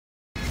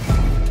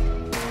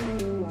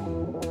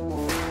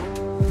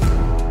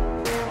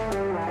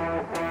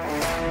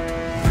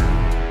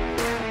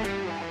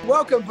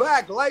welcome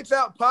back. Lights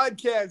Out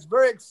Podcast.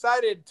 Very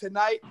excited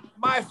tonight.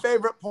 My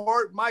favorite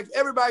part,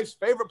 everybody's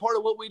favorite part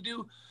of what we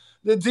do,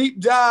 the deep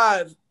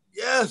dive.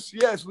 Yes,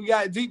 we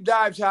got deep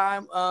dive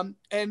time.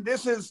 And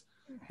this is,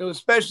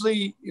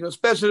 especially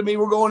to me.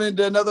 We're going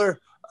into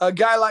another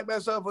guy like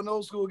myself, an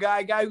old school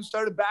guy who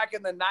started back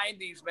in the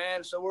 90s,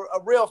 man. So we're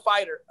a real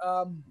fighter.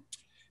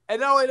 And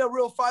not only a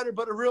real fighter,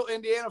 but a real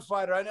Indiana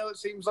fighter. I know it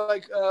seems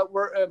like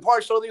we're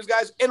impartial to these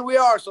guys, and we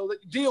are, so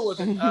deal with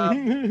it.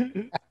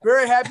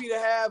 Very happy to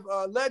have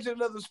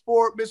legend of the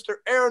sport, Mr.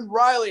 Aaron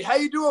Riley. How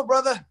you doing,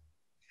 brother?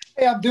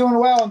 Hey, I'm doing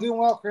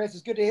well, Chris.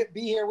 It's good to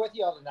be here with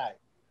you all tonight.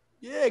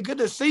 Yeah, good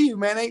to see you,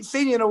 man. I ain't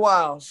seen you in a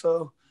while.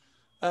 So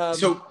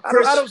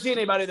Chris, I don't see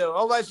anybody, though.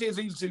 All I see is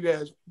these two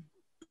guys.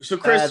 So,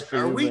 Chris,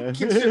 are we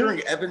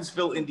considering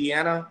Evansville,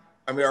 Indiana?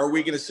 I mean, are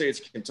we going to say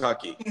it's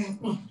Kentucky?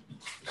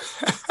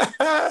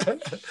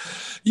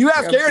 You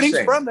ask Aaron, he's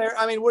from there.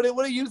 I mean, what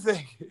do you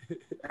think?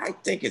 I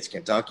think it's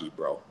Kentucky,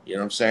 bro. You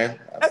know what I'm saying?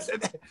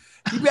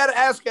 You got to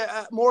ask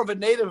more of a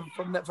native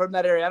from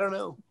that area. I don't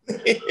know.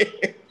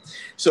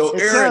 So,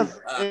 Aaron,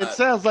 it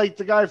sounds like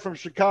the guy from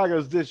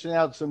Chicago's dishing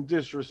out some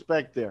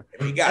disrespect there.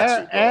 He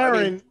got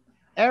Aaron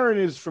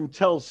is from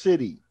Tell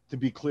City, to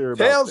be clear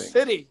about Tell things.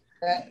 City.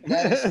 That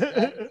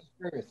is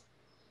truth.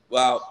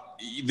 Well,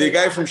 the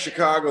guy from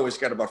Chicago has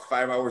got about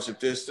 5 hours of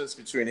distance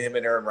between him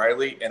and Aaron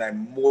Riley, and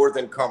I'm more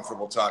than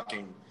comfortable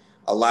talking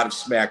a lot of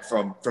smack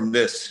from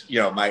this,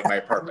 my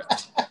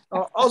apartment.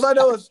 All I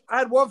know is I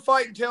had one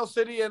fight in Tell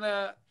City, and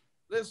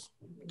this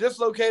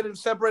dislocated and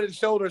separated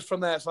shoulders from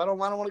that, so I don't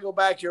want to go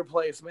back to your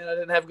place, man. I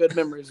didn't have good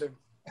memories there.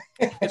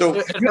 So,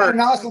 you had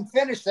an awesome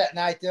finish that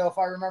night, though, if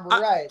I remember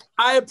right.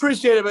 I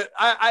appreciate it, but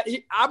I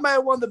might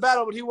have won the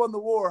battle, but he won the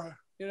war.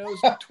 It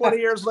was 20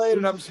 years later,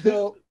 and I'm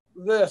still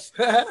this.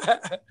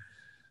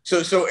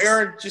 So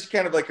Aaron, just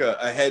kind of like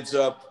a heads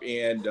up,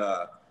 and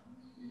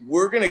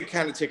we're going to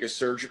kind of take a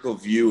surgical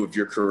view of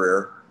your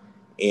career.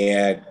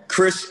 And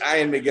Chris, I,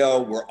 and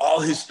Miguel, we're all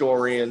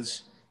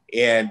historians.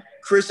 And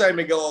Chris, I, and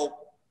Miguel,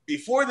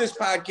 before this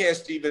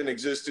podcast even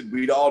existed,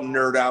 we'd all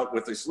nerd out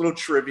with this little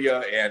trivia,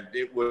 and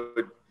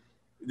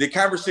the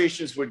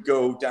conversations would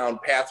go down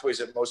pathways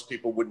that most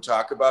people wouldn't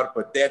talk about.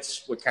 But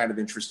that's what kind of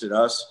interested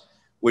us,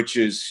 which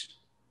is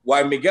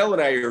why Miguel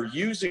and I are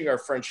using our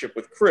friendship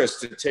with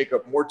Chris to take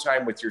up more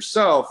time with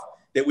yourself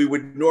that we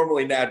would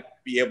normally not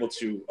be able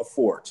to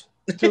afford.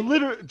 to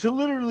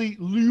literally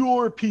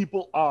lure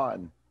people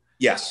on.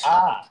 Yes.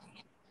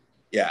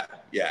 Yeah.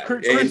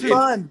 Chris is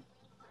fun.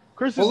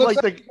 Chris is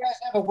like you guys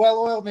have a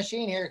well-oiled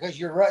machine here because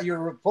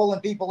you're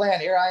pulling people in.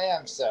 Here I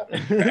am. So.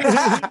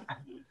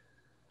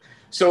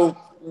 So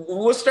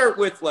we'll start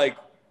with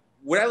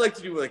what I like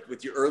to do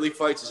with your early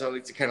fights is I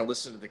like to kind of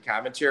listen to the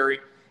commentary.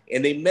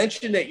 And they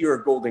mentioned that you're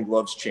a Golden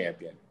Gloves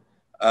champion.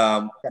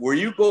 Were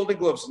you Golden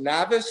Gloves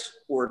novice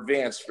or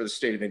advanced for the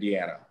state of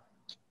Indiana?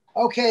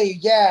 Okay,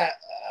 yeah.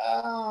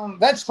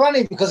 That's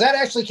funny because that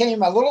actually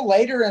came a little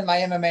later in my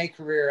MMA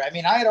career. I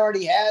mean, I had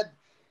already had,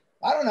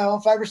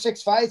 5 or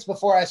 6 fights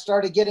before I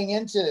started getting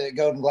into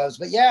Golden Gloves.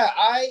 But yeah,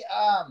 I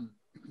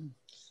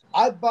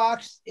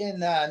boxed in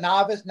the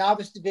novice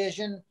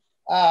division.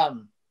 I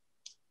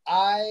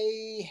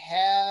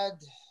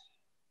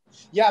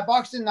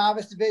boxed in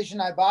novice division.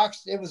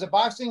 It was a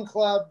boxing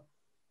club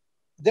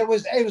it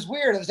was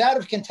weird. It was out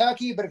of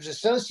Kentucky, but it was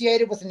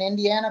associated with an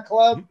Indiana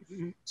club.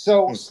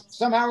 So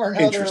somehow or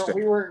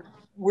another,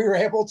 we were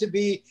able to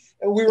we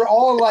were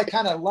all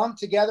kind of lumped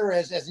together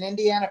as an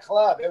Indiana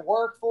club. It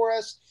worked for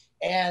us.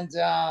 And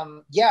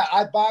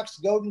I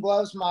boxed Golden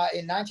Gloves in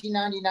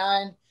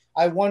 1999.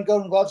 I won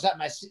Golden Gloves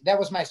that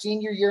was my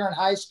senior year in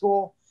high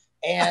school.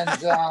 And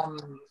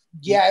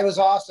it was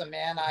awesome,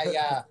 man.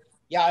 I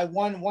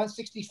won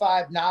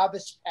 165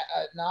 novice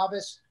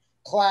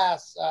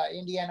class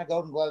Indiana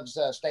Golden Gloves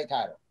state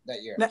title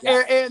that year. Now,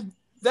 and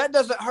that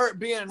doesn't hurt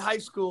being in high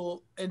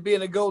school and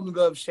being a Golden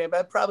Gloves champ.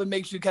 That probably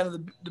makes you kind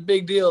of the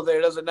big deal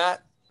there, does it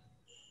not?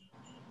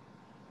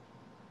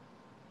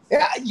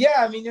 Yeah.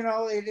 I mean,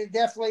 it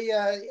definitely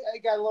I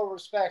got a little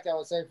respect, I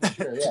would say, for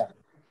sure. Yeah.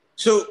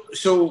 So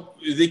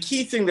the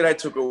key thing that I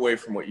took away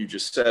from what you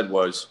just said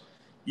was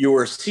you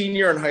were a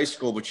senior in high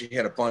school, but you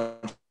had a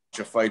bunch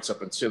of fights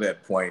up until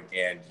that point,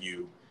 and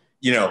you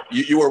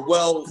were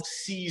well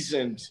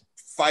seasoned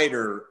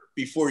fighter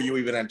before you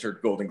even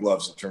entered Golden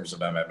Gloves in terms of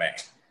MMA.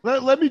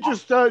 Let me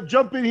just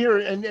jump in here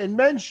and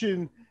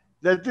mention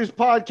that this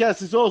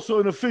podcast is also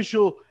an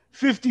official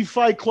 50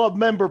 Fight Club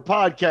member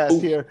podcast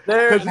here.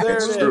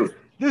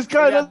 This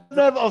guy doesn't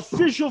have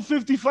official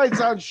 50 fights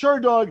on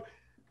Sherdog,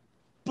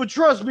 but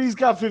trust me, he's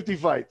got 50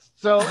 fights.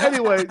 So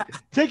anyway,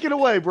 take it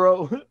away,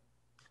 bro.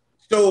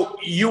 So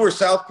you were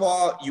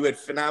southpaw. You had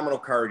phenomenal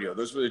cardio.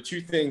 Those were the two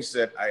things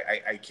that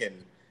I can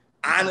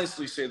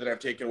honestly say that I've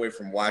taken away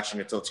from watching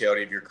the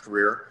totality of your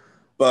career.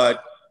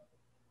 But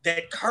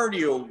that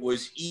cardio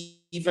was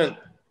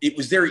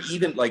there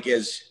even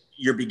as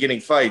your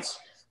beginning fights,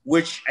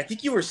 which I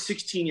think you were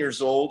 16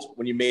 years old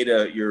when you made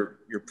your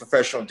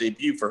professional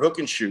debut for Hook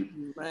and Shoot.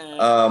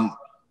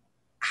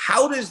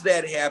 How does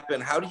that happen?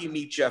 How do you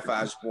meet Jeff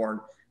Osborne?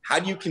 How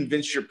do you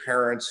convince your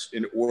parents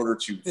in order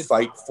to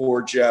fight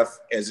for Jeff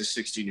as a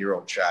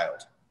 16-year-old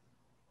child?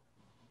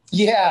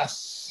 Yeah,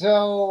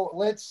 so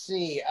let's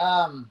see.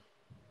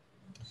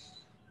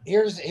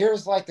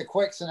 Here's like the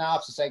quick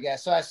synopsis, I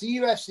guess. So I see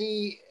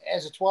UFC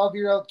as a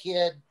 12-year-old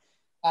kid.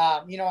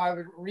 I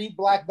would read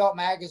Black Belt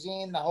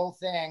magazine, the whole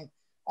thing.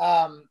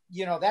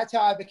 That's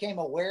how I became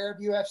aware of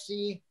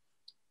UFC.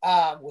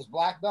 Was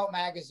Black Belt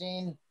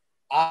magazine.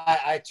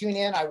 I tune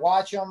in, I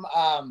watch them.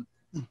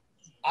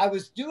 I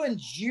was doing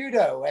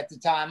judo at the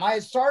time. I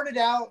had started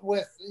out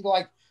with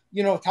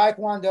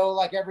Taekwondo,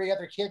 like every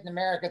other kid in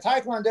America.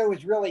 Taekwondo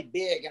was really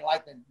big in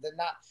like the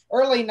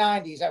early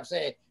 90s, I would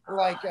say.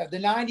 Like the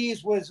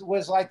 90s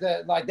was like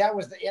that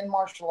was the in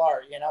martial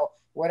art,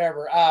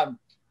 whatever.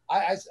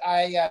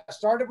 I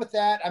started with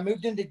that. I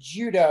moved into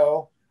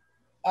judo,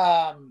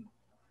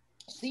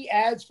 see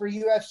ads for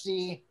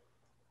UFC,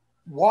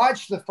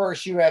 watch the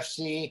first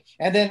UFC.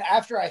 And then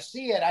after I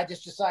see it, I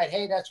just decide,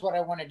 hey, that's what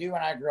I want to do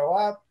when I grow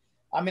up.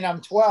 I mean,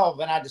 I'm 12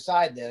 and I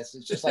decide this.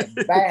 It's just like,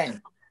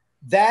 bang,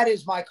 that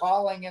is my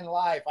calling in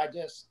life. I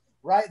just,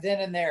 right then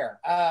and there.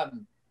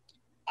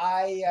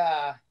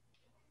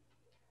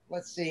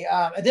 Let's see.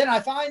 And then I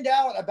find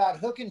out about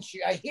hook and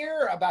shoot. I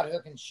hear about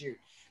hook and shoot.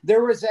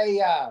 There was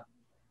a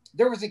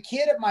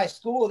kid at my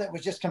school that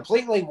was just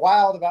completely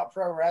wild about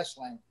pro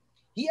wrestling.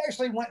 He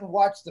actually went and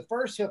watched the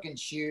first hook and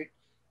shoot.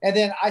 And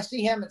then I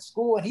see him at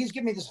school and he's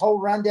giving me this whole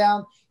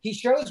rundown. He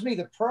shows me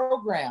the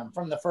program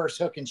from the first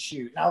hook and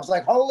shoot. And I was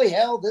like, holy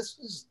hell, this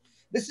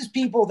is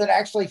people that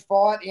actually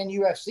fought in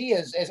UFC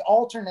as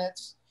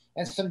alternates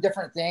and some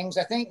different things.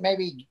 I think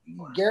maybe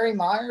Gary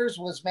Myers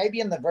was maybe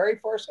in the very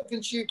first hook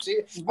and shoot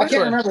too. I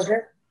can't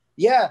remember.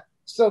 Yeah.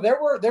 So there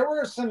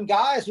were some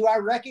guys who I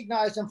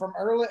recognized them from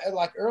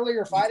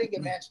earlier fighting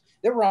events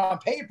that were on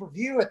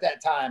pay-per-view at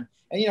that time.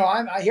 And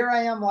here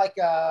I am like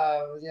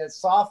a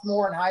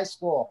sophomore in high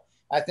school,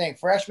 I think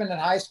freshman in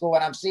high school,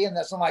 and I'm seeing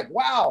this. I'm like,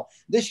 wow,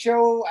 this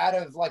show out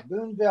of like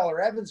Boonville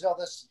or Evansville,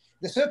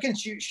 this hook and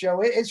shoot show,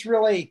 it's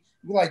really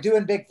like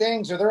doing big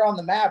things, or they're on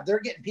the map.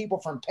 They're getting people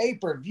from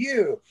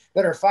pay-per-view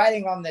that are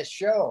fighting on this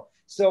show.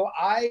 So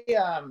I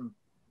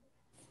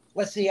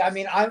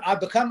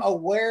become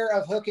aware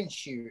of hook and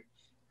shoot.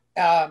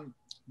 I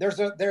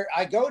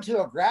go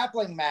to a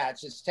grappling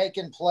match that's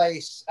taking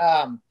place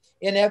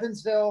in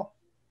Evansville,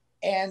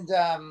 and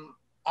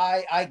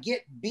I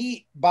get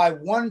beat by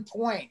 1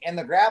 point in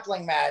the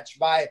grappling match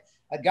by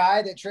a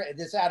guy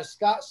that's out of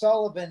Scott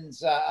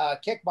Sullivan's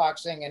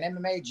kickboxing and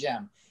MMA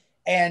gym.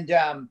 And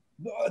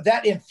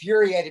that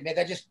infuriated me.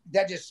 That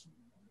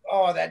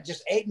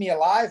just ate me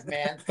alive,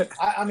 man.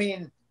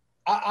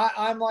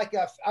 I'm like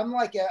a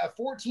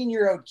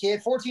 14-year-old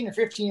kid, 14 or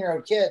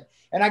 15-year-old kid,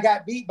 and I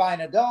got beat by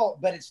an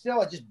adult, but it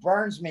just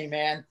burns me,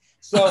 man.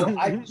 So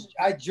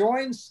I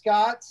joined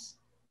Scott's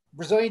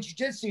Brazilian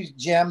Jiu-Jitsu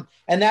gym,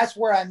 and that's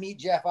where I meet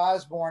Jeff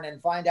Osborne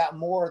and find out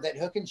more that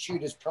hook and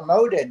shoot is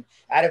promoted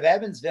out of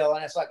Evansville.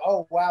 And it's like,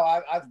 oh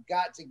wow, I've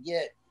got to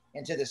get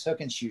into this hook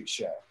and shoot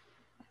show.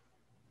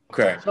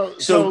 Okay.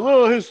 So a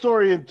little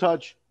historian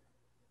touch.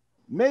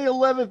 May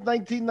 11th,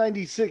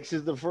 1996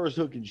 is the first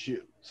hook and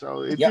shoot.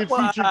 So it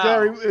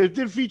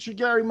did feature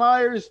Gary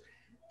Myers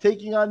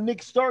taking on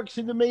Nick Starks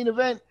in the main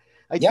event.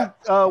 I think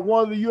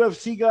one of the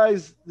UFC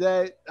guys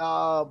that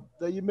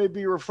you may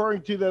be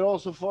referring to that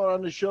also fought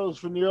on the shows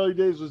from the early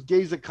days was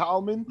Geza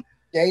Kalman.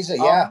 Geza,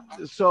 yeah.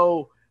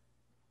 So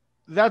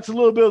that's a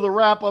little bit of the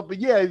wrap up. But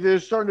yeah, they're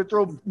starting to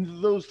throw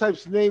those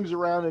types of names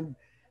around. And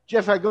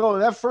Jeff had go.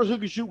 That first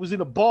hook and shoot was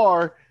in a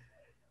bar.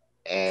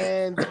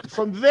 And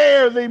from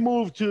there, they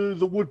moved to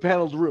the wood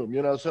paneled room,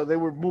 so they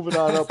were moving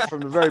on up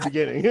from the very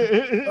beginning.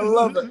 I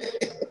love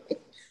it.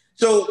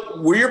 So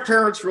were your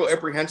parents real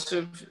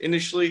apprehensive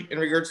initially in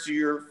regards to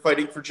your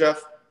fighting for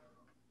Jeff?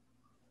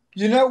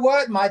 You know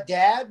what? My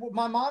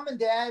mom and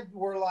dad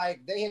were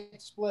like, they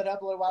had split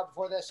up a little while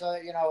before this,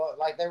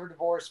 like they were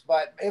divorced.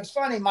 But it was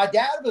funny. My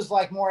dad was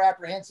like more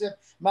apprehensive.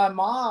 My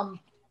mom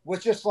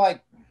was just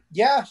like,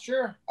 yeah,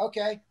 sure.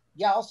 Okay.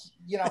 Yeah.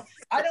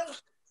 I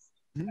don't.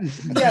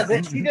 Yeah,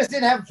 she just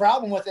didn't have a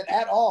problem with it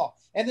at all.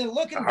 And then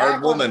looking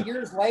back on it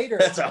years later,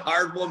 that's a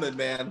hard woman,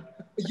 man.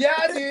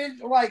 Yeah,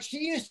 dude. Like she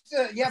used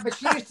to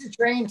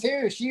train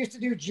too. She used to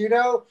do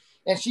judo,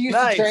 and she used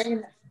to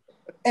train.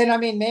 And I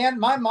mean, man,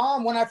 my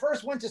mom, when I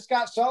first went to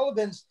Scott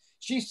Sullivan's,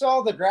 she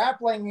saw the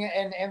grappling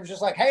and was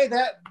just like, "Hey,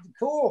 that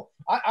cool.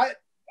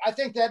 I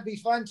think that'd be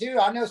fun too.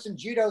 I know some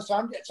judo,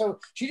 so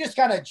she just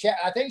kind of,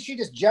 I think she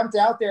just jumped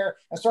out there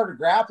and started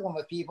grappling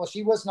with people.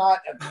 She was not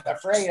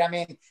afraid. I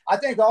mean, I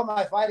think all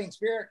my fighting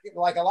spirit,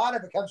 like a lot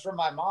of it comes from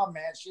my mom,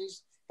 man.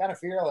 She's kind of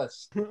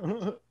fearless.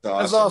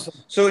 That's awesome.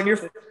 So in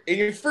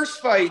your first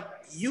fight,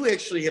 you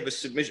actually have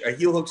a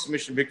heel hook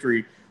submission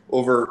victory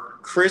over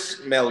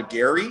Chris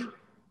Malgeri.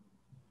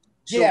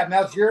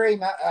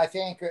 Malgeri. I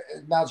think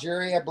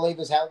Malgeri, I believe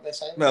is how they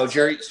say it.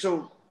 Malgeri.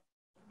 So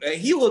a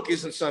heel hook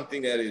isn't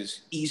something that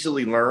is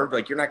easily learned.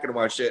 Like you're not going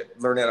to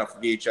learn that off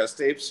of VHS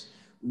tapes.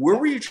 Where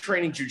were you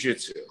training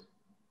jiu-jitsu?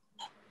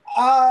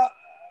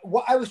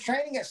 Well, I was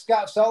training at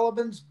Scott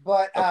Sullivan's,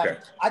 but Okay.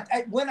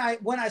 When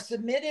I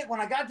submitted, when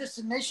I got the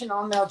submission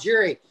on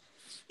Malgeri,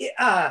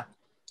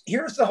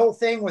 here's the whole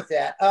thing with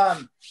that.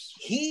 I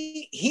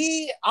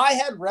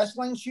had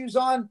wrestling shoes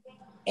on,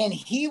 and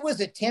he was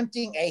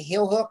attempting a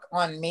heel hook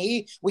on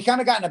me. We kind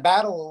of got in a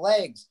battle of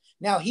legs.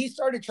 Now he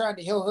started trying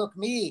to heel hook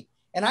me,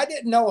 and I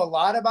didn't know a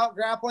lot about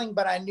grappling,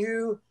 but I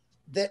knew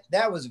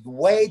that was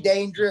way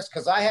dangerous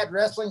because I had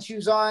wrestling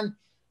shoes on.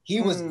 He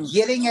was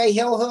getting a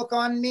heel hook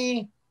on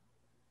me,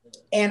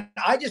 and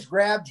I just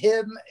grabbed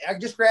him. I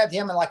just grabbed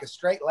him in like a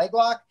straight leg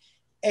lock,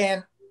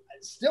 and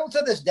still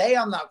to this day,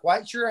 I'm not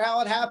quite sure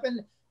how it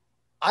happened.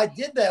 I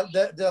did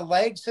the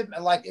legs,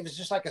 like it was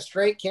just like a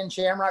straight Ken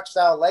Shamrock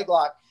style leg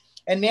lock.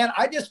 And man,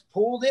 I just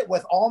pulled it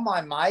with all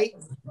my might.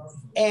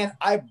 And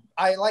I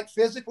like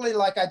physically,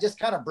 like I just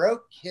kind of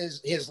broke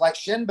his like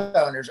shin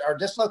bone or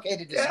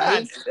dislocated his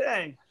knee.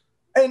 Dang.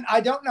 And I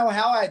don't know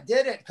how I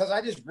did it because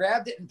I just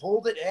grabbed it and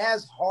pulled it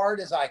as hard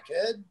as I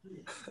could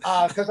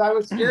because I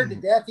was scared to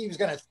death he was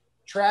going to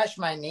trash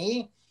my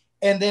knee.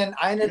 And then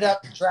I ended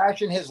up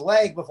trashing his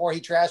leg before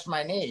he trashed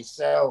my knee.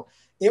 So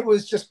it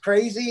was just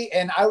crazy.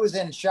 And I was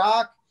in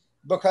shock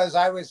because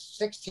I was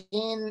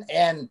 16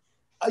 and,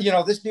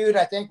 this dude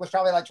I think was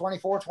probably like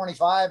 24,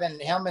 25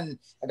 and him and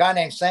a guy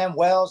named Sam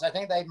Wells, I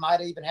think they might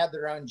even have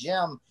their own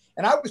gym.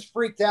 And I was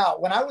freaked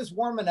out. When I was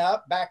warming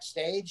up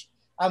backstage,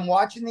 I'm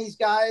watching these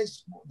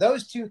guys.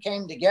 Those two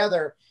came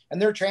together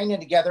and they're training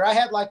together. I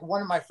had like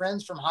one of my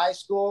friends from high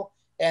school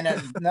and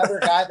another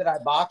guy that I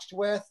boxed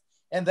with,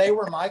 and they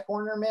were my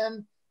corner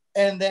men.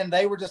 And then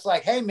they were just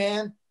like, hey,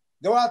 man,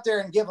 go out there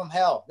and give them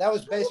hell. That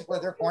was basically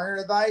their corner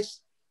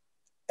advice.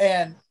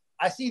 And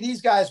I see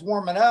these guys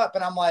warming up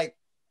and I'm like,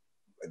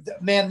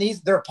 man,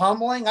 they're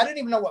pummeling. I didn't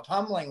even know what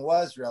pummeling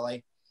was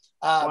really.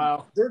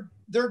 Wow.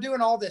 They're doing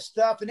all this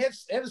stuff and it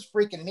was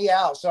freaking me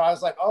out. So I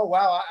was like, oh,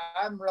 wow,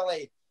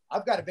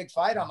 I've got a big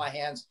fight on my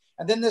hands.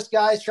 And then this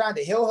guy's trying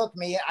to heel hook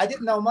me. I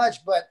didn't know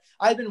much, but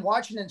I'd been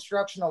watching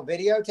instructional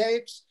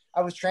videotapes.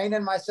 I was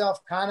training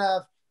myself kind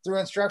of through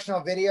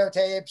instructional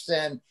videotapes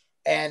and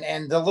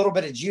the little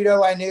bit of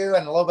judo I knew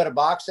and a little bit of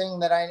boxing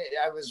that I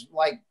was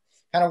like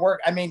kind of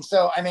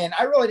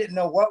I really didn't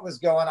know what was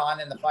going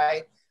on in the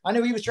fight. I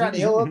knew he was trying to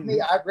heel hook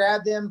me. I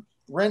grabbed him,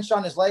 wrenched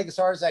on his leg as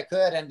hard as I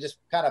could, and just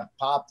kind of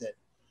popped it.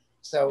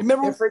 So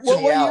remember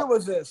what year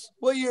was this?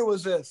 What year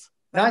was this?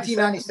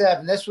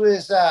 1997. This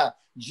was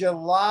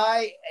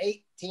July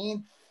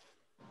 18th,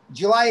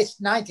 July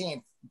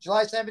 19th,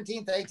 July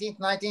 17th, 18th,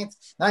 19th,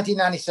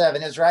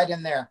 1997. Is right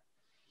in there.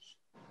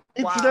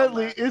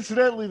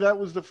 Incidentally, that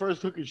was the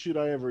first hook and shoot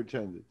I ever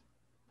attended.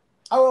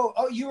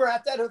 Oh, you were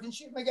at that hook and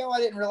shoot, Miguel? I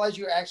didn't realize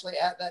you were actually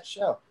at that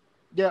show.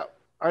 Yeah,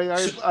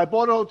 I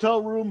bought a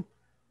hotel room.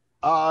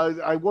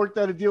 I worked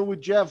out a deal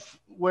with Jeff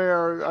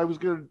where I was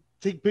going to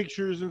take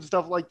pictures and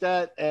stuff like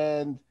that,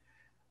 and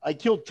I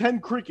killed 10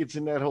 crickets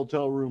in that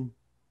hotel room.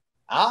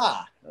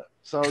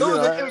 So it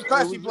was a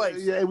classy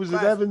place. Yeah, it was an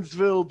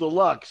Evansville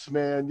Deluxe,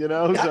 man.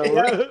 So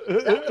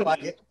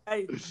like it.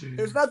 Hey,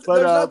 there's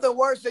nothing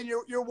worse than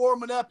you're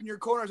warming up and your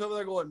corner's over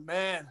there going,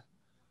 man,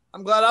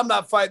 I'm glad I'm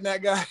not fighting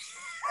that guy.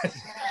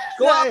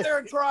 Go out there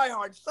and try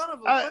hard, son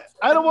of a.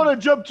 I don't want to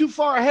jump too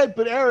far ahead,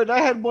 but Aaron, I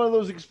had one of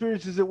those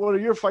experiences at one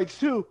of your fights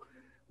too.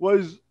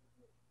 Was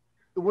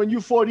when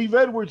you fought Eve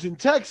Edwards in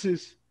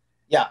Texas.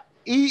 Yeah.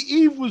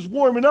 Eve was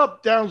warming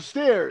up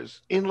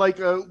downstairs in like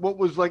what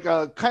was like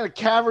a kind of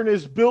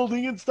cavernous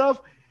building and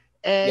stuff,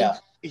 and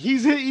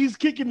he's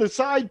kicking the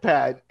side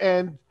pad,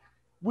 and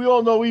we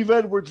all know Eve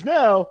Edwards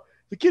now.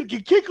 The kid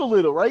can kick a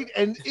little, right?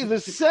 And the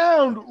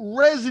sound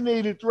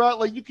resonated throughout,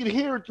 like you could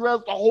hear it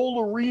throughout the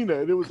whole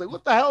arena, and it was like,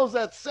 what the hell is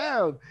that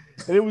sound?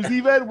 And it was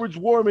Eve Edwards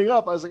warming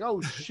up. I was like,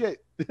 oh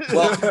shit.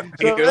 Well,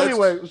 so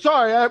anyway,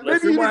 sorry,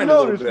 maybe you didn't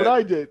notice, but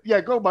I did.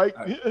 Yeah, go, Mike.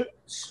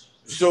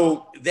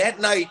 So that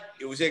night,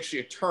 it was actually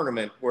a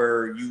tournament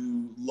where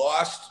you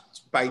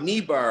lost by knee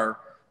bar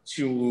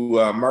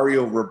to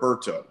Mario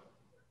Roberto.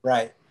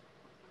 Right.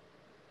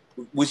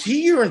 Was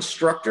he your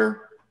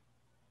instructor?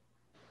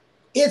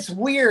 It's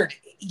weird,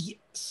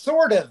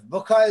 sort of,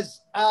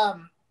 because I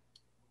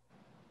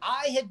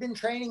had been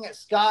training at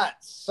Scott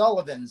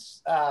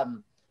Sullivan's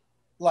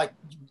like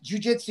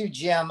jiu-jitsu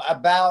gym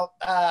about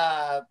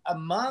a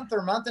month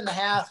or month and a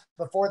half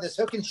before this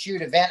hook and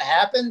shoot event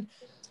happened.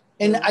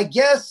 And I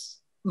guess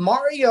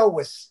Mario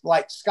was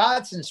like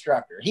Scott's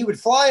instructor. He would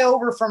fly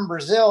over from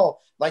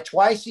Brazil like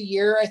twice a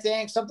year, I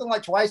think, something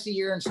like twice a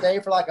year, and stay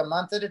for like a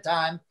month at a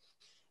time.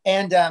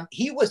 And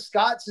he was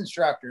Scott's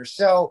instructor.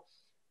 So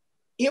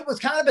it was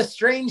kind of a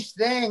strange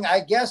thing.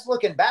 I guess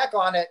looking back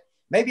on it,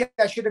 maybe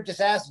I should have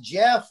just asked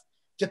Jeff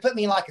to put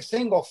me in like a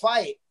single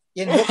fight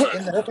in the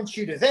hook and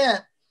shoot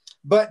event.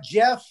 But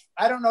Jeff,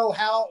 I don't know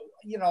how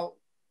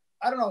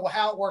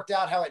it worked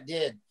out, how it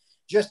did.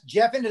 Just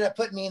Jeff ended up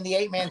putting me in the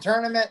 8-man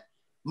tournament.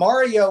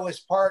 Mario was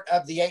part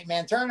of the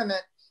 8-man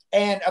tournament.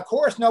 And of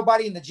course,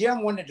 nobody in the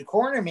gym wanted to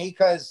corner me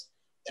because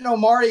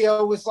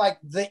Mario was like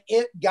the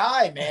it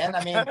guy, man.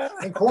 I mean,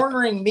 and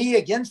cornering me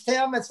against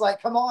him, it's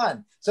like, come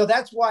on. So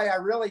that's why I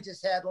really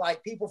just had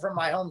like people from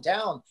my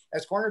hometown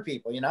as corner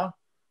people,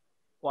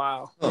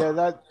 Wow. Yeah,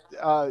 that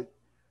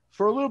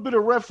for a little bit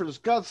of reference,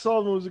 Scott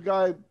Sullivan was a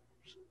guy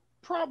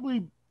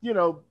probably,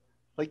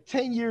 like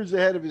 10 years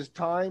ahead of his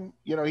time.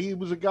 He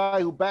was a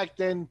guy who back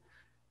then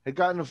had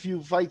gotten a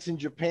few fights in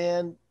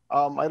Japan.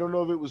 I don't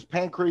know if it was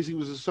Pancrase he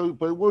was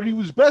but what he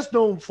was best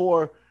known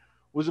for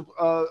was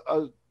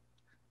a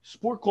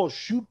sport called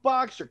shoot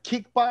box or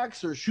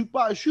kickbox or shoot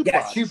box.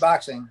 Yeah, shoot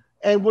boxing.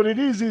 And what it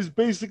is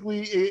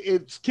basically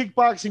it's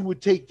kickboxing with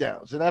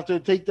takedowns. And after a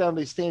takedown,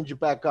 they stand you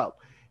back up.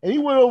 And he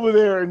went over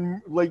there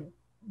and like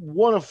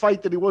won a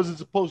fight that he wasn't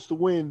supposed to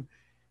win.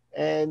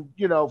 And,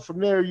 from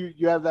there,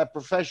 you have that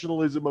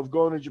professionalism of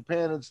going to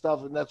Japan and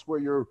stuff. And that's where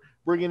you're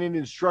bringing in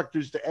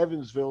instructors to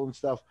Evansville and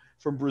stuff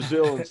from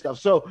Brazil and stuff.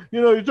 So,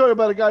 you're talking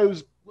about a guy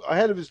who's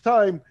ahead of his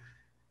time.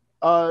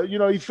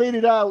 He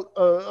faded out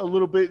a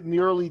little bit in the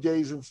early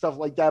days and stuff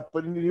like that.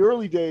 But in the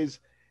early days,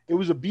 it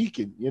was a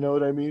beacon. You know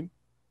what I mean?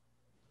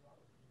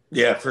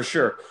 Yeah, for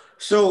sure.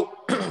 So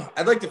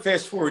I'd like to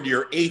fast forward to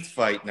your 8th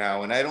fight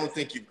now. And I don't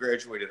think you've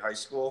graduated high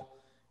school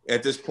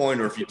at this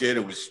point, or if you did,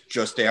 it was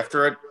just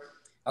after it.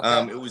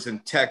 Okay. It was in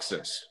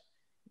Texas,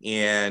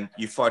 and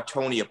you fought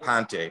Tony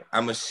Aponte.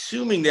 I'm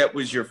assuming that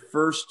was your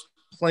first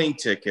plane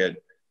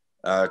ticket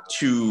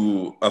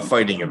to a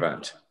fighting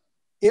event.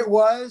 It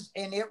was,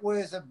 and it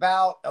was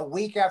about a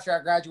week after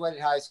I graduated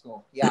high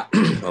school. Yeah.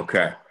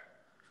 Okay.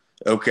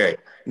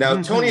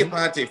 Now, Tony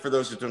Aponte, for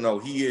those that don't know,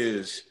 he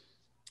is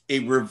a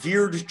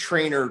revered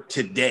trainer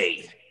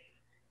today,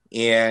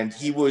 and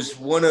he was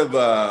one of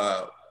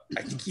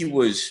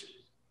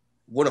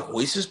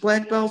Royce's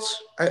black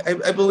belts,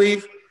 I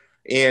believe.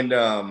 And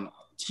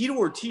Tito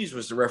Ortiz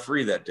was the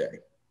referee that day.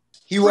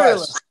 He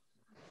was.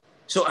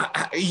 So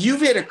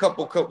you've had a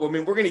couple, I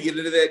mean, we're going to get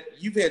into that.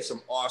 You've had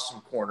some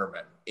awesome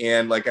cornermen.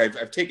 And like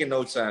I've taken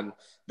notes on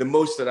the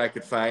most that I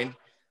could find.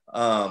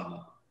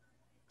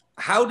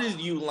 How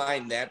did you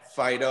line that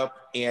fight up?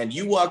 And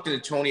you walked into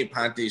Tony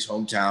Aponte's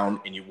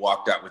hometown and you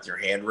walked out with your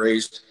hand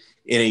raised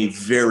in a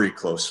very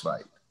close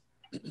fight.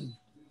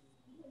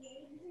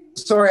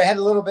 Sorry, I had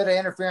a little bit of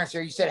interference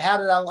here. You said, how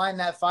did I line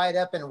that fight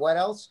up and what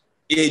else?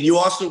 And you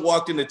also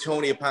walked into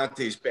Tony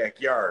Aponte's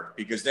backyard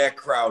because that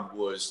crowd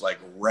was like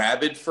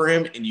rabid for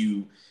him, and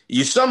you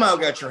somehow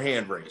got your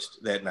hand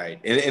raised that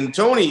night. And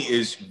Tony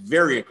is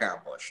very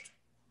accomplished.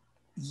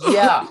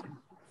 Yeah.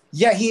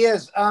 Yeah, he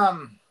is.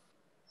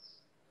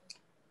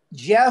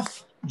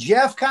 Jeff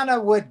kind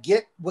of would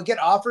get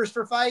offers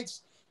for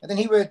fights, and then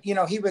he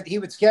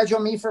would schedule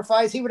me for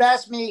fights. He would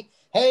ask me,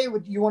 hey,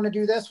 would you want to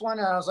do this one?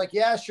 And I was like,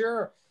 yeah,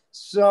 sure.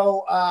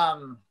 So,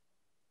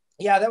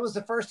 that was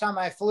the first time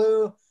I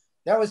flew.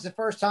 That was the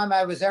first time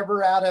I was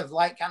ever out of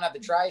like kind of the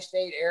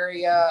tri-state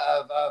area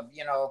of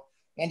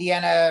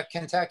Indiana,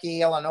 Kentucky,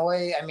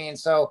 Illinois. I mean,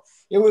 so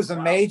it was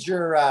a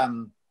major,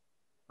 it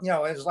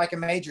was like a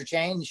major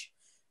change,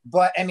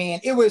 but I mean,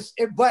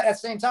 but at the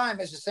same time,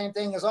 it's the same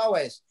thing as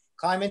always.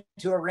 Climb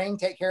into a ring,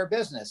 take care of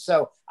business.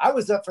 So I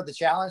was up for the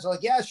challenge. I'm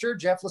like, yeah, sure,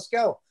 Jeff, let's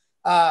go.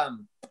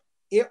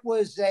 It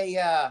was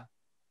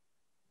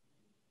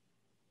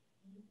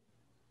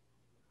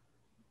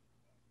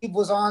he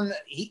was on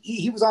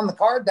the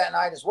card that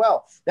night as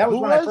well. That was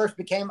when I first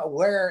became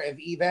aware of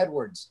Eve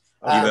Edwards.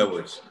 Eve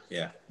Edwards,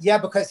 yeah. Yeah,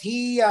 because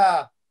he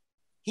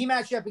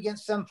matched up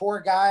against some poor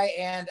guy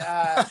and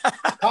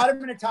caught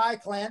him in a tie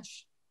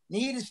clinch,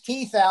 kneed his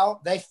teeth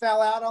out. They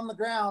fell out on the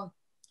ground.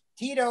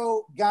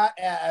 Tito got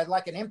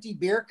like an empty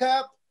beer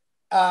cup.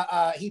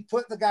 He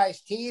put the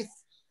guy's teeth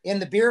in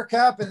the beer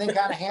cup and then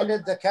kind of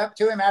handed the cup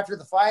to him after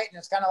the fight. And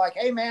it's kind of like,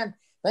 hey, man,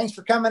 thanks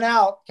for coming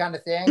out kind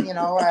of thing,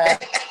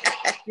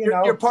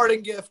 Your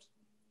parting gift.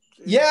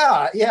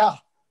 Yeah.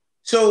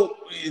 So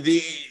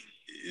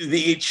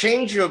the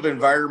change of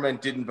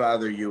environment didn't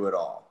bother you at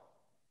all?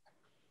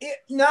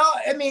 No,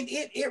 I mean,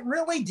 it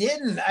really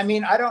didn't. I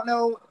mean, I don't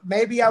know.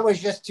 Maybe I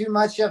was just too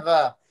much of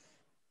a,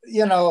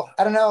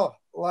 I don't know,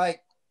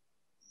 like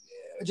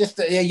just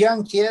a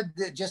young kid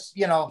that just,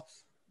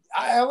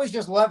 I was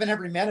just loving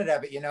every minute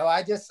of it.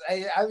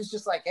 I was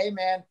just like, hey,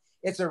 man,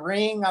 it's a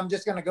ring. I'm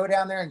just going to go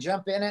down there and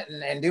jump in it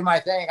and do my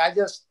thing. I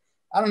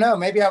don't know.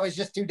 Maybe I was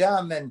just too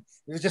dumb and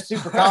it was just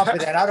super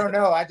confident. I don't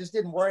know. I just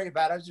didn't worry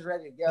about it. I was just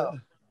ready to go.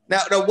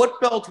 Now, what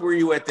belt were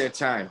you at that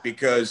time?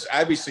 Because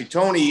obviously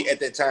Tony at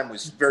that time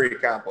was very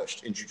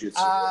accomplished in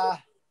jiu-jitsu.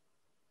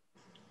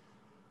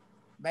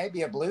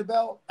 Maybe a blue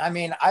belt. I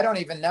mean, I don't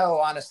even know,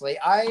 honestly.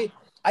 I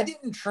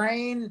didn't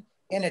train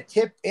in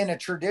a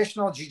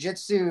traditional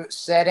jiu-jitsu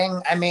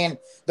setting. I mean,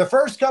 the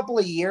first couple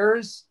of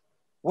years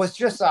was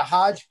just a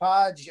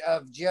hodgepodge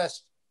of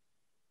just,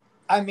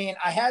 I mean,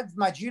 I had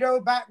my judo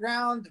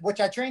background, which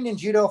I trained in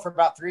judo for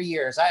about 3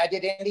 years. I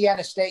did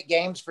Indiana State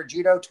Games for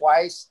judo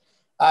twice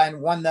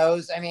and won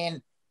those. I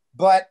mean,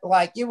 but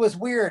like, it was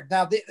weird.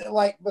 Now,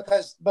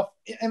 because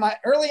in my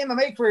early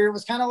MMA career, it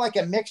was kind of like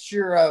a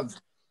mixture of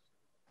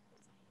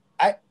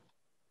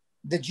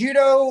the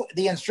judo,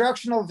 the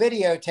instructional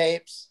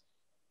videotapes,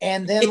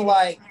 and then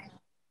like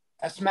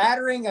a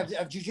smattering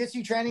of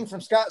jiu-jitsu training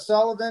from Scott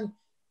Sullivan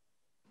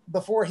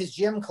before his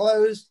gym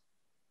closed.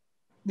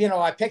 You know,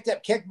 I picked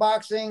up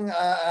kickboxing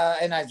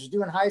and I was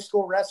doing high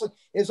school wrestling.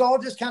 It was all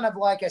just kind of,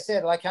 like I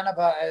said, like kind of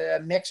a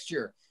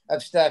mixture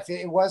of stuff.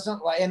 It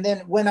wasn't like, and then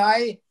when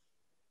I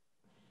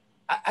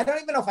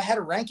don't even know if I had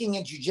a ranking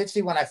in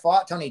jiu-jitsu when I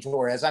fought Tony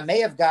Torres. I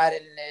may have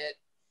gotten it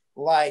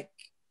like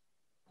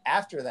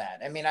after that.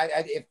 I mean,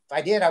 if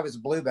I did, I was a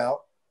blue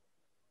belt.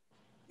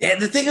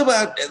 And the thing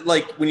about,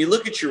 like, when you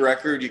look at your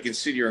record, you can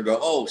sit here and go,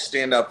 oh,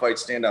 standout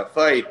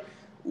fight.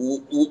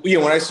 You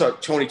know, when I saw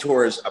Tony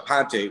Torres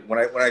Aponte,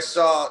 when I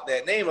saw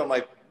that name, I'm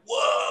like,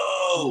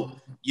 whoa,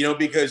 you know,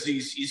 because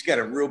he's got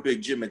a real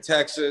big gym in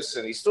Texas,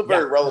 and he's still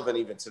very relevant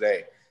even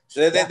today.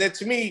 So that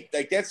to me,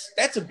 like,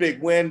 that's a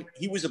big win.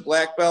 He was a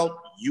black belt.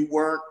 You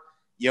weren't.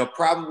 You know,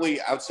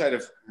 probably outside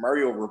of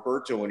Mario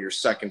Roberto in your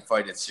second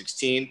fight at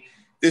 16,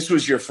 this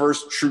was your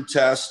first true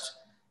test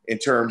in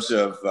terms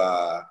of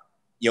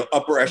you know,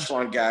 upper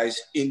echelon guys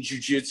in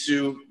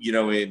jiu-jitsu, you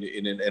know,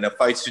 in a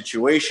fight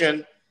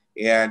situation.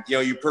 And, you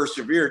know, you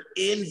persevered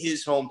in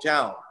his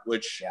hometown,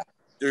 which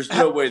there's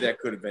no way that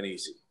could have been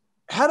easy.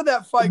 How did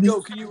that fight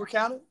go? Can you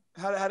recount it?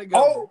 How did it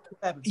go?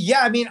 Oh,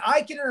 yeah. I mean,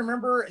 I can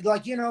remember,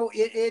 like, you know,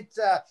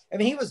 I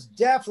mean, he was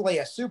definitely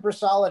a super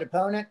solid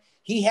opponent.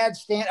 He had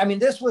I mean,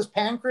 this was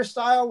Pancras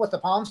style with the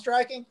palm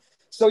striking.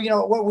 So, you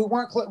know, we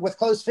weren't with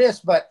closed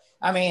fists, but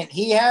I mean,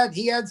 he had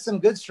some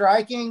good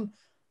striking.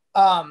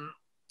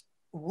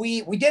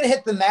 We did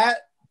hit the mat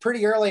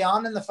pretty early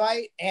on in the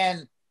fight,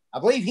 and I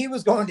believe he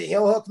was going to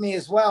heel hook me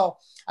as well.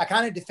 I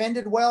kind of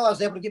defended well. I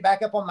was able to get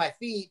back up on my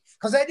feet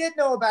because I did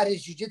know about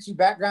his jiu-jitsu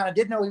background. I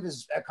did know he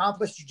was an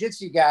accomplished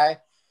jiu-jitsu guy.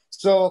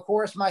 So, of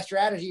course, my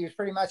strategy was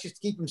pretty much just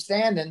to keep him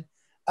standing.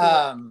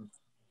 But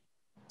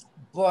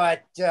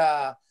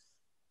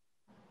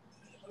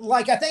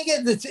like, I think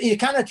it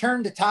kind of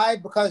turned the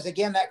tide because,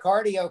 again, that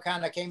cardio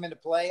kind of came into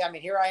play. I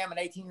mean, here I am, an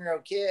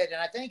 18-year-old kid, and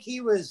I think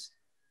he was,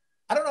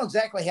 I don't know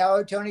exactly how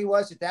old Tony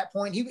was at that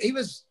point. He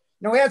was,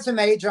 you know, he had some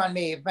age on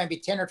me, maybe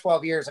 10 or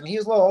 12 years. I mean, he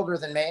was a little older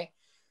than me.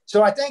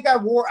 So I think I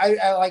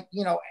like,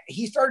 you know,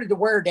 he started to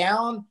wear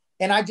down,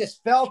 and I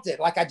just felt it.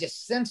 Like, I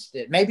just sensed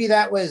it. Maybe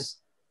that was,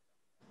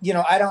 you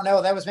know, I don't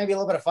know. That was maybe a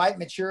little bit of fight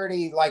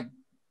maturity, like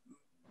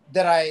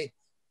that I,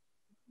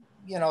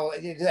 you know,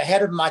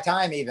 ahead of my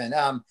time even.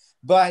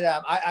 But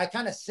I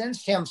kind of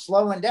sensed him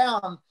slowing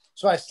down.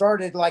 So I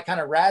started like kind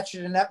of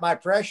ratcheting up my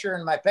pressure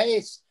and my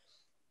pace.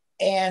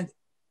 And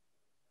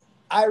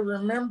I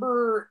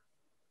remember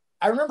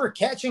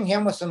catching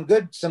him with some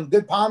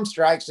good palm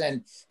strikes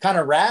and kind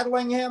of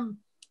rattling him.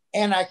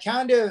 And I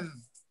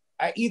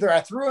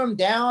either threw him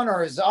down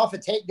or was off a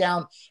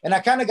takedown, and I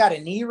kind of got a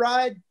knee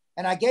ride,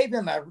 and I gave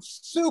him a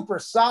super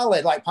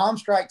solid like palm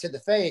strike to the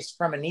face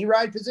from a knee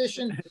ride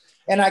position.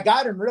 And I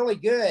got him really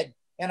good.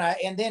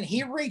 And then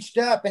he reached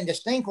up and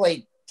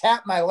distinctly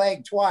tapped my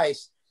leg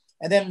twice.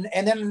 And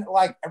then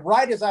like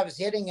right as I was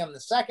hitting him the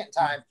second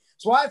time.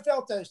 So I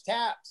felt those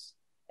taps,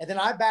 and then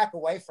I back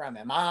away from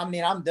him. I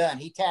mean, I'm done.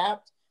 He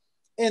tapped.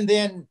 And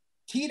then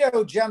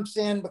Tito jumps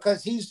in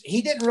because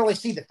he didn't really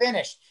see the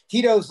finish.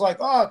 Tito's like,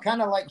 oh,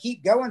 kind of like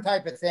keep going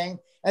type of thing.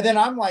 And then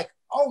I'm like,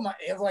 oh my,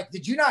 like,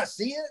 did you not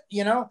see it?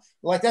 You know,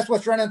 like that's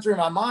what's running through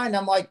my mind.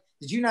 I'm like,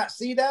 did you not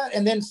see that?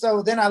 And then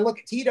I look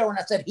at Tito and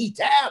I said, he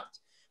tapped.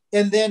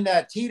 And then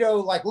Tito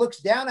like looks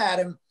down at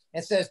him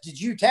and says, did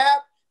you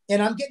tap?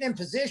 And I'm getting in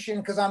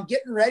position because I'm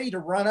getting ready to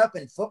run up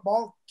and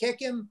football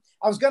kick him.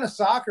 I was going to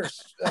soccer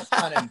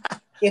on him.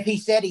 If he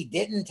said he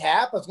didn't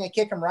tap, I was going to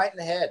kick him right in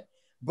the head.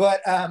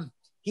 But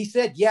he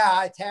said, yeah,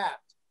 I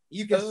tapped.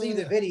 You can see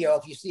the video.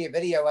 If you see a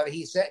video of it,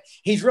 he said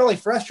he's really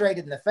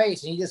frustrated in the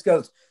face, and he just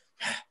goes,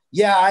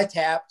 yeah, I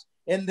tapped.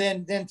 And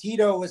then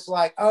Tito was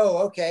like,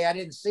 oh, okay, I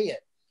didn't see it.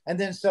 And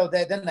then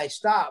then they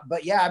stopped.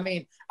 But yeah, I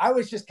mean, I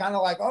was just kind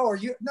of like, oh,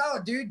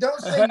 no, dude,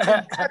 don't say you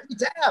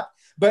tap.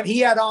 But he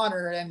had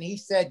honor, and he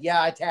said, yeah,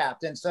 I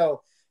tapped. And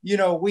so, you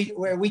know,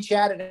 we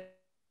chatted.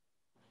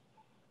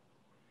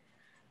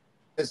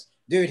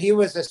 Dude, he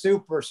was a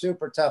super,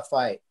 super tough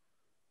fight.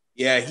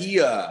 Yeah, he,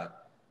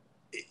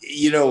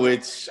 you know,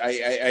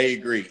 I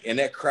agree. And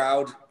that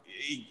crowd,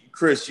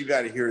 Chris, you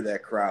got to hear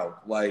that crowd.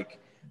 Like,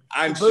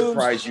 I'm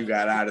surprised you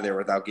got out of there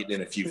without getting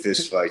in a few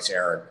fist fights,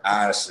 Aaron.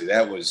 Honestly, he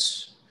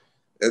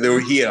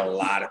had a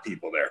lot of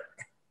people there.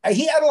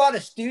 He had a lot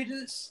of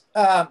students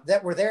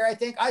that were there, I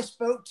think. I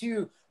spoke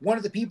to one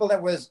of the people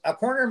that was a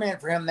corner man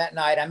for him that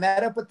night. I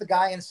met up with the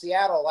guy in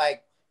Seattle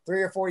like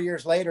 3 or 4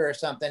 years later or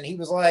something. He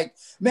was like,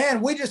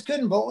 man, we just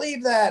couldn't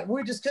believe that.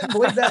 We just couldn't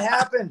believe that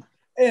happened.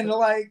 And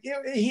like,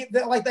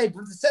 like they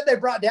said, they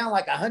brought down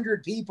like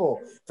 100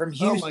 people from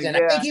Houston.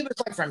 I think he was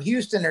like from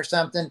Houston or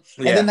something.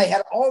 And then they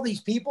had all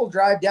these people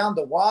drive down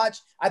to watch.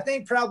 I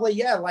think probably,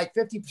 like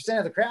 50%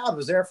 of the crowd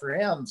was there for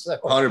him. So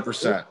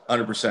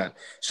 100%.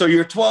 So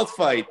your 12th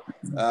fight,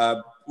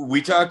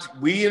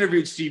 we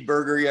interviewed Steve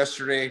Berger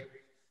yesterday,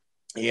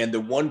 and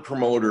the one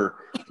promoter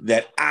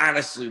that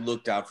honestly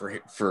looked out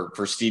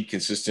for Steve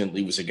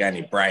consistently was a guy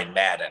named Brian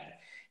Madden.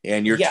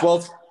 And your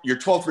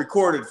 12th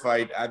recorded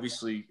fight,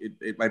 obviously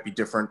it might be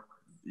different.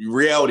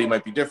 Reality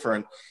might be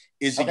different,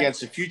 is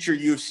against a future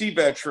UFC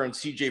veteran,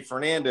 CJ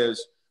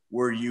Fernandez,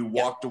 where you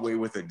walked away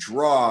with a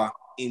draw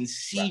in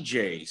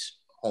CJ's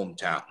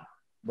hometown.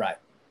 Right.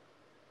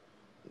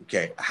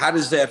 Okay. How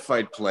does that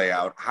fight play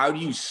out? How do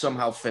you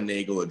somehow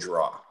finagle a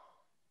draw?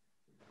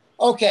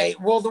 Okay.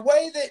 Well,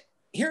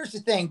 here's the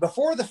thing.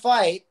 Before the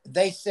fight,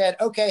 they said,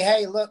 okay,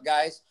 hey, look,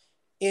 guys,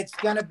 it's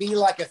going to be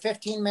like a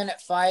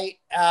 15-minute fight.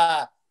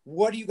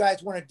 What do you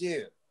guys want to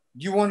do?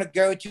 Do you want to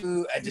go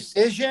to a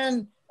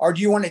decision, or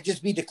do you want to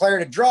just be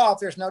declared a draw if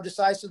there's no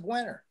decisive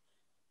winner?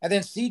 And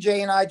then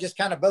CJ and I just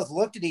kind of both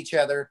looked at each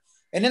other.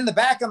 And in the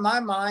back of my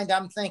mind,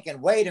 I'm thinking,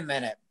 wait a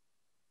minute.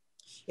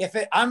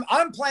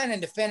 I'm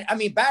planning to finish. I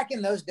mean, back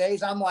in those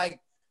days, I'm like,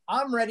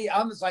 I'm ready.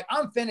 I'm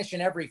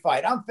finishing every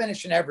fight.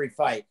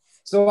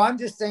 So I'm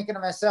just thinking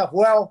to myself,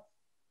 well,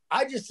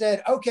 I just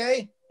said,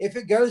 okay, if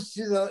it goes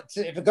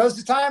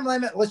to time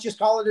limit, let's just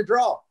call it a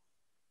draw.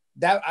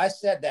 That I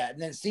said that.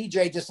 And then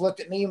CJ just looked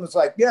at me and was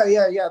like,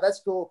 yeah,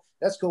 that's cool.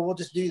 We'll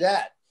just do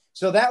that.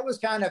 So that was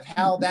kind of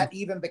how that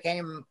even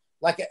became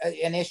like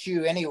an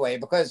issue anyway,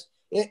 because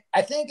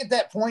I think at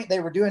that point they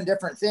were doing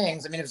different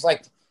things. I mean, it was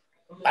like,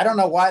 I don't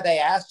know why they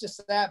asked us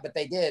that, but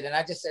they did. And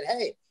I just said,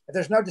 hey, if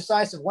there's no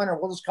decisive winner,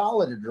 we'll just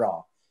call it a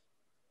draw.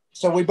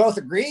 So we both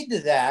agreed to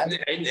that.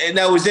 And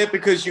now, was that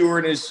because you were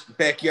in his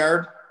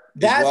backyard?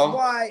 That's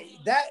why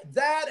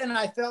that, and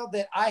I felt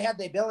that I had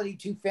the ability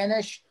to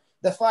finish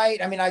the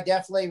fight. I mean, I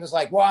definitely was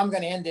like, well, I'm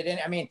going to end it.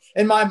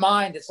 In my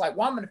mind, it's like,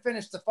 well, I'm going to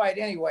finish the fight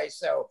anyway.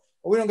 So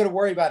we don't got to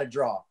worry about a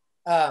draw.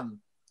 That's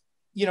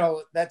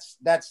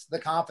the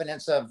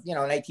confidence of, an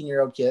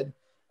 18-year-old kid.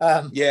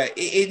 But the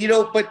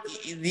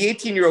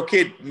 18-year-old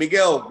kid,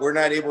 Miguel, we're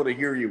not able to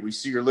hear you. We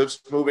see your lips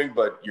moving,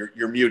 but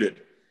you're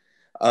muted.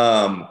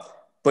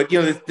 But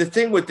the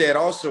thing with that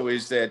also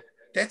is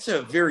that's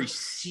a very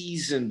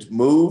seasoned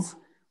move.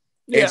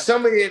 Yeah. And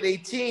somebody at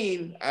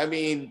 18, I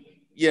mean,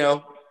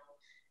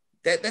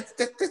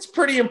 that's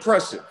pretty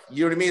impressive.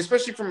 You know what I mean?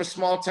 Especially from a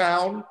small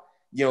town,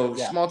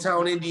 small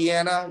town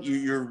Indiana,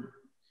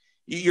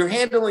 you're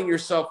handling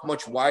yourself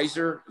much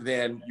wiser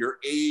than your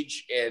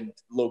age and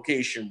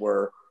location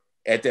were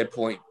at that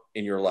point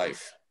in your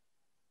life.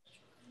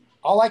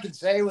 All I can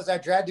say was I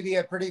tried to be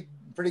a pretty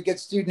good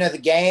student of the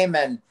game.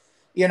 And,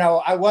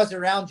 I was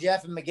around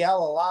Jeff and Miguel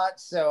a lot.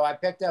 So I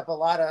picked up a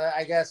lot of,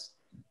 I guess,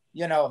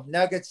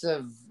 nuggets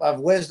of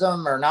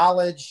wisdom or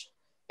knowledge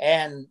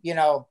and,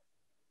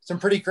 some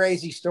pretty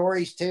crazy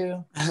stories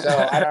too.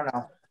 So I don't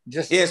know.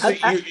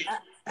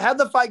 How'd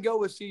the fight go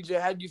with CJ?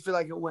 How did you feel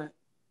like it went?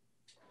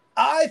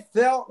 I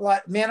felt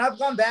like, man, I've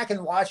gone back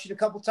and watched it a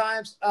couple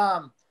times. I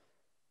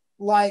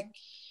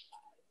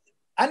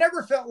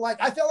felt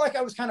like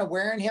I was kind of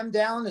wearing him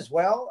down as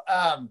well.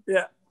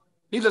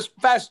 He's a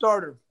fast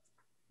starter.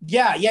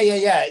 Yeah,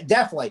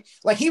 definitely.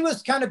 Like he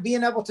was kind of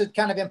being able to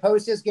kind of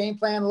impose his game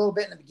plan a little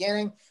bit in the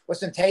beginning with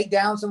some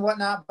takedowns and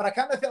whatnot. But I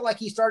kind of felt like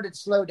he started to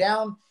slow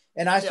down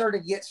and I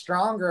started to get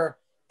stronger.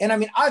 And I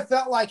mean, I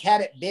felt like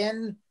had it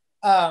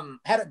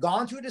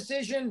gone to a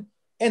decision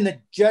and the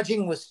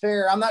judging was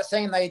fair, I'm not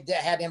saying they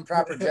had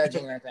improper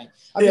judging or anything.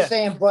 I'm just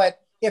saying, but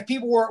if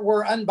people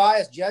were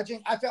unbiased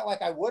judging, I felt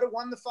like I would have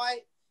won the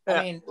fight. Yeah.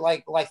 I mean,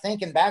 like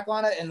thinking back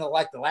on it and the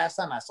last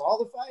time I saw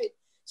the fight.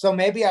 So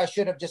maybe I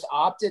should have just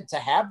opted to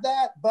have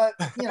that, but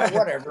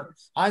whatever.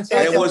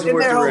 It wasn't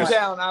worth the risk.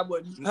 I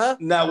wouldn't. Huh?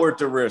 Not worth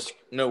the risk.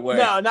 No way.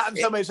 No, not in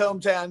somebody's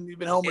hometown. You've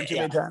been homered too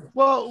many times.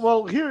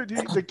 Well, here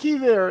the key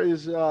there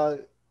is,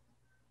 was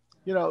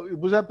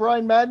that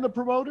Brian Madden the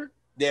promoter?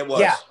 That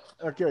was. Yeah.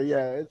 Okay,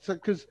 yeah. It's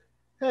because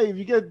hey, if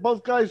you get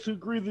both guys to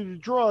agree to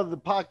draw, the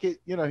pocket,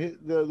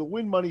 the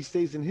win money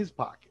stays in his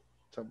pocket.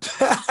 So,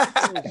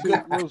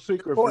 little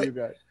secret for you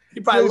guys.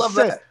 You probably love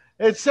that.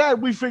 It's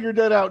sad we figured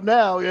that out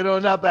now,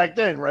 not back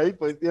then, right?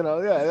 But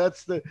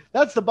that's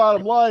the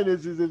bottom line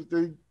is if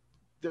they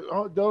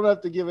don't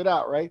have to give it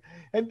out, right?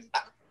 And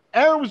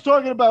Aaron was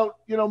talking about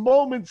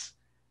moments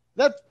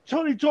that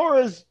Tony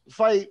Torres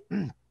fight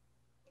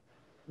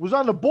was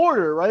on the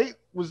border, right?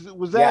 Was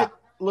that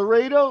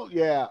Laredo?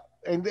 Yeah,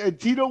 and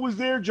Tito was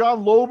there.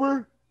 John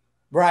Lober,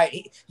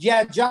 right?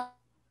 Yeah, John.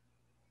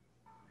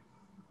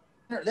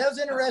 That was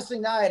an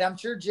interesting night. I'm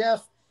sure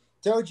Jeff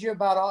told you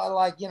about all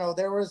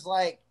there was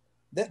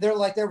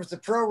there was a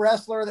pro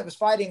wrestler that was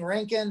fighting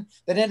Rinkin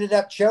that ended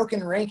up choking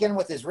Rinkin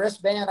with his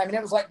wristband. I mean,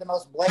 it was like the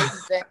most blatant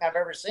thing I've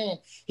ever seen.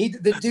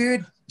 The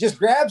dude just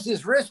grabs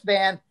his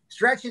wristband,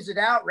 stretches it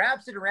out,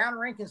 wraps it around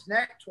Rinkin's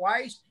neck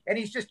twice, and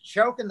he's just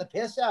choking the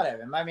piss out of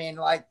him. I mean,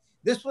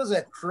 this was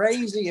a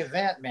crazy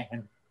event,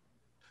 man.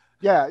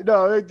 Yeah,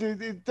 no,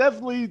 it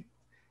definitely.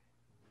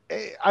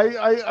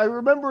 I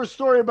remember a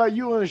story about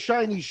you in a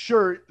shiny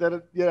shirt that I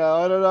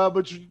don't know how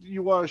much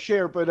you want to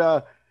share, but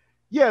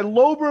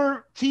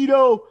Lober,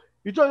 Tito,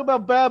 you're talking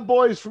about bad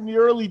boys from the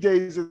early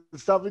days and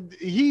stuff. And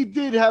he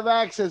did have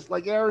access,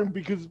 like Aaron,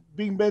 because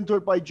being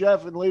mentored by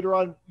Jeff and later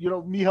on,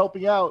 me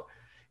helping out,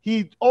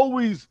 he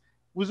always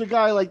was a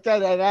guy like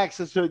that had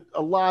access to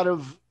a lot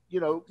of,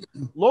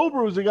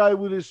 Lober was a guy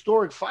with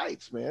historic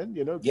fights, man.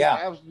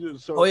 Yeah.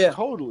 So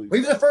totally. He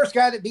was the first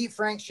guy that beat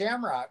Frank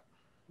Shamrock.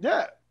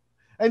 Yeah.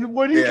 And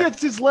when he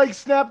gets his leg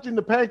snapped in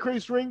the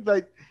pancrase ring,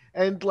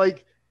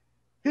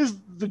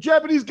 the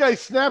Japanese guy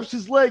snaps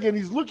his leg and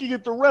he's looking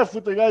at the ref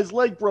with the guy's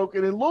leg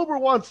broken, and Lober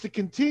wants to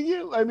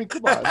continue. I mean,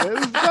 come on, man.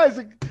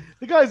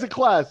 The guy's a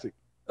classic.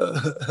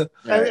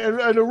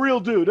 And a real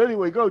dude.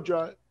 Anyway, go,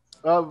 John.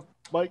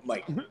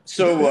 Mike.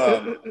 So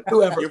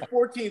your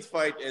 14th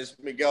fight, as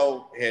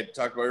Miguel had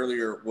talked about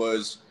earlier,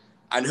 was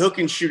on Hook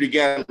and Shoot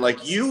again.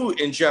 Like you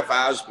and Jeff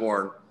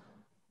Osborne,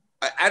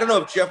 I don't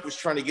know if Jeff was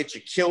trying to get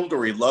you killed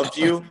or he loved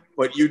you,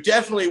 but you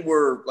definitely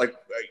were like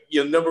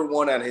number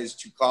one on his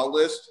to-call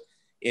list,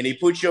 and he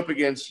put you up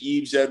against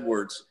Yves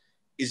Edwards.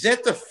 Is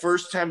that the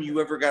first time you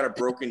ever got a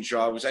broken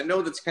jaw? Because I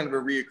know that's kind of a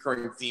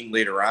reoccurring theme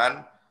later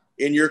on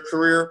in your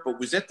career, but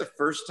was that the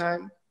first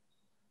time?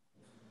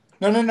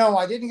 No.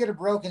 I didn't get a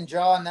broken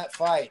jaw in that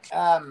fight.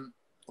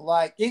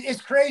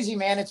 It's crazy,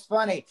 man. It's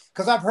funny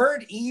because I've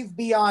heard Yves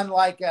be on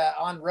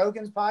on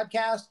Rogan's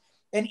podcast,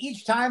 and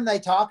each time they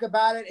talk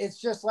about it, it's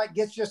just like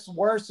gets just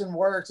worse and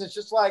worse. It's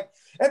just like,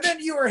 and then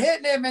you were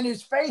hitting him, and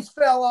his face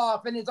fell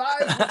off, and his eyes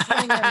were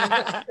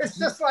swinging. It's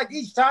just like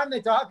each time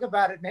they talk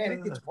about it, man,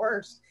 it gets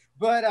worse.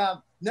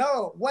 But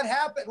no, what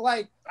happened?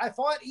 Like I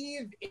fought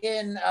Yves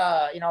in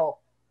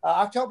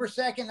October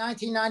 2nd,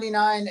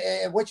 1999,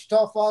 at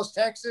Wichita Falls,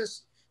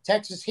 Texas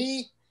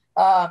Heat.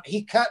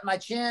 He cut my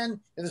chin.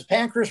 It was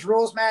Pancrase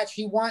rules match.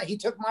 He won. He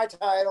took my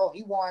title.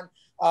 He won.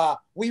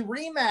 We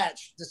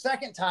rematched the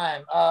second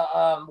time.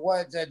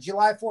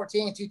 July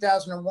 14,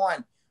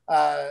 2001,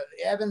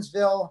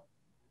 Evansville.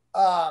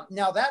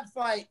 Now that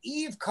fight,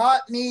 Yves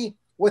caught me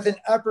with an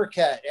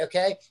uppercut.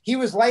 Okay. He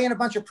was laying a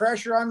bunch of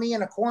pressure on me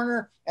in a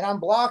corner, and I'm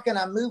blocking,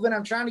 I'm moving,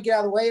 I'm trying to get out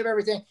of the way of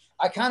everything.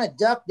 I kind of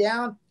ducked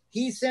down.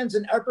 He sends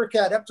an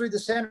uppercut up through the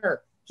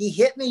center. He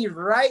hit me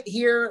right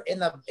here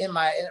not in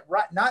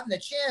the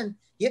chin.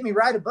 He hit me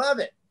right above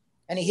it.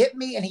 And he hit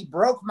me and he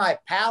broke my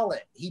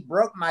palate. He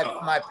broke my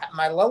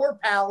lower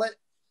palate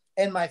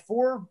and my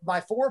four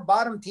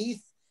bottom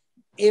teeth.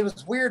 It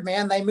was weird,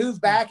 man. They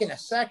moved back in a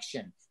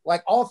section,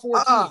 like all four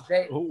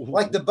teeth.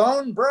 Like the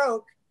bone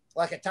broke,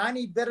 like a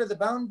tiny bit of the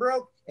bone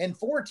broke, and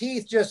four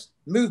teeth just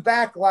moved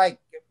back like,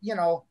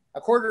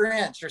 a quarter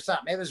inch or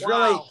something. It was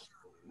really.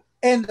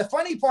 And the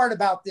funny part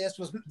about this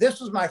was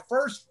my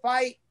first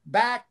fight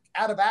back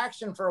out of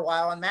action for a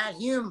while, and Matt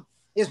Hume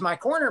is my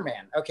corner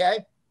man.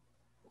 Okay.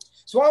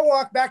 So I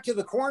walked back to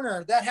the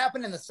corner. That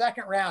happened in the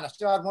second round. I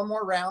still had one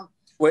more round.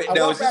 Wait,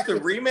 no, is this the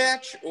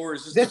rematch or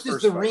is this the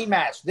first fight?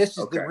 Rematch. This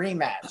is the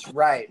rematch.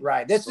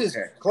 Right. This is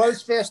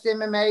closed fist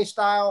MMA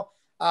style.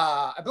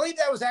 I believe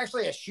that was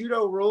actually a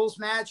Shudo rules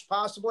match,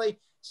 possibly.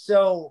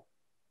 So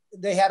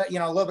they had a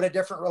little bit of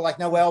different, like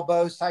no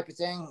elbows type of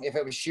thing if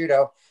it was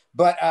Shudo.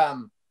 But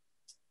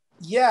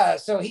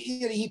so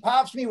he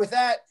pops me with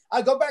that.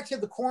 I go back to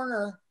the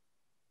corner,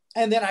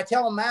 and then I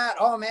tell Matt,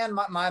 "Oh man,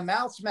 my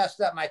mouth's messed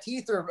up. My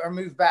teeth are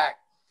moved back."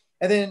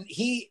 And then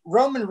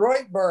Roman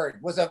Reutberg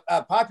was a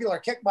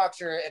popular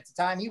kickboxer at the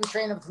time. He was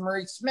training with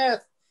Maurice Smith.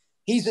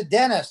 He's a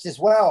dentist as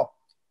well.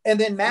 And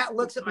then Matt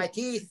looks at my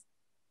teeth,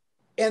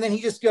 and then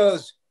he just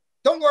goes,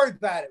 "Don't worry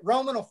about it.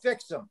 Roman will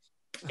fix them."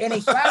 And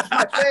he slaps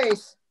my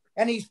face,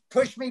 and he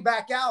pushed me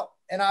back out.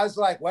 And I was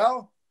like,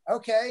 "Well,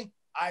 okay.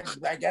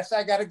 I guess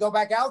I got to go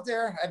back out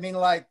there." I mean,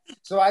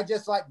 so I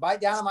just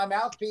bite down on my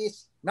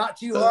mouthpiece, not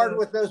too hard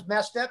with those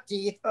messed up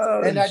teeth.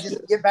 And I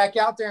just get back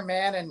out there,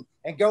 man,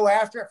 and go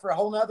after it for a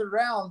whole nother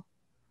round.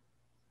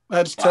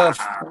 That's tough.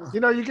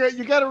 You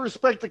got to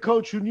respect the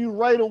coach who knew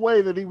right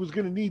away that he was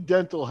going to need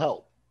dental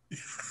help.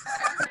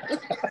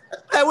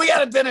 Hey, we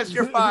got a dentist.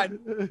 You're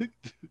fine.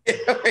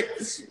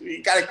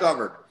 You got it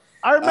covered.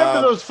 I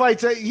remember those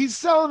fights. He's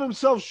selling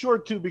himself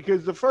short too,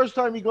 because the first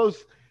time he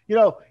goes,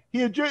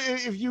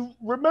 if you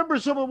remember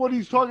some of what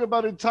he's talking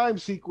about in time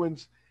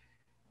sequence,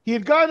 he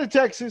had gone to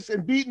Texas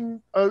and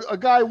beaten a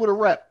guy with a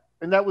rep,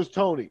 and that was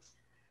Tony.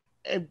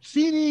 And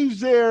seen Yves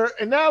there,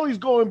 and now he's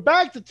going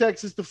back to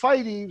Texas to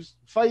fight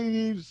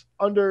Yves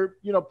under,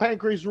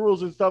 Pancrase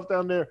rules and stuff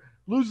down there,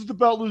 loses the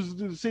belt, loses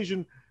the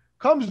decision,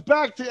 comes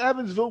back to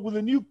Evansville with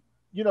a new,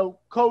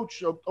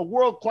 coach, a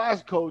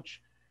world-class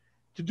coach,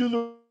 to do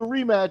the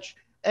rematch.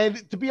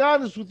 And to be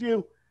honest with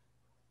you,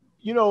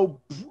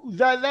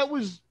 that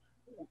was,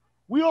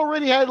 we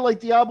already had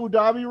the Abu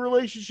Dhabi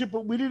relationship,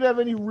 but we didn't have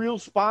any real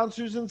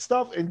sponsors and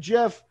stuff. And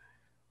Jeff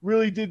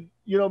really did,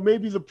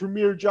 maybe the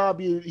premier job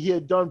he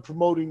had done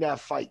promoting that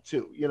fight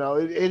too.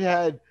 It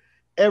had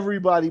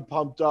everybody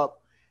pumped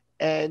up,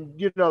 and,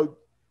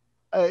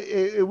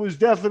 it was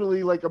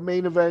definitely like a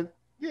main event.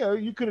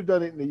 You could have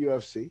done it in the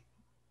UFC.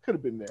 Could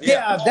have been there.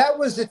 Yeah, that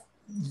was it.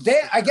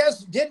 I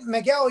guess,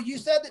 Miguel, you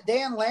said that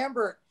Dan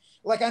Lambert,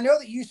 I know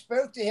that you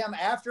spoke to him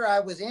after I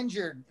was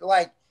injured,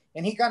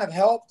 and he kind of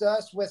helped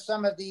us with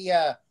some of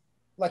the,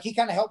 he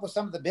kind of helped with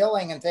some of the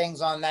billing and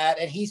things on that.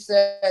 And he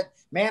said,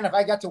 "Man, if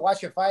I got to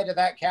watch a fight of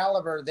that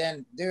caliber,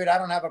 then dude, I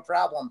don't have a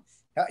problem,"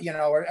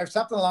 or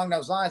something along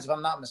those lines, if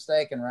I'm not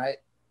mistaken. Right.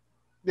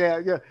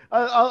 Yeah.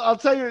 I'll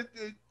tell you,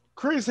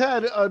 Chris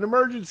had an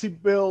emergency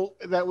bill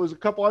that was a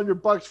couple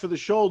 $100 for the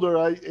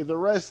shoulder. The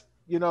rest,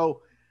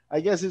 I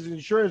guess his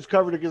insurance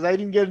covered it because I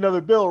didn't get another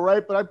bill,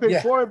 right? But I paid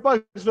 $400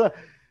 for that.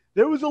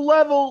 There was a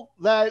level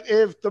that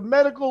if the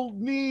medical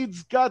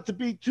needs got to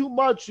be too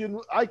much and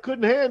I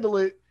couldn't handle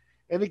it,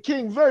 and the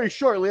King very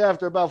shortly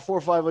after, about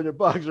 $400 or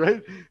 $500,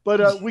 right?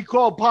 But we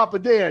called Papa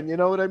Dan, you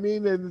know what I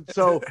mean? And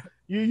so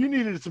you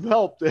needed some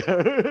help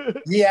there.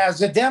 Yeah,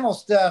 the dental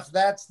stuff.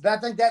 I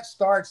think that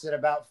starts at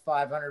about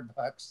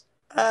 $500.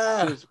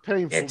 It's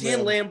painful. Yeah,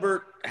 Dan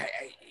Lambert.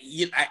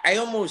 I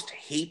almost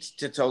hate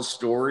to tell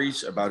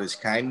stories about his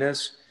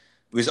kindness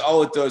because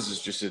all it does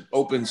is just it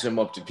opens him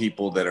up to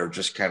people that are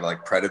just kind of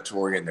like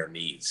predatory in their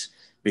needs.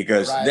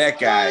 Because that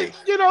guy,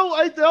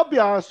 I'll be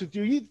honest with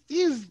you,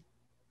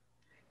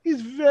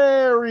 he's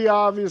very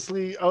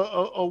obviously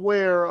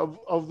aware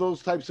of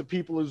those types of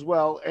people as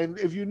well. And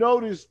if you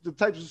notice the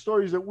types of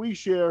stories that we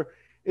share,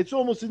 it's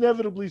almost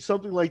inevitably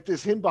something like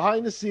this: him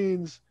behind the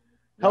scenes,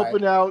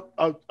 helping out.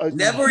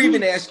 Never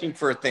even asking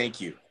for a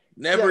thank you.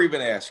 Never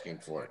even asking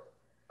for it.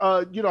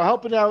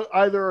 Helping out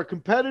either a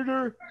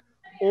competitor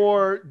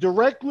or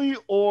directly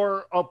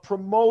or a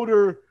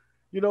promoter,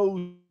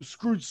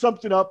 screwed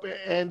something up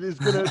and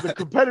the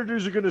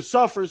competitors are gonna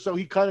suffer, so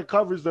he kind of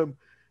covers them,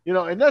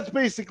 and that's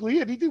basically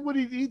it. He did what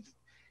he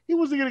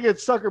wasn't gonna get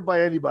suckered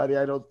by anybody,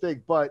 I don't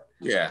think, but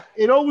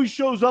it always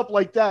shows up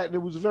like that, and it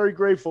was very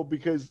grateful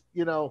because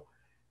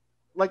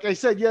like I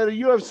said, you had a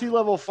UFC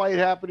level fight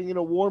happening in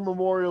a war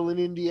memorial in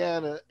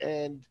Indiana,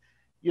 and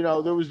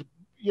there was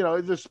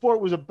the sport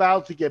was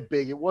about to get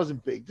big. It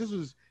wasn't big. This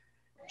was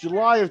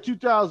July of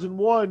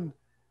 2001.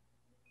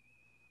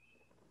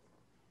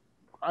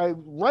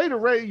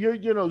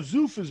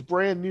 Zoof is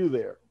brand new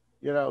there.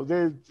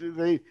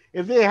 They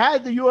if they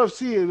had the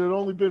UFC, it had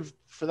only been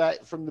for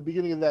that from the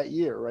beginning of that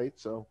year, right?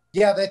 So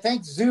they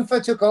think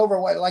Zuffa took over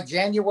like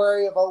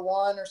January of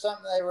 2001 or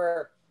something. They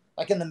were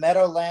like in the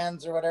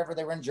Meadowlands or whatever.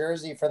 They were in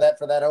Jersey for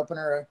that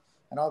opener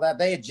and all that.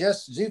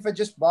 Zuffa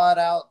just bought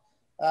out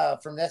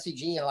from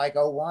SEG in like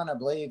 2001, I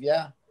believe.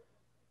 Yeah.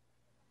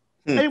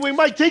 Anyway,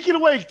 Mike, take it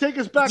away. Take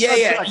us back.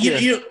 Yeah.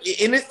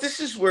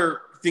 This is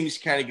where things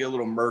kind of get a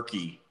little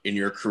murky in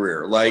your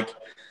career. Like,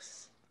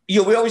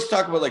 we always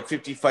talk about like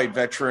 50 fight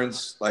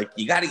veterans. Like,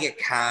 you got to get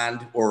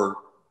conned or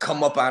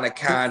come up on a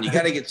con. You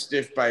got to get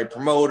stiffed by a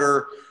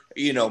promoter.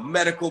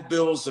 Medical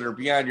bills that are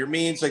beyond your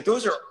means. Like,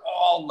 those are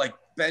all like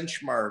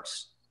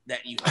benchmarks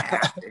that you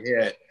have to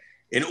hit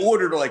in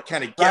order to like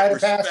kind of get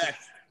respect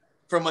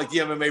from like the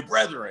MMA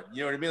brethren.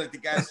 You know what I mean? Like the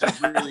guys that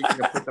really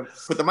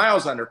put the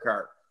miles on their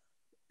car.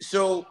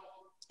 So,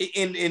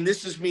 and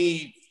this is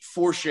me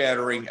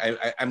foreshadowing,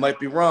 I might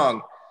be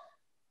wrong.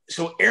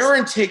 So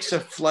Aaron takes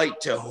a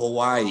flight to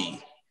Hawaii,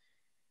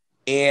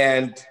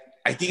 and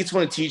I think it's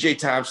one of TJ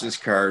Thompson's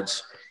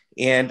cards.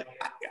 And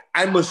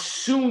I'm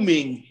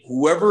assuming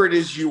whoever it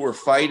is you were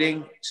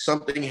fighting,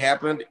 something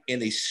happened, and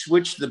they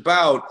switched the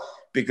bout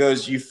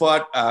because you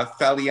fought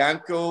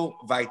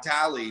Falianco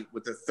Vitali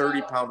with a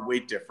 30-pound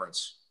weight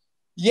difference.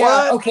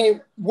 Yeah. What?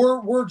 Okay.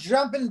 We're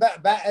jumping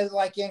back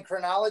like in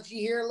chronology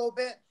here a little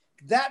bit.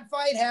 That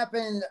fight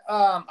happened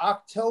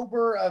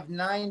October of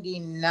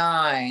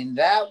 '99.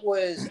 That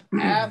was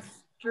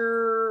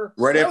after.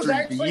 Right that after was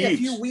actually a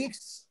few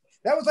weeks.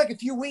 That was like a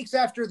few weeks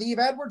after the Eve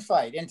Edwards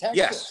fight in Texas.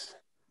 Yes.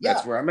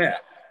 That's where I'm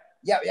at.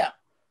 Yeah. Yeah.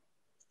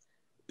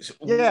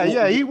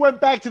 He went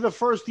back to the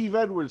first Eve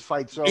Edwards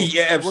fight. So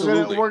yeah,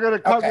 absolutely. We're gonna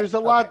cover. Okay. There's a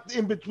lot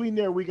in between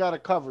there we got to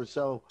cover.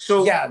 So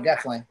yeah,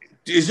 definitely.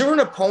 Is there an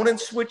opponent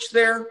switch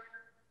there?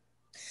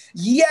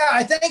 Yeah,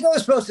 I think I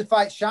was supposed to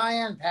fight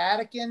Cheyenne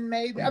Patakin,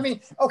 maybe. I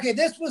mean, okay,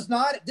 this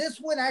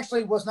one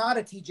actually was not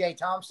a TJ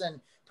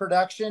Thompson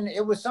production.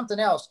 It was something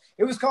else.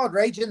 It was called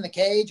Rage in the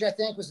Cage, I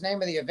think was the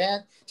name of the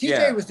event.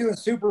 TJ was doing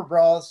Super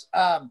Brawls.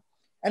 And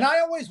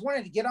I always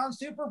wanted to get on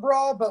Super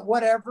Brawl, but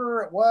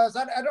whatever it was,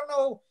 I don't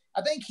know.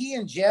 I think he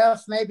and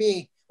Jeff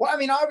maybe, well, I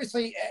mean,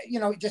 obviously,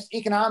 just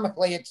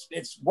economically,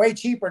 it's way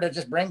cheaper to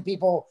just bring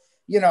people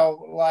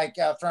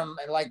from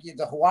like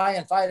the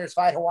Hawaiian fighters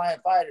fight Hawaiian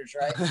fighters,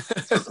 right?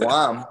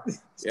 Wow.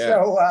 Yeah.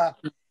 So, I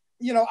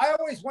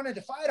always wanted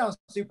to fight on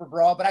Super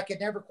Brawl, but I could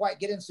never quite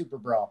get in Super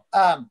Brawl.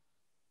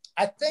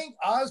 I think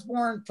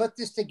Osborne put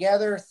this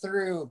together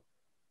through,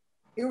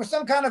 it was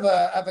some kind of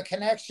a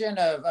connection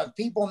of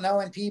people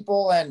knowing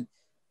people and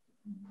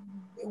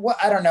what,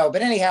 I don't know.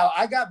 But anyhow,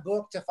 I got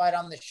booked to fight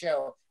on the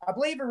show. I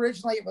believe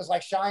originally it was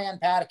like Cheyenne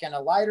Patakin,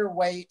 a lighter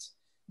weight,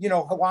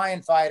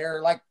 Hawaiian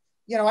fighter, like,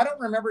 I don't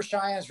remember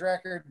Cheyenne's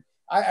record.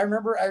 I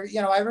remember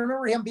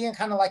him being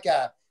kind of like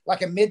a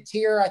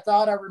mid-tier.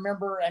 I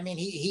remember. I mean,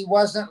 he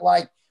wasn't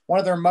like one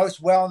of their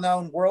most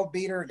well-known world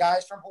beater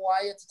guys from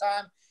Hawaii at the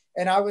time.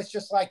 And I was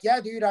just like, yeah,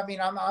 dude. I mean,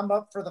 I'm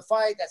up for the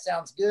fight. That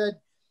sounds good.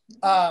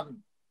 And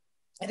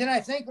then I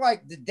think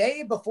like the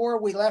day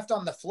before we left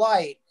on the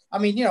flight. I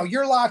mean,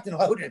 you're locked and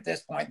loaded at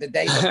this point. The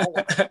day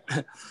before,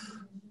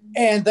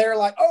 and they're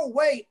like, oh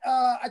wait,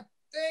 I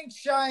think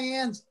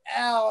Cheyenne's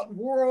out.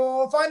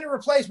 We'll find a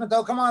replacement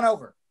though. Come on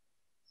over.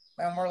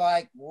 And we're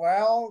like,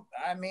 well,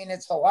 I mean,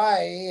 it's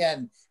Hawaii,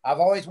 and I've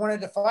always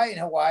wanted to fight in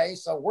Hawaii,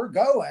 so we're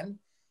going.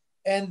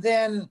 And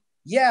then,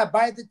 yeah,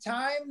 by the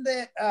time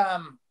that,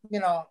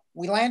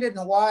 we landed in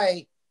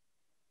Hawaii,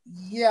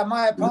 yeah,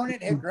 my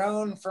opponent had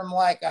grown from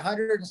like a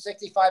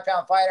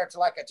 165-pound fighter to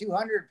like a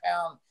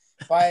 200-pound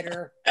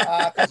fighter.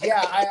 Because,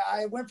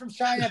 I went from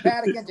Cheyenne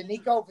Padigan to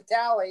Nico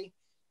Vitale,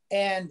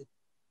 and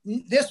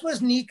this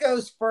was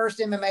Nico's first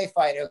MMA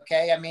fight,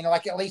 okay? I mean,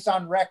 like at least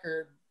on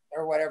record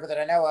or whatever that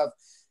I know of.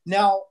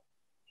 Now,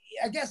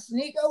 I guess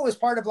Nico was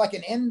part of like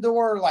an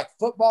indoor like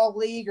football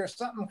league or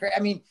something. I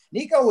mean,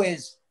 Nico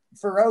is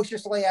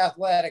ferociously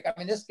athletic. I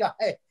mean, this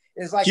guy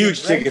is like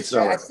huge ticket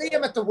seller. I see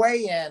him at the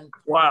weigh-in.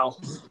 Wow.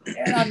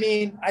 And I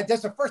mean,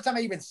 that's the first time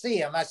I even see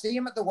him. I see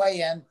him at the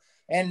weigh-in,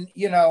 and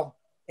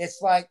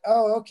it's like,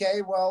 oh,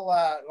 okay, well,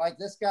 like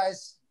this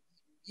guy's,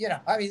 I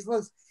mean, he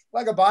looks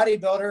like a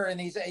bodybuilder,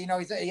 and he's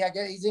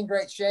in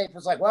great shape.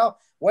 It's like, well,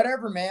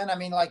 whatever, man. I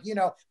mean, like,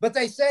 but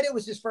they said it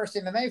was his first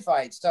MMA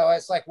fight. So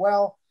it's like,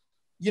 well,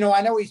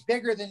 I know he's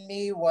bigger than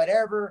me,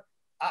 whatever.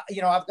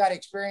 I've got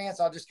experience.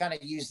 I'll just kind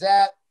of use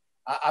that.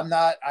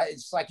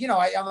 It's like,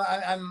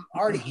 I'm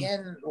already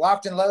in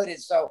locked and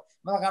loaded. So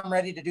I'm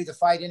ready to do the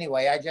fight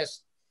anyway.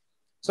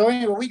 So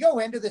anyway, we go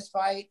into this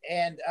fight,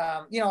 and,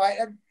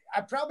 I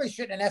probably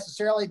shouldn't have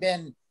necessarily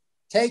been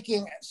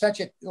taking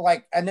such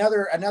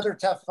another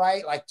tough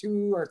fight, like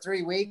 2 or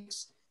 3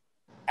 weeks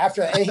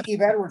after the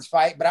Eve Edwards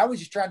fight, but I was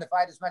just trying to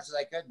fight as much as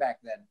I could back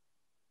then.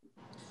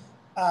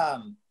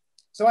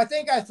 So I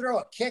think I throw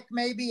a kick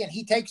maybe, and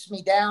he takes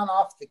me down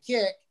off the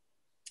kick.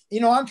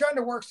 I'm trying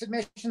to work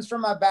submissions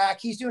from my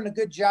back. He's doing a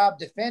good job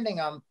defending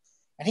them,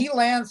 and he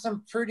lands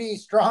some pretty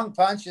strong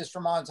punches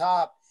from on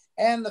top.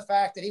 And the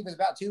fact that he was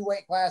about 2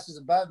 weight classes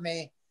above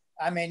me,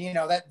 I mean,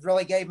 that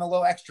really gave him a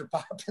little extra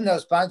pop in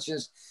those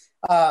punches.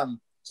 Go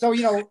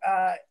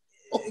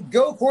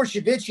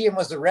Korshavician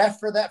was the ref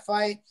for that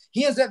fight.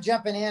 He ends up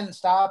jumping in and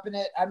stopping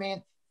it. I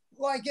mean,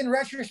 like in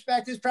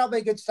retrospect, it's probably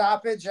a good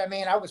stoppage. I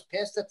mean, I was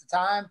pissed at the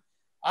time.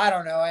 I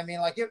don't know. I mean,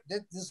 like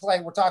this is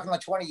like, we're talking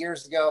like 20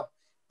 years ago,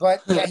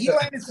 but yeah, he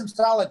landed some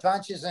solid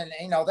punches, and,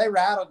 they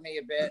rattled me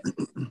a bit.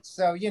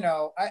 So,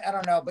 I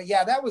don't know, but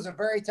yeah, that was a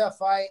very tough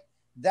fight.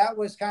 That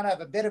was kind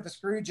of a bit of a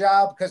screw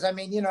job. Cause I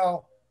mean,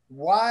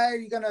 why are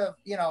you going to,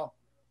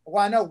 well,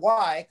 I know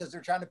why, because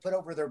they're trying to put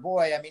over their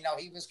boy. I mean, no,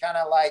 he was kind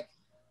of like,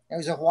 he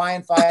was a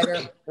Hawaiian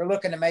fighter. They're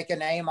looking to make a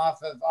name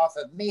off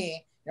of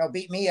me,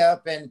 beat me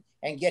up and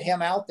get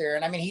him out there.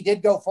 And I mean, he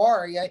did go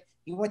far.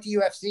 He went to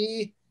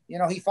UFC.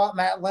 He fought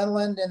Matt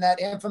Lindland in that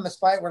infamous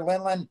fight where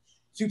Lindland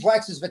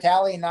suplexes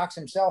Vitale and knocks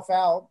himself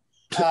out.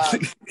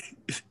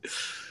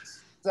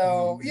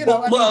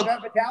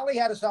 Vitale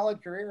had a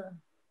solid career.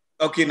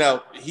 Okay,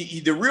 now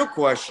the real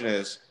question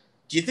is,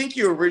 do you think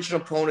your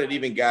original opponent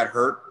even got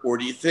hurt, or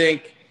do you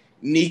think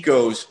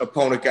Nico's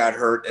opponent got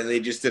hurt and they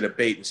just did a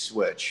bait and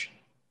switch?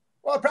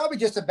 Well, probably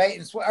just a bait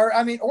and switch, or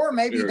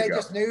maybe they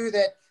just knew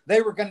that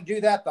they were going to do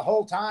that the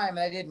whole time and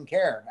they didn't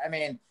care. I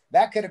mean,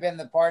 that could have been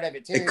the part of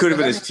it too. It could have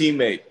been his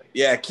teammate.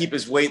 Yeah, keep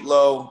his weight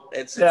low.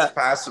 It's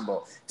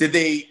possible. Did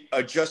they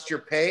adjust your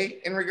pay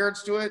in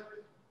regards to it?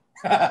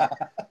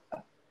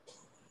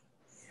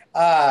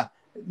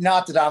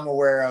 Not that I'm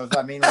aware of.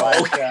 I mean,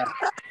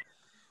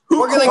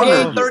 we're going to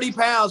gain 30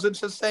 pounds. It's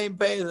the same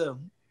pay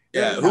them.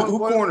 Yeah, who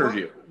cornered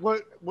you?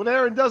 What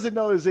Aaron doesn't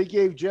know is they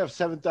gave Jeff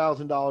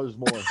 $7,000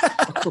 more.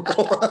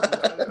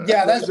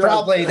 Yeah, that's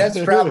probably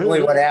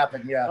what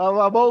happened. Yeah,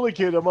 I'm only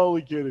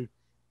kidding.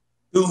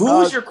 Who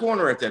was your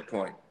corner at that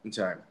point in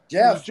time?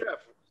 Jeff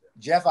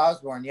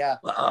Osborne. Yeah.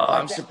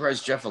 I'm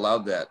surprised Jeff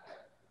allowed that.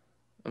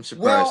 I'm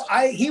surprised.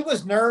 Well, he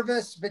was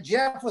nervous, but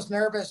Jeff was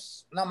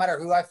nervous no matter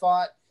who I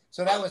fought,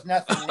 so that was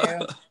nothing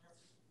new.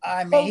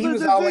 I mean, he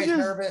was always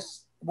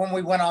nervous when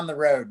we went on the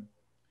road.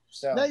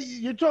 So now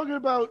you're talking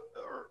about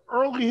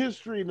early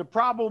history, and the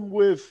problem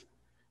with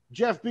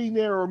Jeff being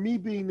there or me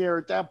being there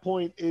at that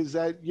point is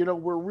that,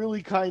 we're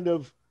really kind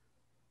of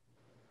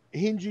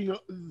hinging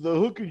the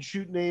hook and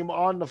shoot name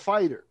on the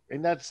fighter.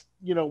 And that's,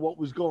 what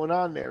was going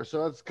on there.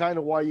 So that's kind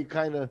of why you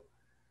can't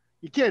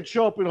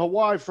show up in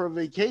Hawaii for a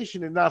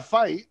vacation and not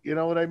fight. You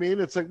know what I mean?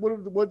 It's like,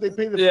 what they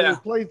pay the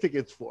plane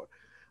tickets for?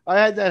 I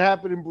had that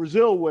happen in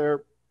Brazil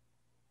where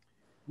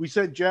we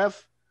sent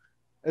Jeff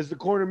as the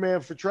corner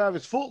man for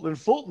Travis Fulton, and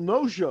Fulton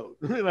no-showed.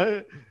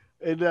 I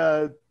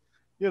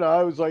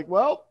was like,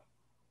 well,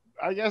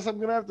 I guess I'm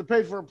going to have to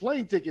pay for a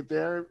plane ticket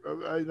there.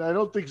 I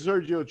don't think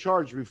Sergio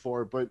charged me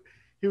for it, but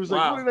he was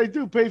like, what did I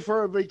do? Pay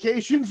for a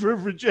vacation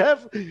for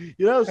Jeff?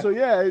 So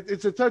yeah,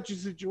 it's a touchy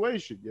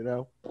situation,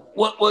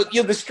 Well,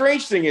 the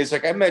strange thing is,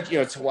 like I met,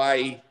 it's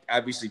Hawaii.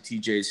 Obviously,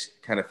 TJ's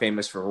kind of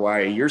famous for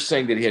Hawaii. You're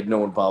saying that he had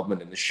no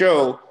involvement in the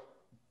show.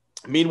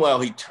 Meanwhile,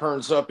 he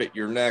turns up at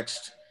your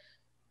next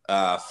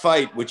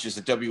fight, which is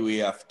a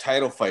WEF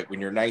title fight when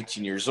you're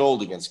 19 years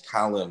old against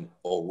Colin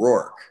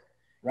O'Rourke.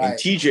 Right. And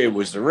TJ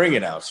was the ring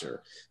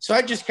announcer. So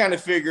I just kind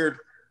of figured,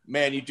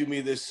 man, you do me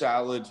this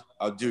solid,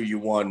 I'll do you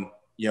one,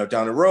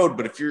 down the road.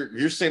 But if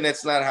you're saying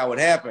that's not how it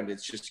happened,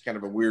 it's just kind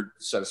of a weird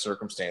set of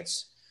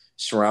circumstance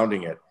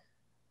surrounding it.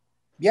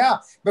 Yeah,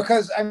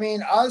 because I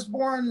mean,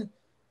 Osborne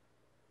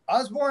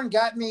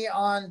got me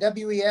on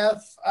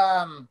WEF.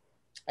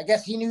 I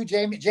guess he knew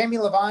Jamie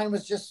Levine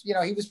was just,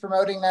 he was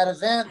promoting that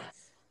event.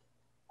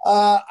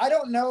 I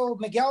don't know,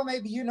 Miguel,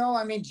 maybe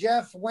I mean,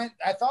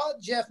 I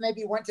thought Jeff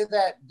maybe went to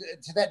that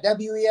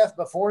WEF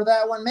before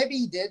that one. Maybe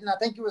he didn't. I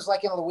think it was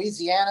like in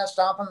Louisiana,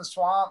 Stomp in the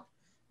Swamp,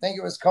 I think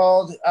it was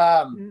called.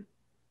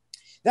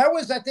 That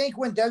was, I think,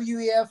 when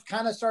WEF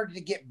kind of started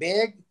to get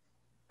big.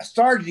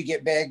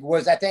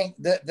 Was, I think,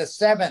 the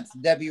seventh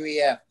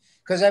WEF,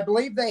 because I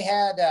believe they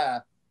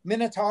had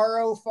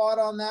Minotauro fought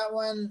on that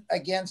one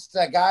against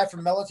a guy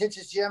from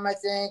Militich's gym, I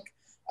think.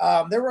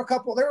 There were a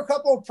couple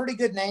of pretty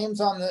good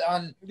names on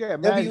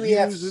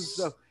WEF and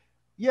stuff.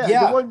 Yeah,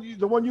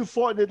 the one you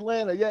fought in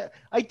Atlanta. Yeah,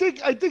 I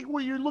think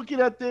what you're looking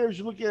at there is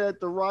you're looking at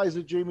the rise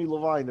of Jamie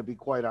Levine. To be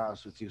quite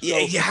honest with you,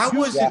 how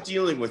was it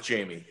dealing with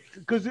Jamie?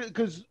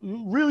 Because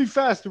really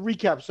fast to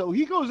recap. So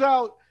he goes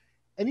out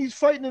and he's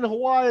fighting in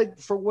Hawaii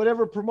for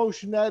whatever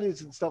promotion that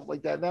is and stuff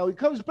like that. Now he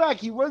comes back,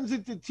 he runs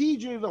into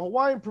TJ, the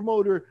Hawaiian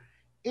promoter,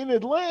 in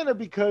Atlanta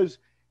because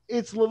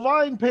it's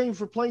Levine paying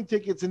for plane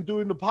tickets and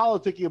doing the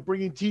politicking of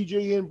bringing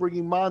TJ in,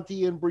 bringing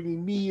Monty in,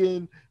 bringing me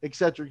in, et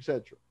cetera, et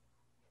cetera.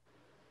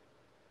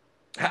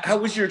 How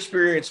was your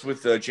experience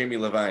with Jamie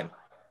Levine?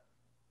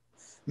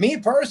 Me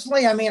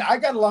personally, I mean, I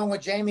got along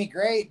with Jamie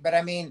great, but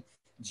I mean,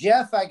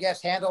 Jeff, I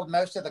guess, handled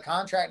most of the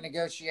contract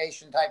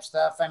negotiation type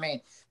stuff. I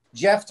mean,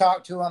 Jeff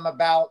talked to him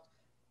about,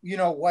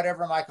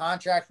 whatever my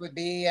contract would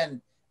be. And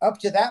up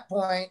to that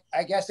point,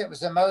 I guess it was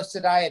the most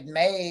that I had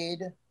made,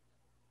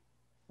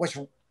 which,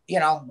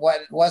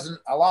 what wasn't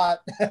a lot,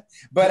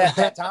 but at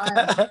that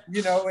time,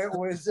 it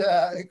was,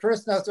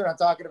 Chris knows what I'm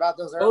talking about.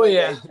 Those early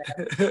days,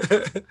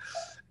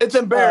 It's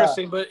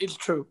embarrassing, but it's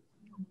true.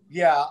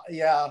 Yeah.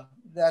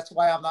 That's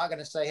why I'm not going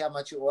to say how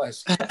much it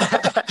was.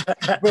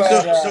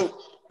 But, so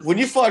when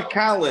you fought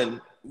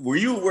Colin, were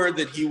you aware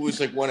that he was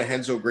like one of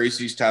Renzo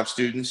Gracie's top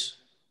students?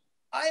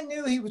 I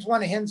knew he was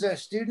one of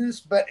Renzo's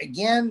students, but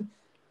again,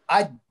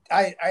 I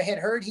had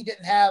heard he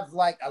didn't have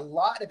like a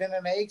lot of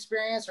MMA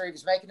experience, or he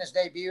was making his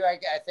debut, I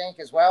think,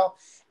 as well.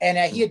 And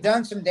he had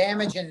done some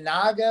damage in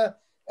Naga.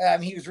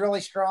 He was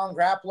really strong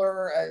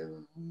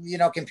grappler,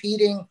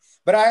 competing.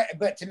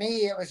 But to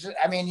me, it was,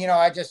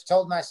 I just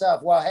told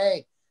myself, well,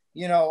 hey,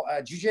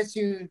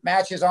 jiu-jitsu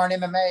matches aren't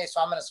MMA,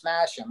 so I'm going to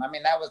smash him. I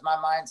mean, that was my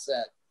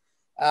mindset.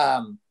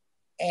 I'd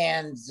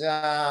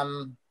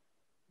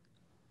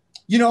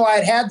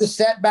had the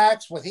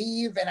setbacks with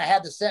Eve, and I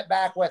had the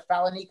setback with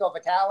Falanico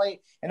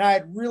Vitali, and I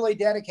had really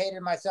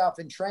dedicated myself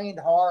and trained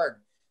hard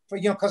for,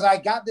 because I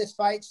got this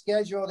fight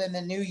scheduled in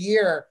the new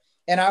year,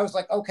 and I was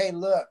like, okay,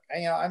 look,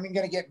 I'm going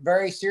to get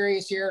very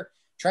serious here,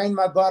 train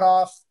my butt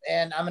off,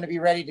 and I'm going to be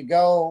ready to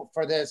go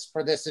for this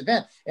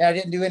event. And I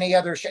didn't do any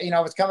other, I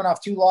was coming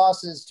off two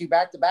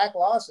back-to-back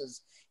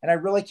losses, and I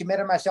really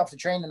committed myself to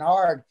training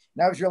hard,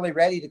 and I was really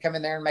ready to come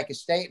in there and make a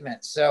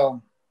statement.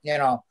 So,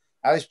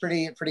 I was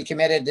pretty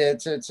committed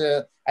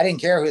to I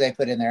didn't care who they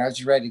put in there. I was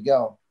just ready to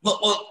go.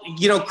 Well,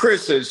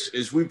 Chris,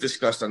 as we've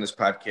discussed on this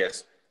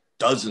podcast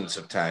dozens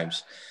of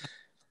times,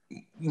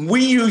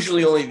 we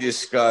usually only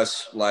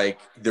discuss like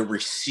the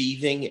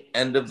receiving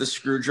end of the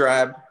screw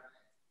job.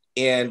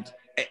 And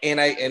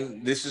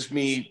this is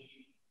me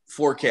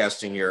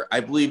forecasting here. I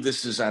believe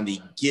this is on the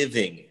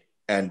giving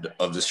end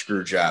of the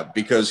screw job,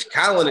 because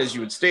Colin, as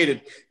you had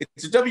stated,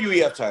 it's a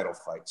WEF title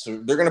fight.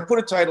 So they're going to put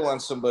a title on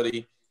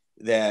somebody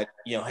that,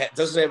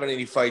 doesn't have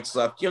any fights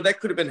left. That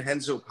could have been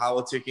Renzo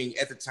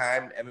politicking at the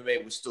time.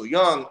 MMA was still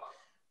young,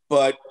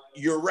 but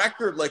your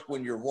record, like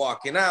when you're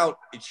walking out,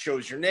 it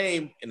shows your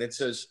name and it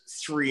says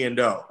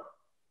 3-0.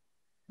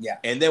 Yeah.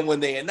 And then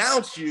when they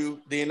announce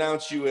you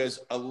as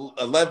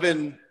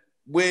 11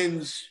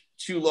 wins,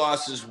 2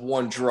 losses,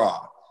 1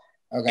 draw.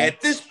 Okay.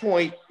 At this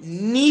point,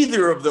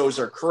 neither of those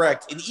are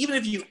correct. And even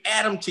if you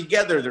add them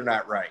together, they're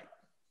not right.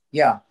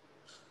 Yeah.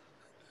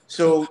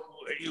 So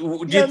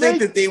do you think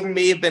that they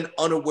may have been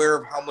unaware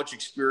of how much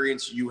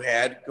experience you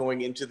had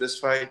going into this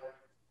fight?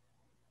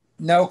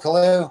 No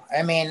clue.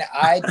 I mean,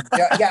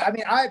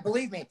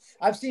 believe me,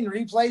 I've seen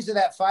replays of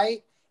that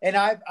fight, and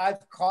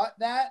I've caught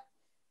that.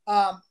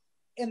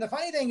 And the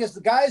funny thing is,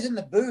 the guys in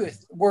the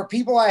booth were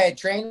people I had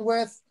trained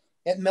with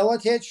at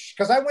Militich,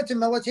 because I went to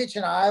Militich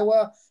in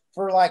Iowa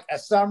for like a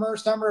summer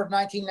of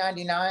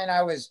 1999.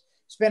 I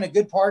spent a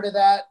good part of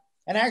that,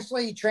 and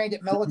actually trained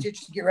at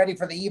Militich to get ready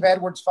for the Eve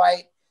Edwards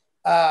fight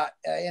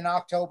in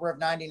October of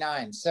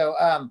 99. So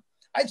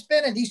I'd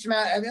spent a decent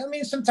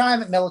amount, some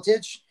time at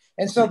Militich.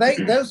 And so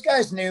those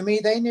guys knew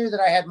me. They knew that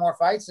I had more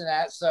fights than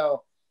that.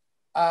 So,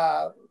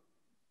 I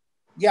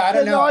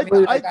don't know. I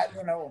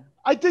don't know.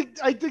 I think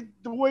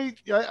the way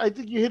I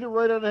think you hit it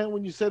right on the head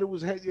when you said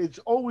it's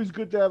always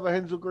good to have a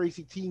Renzo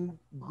Gracie team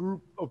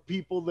group of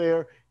people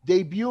there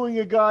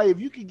debuting a guy. If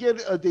you could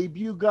get a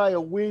debut guy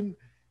a win,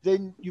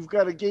 then you've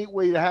got a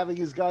gateway to having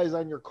his guys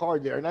on your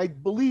card there. And I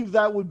believe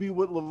that would be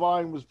what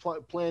Levine was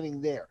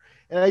planning there.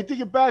 And I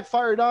think it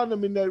backfired on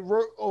him in that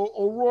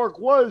O'Rourke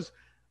was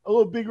a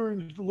little bigger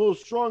and a little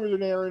stronger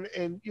than Aaron.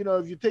 And,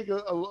 if you take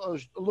a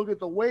look at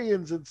the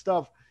weigh-ins and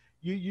stuff,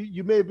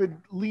 you may have been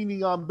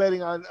leaning on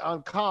betting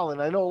on Colin.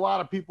 I know a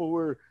lot of people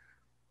were.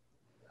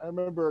 I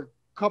remember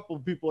a couple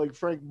of people like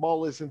Frank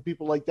Mullis and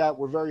people like that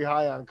were very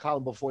high on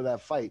Colin before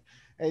that fight.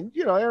 And,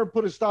 Aaron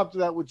put a stop to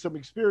that with some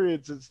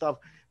experience and stuff.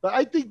 But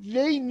I think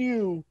they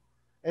knew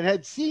and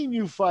had seen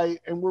you fight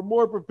and were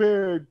more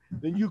prepared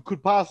than you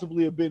could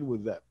possibly have been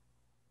with them.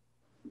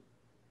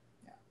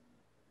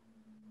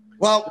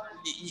 Well,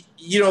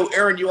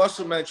 Aaron, you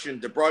also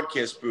mentioned the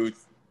broadcast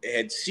booth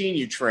had seen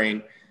you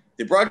train.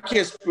 The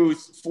broadcast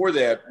booth for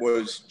that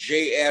was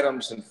Jay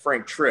Adams and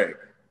Frank Trigg.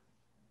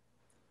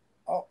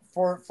 Oh,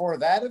 for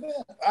that event?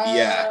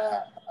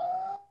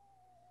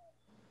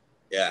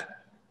 Yeah.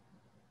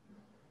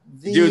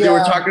 Dude, they were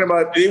talking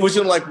about, it was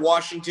in like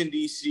Washington,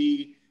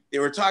 D.C. They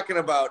were talking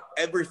about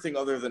everything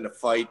other than the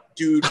fight.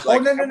 Dude.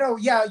 Like, no.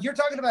 Yeah, you're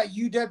talking about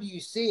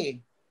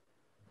UWC.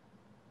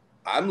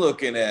 I'm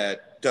looking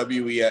at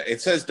WEF.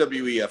 It says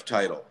WEF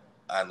title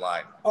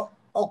online. Oh,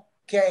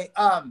 okay.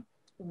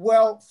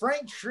 Well,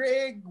 Frank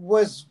Trigg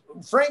was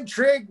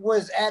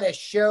at a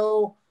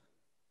show.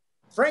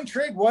 Frank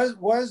Trigg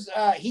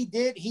he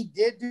did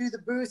do the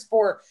booth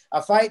for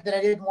a fight that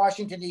I did in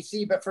Washington,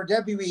 D.C., but for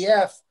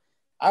WEF,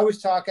 I was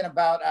talking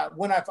about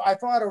when I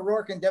fought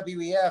O'Rourke in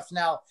WEF.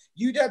 Now,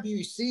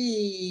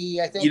 UWC,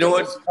 I think. You know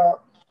what?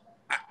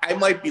 I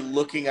might be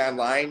looking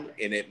online,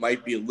 and it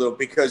might be a little,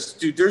 because,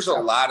 dude, there's a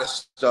lot of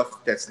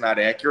stuff that's not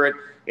accurate.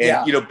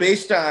 And,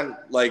 based on,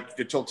 like,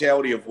 the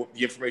totality of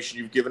the information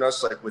you've given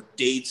us, like with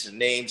dates and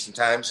names and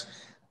times,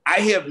 I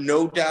have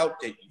no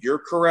doubt that you're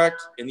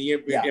correct, and the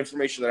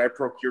information that I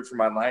procured from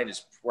online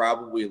is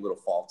probably a little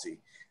faulty.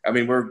 I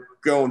mean, we're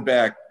going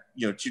back,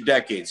 2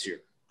 decades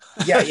here.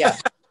 Yeah.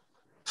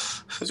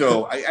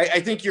 So I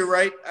think you're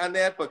right on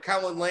that, but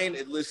Colin Lane,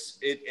 it lists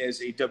it as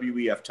a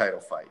WEF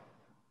title fight.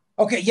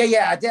 Okay,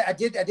 yeah. I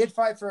did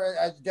fight for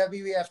a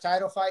WEF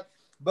title fight,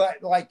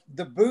 but like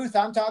the booth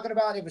I'm talking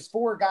about, it was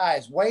 4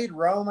 guys. Wade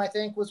Rome, I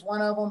think, was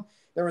one of them.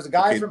 There was a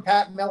guy from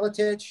Pat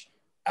Miletich.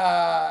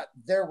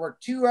 There were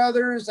 2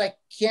 others.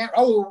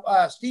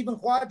 Stephen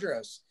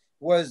Quadros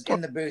was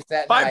in the booth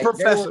that night.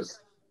 Professor.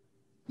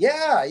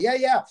 Yeah.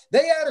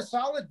 They had a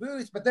solid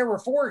booth, but there were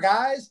 4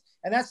 guys,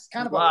 and that's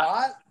kind of a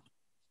lot.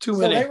 Too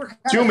many. So they were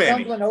kind of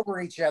stumbling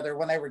over each other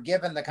when they were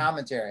given the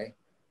commentary.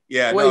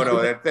 Yeah,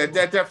 that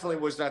definitely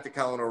was not the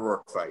Colin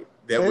O'Rourke fight.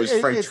 That was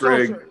Frank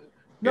Trigg.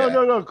 No.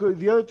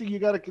 The other thing you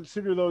got to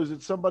consider, though, is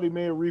that somebody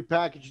may have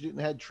repackaged it and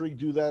had Trigg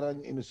do that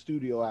in the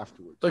studio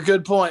afterwards. A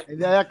good point.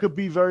 And that could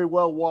be very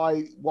well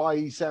why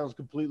he sounds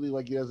completely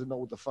like he doesn't know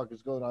what the fuck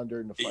is going on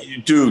during the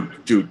fight.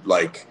 Dude,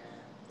 like,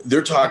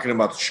 they're talking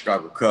about the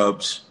Chicago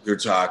Cubs. They're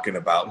talking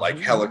about, like,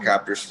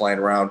 helicopters flying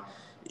around.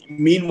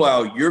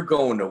 Meanwhile, you're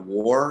going to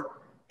war.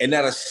 And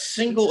not a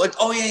single, like,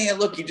 oh, yeah,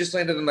 look, you just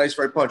landed a nice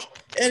right punch.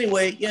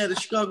 Anyway, the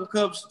Chicago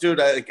Cubs, dude,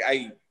 I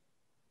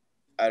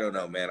don't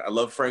know, man. I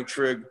love Frank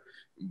Trigg,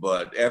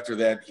 but after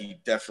that, he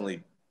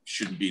definitely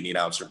shouldn't be in the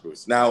announcer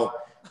booth. Now,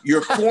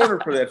 your corner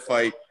for that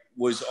fight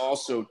was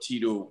also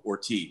Tito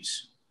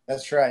Ortiz.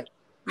 That's right.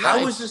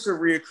 How is this a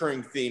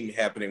reoccurring theme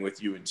happening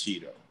with you and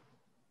Tito?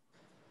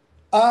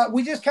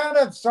 We just kind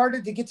of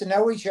started to get to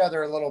know each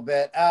other a little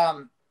bit.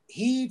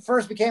 He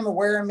first became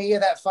aware of me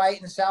of that fight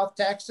in South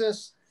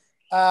Texas.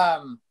 He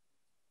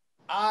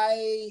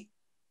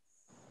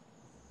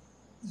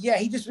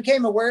just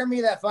became aware of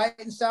me that fight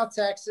in South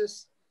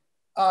Texas.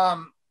 I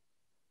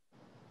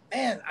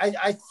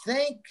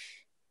think,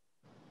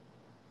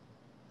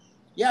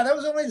 that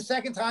was only the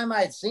second time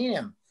I had seen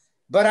him,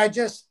 but I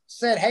just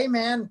said, "Hey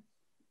man,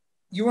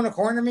 you want to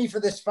corner me for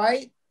this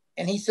fight?"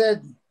 And he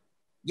said,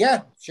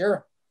 "Yeah,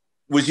 sure."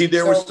 Was he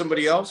there with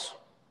somebody else?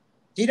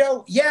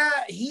 Tito? Yeah,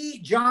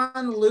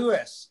 John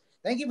Lewis.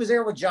 I think he was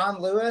there with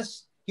John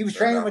Lewis. He was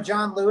training with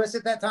John Lewis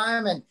at that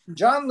time, and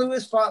John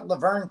Lewis fought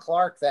Laverne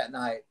Clark that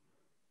night.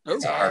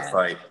 It's a hard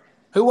fight.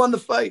 Who won the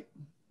fight?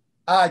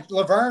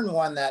 Laverne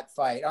won that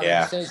fight on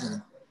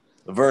decision.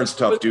 Laverne's a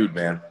tough dude,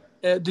 man.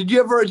 Did you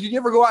ever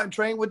go out and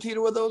train with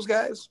Tito with those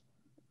guys?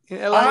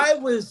 I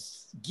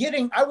was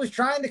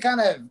trying to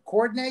kind of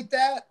coordinate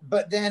that,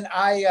 but then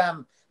I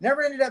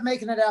never ended up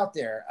making it out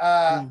there.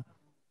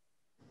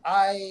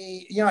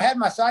 I had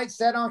my sights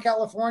set on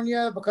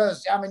California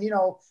because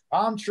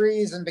palm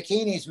trees and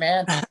bikinis,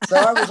 man. So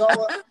I was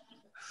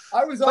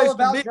all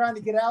about trying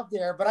to get out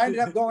there, but I ended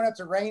up going up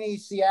to rainy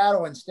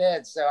Seattle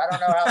instead. So I don't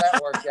know how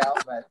that worked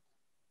out, but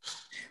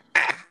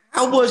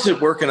how was it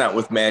working out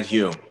with Matt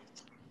Hume?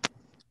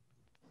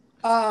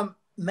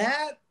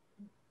 Matt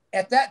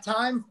at that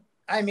time,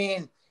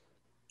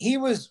 he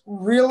was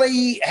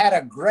really had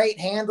a great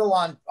handle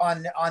on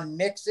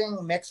mixed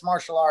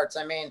martial arts.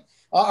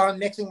 On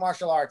mixing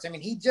martial arts.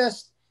 He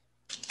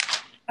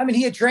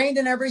had trained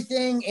in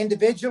everything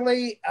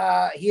individually.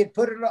 He had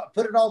put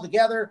it all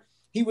together.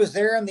 He was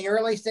there in the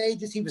early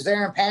stages. He was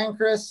there in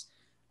Pancras.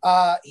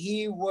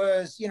 He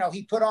was, he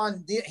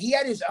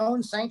had his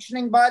own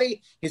sanctioning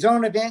body, his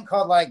own event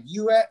called like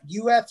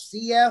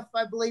UFCF,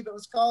 I believe it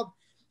was called.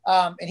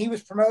 And he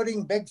was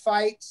promoting big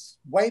fights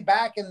way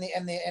back in the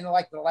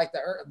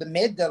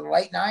mid to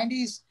late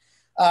 90s.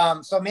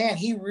 So man,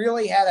 he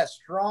really had a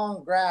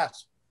strong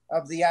grasp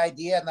of the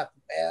idea and the,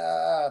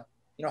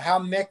 how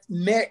mixed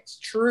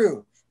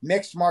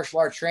martial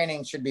art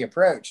training should be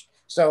approached.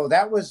 So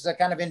that was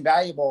kind of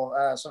invaluable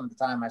some of the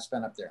time I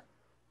spent up there.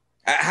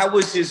 How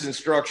was his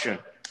instruction?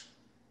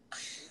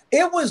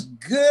 It was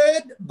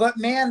good, but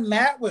man,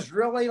 Matt was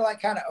really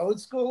like kind of old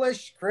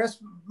schoolish. Chris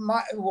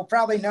will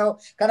probably know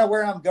kind of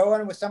where I'm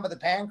going with some of the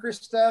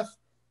Pancrase stuff.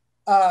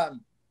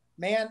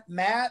 Man,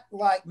 Matt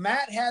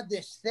had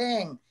this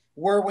thing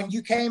where when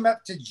you came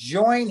up to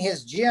join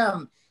his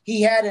gym,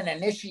 he had an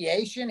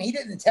initiation. He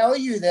didn't tell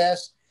you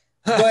this,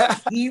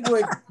 but he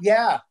would,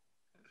 yeah,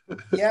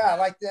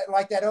 like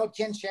that old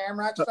Ken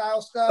Shamrock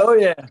style stuff. Oh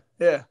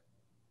yeah.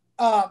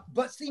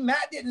 But see,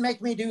 Matt didn't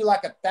make me do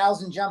like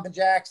 1,000 jumping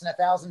jacks and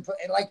 1,000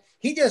 like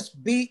he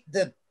just beat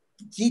the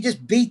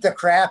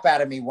crap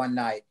out of me one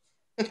night.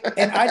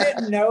 And I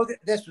didn't know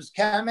that this was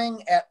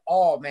coming at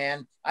all,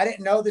 man. I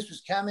didn't know this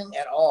was coming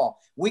at all.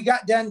 We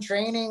got done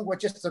training with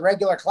just the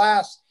regular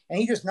class, and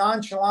he just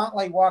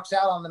nonchalantly walks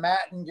out on the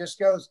mat and just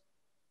goes,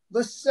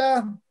 let's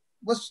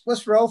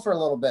roll for a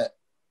little bit.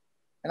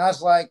 And I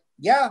was like,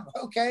 yeah,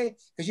 okay.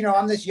 Because,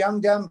 I'm this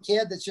young, dumb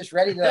kid that's just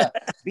ready to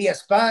be a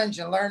sponge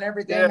and learn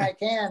everything I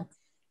can.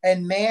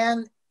 And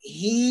man,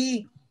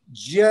 he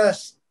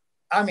just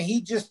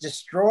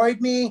destroyed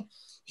me.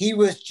 He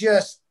was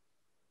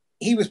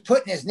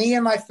putting his knee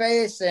in my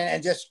face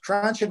and just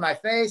crunching my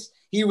face.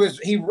 He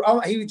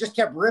just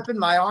kept ripping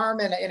my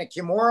arm in a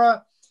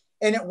Kimura.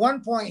 And at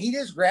one point he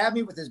just grabbed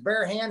me with his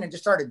bare hand and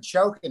just started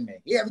choking me.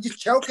 Yeah, just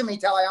choking me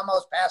till I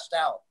almost passed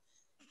out.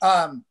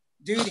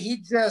 Dude,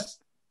 he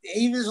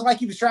was like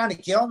he was trying to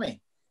kill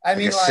me. I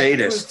mean, like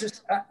it was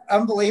just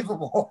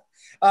unbelievable.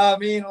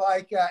 And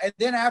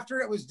then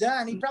after it was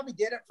done, he probably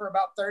did it for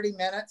about 30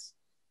 minutes.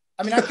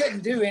 I mean, I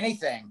couldn't do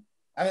anything.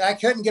 I mean, I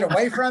couldn't get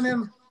away from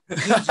him.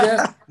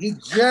 He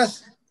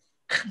just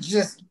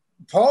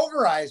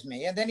pulverized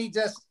me. And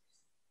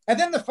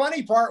then the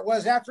funny part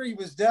was after he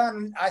was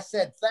done, I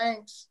said,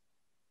 thanks.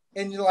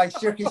 And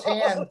shook his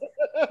hand.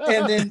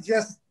 And then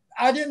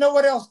I didn't know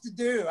what else to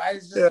do. I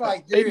was just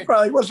like, dude.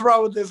 Probably, what's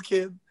wrong with this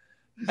kid?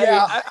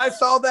 Yeah. Hey, I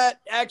saw that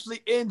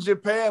actually in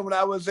Japan when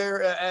I was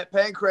there at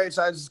Pancrase.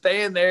 I was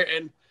staying there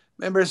and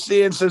remember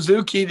seeing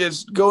Suzuki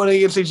just going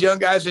against these young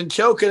guys and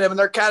choking them, and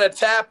they're kind of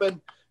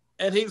tapping,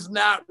 and he's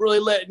not really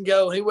letting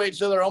go. He waits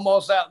till they're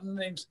almost out, and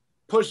then he's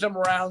pushing them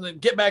around and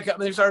get back up,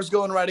 and he starts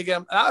going right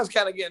again. And I was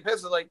kind of getting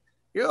pissed. Like,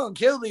 you're going to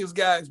kill these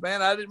guys,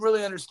 man. I didn't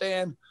really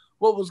understand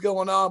what was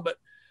going on, but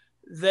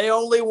they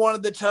only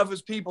wanted the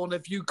toughest people. And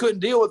if you couldn't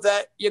deal with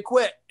that, you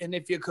quit. And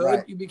if you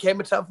could, you became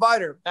a tough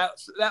fighter. That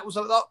was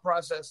a thought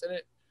process. And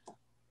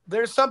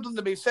there's something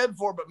to be said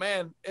for, but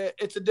man,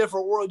 it's a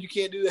different world. You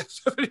can't do that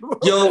stuff anymore.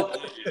 Yo,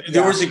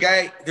 there was a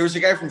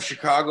guy from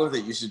Chicago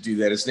that used to do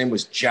that. His name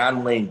was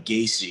John Wayne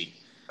Gacy.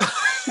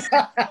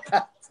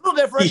 A little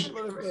different.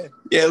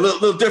 Yeah, a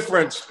little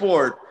different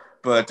sport,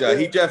 but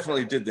he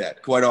definitely did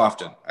that quite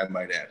often, I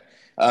might add.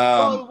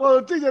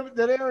 Well, the thing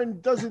that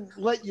Aaron doesn't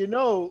let you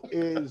know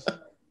is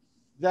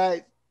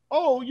that,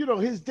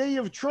 his day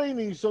of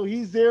training, so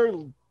he's there,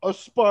 a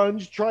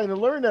sponge, trying to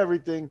learn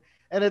everything.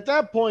 And at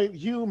that point,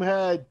 Hume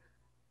had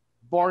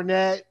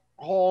Barnett,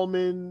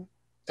 Hallman,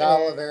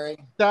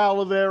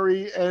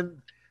 Salivary,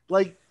 and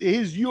like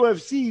his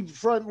UFC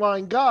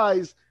frontline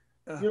guys,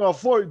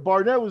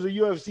 Barnett was a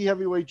UFC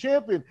heavyweight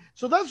champion.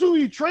 So that's who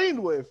he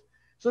trained with.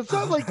 So it's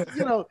not like,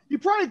 you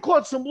probably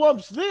caught some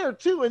lumps there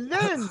too. And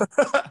then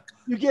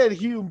you get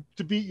Hume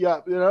to beat you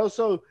up,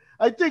 So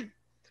I think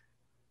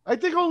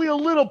only a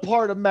little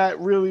part of Matt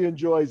really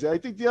enjoys it. I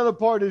think the other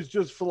part is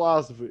just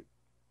philosophy.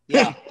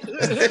 Yeah.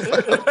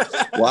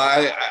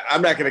 Well,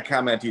 I'm not going to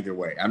comment either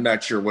way. I'm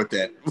not sure what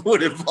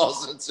it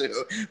falls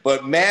into.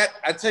 But Matt,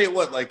 I tell you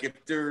what, like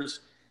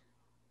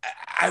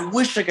I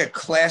wish like a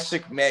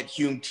classic Matt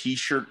Hume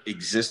t-shirt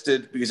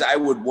existed because I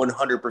would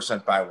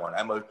 100% buy one.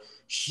 I'm a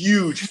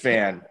huge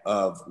fan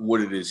of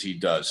what it is he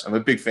does. I'm a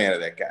big fan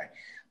of that guy.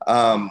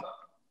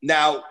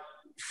 Now,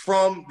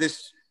 from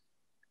this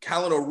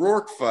Colin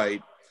O'Rourke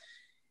fight,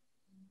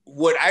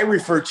 what I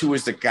refer to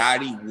as the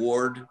Gotti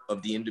Ward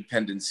of the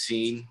independent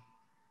scene,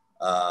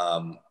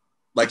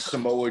 like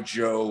Samoa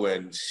Joe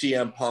and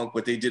CM Punk,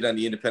 what they did on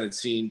the independent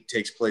scene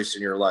takes place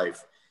in your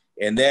life.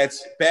 And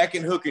that's back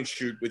in Hook and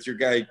Shoot with your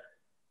guy,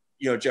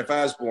 Jeff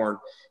Osborne.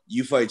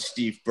 You fight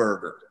Steve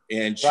Berger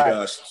and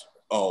just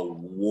a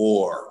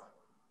war.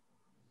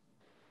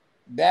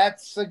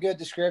 That's a good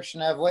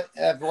description of what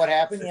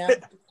happened. Yeah.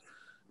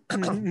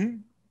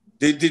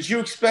 Did you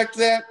expect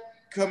that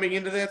coming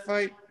into that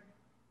fight?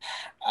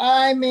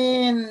 I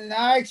mean,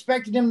 I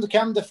expected him to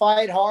come to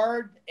fight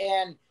hard,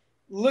 and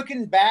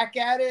looking back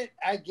at it,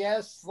 I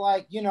guess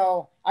I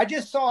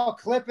just saw a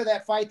clip of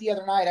that fight the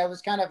other night. I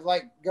was kind of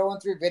like going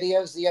through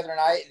videos the other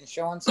night and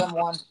showing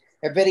someone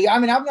a video. I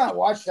mean, I've not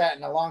watched that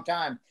in a long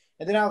time.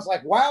 And then I was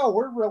like, wow,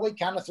 we're really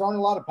kind of throwing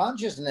a lot of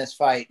punches in this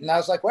fight. And I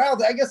was like, wow,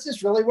 I guess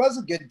this really was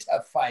a good,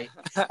 tough fight.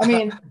 I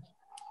mean,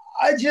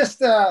 I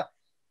just,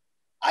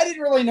 I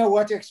didn't really know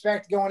what to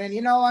expect going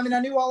in. I mean, I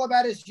knew all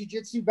about his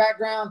jiu-jitsu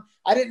background.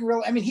 I didn't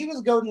really, I mean, he was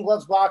a Golden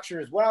Gloves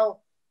boxer as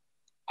well.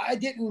 I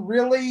didn't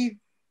really,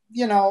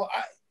 I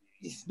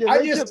just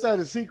kept that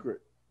a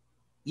secret.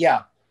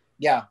 Yeah.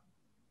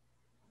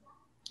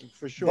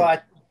 For sure.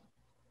 But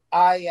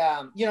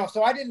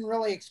so I didn't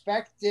really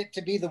expect it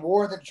to be the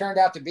war that it turned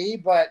out to be,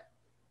 but,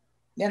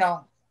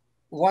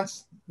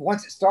 once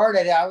it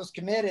started, I was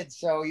committed.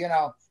 So,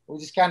 I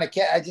just kind of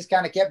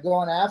kept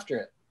going after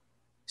it.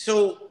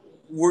 So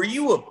were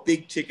you a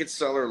big ticket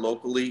seller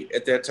locally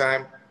at that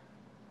time?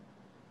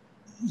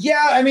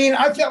 Yeah. I mean,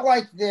 I felt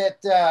like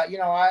that,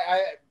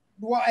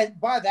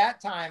 by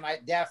that time,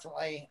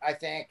 I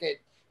think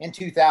in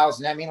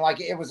 2000, I mean,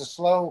 like it was a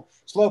slow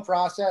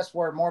process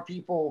where more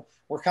people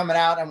were coming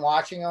out and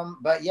watching them.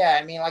 But yeah,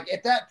 I mean, like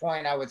at that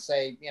point, I would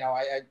say,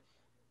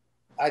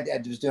 I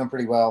was doing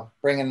pretty well,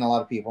 bringing in a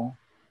lot of people.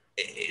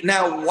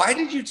 Now, why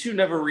did you two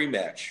never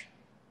rematch?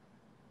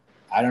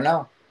 I don't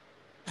know.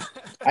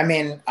 I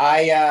mean,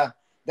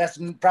 that's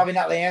probably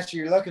not the answer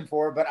you're looking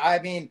for, but I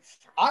mean,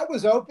 I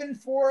was open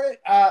for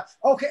it.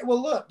 Okay.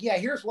 Well, look, yeah,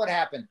 here's what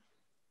happened.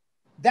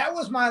 That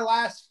was my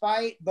last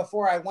fight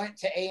before I went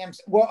to AMC.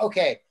 Well,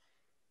 okay.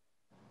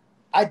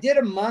 I did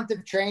a month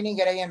of training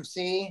at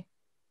AMC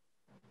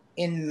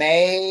in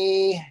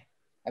May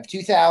of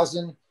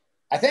 2000.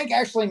 I think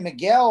actually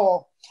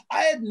Miguel,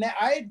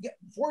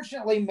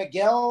 fortunately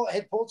Miguel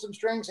had pulled some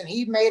strings and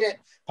he made it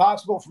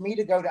possible for me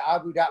to go to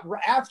Abu Dhabi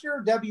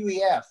after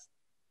WEF.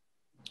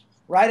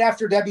 Right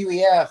after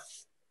WEF,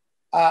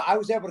 I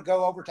was able to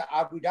go over to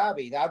Abu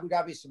Dhabi, the Abu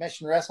Dhabi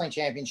Submission Wrestling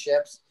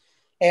Championships.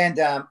 And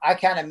I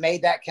kind of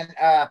made that,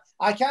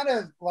 I kind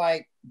of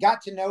like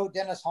got to know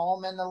Dennis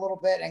Hallman a little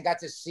bit and got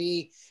to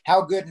see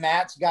how good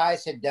Matt's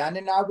guys had done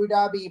in Abu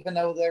Dhabi, even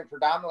though they're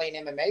predominantly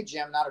an MMA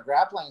gym, not a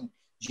grappling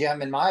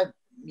gym, in my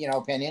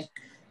opinion.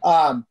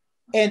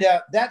 And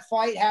that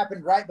fight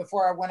happened right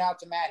before I went out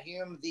to Matt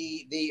Hume,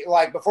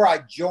 before I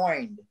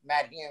joined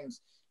Matt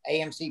Hume's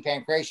AMC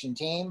Pancration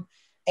team.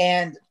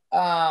 And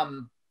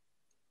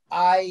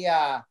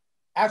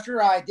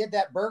after I did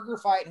that burger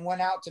fight and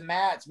went out to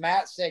Matt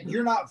said,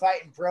 "You're not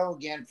fighting pro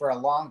again for a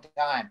long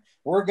time.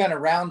 We're going to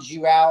round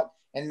you out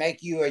and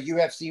make you a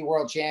UFC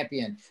world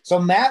champion." So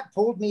Matt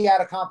pulled me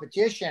out of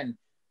competition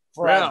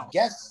for, I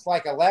guess,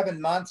 like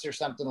 11 months or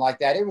something like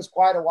that. It was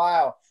quite a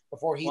while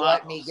before he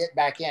let me get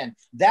back in.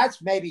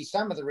 That's maybe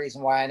some of the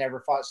reason why I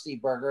never fought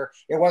Steve Berger.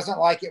 It wasn't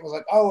like it was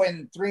like, oh,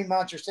 in 3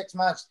 months or 6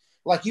 months,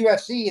 like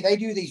UFC, they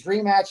do these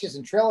rematches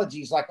and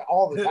trilogies like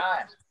all the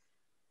time.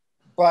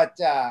 But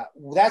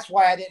that's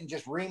why I didn't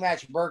just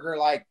rematch Berger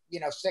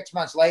 6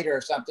 months later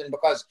or something,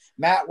 because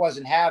Matt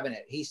wasn't having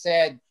it. He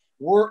said,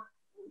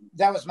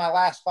 that was my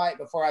last fight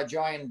before I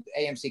joined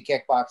AMC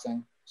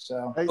Kickboxing.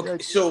 So,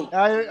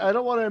 I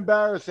don't want to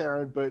embarrass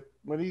Aaron, but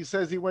when he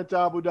says he went to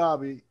Abu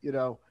Dhabi,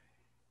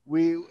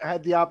 we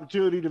had the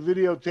opportunity to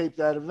videotape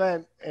that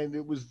event, and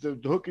it was the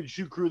Hook and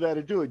Shoot crew that had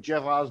to do it.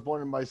 Jeff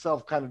Osborne and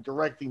myself kind of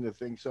directing the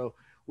thing. So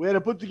we had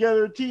to put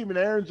together a team, and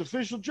Aaron's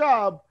official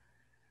job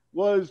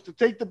was to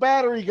take the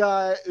battery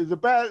guy,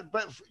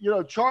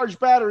 charge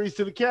batteries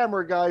to the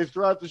camera guys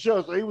throughout the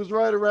show. So he was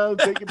right around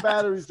taking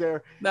batteries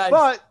there. Nice.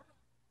 But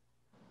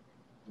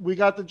we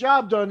got the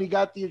job done. He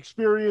got the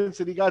experience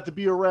and he got to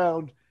be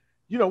around.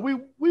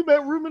 We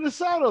met Ruben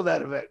Asado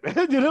that event,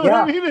 man. You know what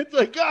I mean? It's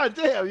like, God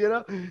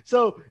damn,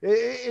 So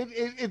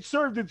it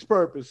served its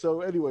purpose.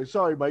 So anyway,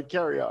 sorry, Mike,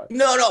 carry on.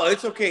 No,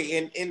 it's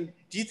okay. And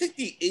do you think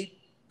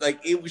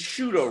it was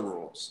Shudo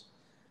rules?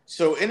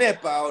 So in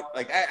that bout,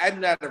 I'm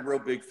not a real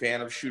big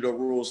fan of Shudo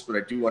rules, but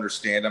I do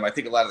understand them. I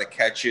think a lot of the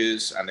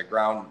catches on the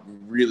ground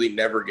really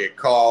never get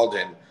called.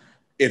 And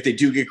if they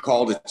do get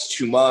called, it's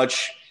too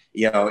much.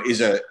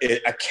 Is a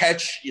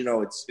catch,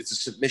 it's a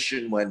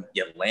submission when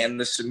you land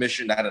the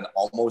submission, not an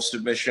almost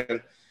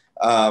submission.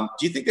 Do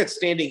you think that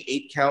standing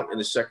 8 count in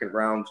the second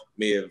round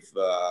may have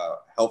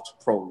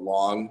helped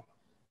prolong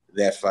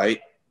that fight?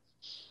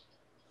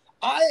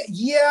 It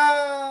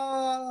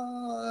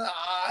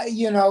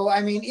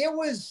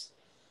was,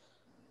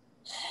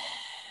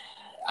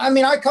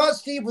 I caught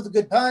Steve with a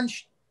good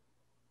punch.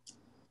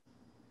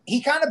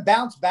 He kind of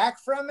bounced back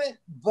from it,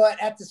 but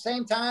at the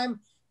same time,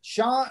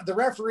 the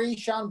referee,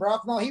 Sean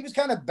Brockmall, he was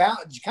kind of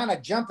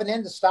jumping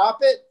in to stop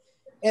it.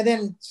 And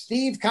then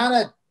Steve kind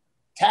of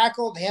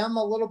tackled him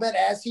a little bit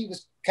as he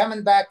was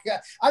coming back.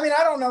 I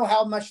don't know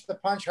how much the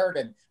punch hurt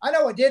him. I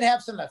know it did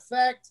have some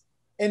effect.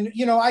 And,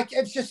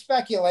 it's just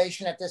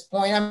speculation at this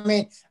point.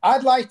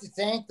 I'd like to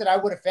think that I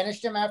would have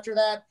finished him after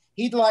that.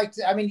 He'd like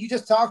to, you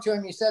just talked to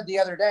him. You said the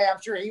other day,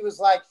 I'm sure he was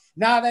like,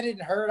 nah, that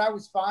didn't hurt. I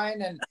was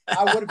fine. And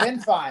I would have been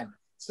fine.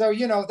 So,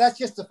 that's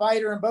just the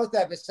fighter and both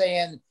of us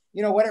saying,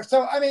 whatever.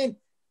 So, I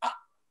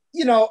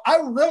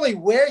really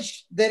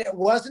wish that it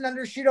wasn't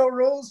under Shudo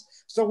rules,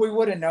 so we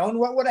would have known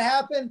what would have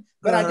happened.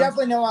 But I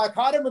definitely know I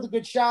caught him with a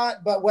good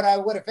shot. But would I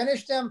would have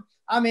finished him?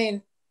 I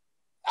like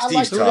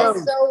to know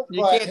so,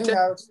 but who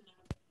knows?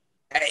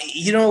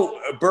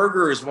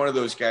 Berger is one of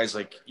those guys,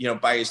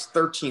 by his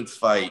 13th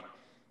fight,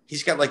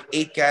 he's got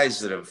 8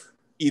 guys that have,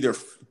 either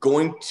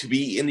going to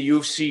be in the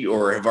UFC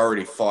or have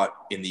already fought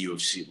in the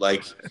UFC.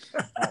 Like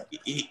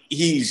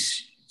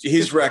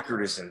his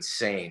record is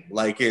insane.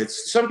 Like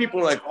it's some people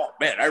are like, oh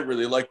man, I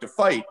really like to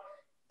fight.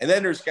 And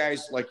then there's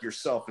guys like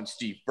yourself and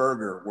Steve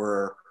Berger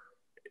where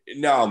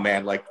no,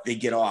 man, like they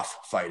get off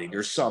fighting.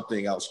 There's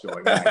something else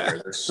going on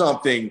here. There's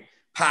something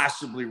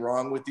possibly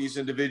wrong with these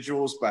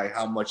individuals by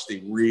how much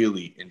they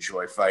really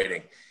enjoy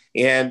fighting.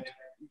 And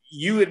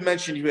you had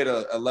mentioned you had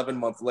a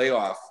 11-month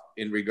layoff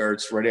in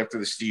regards right after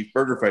the Steve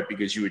Berger fight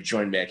because you had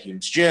joined Matt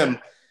Hume's gym.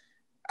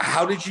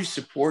 How did you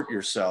support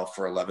yourself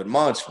for 11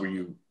 months? Were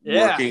you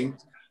working?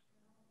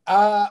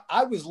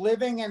 I was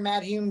living in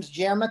Matt Hume's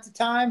gym at the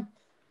time.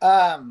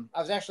 I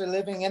was actually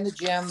living in the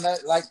gym,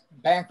 like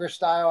banker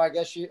style, I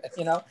guess you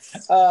know.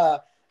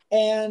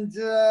 And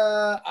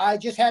I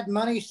just had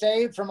money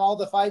saved from all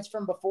the fights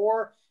from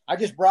before. I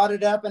just brought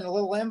it up in a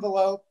little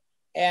envelope,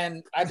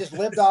 and I just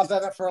lived off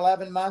of it for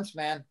 11 months,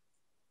 man.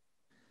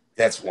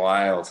 That's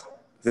wild.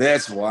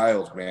 That's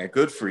wild, man.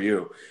 Good for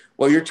you.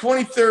 Well, your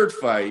 23rd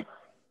fight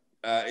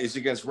is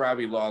against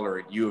Robbie Lawler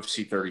at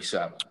UFC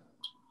 37.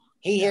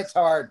 He hits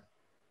hard.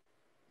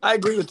 I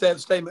agree with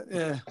that statement.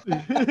 Yeah.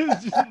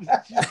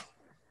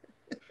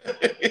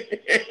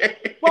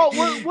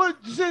 Well,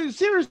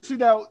 seriously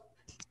now,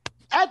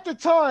 at the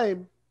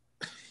time,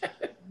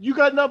 you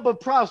got nothing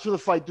but props for the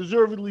fight,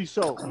 deservedly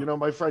so. You know,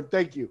 my friend,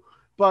 thank you.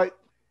 But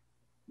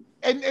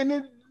and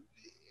then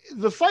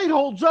the fight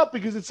holds up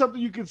because it's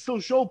something you can still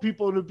show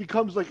people, and it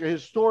becomes like a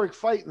historic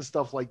fight and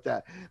stuff like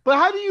that. But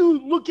how do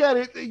you look at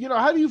it? You know,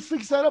 how do you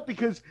fix that up?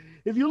 Because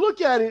if you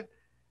look at it,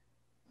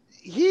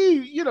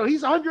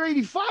 he's a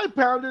 185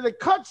 pounder that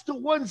cuts to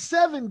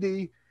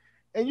 170,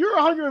 and you're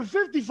a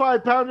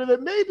 155 pounder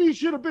that maybe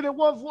should have been at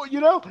 140.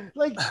 You know,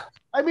 like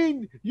I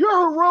mean,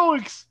 your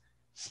heroics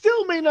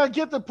still may not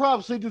get the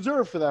props they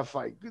deserve for that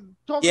fight.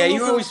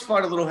 You always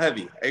fought a little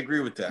heavy. I agree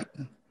with that.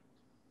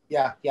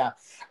 Yeah.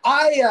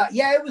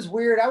 It was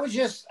weird.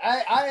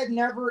 I had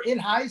never in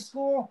high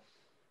school.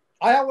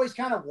 I always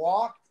kind of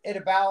walked at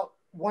about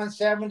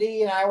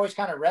 170, and I always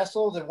kind of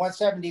wrestled at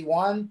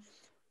 171.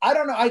 I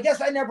don't know. I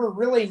guess I never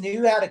really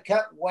knew how to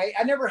cut weight.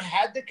 I never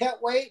had to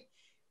cut weight,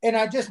 and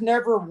I just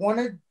never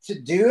wanted to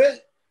do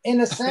it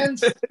in a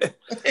sense.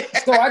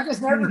 So I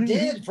just never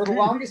did for the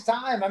longest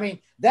time. I mean,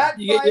 that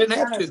fight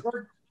kind of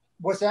started.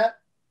 What's that?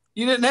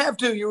 You didn't have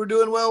to. You were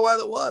doing well while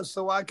it was,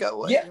 so why cut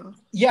weight? Yeah, you know?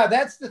 Yeah,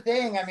 that's the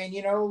thing. I mean,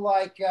 I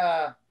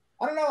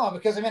don't know,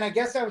 because I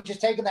guess I was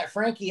just taking that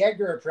Frankie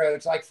Edgar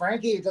approach. Like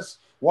Frankie just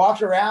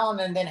walked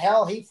around, and then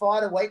he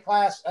fought a weight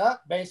class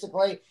up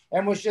basically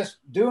and was just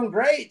doing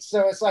great.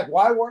 So it's like,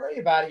 why worry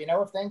about it?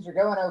 If things are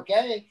going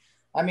okay.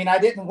 I mean, I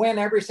didn't win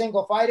every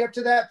single fight up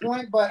to that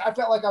point, but I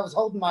felt like I was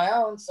holding my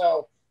own.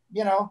 So,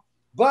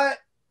 but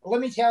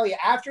let me tell you,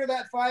 after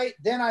that fight,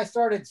 then I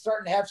starting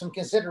to have some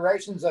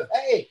considerations of,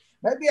 hey,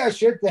 maybe I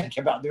should think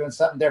about doing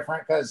something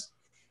different because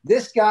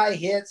this guy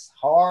hits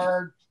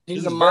hard.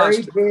 He's a very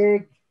monster.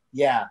 big.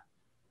 Yeah.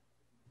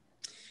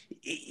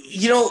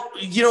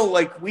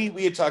 Like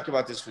we had talked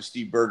about this with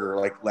Steve Berger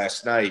like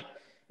last night,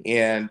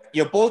 and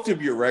both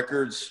of your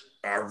records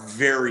are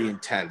very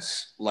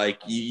intense. Like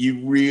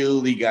you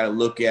really got to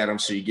look at them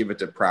so you give it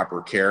the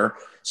proper care.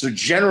 So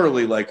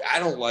generally, like I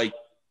don't like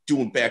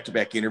doing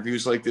back-to-back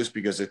interviews like this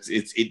because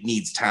it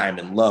needs time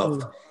and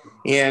love.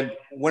 And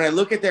when I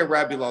look at that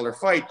Robbie Lawler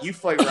fight, you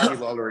fight Robbie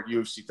Lawler at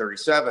UFC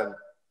 37.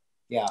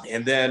 Yeah.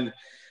 And then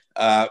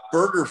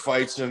Berger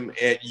fights him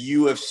at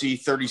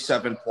UFC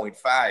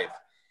 37.5.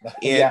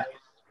 And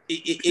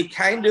it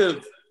kind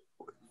of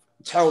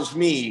tells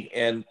me,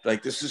 and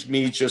like this is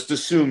me just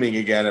assuming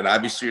again, and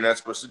obviously you're not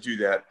supposed to do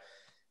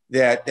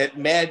that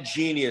mad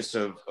genius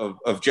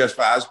of Jeff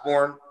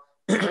Osborne,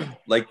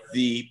 like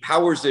the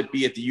powers that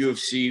be at the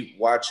UFC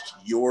watched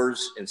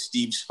yours and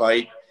Steve's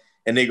fight,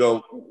 and they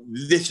go,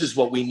 this is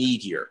what we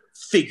need here.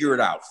 Figure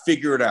it out.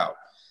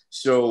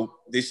 So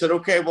they said,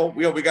 okay, well,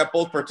 we got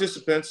both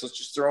participants. Let's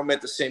just throw them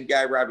at the same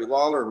guy, Robbie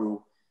Lawler,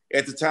 who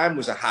at the time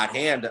was a hot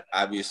hand,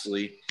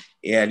 obviously.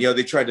 And,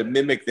 they tried to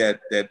mimic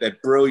that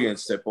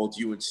brilliance that both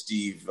you and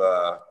Steve,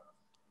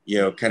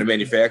 kind of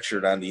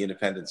manufactured on the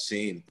independent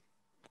scene.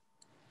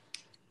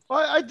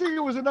 I think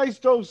it was a nice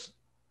dose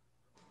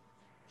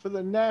for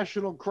the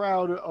national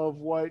crowd of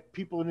what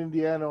people in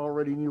Indiana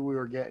already knew we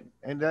were getting.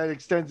 And that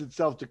extends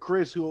itself to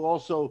Chris, who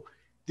also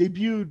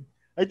debuted.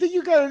 I think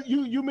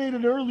you made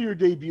an earlier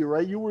debut,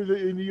 right? You were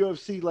in the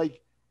UFC, like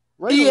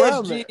right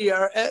around there. ESG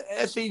or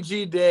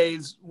SEG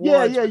days.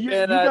 Yeah.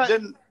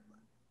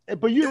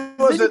 But you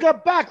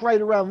got back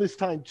right around this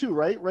time too,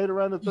 right? Right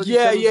around the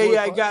 37.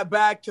 Yeah. I got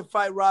back to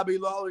fight Robbie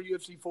Lawler,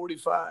 UFC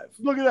 45.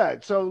 Look at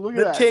that. So look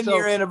at that.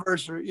 10-year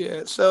anniversary.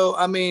 Yeah. So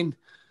I'll be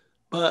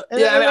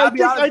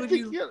honest with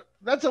you.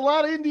 That's a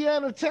lot of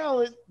Indiana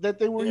talent that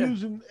they were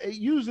using at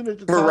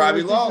the time. For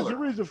Robbie Lawler. There's a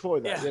reason for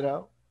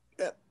that,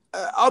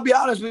 I'll be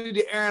honest with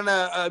you,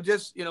 Aaron.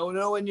 Just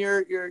knowing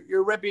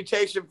your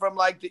reputation from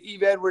like the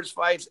Eve Edwards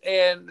fights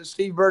and the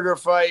Steve Berger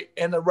fight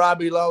and the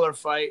Robbie Lawler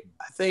fight,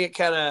 I think it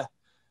kind of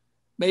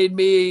made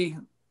me.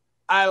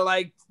 I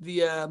liked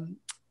the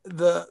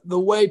the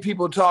way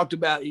people talked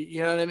about you.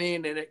 You know what I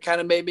mean? And it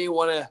kind of made me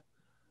want to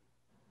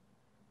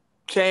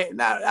change.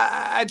 Not,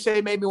 I'd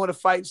say made me want to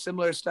fight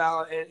similar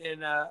style,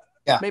 and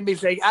made me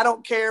think I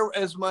don't care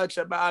as much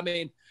about. I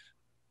mean,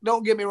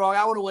 don't get me wrong.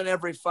 I want to win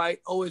every fight.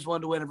 Always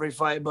wanted to win every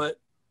fight, but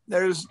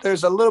there's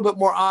a little bit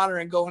more honor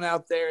in going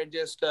out there and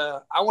just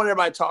I want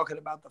everybody talking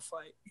about the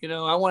fight. You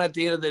know, I want at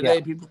the end of the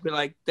day people to be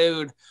like,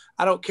 dude,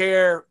 I don't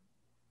care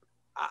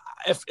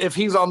if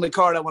he's on the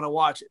card, I want to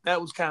watch it.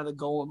 That was kind of the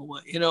goal in the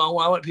way. You know,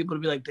 I want people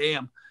to be like,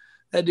 damn,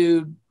 that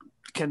dude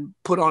can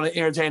put on an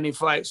entertaining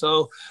fight.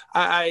 So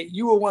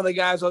you were one of the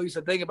guys I used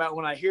to think about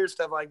when I hear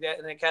stuff like that,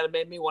 and it kind of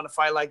made me want to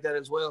fight like that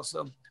as well.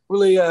 So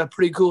really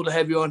pretty cool to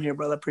have you on here,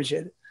 brother.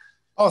 Appreciate it.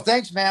 Oh,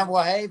 thanks, man.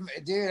 Well, hey,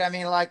 dude, I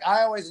mean, like,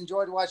 I always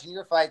enjoyed watching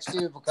your fights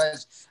too,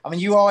 because I mean,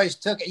 you always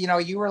took it, you know,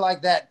 you were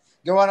like that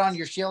go out on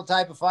your shield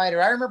type of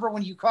fighter. I remember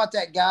when you caught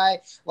that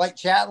guy like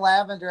Chat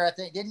Lavender, I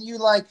think, didn't you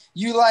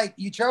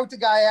you choked the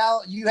guy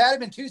out. You had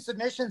him in 2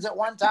 submissions at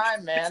one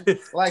time, man.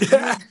 Like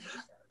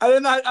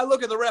I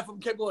look at the ref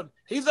and kept going,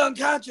 he's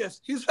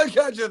unconscious. He's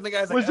unconscious. And the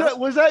guy's like,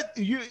 was that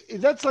you?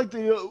 That's like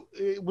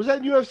was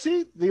that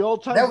UFC? The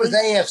all-time? That was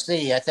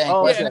AFC, I think.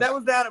 Oh, yeah, that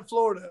was down in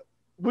Florida.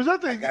 Was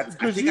that the? I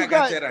think I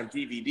got that on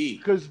DVD.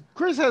 Because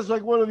Chris has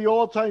like one of the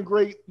all-time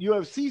great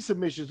UFC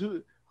submissions.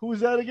 Who was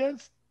that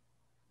against?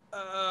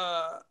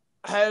 I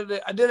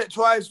did it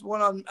twice.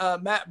 One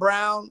on Matt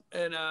Brown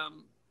and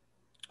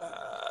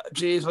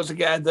what's the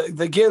guy?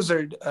 The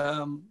Gizzard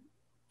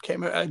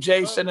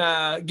Jason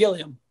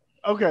Gilliam.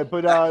 Okay,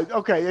 but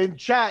okay, and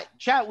Chat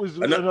was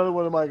another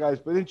one of my guys,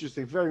 but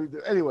interesting. Very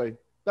anyway.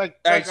 All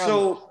right,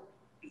 so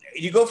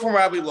you go from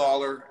Robbie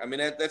Lawler. I mean,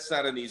 that's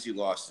not an easy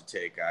loss to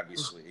take,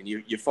 obviously, and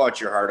you fought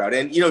your heart out.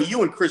 And you know,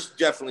 you and Chris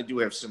definitely do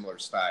have similar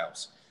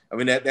styles. I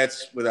mean,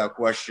 that's without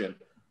question.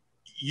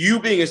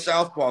 You being a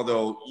southpaw,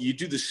 though, you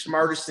do the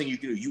smartest thing you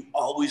can do. You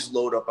always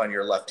load up on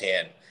your left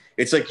hand.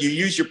 It's like you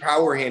use your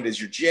power hand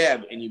as your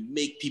jab, and you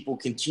make people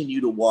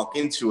continue to walk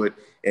into it,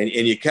 and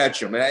you catch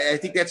them. And I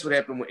think that's what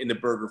happened in the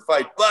Berger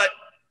fight. But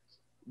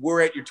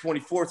we're at your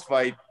 24th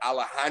fight,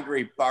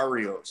 Alejandro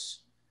Barrios.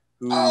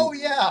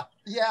 Barrios.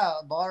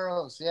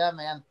 Yeah,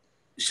 man.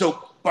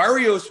 So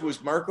Barrios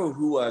was Marco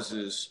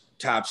Huaz's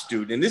top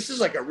student, and this is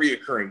like a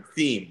reoccurring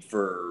theme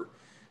for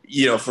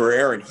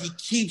Aaron. He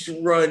keeps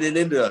running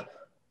into,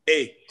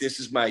 hey, this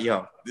is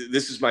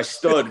my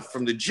stud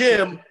from the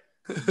gym.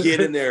 Get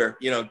in there,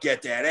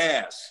 get that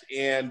ass.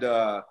 And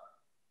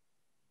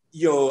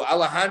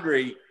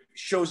Alejandro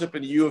shows up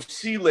in the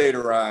UFC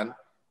later on,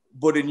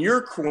 but in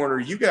your corner,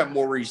 you got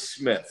Maurice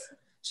Smith.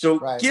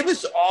 So Give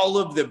us all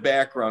of the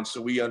background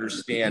so we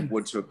understand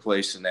what took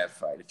place in that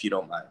fight, if you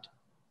don't mind.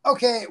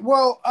 Okay,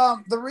 well,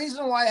 the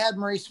reason why I had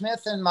Maurice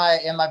Smith in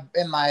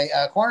my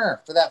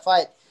corner for that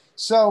fight.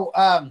 So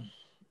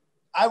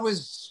I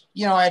was,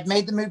 I had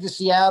made the move to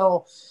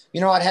Seattle.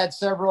 I had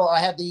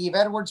the Eve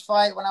Edwards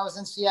fight when I was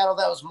in Seattle.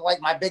 That was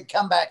like my big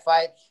comeback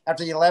fight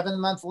after the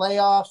 11-month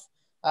layoff.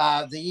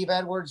 The Eve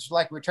Edwards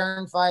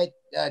return fight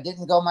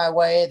didn't go my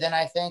way. Then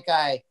I think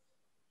I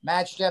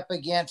matched up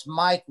against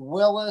Mike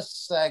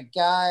Willis, a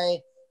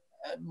guy,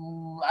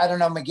 I don't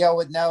know, Miguel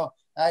would know.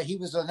 He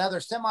was another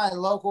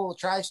semi-local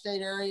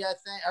tri-state area, I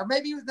think. Or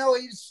maybe,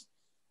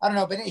 I don't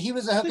know, but he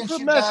was a hook and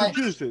shoot guy.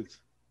 Massachusetts.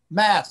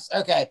 Mass.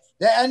 Okay.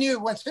 I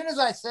knew as soon as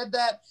I said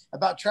that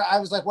about I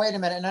was like, wait a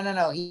minute.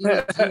 No. He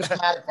was from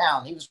out of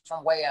town. He was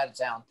from way out of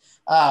town.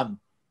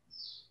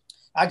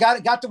 I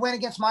got the win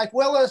against Mike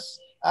Willis,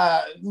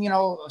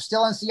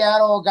 still in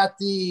Seattle, got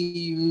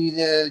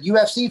the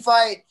UFC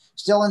fight,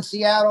 still in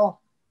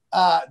Seattle.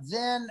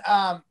 Then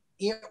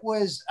it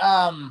was,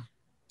 that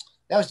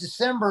was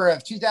December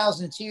of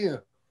 2002.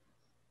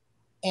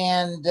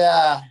 And,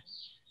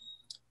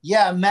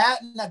 Matt,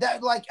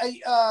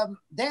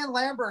 Dan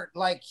Lambert,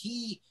 I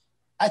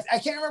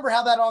can't remember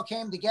how that all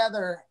came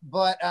together,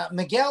 but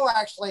Miguel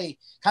actually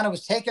kind of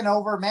was taking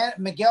over.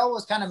 Miguel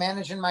was kind of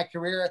managing my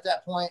career at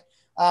that point.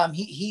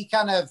 He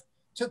kind of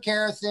took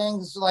care of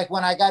things like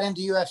when I got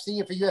into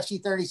UFC for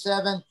UFC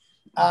 37.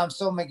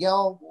 So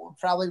Miguel will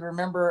probably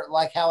remember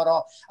how it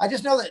all. I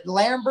just know that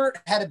Lambert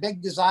had a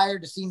big desire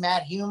to see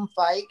Matt Hume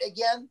fight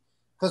again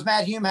because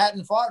Matt Hume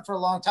hadn't fought for a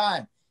long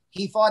time.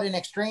 He fought in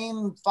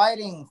Extreme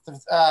Fighting,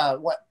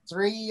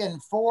 3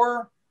 and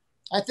 4,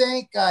 I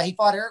think. He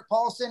fought Eric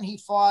Paulson. He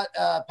fought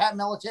Pat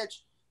Miletich,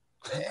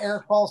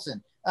 Eric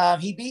Paulson.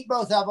 He beat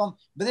both of them,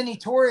 but then he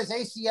tore his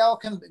ACL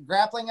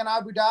grappling in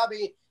Abu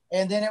Dhabi,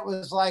 and then it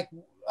was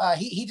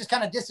he just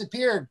kind of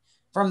disappeared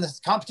from the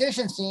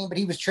competition scene, but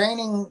he was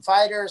training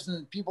fighters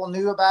and people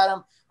knew about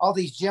him, all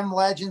these gym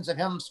legends of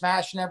him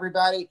smashing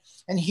everybody.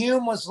 And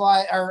Hume was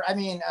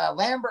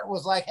Lambert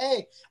was like,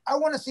 hey, I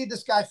want to see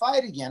this guy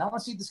fight again.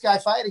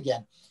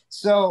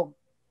 So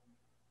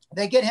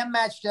they get him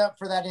matched up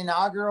for that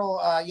inaugural,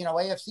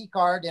 AFC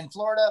card in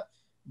Florida.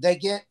 They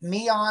get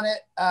me on it.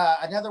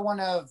 Another one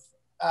of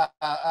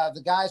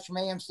the guys from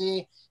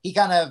AMC, he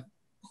kind of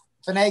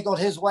finagled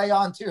his way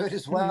onto it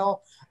as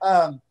well.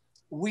 So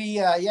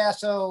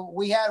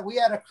we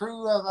had a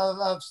crew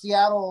of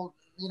Seattle,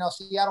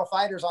 Seattle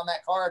fighters on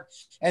that card.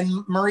 And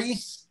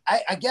Maurice,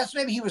 I guess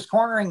maybe he was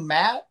cornering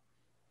Matt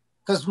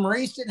because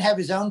Maurice didn't have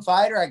his own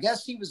fighter. I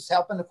guess he was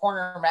helping to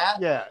corner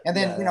Matt. Yeah. And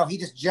then, he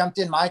just jumped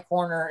in my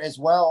corner as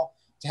well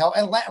to help.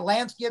 And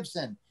Lance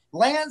Gibson.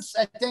 Lance,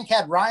 I think,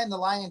 had Ryan the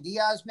Lion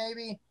Diaz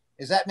maybe.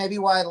 Is that maybe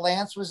why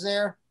Lance was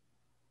there?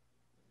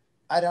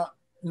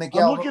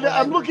 Miguel.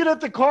 I'm looking at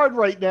the card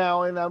right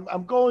now, and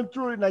I'm going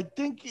through it, and I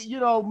think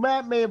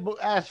Matt may have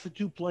asked for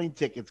 2 plane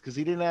tickets because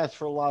he didn't ask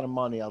for a lot of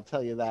money. I'll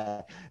tell you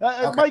that.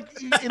 Okay. Mike,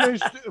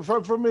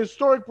 from a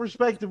historic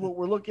perspective, what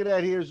we're looking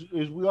at here is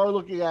we are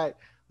looking at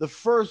the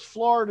first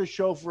Florida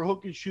show for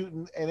Hook and Shoot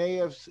and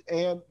AFC,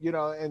 and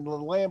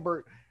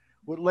Lambert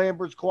with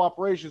Lambert's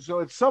cooperation. So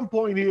at some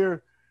point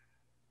here,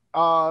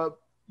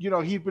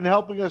 he'd been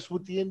helping us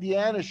with the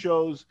Indiana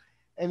shows.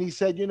 And he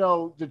said,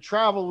 the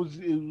travel was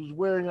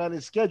wearing on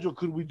his schedule.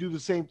 Could we do the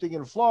same thing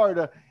in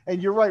Florida?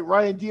 And you're right.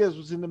 Ryan Diaz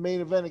was in the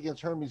main event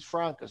against Hermes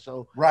Franca.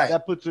 So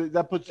that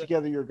puts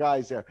together your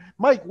guys there.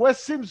 Mike,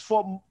 Wes Sims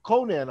fought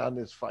Conan on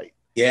this fight.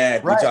 Yeah,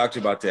 we talked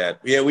about that.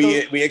 Yeah,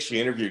 we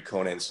actually interviewed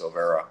Conan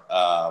Silveira,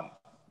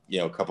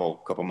 a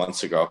couple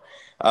months ago.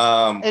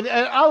 And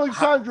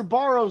Alexandre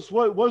Barros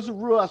was a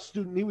Ruas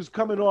student. He was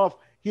coming off.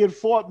 He had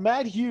fought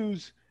Matt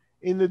Hughes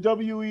in the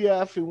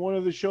WEF in one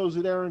of the shows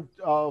that Aaron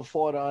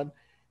fought on.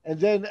 And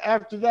then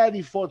after that,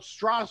 he fought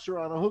Strasser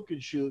on a Hook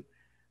and Shoot.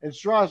 And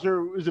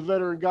Strasser is a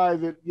veteran guy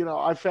that,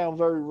 I found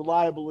very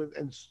reliable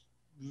and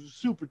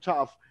super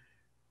tough.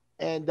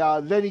 And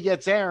then he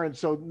gets Aaron.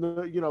 So,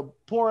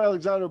 poor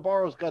Alexander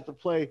Barros got to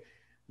play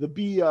the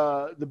B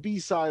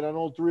side on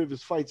all 3 of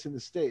his fights in the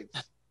States.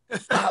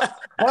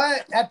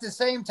 But at the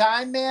same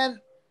time,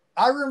 man,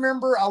 I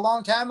remember a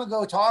long time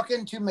ago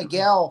talking to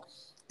Miguel.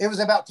 It was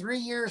about 3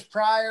 years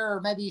prior,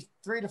 or maybe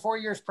 3 to 4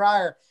 years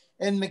prior.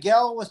 And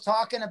Miguel was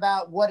talking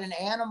about what an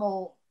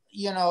animal,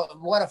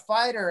 what a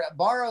fighter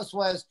Barros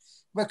was,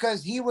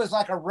 because he was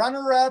like a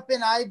runner-up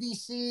in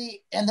IVC,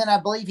 and then I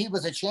believe he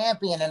was a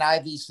champion in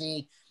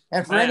IVC.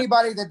 And for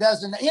anybody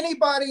that's in the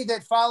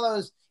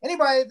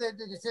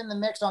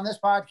mix on this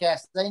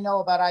podcast, they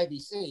know about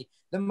IVC,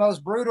 the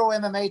most brutal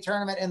MMA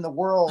tournament in the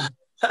world,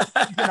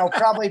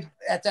 probably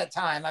at that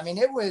time. I mean,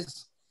 it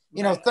was,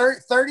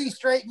 30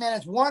 straight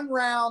minutes, 1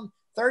 round,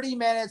 30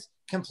 minutes,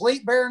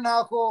 complete bare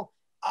knuckle,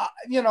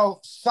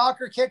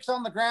 soccer kicks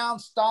on the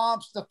ground,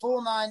 stomps, the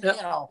full 9, Yep.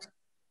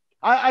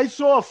 I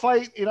saw a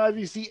fight in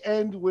IVC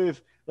end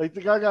with, like,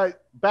 the guy got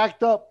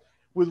backed up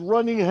with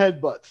running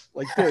headbutts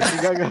like this.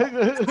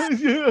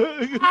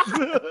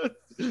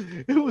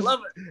 It was,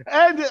 love it.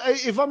 And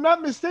if I'm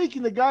not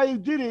mistaken, the guy who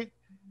did it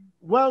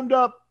wound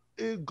up,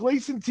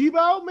 Gleison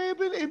Tebow may have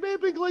been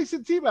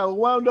Gleison Tebow who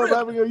wound up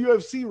having a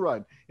UFC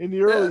run in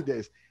the early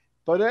days.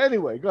 But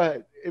anyway, go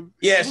ahead. If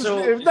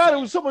not, it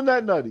was someone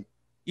that nutty.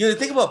 The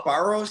thing about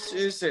Barros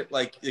is that,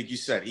 like you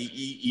said,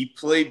 he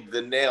played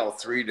the nail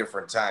 3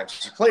 different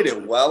times. He played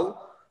it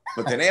well,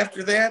 but then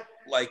after that,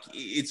 like,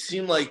 it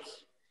seemed like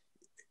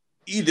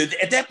either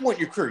at that point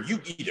in your career, you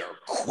either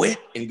quit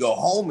and go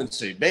home and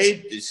say,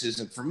 babe, this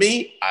isn't for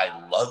me.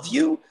 I love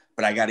you,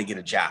 but I got to get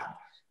a job.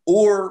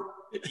 Or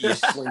you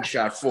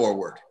slingshot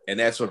forward. And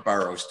that's what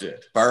Barros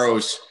did.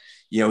 Barros,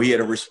 he had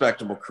a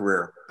respectable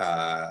career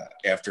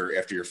after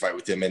your fight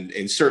with him,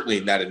 and certainly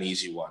not an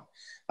easy one.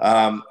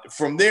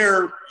 From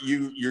there,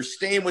 you're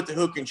staying with the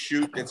Hook and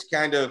Shoot. That's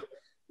kind of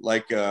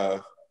like,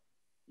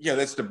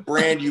 that's the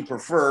brand you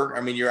prefer.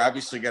 I mean, you're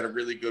obviously got a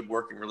really good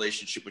working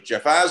relationship with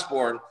Jeff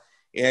Osborne,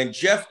 and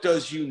Jeff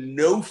does you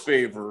no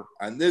favor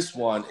on this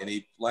one, and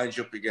he lines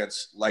you up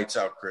against lights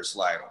out Chris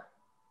Lytle.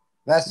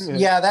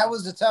 That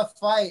was a tough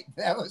fight.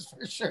 That was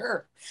for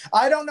sure.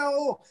 I don't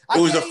know. It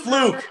was a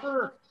fluke.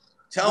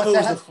 Tell me it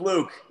was a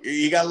fluke.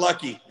 You got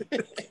lucky.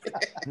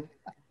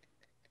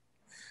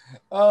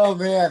 Oh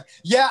man.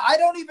 Yeah. I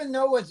don't even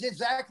know what's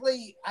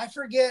exactly, I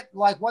forget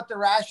like what the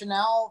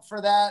rationale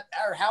for that,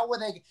 or how were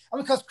they,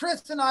 because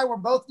Chris and I were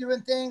both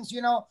doing things,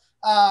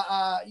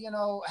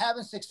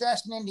 having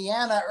success in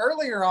Indiana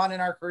earlier on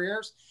in our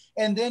careers.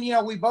 And then,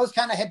 we both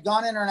kind of had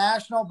gone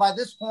international by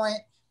this point.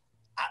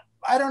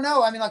 I don't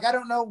know. I mean, like, I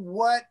don't know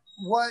what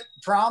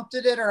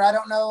prompted it, or I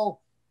don't know,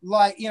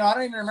 like, I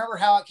don't even remember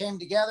how it came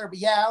together, but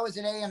yeah, I was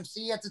at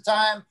AMC at the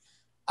time.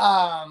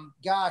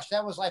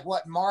 That was like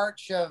what,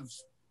 March of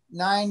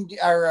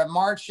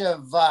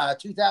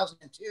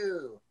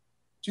 2002,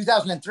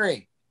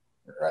 2003,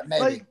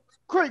 maybe. Like,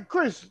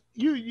 Chris,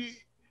 you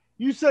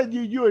said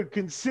you had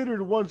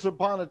considered once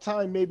upon a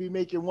time maybe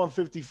making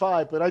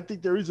 155, but I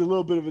think there is a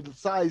little bit of a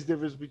size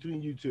difference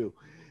between you two.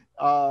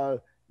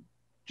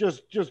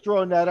 Just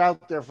throwing that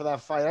out there for that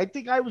fight. I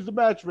think I was the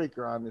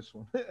matchmaker on this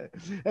one,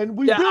 and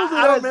we built it.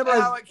 I don't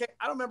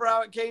remember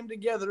how it came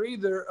together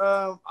either.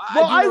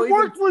 I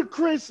worked with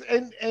Chris,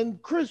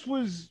 and Chris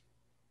was,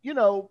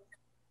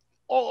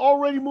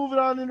 already moving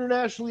on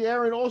internationally.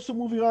 Aaron also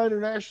moving on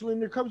internationally,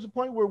 and there comes a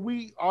point where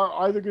we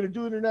are either going to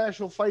do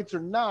international fights or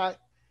not.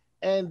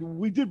 And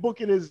we did book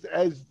it as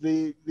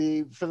the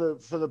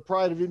for the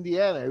Pride of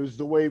Indiana. It was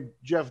the way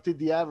Jeff did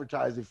the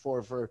advertising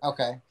for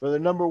the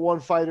number 1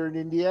 fighter in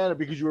Indiana,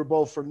 because you were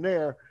both from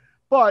there.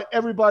 but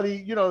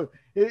everybody, you know,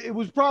 it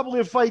was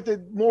probably a fight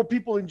that more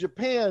people in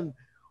Japan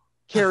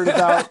cared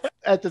about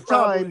at the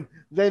time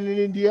than in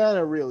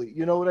Indiana, really.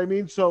 You know what I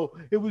mean? So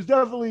it was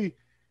definitely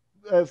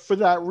for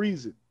that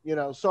reason. You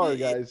know, sorry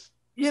guys.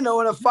 You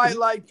know, in a fight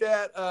like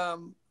that,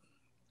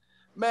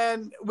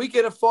 man, we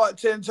could have fought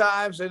 10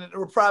 times, and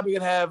we're probably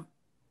gonna have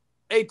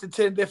 8 to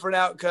 10 different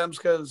outcomes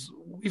because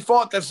we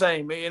fought the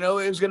same. You know,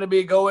 it was going to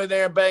be go in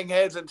there and bang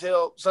heads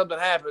until something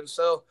happens.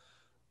 So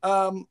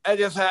I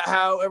just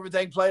how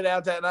everything played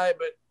out that night,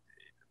 but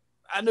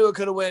I knew it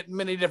could have went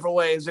many different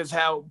ways. It's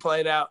how it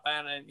played out,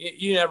 and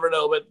you never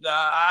know. But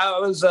I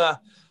was,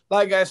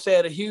 like I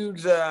said, a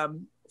huge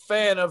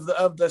fan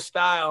of the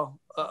style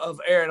of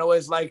Aaron.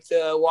 Always liked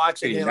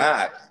watching him.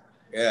 Not,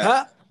 yeah.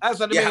 Huh? That's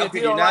what I mean. If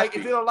you don't like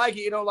it,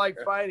 you don't like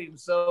fighting.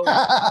 So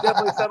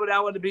definitely something I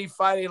want to be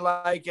fighting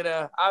like. And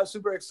I was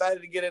super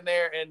excited to get in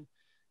there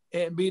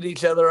and beat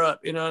each other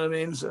up. You know what I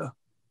mean? So.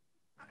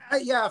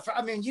 Yeah,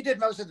 I mean, you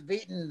did most of the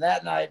beating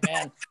that night,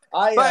 man.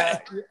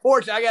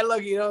 Fortunately, I got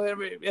lucky. You know,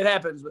 it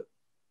happens. But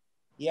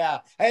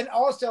yeah, and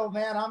also,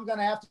 man, I'm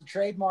gonna have to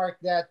trademark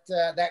that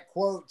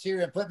quote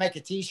too and make a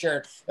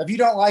T-shirt. If you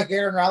don't like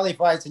Aaron Riley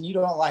fights and you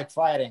don't like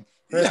fighting,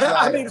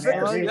 I mean,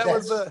 that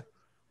was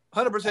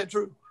 100%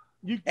 true.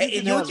 You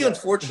know what the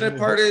unfortunate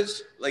part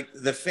is? Like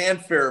the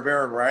fanfare of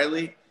Aaron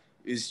Riley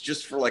is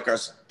just for like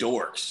us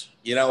dorks.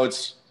 You know,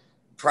 it's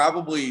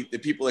probably the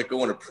people that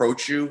go and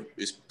approach you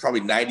is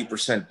probably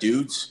 90%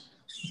 dudes.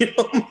 You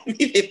know,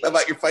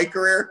 about your fight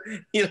career.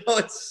 You know,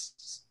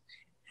 it's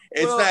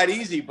not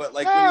easy, but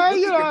like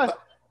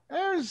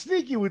Aaron's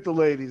sneaky with the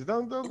ladies.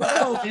 Don't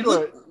when you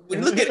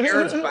look at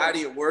Aaron's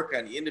body of work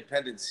on the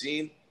independent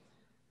scene,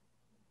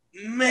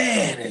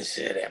 man, is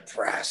it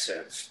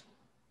impressive.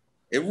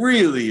 It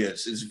really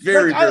is. It's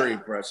very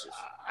impressive.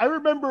 I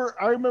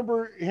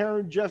remember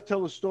hearing Jeff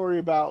tell a story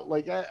about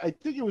I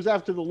think it was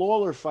after the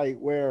Lawler fight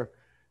where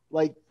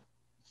like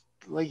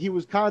he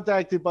was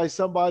contacted by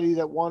somebody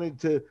that wanted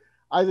to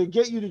either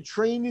get you to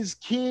train his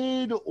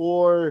kid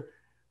or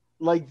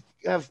like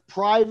have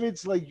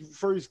privates like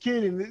for his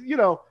kid. And you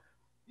know,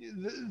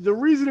 the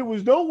reason it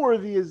was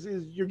noteworthy is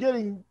you're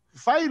getting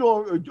fight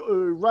or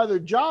rather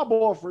job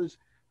offers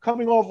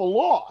coming off a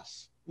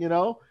loss. You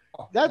know,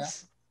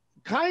 that's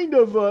kind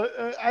of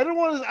I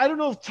don't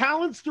know if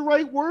talent's the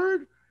right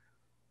word,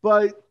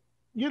 but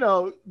you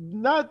know,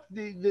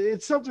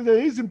 it's something that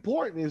is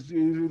important. Is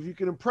if you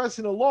can impress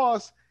in a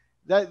loss,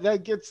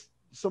 that gets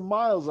some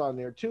miles on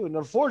there too. And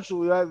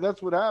unfortunately,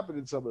 that's what happened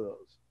in some of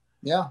those.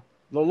 Yeah,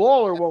 the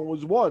Lawler one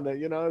was one that,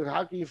 you know,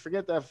 how can you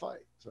forget that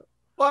fight? So,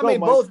 well, I mean,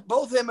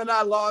 both him and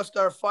I lost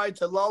our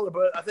fights at Lawler,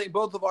 but I think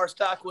both of our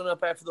stock went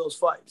up after those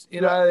fights.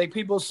 You know, I think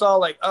people saw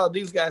like, oh,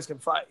 these guys can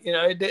fight. You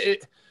know,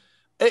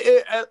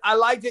 I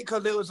liked it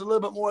because it was a little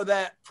bit more of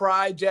that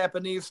pride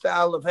Japanese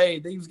style of, hey,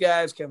 these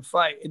guys can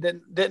fight. It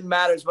didn't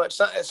matter as much.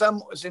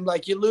 Some it seemed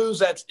like you lose,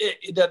 that's it.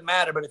 It doesn't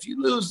matter. But if you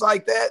lose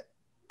like that,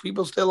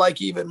 people still like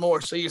you even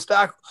more. So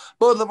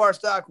both of our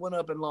stock went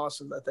up in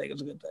losses. I think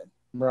it's a good thing.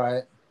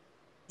 Right.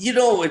 You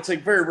know, it's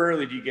like very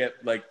rarely do you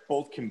get like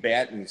both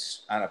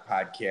combatants on a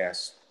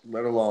podcast,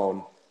 let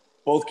alone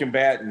both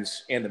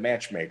combatants and the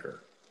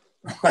matchmaker.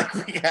 Like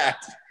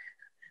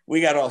we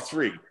got all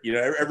three. You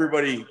know,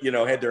 everybody, you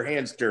know, had their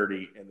hands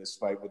dirty in this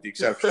fight with the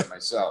exception of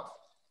myself.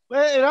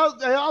 And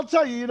I'll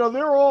tell you, you know,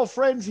 they're all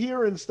friends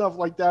here and stuff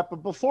like that. But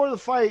before the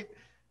fight,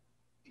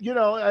 you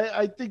know,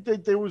 I think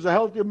that there was a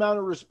healthy amount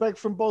of respect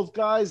from both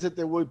guys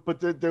there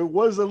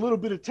was a little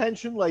bit of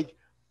tension. Like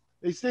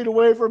they stayed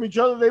away from each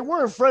other. They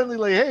weren't friendly.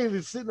 Like, hey,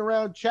 they're sitting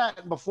around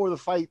chatting before the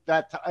fight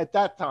at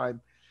that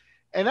time.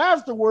 And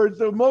afterwards,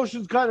 the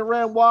emotions kind of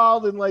ran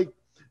wild and like,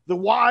 the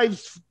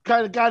wives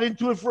kind of got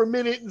into it for a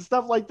minute and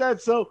stuff like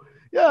that. So,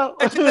 yeah.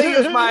 The thing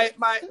is,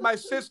 my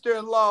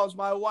sister-in-law is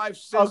my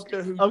wife's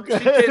sister who she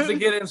tends to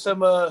get in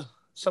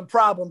some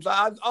problems.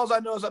 All I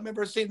know is I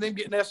remember seeing them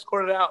getting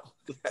escorted out.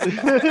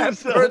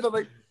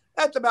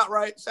 That's about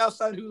right.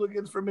 Southside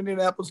hooligans from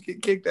Indianapolis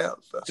get kicked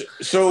out.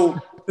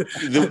 So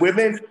the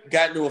women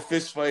got into a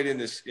fist fight in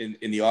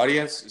the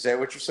audience. Is that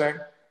what you're saying?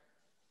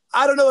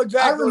 I don't know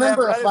exactly. I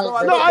remember a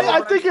fight.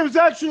 I think it was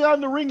actually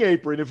on the ring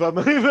apron, if I'm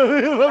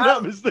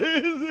not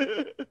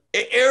mistaken.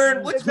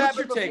 Aaron, what's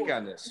your take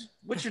on this?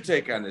 What's your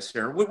take on this,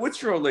 Aaron?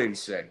 What's your old lady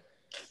say?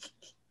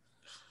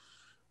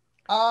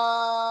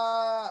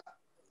 What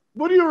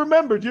do you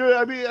remember?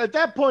 I mean, at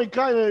that point,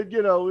 kind of,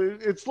 you know,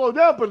 it slowed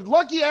down. But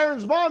lucky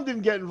Aaron's mom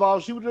didn't get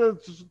involved. She would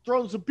have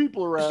thrown some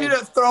people around. She'd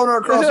have thrown her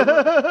across the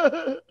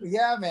room.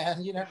 Yeah,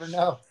 man, you never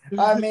know.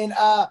 I mean,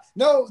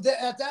 no,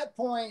 at that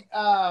point,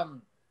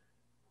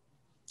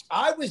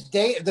 I was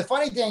dating. The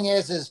funny thing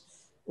is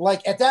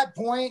like at that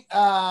point,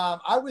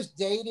 I was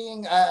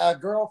dating a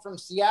girl from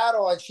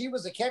Seattle, and she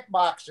was a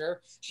kickboxer.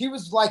 She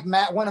was like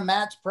one of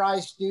Matt's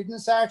prize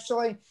students,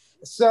 actually.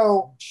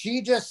 So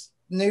she just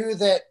knew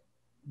that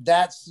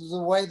that's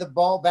the way the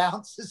ball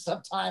bounces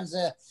sometimes.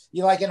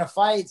 You like in a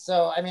fight.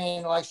 So I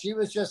mean, like she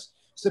was just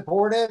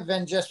supportive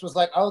and just was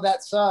like, "Oh,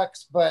 that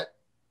sucks," but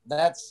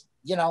that's,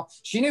 you know,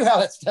 she knew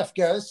how that stuff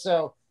goes.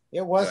 So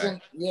It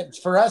wasn't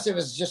for us. It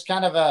was just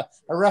kind of a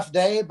rough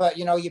day, but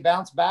you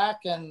bounce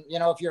back, and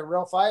if you're a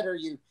real fighter,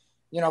 you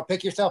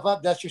pick yourself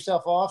up, dust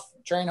yourself off,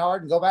 train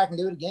hard, and go back and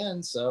do it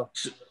again. So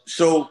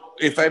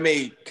if I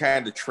may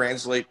kind of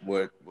translate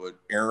what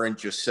Aaron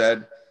just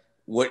said,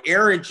 what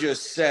Aaron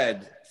just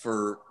said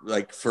for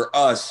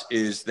us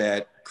is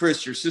that,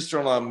 Chris, your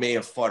sister-in-law may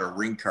have fought a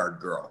ring card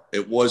girl.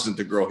 It wasn't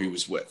the girl he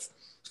was with.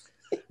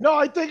 No,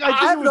 I think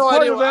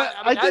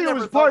it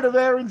was part of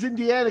Aaron's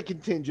Indiana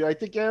contingent. I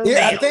think Aaron.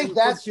 Yeah, I think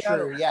that's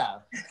true. Yeah.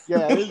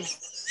 Yeah.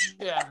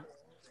 Yeah.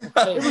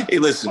 Hey,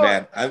 listen,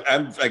 man.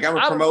 I'm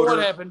a promoter.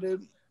 What happened,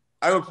 dude?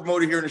 I'm a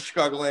promoter here in the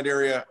Chicagoland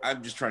area.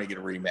 I'm just trying to get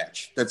a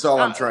rematch. That's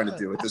all I'm trying to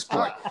do at this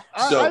point.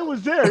 I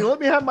was there. Let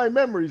me have my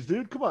memories,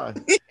 dude. Come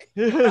on.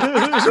 Your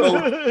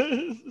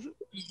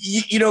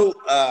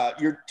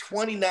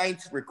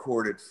 29th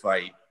recorded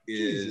fight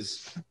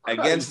is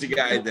against a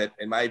guy that,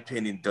 in my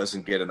opinion,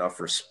 doesn't get enough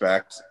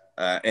respect,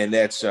 and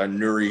that's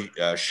Nuri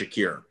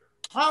Shakir.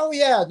 Oh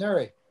yeah,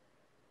 Nuri.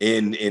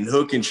 In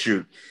hook and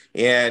shoot,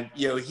 and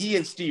he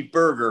and Steve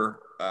Berger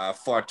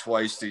fought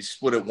twice. They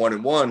split it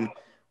 1-1,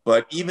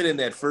 but even in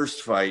that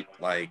first fight,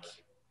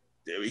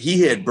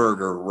 he had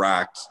Berger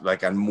rocked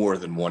on more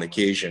than one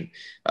occasion.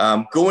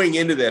 Going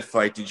into that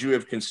fight, did you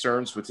have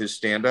concerns with his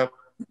stand-up?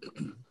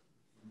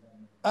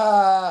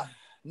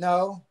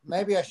 No,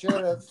 maybe I should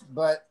have,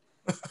 but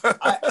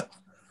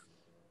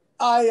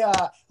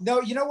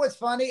no, you know what's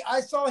funny?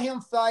 I saw him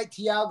fight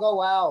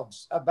Thiago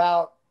Alves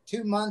about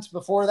 2 months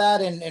before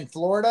that in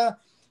Florida.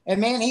 And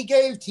man, he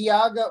gave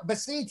Thiago, but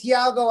see,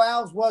 Thiago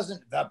Alves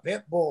wasn't the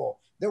pit bull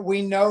that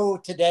we know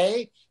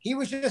today. He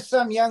was just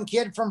some young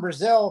kid from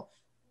Brazil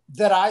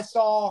that I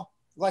saw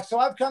so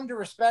I've come to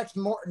respect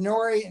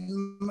Nuri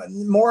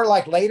more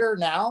later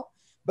now,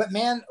 but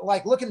man,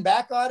 looking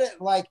back on it,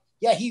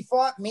 yeah, he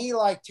fought me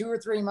 2 or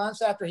 3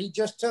 months after he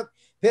just took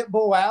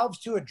Pitbull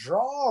Alves to a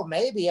draw,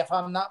 maybe, if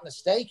I'm not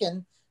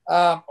mistaken.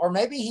 Or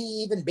maybe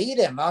he even beat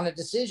him on a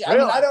decision.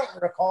 Really? I mean, I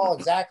don't recall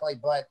exactly,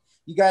 but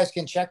you guys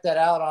can check that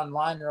out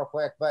online real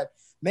quick. But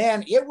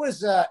man, it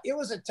was a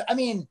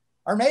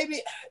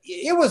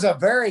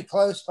very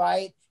close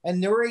fight,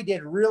 and Nuri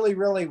did really,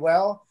 really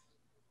well.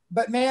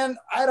 But man,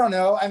 I don't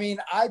know. I mean,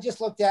 I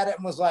just looked at it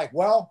and was like,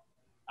 well,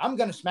 I'm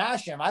going to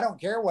smash him. I don't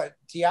care what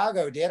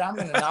Thiago did. I'm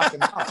going to knock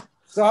him out.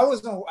 So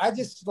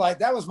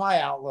that was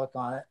my outlook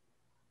on it.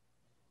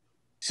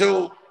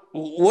 So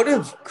what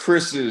of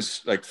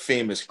Chris's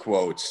famous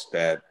quotes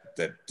that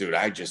dude,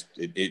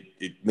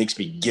 it makes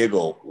me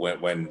giggle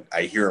when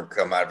I hear him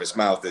come out of his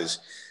mouth is,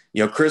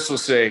 Chris will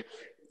say,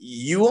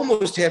 you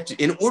almost have to,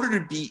 in order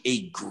to be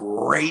a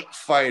great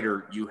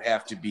fighter, you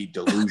have to be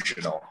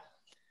delusional.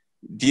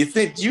 Do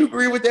you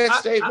agree with that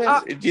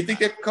statement? Do you think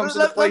that comes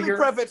into play here? Let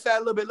me preface that a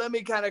little bit. Let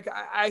me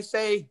I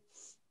say,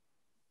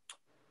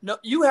 no,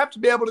 you have to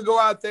be able to go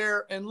out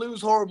there and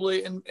lose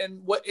horribly and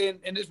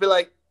just be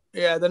like,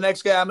 yeah, the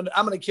next guy, I'm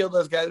gonna kill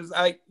those guys.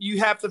 You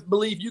have to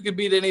believe you can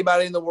beat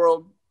anybody in the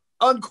world,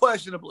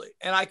 unquestionably.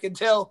 And I can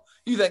tell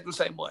you think the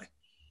same way.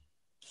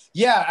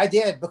 Yeah, I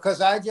did,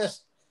 because I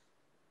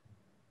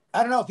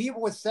don't know,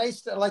 people would say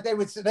stuff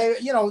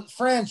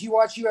friends, you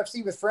watch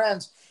UFC with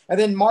friends, and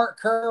then Mark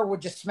Kerr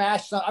would just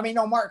smash some. I mean,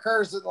 no, Mark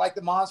Kerr's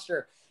the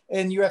monster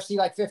in UFC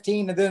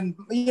 15, and then,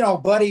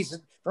 buddies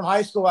from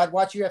high school I'd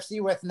watch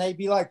UFC with, and they'd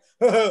be like,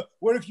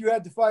 what if you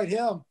had to fight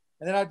him?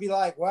 And then I'd be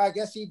like, well, I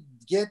guess he'd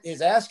get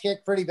his ass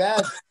kicked pretty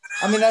bad.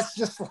 I mean, that's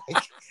just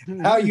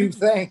how you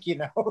think,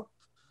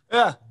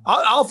 Yeah,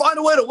 I'll find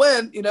a way to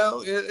win,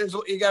 is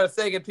what you got to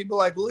think. And people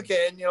look at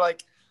it and you're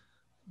like,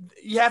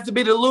 you have to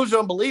be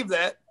delusional and believe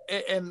that.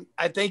 And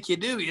I think you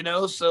do,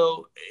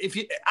 So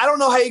I don't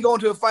know how you go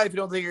into a fight if you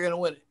don't think you're going to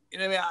win it. You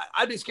know what I mean?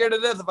 I'd be scared to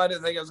death if I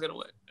didn't think I was going to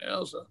win,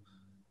 So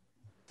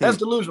that's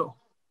delusional.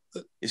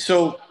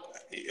 So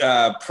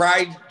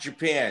Pride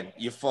Japan,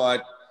 you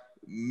fought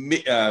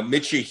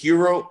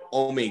Michihiro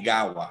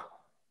Omigawa.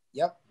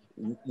 Yep.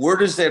 Where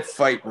does that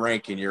fight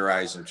rank in your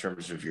eyes in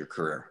terms of your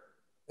career?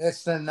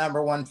 It's the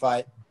number one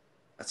fight.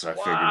 That's what I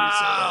figured you'd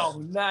say that.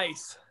 Wow,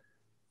 nice.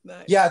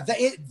 Yeah,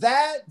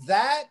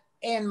 that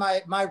and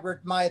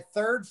my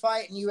third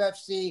fight in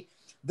UFC,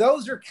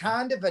 those are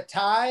kind of a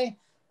tie,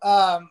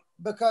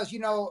 because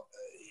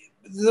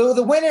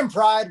the win in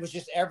Pride was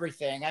just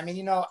everything. I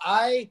mean,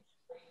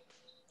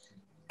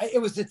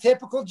 it was the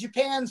typical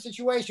Japan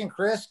situation.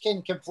 Chris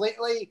can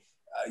completely,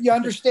 you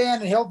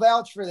understand, and he'll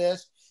vouch for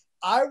this.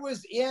 I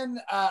was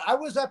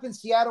up in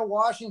Seattle,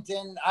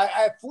 Washington.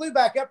 I flew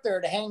back up there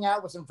to hang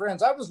out with some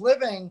friends. I was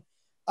living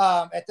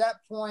at that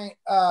point.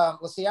 I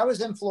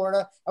was in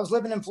Florida. I was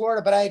living in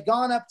Florida, but I had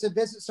gone up to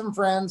visit some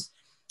friends.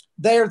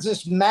 There's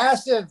this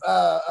massive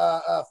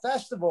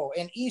festival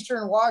in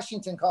Eastern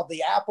Washington called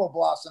the Apple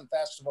Blossom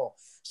Festival.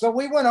 So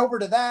we went over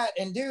to that,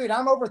 and dude,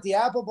 I'm over at the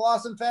Apple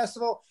Blossom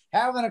Festival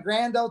having a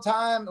grand old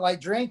time,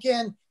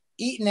 drinking,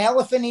 eating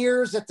elephant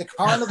ears at the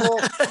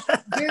carnival.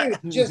 Dude,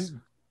 just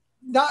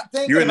not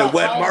thinking. You're in the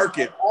wet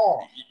market.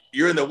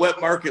 You're in the wet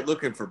market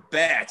looking for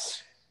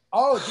bats.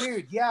 Oh,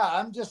 dude, yeah,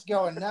 I'm just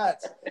going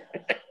nuts.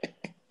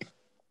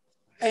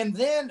 And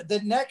then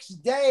the next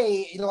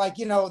day, like,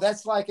 you know,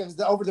 that's like it was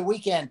over the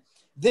weekend.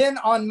 Then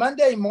on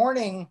Monday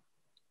morning,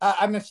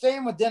 I'm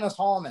staying with Dennis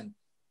Hallman.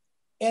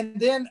 And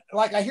then,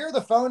 like, I hear the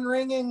phone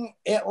ringing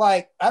at,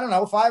 like, I don't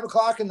know, 5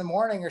 o'clock in the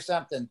morning or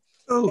something.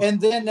 Ooh. And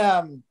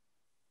then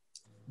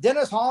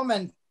Dennis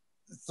Hallman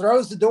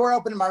throws the door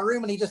open in my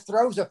room, and he just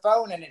throws a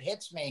phone, and it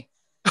hits me.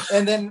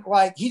 And then,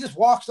 like, he just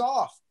walks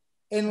off.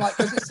 And, like,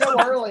 because it's so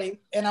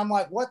early, and I'm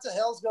like, what the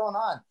hell's going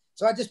on?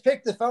 So I just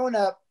picked the phone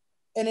up,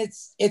 and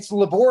it's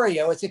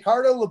Liborio. It's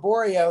Ricardo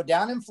Liborio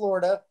down in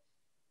Florida.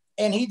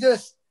 And he's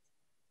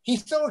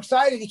so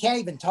excited he can't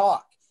even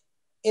talk.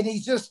 And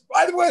he's just,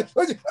 by the way,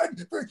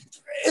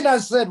 and I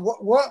said,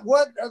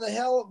 what are the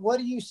hell, what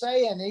are you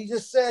saying? And he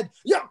just said,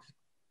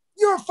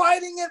 you're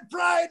fighting in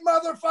Pride,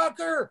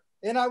 motherfucker.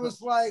 And I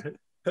was like,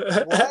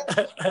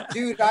 what?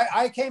 Dude,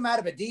 I came out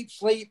of a deep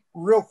sleep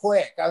real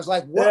quick. I was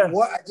like, what?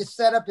 I just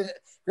sat up and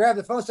grabbed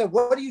the phone and said,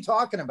 what are you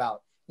talking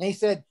about? And he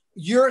said,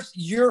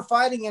 you're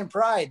fighting in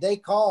Pride. They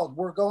called,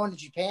 we're going to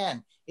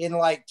Japan in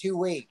like 2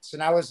 weeks.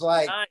 And I was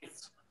like,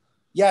 nice.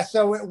 Yeah.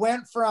 So it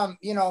went from,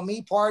 you know,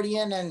 me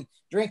partying and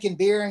drinking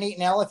beer and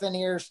eating elephant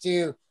ears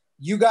to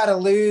you got to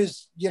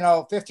lose, you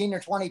know, 15 or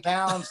 20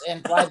 pounds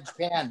and fly to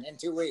Japan in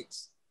 2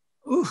 weeks.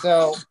 Ooh.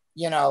 So,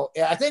 you know,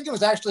 I think it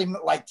was actually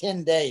like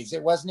 10 days.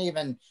 It wasn't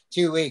even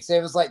 2 weeks.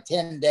 It was like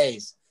 10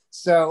 days.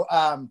 So,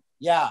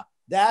 yeah,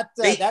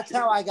 that's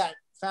how I got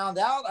found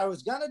out I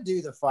was going to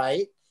do the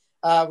fight.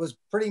 Was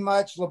pretty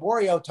much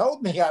Liborio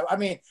told me. I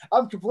mean,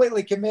 I'm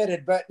completely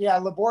committed, but yeah,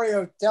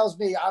 Liborio tells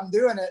me I'm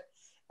doing it.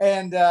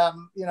 And,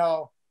 you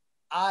know,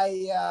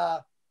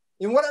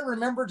 and what I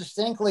remember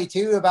distinctly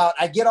too about,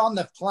 I get on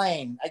the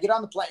plane,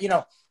 you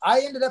know, I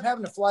ended up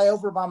having to fly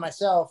over by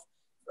myself.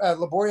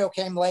 Liborio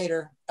came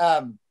later.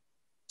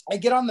 I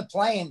get on the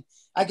plane,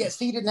 I get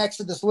seated next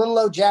to this little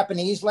old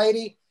Japanese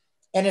lady.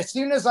 And as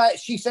soon as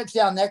she sits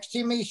down next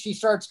to me, she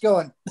starts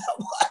going,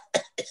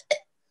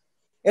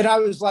 and I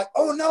was like,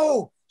 oh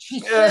no,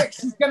 she's sick.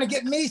 She's going to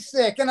get me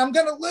sick and I'm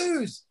going to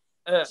lose.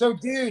 So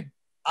dude,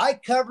 I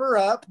cover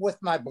up with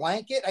my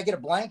blanket. I get a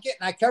blanket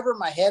and I cover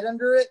my head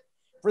under it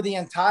for the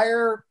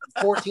entire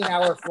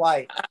 14-hour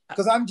flight.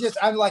 Cause I'm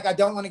like, I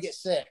don't want to get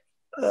sick.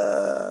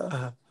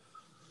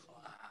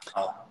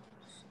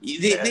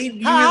 They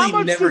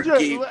really never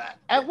gave.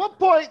 At what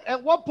point,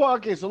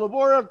 okay, so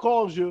Liborio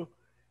calls you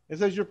and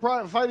says you're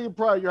fighting in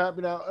Pride, you're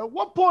happy now. At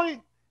what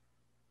point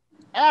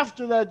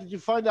after that did you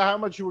find out how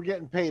much you were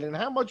getting paid, and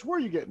how much were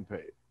you getting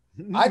paid?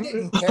 I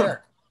didn't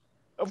care.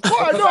 Of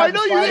course, no, I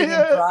know you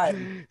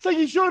didn't. It's like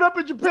he showed up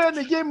in Japan,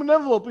 they gave him an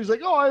envelope. He's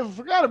like, oh, I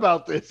forgot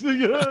about this.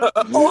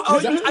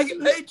 I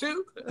get paid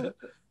too.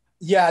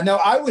 Yeah, no,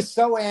 I was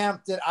so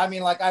amped that, I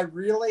mean, like, I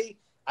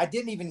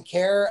didn't even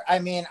care. I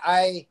mean,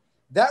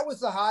 that was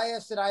the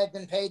highest that I had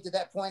been paid to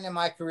that point in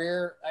my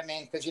career. I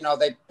mean, because, you know,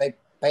 they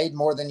paid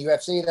more than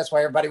UFC. That's why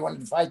everybody wanted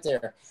to fight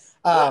there.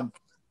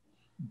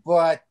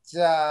 But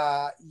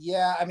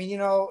yeah, I mean, you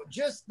know,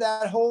 just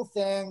that whole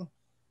thing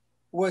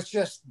was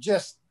just,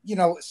 you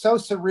know, so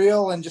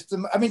surreal. And just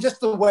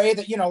the way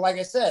that, you know, like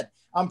I said,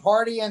 I'm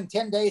partying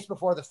 10 days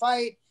before the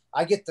fight.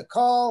 I get the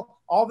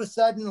call. All of a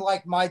sudden,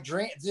 like my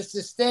dream, just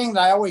this thing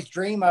that I always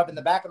dream of in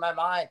the back of my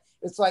mind.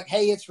 It's like,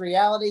 hey, it's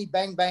reality.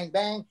 Bang, bang,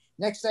 bang.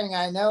 Next thing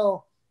I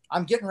know,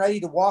 I'm getting ready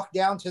to walk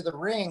down to the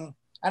ring.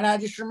 And I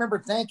just remember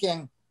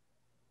thinking,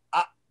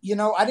 you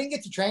know, I didn't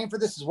get to train for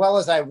this as well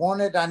as I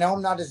wanted. I know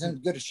I'm not as in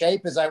good a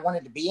shape as I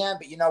wanted to be in,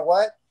 but you know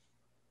what?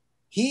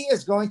 He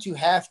is going to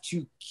have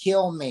to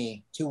kill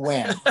me to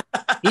win.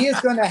 He is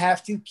going to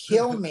have to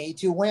kill me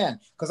to win,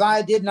 because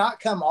I did not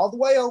come all the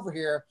way over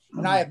here,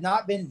 and I have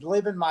not been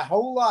living my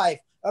whole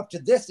life up to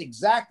this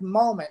exact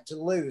moment to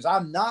lose.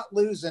 I'm not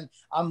losing.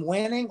 I'm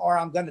winning, or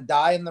I'm going to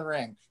die in the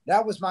ring.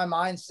 That was my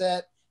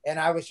mindset. And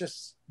I was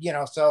just, you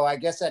know, so I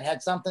guess that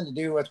had something to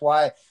do with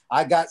why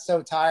I got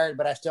so tired,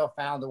 but I still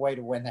found a way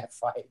to win that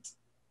fight.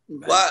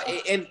 Well,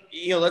 and,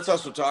 you know, let's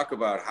also talk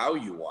about how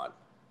you won.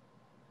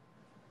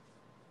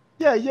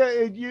 Yeah.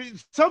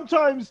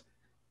 Sometimes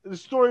the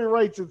story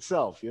writes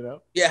itself, you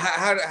know? Yeah.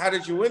 How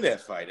did you win that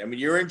fight? I mean,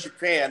 you're in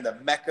Japan, the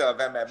mecca of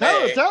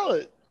MMA. Tell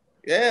it.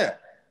 Yeah.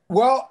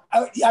 Well,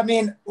 I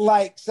mean,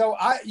 like, so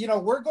you know,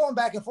 we're going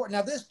back and forth.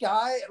 Now, this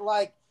guy,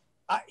 like,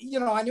 you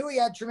know, I knew he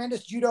had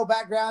tremendous judo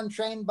background,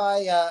 trained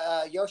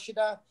by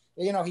Yoshida.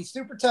 You know, he's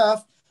super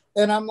tough.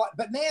 And I'm like,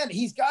 but man,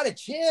 he's got a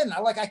chin.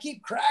 I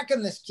keep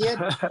cracking this kid,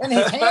 and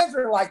his hands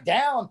are like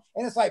down,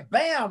 and it's like,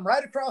 bam,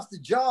 right across the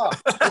jaw.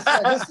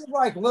 This is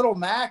like Little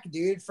Mac,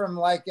 dude, from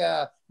like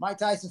Mike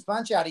Tyson's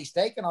Punch Out. He's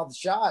taking all the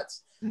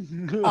shots.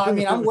 I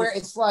mean,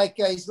 it's like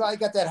he's like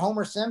got that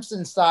Homer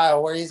Simpson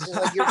style where he's just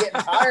like, you're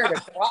getting tired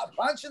of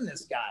punching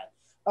this guy.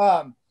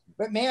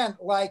 But man,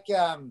 like,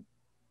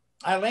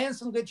 I land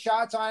some good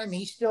shots on him.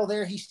 He's still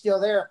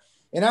there.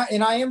 And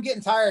I am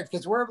getting tired,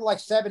 because we're like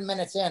 7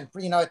 minutes in.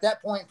 You know, at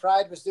that point,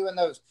 Pride was doing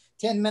those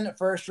 10-minute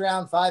first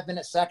round,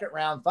 5-minute second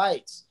round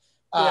fights.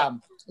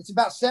 It's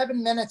about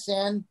 7 minutes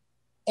in,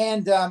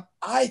 and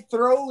I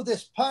throw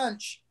this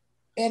punch,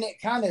 and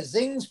it kind of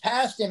zings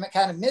past him. It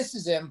kind of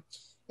misses him.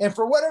 And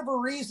for whatever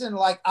reason,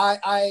 like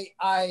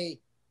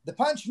the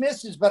punch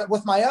misses, but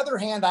with my other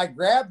hand, I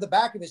grab the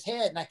back of his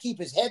head and I keep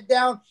his head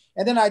down.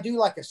 And then I do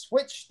like a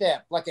switch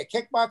step, like a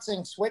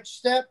kickboxing switch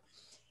step.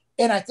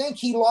 And I think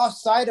he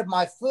lost sight of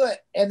my foot.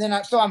 And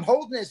then so I'm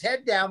holding his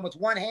head down with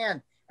one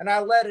hand and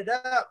I let it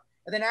up.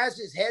 And then as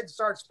his head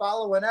starts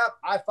following up,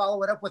 I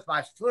follow it up with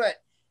my foot.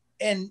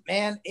 And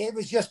man, it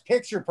was just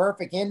picture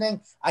perfect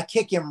ending. I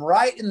kick him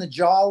right in the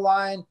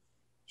jawline.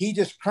 He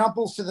just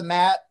crumples to the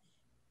mat.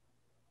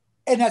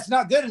 And that's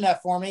not good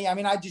enough for me. I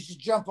mean, I just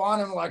jump on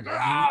him like,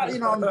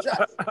 I'm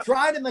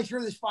trying to make sure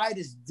this fight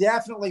is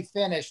definitely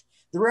finished.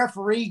 The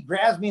referee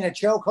grabs me in a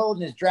chokehold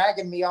and is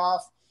dragging me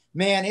off.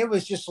 Man, it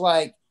was just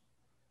like,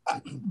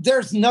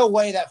 there's no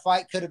way that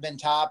fight could have been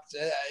topped,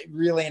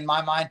 really, in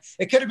my mind.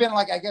 It could have been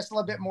like, I guess, a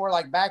little bit more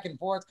like back and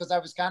forth because I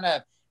was kind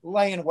of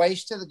laying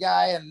waste to the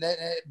guy.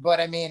 But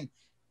I mean,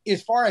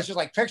 as far as just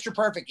like picture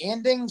perfect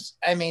endings,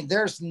 I mean,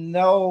 there's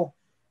nothing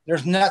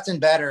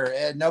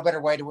better, no better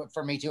way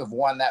for me to have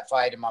won that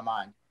fight in my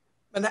mind.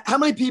 And how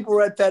many people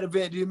were at that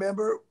event? Do you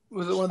remember?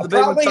 Was it one of the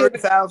big ones,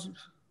 30,000?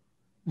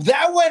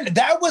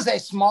 That was a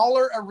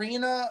smaller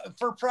arena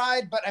for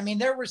Pride, but I mean,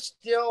 there were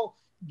thousands.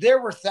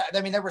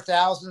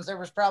 There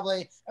was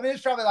probably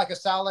like a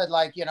solid,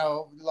 like,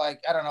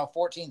 I don't know,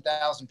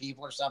 14,000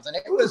 people or something.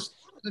 It was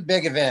a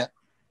big event.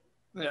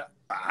 Yeah.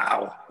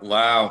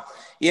 Wow.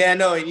 Yeah,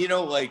 no, and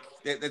like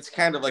that's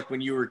kind of like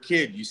when you were a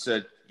kid, you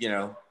said,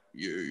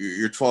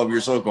 you're 12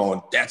 years old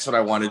going, that's what I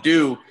want to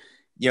do.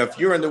 If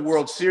you're in the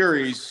World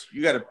Series,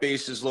 you got a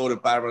bases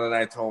loaded bottom of the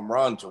ninth home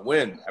run to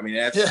win. I mean,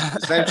 that's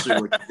essentially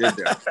what you did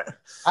there.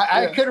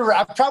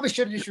 I probably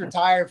should have just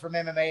retired from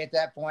MMA at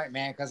that point,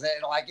 man, because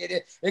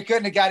it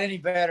couldn't have got any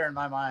better in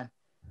my mind.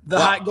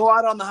 Go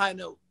out on the high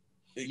note.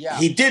 Yeah.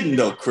 He didn't,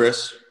 though,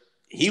 Chris.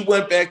 He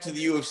went back to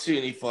the UFC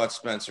and he fought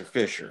Spencer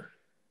Fisher.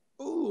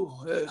 Ooh,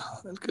 yeah,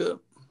 that's good.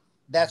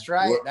 That's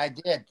right. I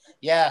did.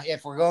 Yeah,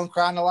 if we're going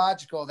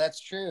chronological,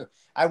 that's true.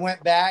 I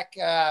went back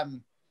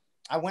in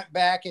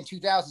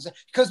 2000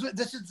 because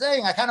this is the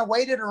thing. I kind of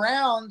waited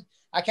around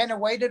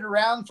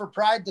for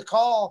Pride to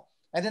call,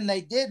 and then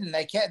they didn't.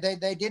 They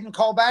didn't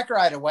call back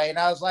right away, and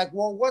I was like,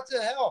 well, what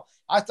the hell?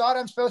 I thought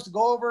I'm supposed to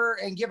go over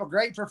and give a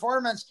great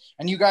performance,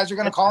 and you guys are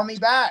going to call me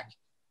back.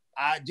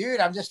 Dude,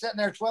 I'm just sitting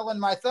there twiddling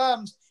my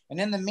thumbs. And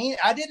in the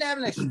I didn't have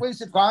an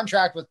exclusive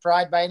contract with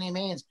Pride by any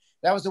means.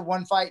 That was a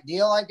one fight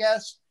deal, I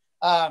guess.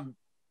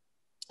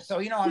 So,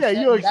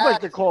 you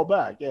expect to call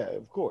back. Yeah,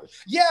 of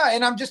course. Yeah.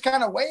 And I'm just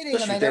kind of waiting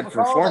and they never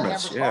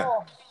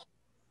call.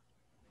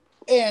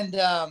 And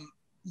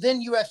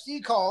then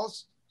UFC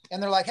calls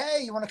and they're like,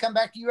 hey, you want to come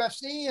back to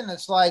UFC? And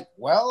it's like,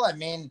 well, I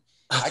mean,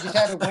 I just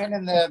had a win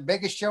in the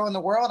biggest show in the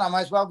world. I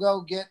might as well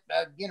go get,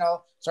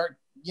 start,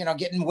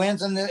 getting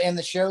wins in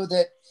the show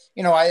that,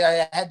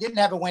 I didn't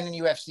have a win in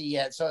UFC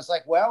yet. So it's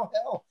like, well,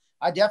 hell,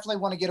 I definitely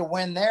want to get a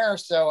win there.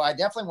 So I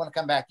definitely want to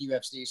come back to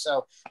UFC.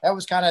 So that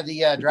was kind of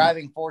the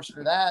driving force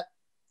for that.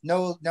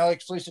 No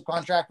exclusive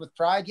contract with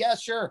Pride. Yeah,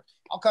 sure.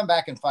 I'll come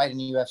back and fight in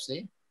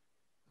UFC.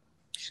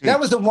 That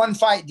was a one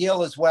fight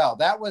deal as well.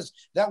 That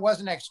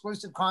wasn't an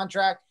exclusive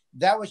contract.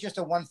 That was just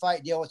a one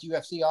fight deal with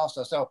UFC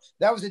also. So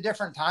that was a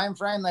different time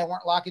frame. They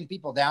weren't locking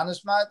people down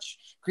as much.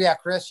 Yeah,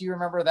 Chris, you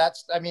remember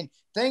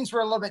things were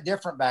a little bit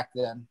different back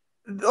then.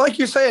 Like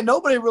you're saying,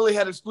 nobody really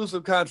had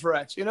exclusive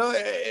contracts.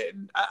 I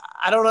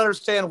don't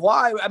understand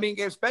why. I mean,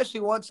 especially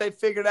once they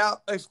figured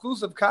out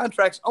exclusive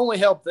contracts only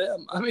help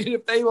them. I mean,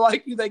 if they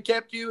like you, they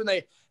kept you and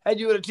they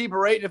had you at a cheaper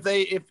rate. If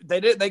they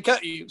didn't, they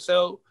cut you.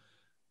 So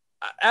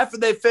after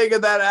they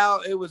figured that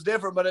out, it was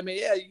different. But I mean,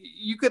 yeah,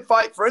 you could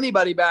fight for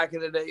anybody back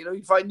in the day.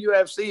 You fight in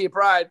UFC,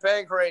 Pride,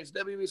 Pancrase,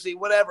 WBC,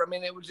 whatever. I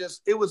mean, it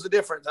was a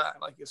different time,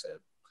 like you said.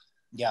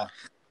 Yeah.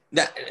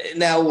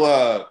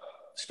 Now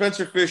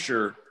Spencer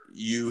Fisher,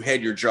 you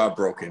had your jaw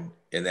broken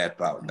in that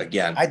bout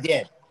again. I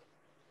did.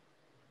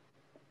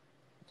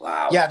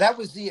 Wow. Yeah, that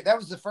was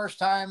the first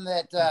time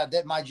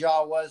that my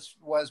jaw was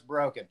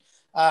broken.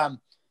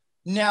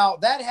 Now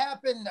that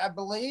happened, I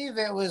believe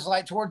it was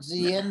like towards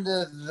the end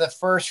of the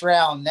first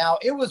round. Now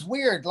it was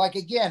weird. Like,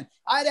 again,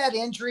 I'd had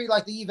injury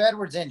like the Eve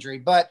Edwards injury,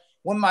 but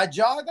when my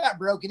jaw got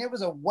broken, it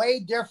was a way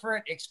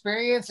different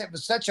experience. It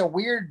was such a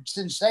weird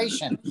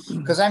sensation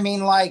because I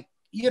mean, like,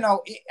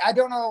 I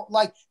don't know,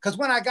 like, because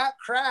when I got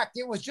cracked,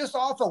 it was just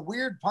off a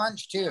weird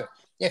punch too.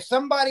 If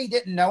somebody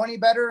didn't know any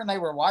better and they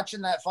were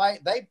watching that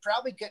fight, they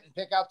probably couldn't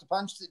pick out the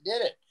punch that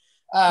did it.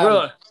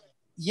 Really?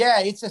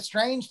 Yeah, it was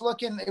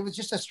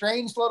just a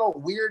strange little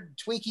weird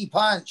tweaky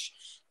punch.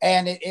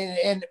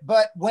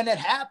 But when it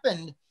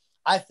happened,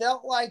 I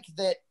felt like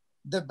that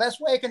the best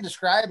way I can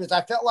describe it is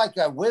I felt like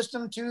a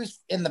wisdom tooth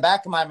in the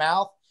back of my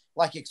mouth,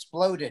 like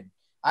exploded.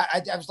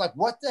 I was like,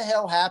 what the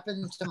hell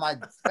happened to my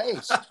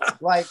face?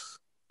 Like,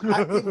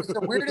 it was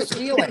the weirdest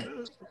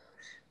feeling.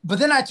 But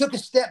then I took a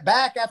step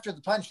back after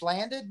the punch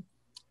landed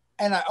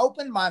and I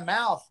opened my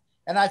mouth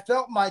and I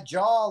felt my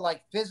jaw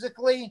like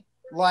physically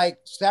like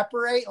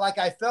separate. Like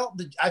I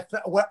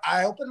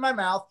opened my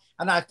mouth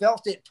and I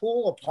felt it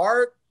pull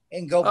apart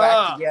and go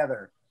back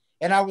together.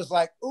 And I was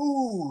like,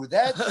 ooh,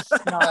 that's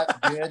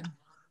not good.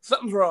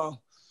 Something's wrong.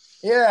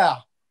 Yeah.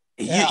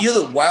 You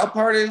know, the wild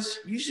part is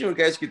usually when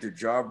guys get their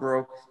jaw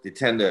broke, they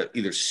tend to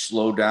either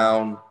slow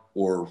down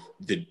or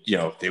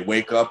they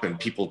wake up and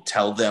people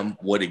tell them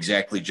what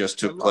exactly just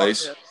took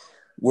place. Yeah.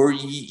 Where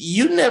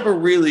you never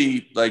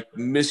really like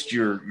missed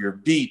your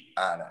beat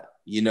on it,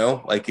 you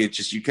know, like it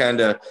just, you kind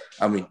of,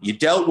 I mean, you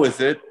dealt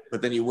with it,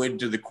 but then you went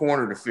into the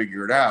corner to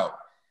figure it out.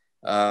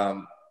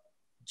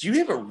 Do you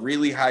have a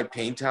really high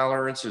pain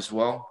tolerance as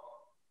well?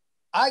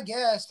 I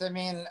guess. I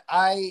mean,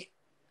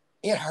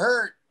 it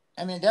hurt.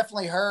 I mean, it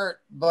definitely hurt,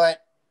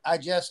 but I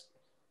don't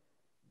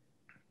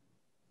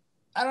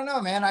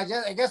know, man.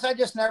 I guess I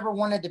just never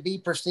wanted to be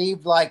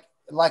perceived like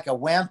a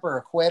wimp or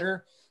a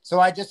quitter. So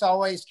I just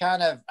always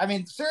kind of, I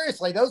mean,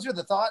 seriously, those are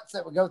the thoughts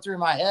that would go through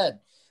my head.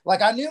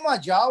 Like I knew my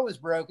jaw was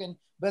broken,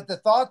 but the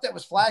thought that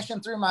was flashing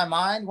through my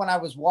mind when I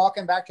was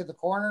walking back to the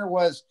corner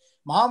was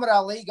Muhammad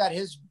Ali got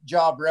his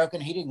jaw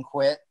broken. He didn't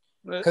quit.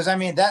 Because I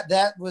mean,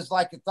 that was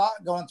like a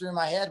thought going through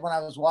my head when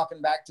I was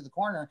walking back to the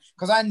corner,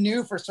 because I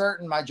knew for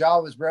certain my jaw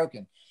was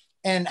broken.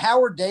 And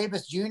Howard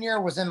Davis Jr.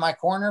 was in my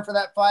corner for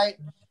that fight.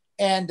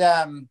 And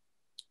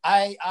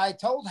I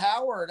told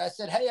Howard, I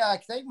said, hey, I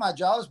think my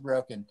jaw's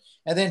broken.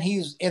 And then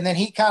he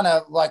kind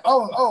of like,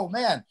 oh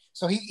man.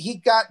 So he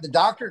got the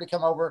doctor to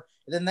come over,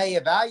 and then they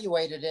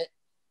evaluated it,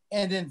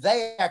 and then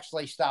they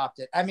actually stopped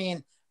it. I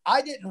mean,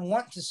 I didn't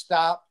want to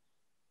stop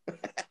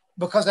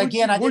because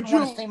again, I didn't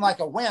want to seem like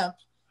a wimp.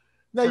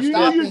 Now you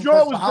knew your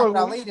jaw was broken.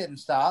 Ali didn't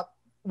stop.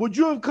 Would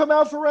you have come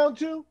out for round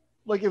 2?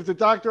 Like if the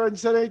doctor hadn't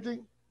said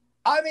anything?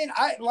 I mean,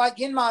 I like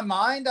in my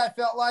mind, I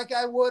felt like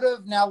I would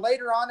have. Now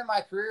later on in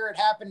my career, it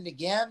happened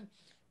again.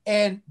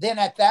 And then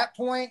at that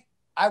point,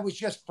 I was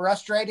just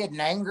frustrated and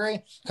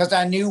angry because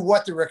I knew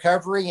what the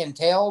recovery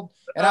entailed.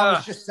 And I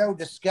was just so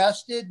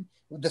disgusted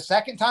the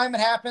second time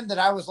it happened that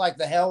I was like,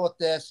 the hell with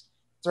this,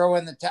 throw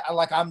in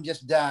like, I'm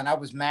just done. I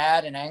was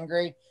mad and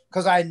angry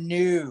because I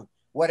knew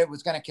what it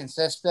was going to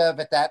consist of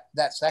at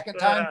that second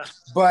time.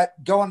 But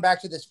going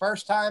back to this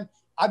first time,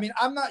 I mean,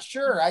 I'm not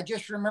sure. I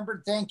just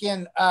remembered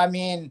thinking, I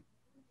mean,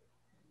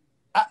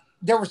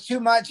 there was too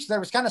much. There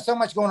was kind of so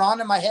much going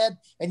on in my head,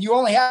 and you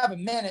only have a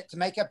minute to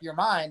make up your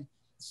mind.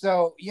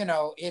 So, you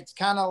know, it's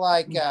kind of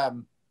like, I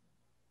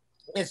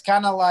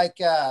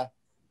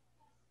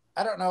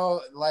don't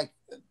know, like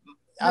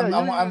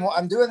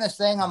I'm doing this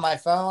thing on my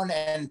phone,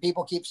 and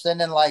people keep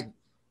sending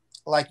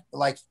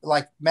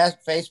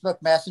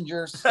Facebook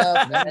Messenger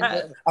stuff.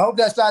 I hope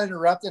that's not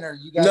interrupting, or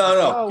you guys.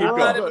 No, I'm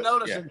not even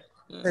noticing.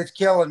 Yeah. It's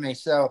killing me.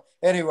 So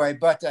anyway,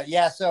 but you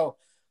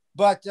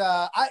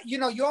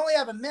only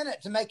have a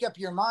minute to make up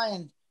your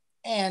mind,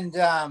 and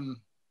I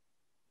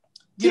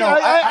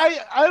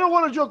don't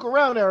want to joke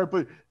around, Eric,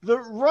 but the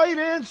right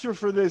answer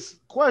for this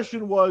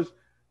question was,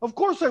 of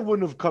course I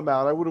wouldn't have come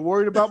out. I would have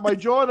worried about my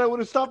jaw, and I would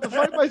have stopped the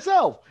fight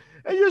myself.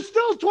 And you're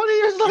still 20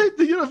 years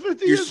later,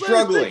 50 years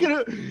struggling.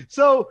 later.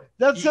 So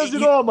that says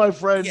it all, my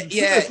friend.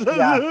 Yeah.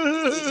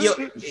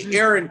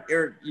 Aaron,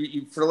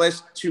 you, for the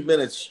last 2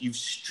 minutes, you've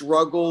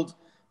struggled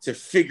to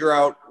figure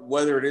out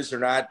whether it is or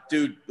not.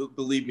 Dude,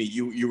 believe me,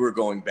 you were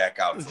going back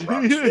out for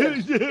round 2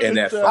 in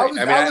that fight.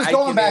 I was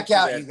going back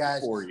out, you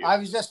guys. I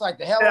was just like,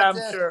 the hell with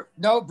this. Sure.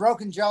 No,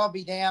 broken jaw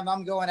be damned.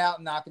 I'm going out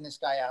and knocking this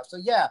guy out. So,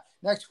 yeah,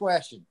 next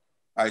question.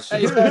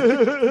 Hey,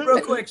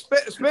 real quick,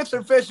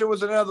 Spencer Fisher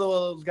was another one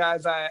of those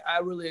guys I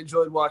really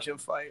enjoyed watching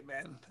fight,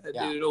 man. That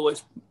dude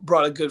always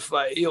brought a good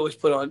fight. He always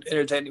put on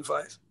entertaining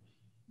fights.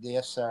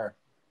 Yes, sir.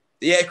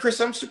 Yeah,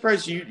 Chris, I'm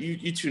surprised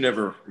you two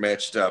never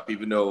matched up,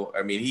 even though,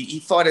 I mean, he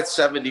fought at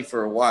 70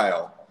 for a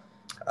while.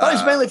 Oh,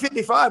 he's mainly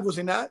 55, was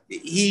he not?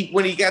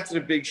 When he got to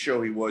the big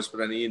show, he was,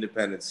 but on the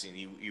independent scene,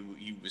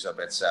 he was up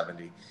at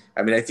 70.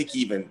 I mean, I think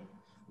even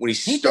when he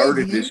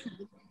started his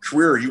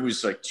career, he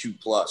was like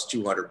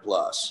 200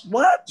 plus.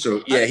 What?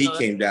 So yeah, he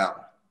came down.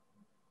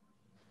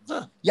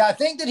 Huh. Yeah, I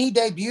think that he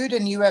debuted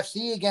in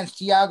UFC against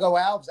Thiago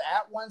Alves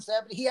at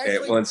 170. He actually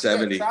at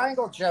 170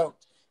 triangle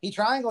choked. He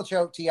triangle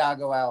choked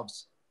Thiago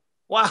Alves.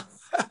 Wow.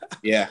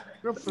 Yeah.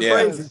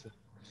 Crazy.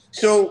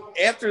 So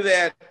after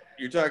that,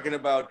 you're talking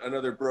about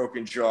another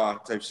broken jaw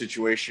type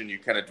situation. You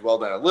kind of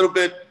dwelled on a little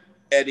bit.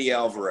 Eddie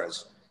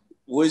Alvarez.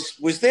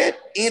 Was that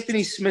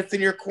Anthony Smith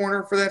in your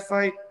corner for that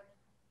fight?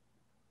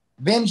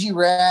 Benji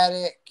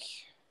Raddick,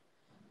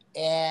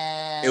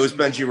 and it was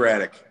Benji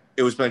Raddick.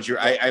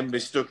 I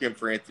mistook him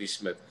for Anthony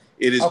Smith.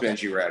 It is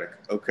Benji Raddick.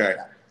 Okay.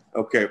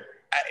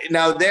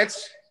 Now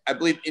that's, I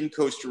believe, in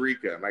Costa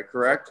Rica. Am I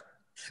correct?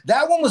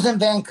 That one was in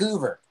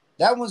Vancouver.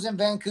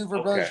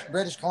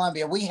 British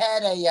Columbia. We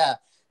had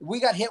we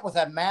got hit with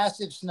a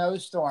massive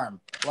snowstorm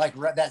like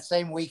that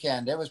same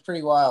weekend. It was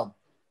pretty wild.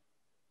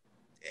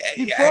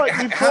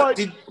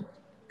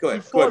 Go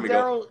ahead.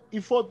 He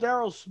fought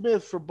Daryl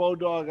Smith for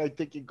Bodog, I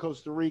think, in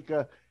Costa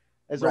Rica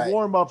as a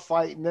warm-up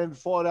fight, and then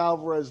fought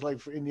Alvarez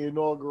in the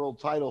inaugural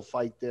title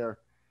fight there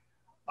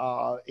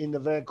in the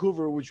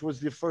Vancouver, which was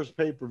the first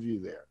pay-per-view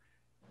there.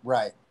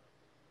 Right.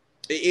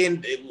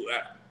 And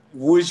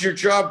was your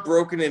jaw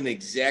broken in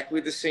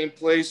exactly the same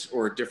place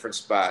or a different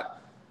spot?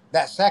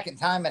 That second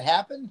time it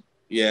happened?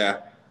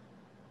 Yeah.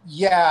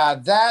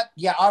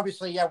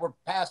 Obviously, we're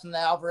passing the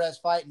Alvarez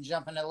fight and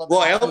jumping a little bit.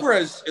 Well,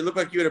 Alvarez, it looked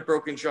like you had a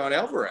broken jaw on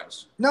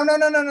Alvarez. No.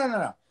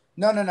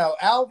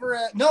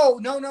 Alvarez,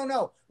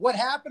 no. What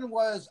happened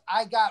was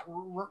I got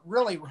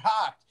really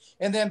rocked.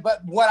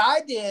 But what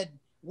I did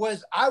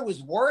was I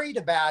was worried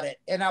about it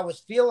and I was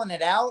feeling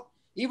it out.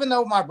 Even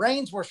though my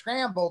brains were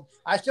scrambled,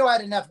 I still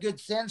had enough good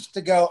sense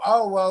to go,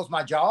 oh, well, is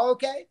my jaw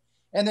okay?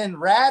 And then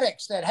Radek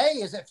said, hey,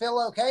 is it feel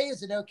okay?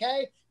 Is it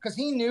okay? Because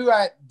he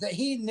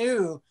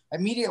knew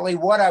immediately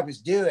what I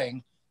was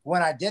doing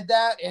when I did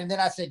that. And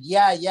then I said,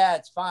 yeah,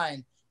 it's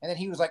fine. And then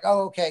he was like,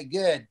 oh, okay,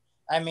 good.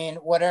 I mean,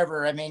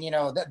 whatever. I mean,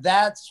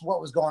 that's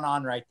what was going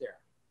on right there.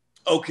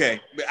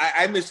 Okay.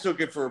 I mistook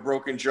it for a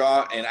broken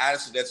jaw. And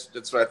honestly,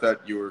 that's what I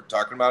thought you were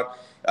talking about.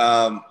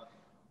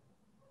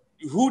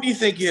 Who do you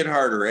think you hit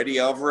harder, Eddie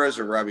Alvarez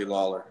or Robbie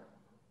Lawler?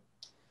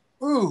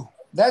 Ooh,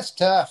 that's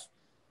tough.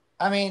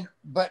 I mean,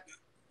 but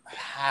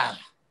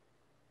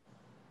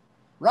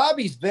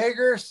Robbie's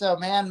bigger, so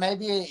man,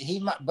 maybe he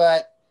might.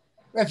 But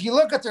if you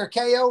look at their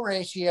KO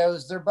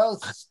ratios, they're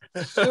both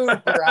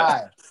super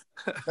high.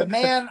 But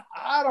man,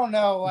 I don't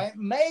know.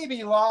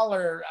 Maybe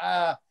Lawler.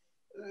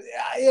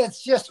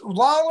 It's just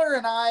Lawler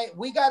and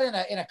we got in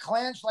a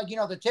clinch, like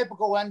the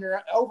typical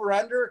over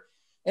under.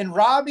 And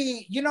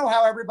Robbie, you know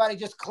how everybody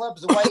just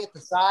clubs away at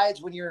the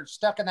sides when you're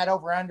stuck in that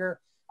over under.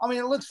 I mean,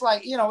 it looks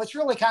like it's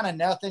really kind of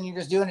nothing. You're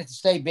just doing it to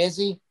stay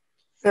busy.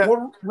 Yeah.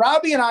 Well,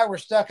 Robbie and I were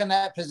stuck in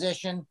that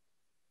position,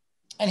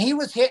 and he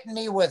was hitting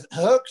me with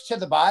hooks to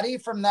the body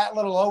from that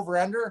little over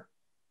under,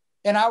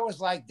 and I was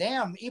like,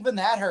 "Damn, even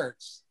that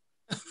hurts."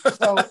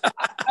 So,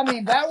 I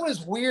mean, that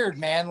was weird,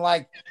 man.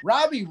 Like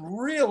Robbie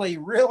really,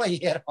 really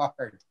hit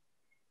hard.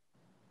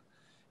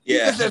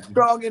 Yeah, he's a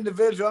strong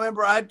individual. I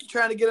remember I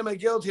trying to get him a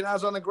guillotine. I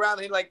was on the ground,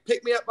 and he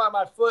picked me up by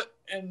my foot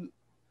and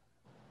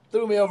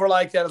threw me over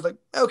like that. I was like,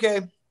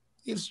 okay,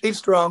 he's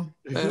strong.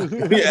 I'm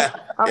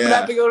gonna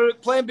have to go to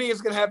Plan B. Is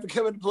gonna have to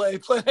come into play.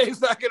 Plan A is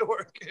not gonna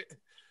work.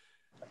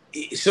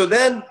 So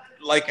then,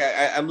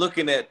 I'm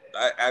looking at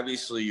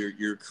obviously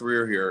your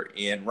career here,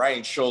 and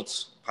Ryan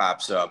Schultz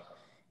pops up,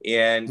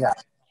 and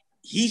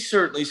he's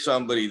certainly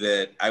somebody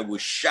that I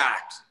was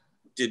shocked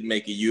didn't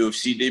make a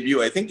UFC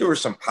debut. I think there were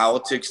some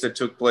politics that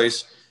took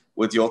place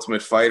with the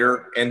Ultimate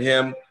Fighter and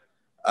him.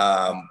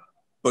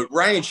 But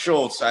Ryan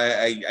Schultz,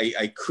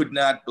 I could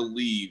not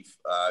believe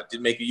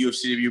didn't make a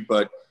UFC debut,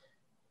 but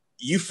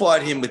you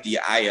fought him with the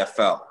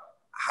IFL.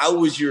 How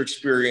was your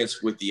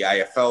experience with the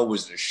IFL?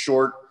 Was it a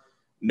short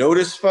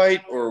notice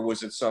fight, or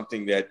was it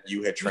something that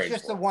you had trained for?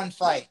 Just the one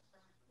fight.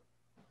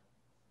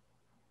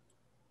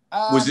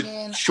 Was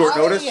it short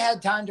notice? I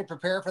had time to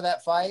prepare for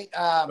that fight.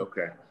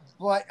 Okay.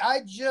 But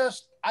I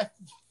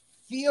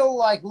feel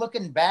like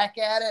looking back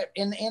at it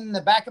in the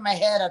back of my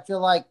head, I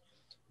feel like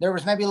there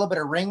was maybe a little bit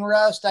of ring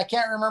rust. I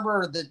can't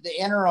remember the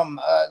interim.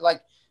 I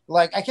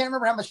can't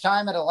remember how much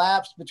time had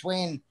elapsed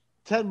between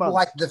 10 months,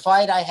 like the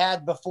fight I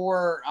had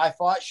before I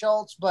fought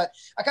Schultz. But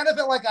I kind of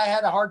felt like I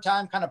had a hard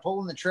time kind of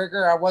pulling the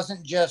trigger. I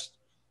wasn't just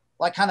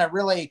kind of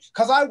really,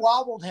 because I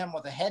wobbled him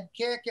with a head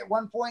kick at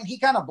one point. He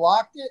kind of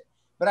blocked it,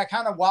 but I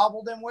kind of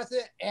wobbled him with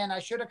it, and I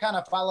should have kind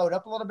of followed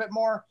up a little bit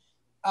more.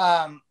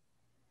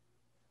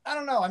 I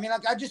don't know. I mean,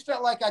 I just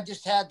felt like I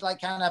just had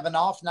kind of an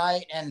off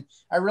night, and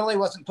I really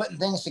wasn't putting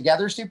things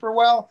together super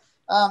well.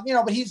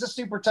 But he's a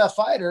super tough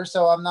fighter,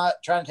 so I'm not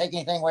trying to take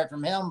anything away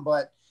from him,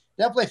 but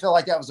definitely feel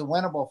like that was a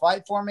winnable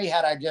fight for me.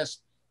 Had I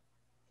just,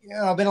 been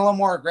a little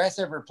more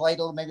aggressive or played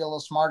maybe a little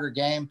smarter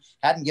game,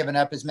 hadn't given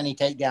up as many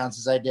takedowns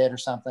as I did or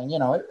something, it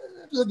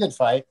was a good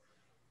fight.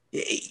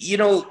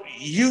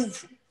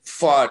 You've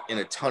fought in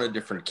a ton of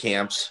different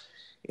camps,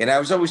 and I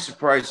was always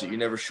surprised that you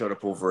never showed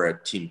up over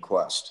at Team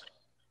Quest.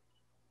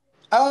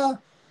 I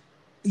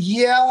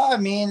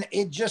mean,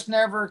 it just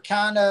never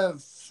kind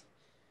of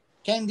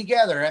came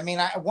together. I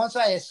mean, once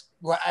I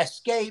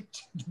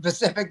escaped the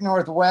Pacific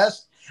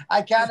Northwest,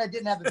 I kind of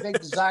didn't have a big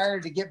desire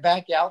to get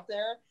back out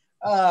there.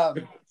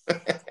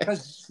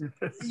 Because,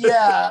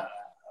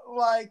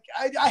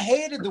 I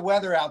hated the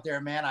weather out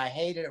there, man. I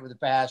hated it with a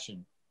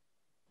passion.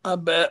 I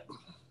bet.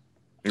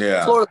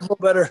 Yeah. Florida's a little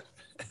better.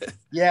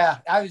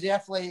 I was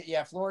definitely,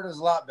 Florida's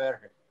a lot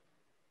better.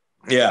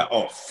 Yeah,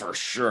 oh, for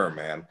sure,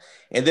 man.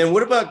 And then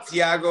what about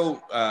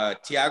Thiago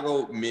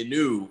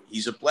Minu?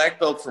 He's a black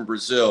belt from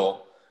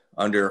Brazil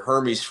under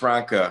Hermes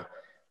Franca.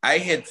 I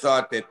had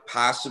thought that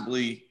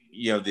possibly,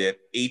 that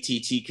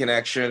ATT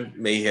connection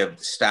may have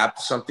stopped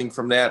something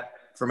from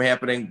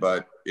happening,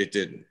 but it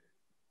didn't.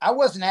 I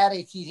wasn't at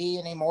ATT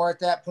anymore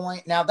at that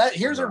point. Now,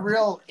 here's a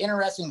real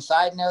interesting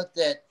side note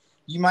that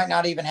you might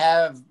not even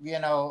have,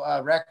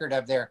 a record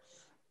of there.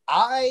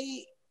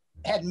 I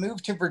had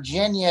moved to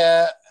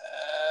Virginia.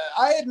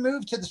 I had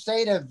moved to the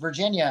state of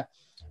Virginia,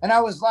 and I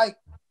was like,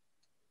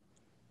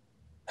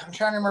 I'm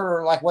trying to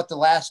remember what the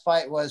last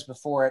fight was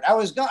before it. I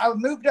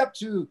moved up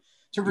to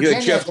Virginia. You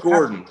had Jeff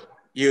Gordon.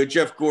 You had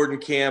Jeff Gordon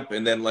camp,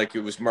 and then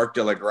it was Mark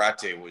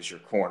Delagrate was your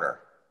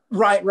corner.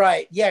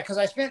 Right. Yeah, because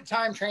I spent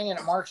time training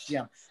at Mark's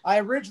gym. I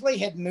originally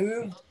had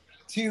moved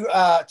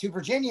to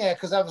Virginia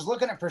because I was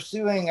looking at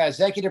pursuing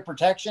executive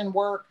protection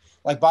work,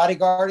 like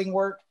bodyguarding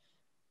work.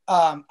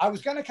 I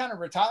was going to kind of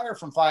retire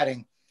from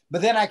fighting,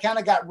 but then I kind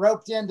of got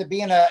roped into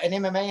being an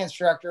MMA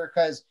instructor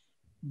because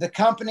the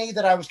company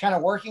that I was kind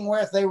of working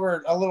with, they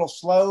were a little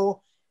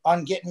slow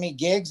on getting me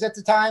gigs at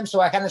the time. So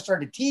I kind of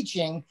started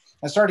teaching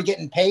and started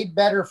getting paid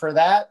better for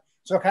that.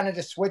 So I kind of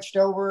just switched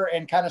over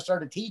and kind of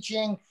started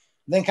teaching,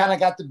 then kind of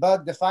got the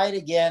bug to fight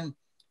again.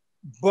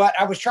 But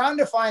I was trying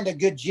to find a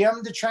good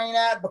gym to train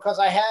at because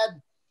I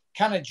had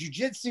kind of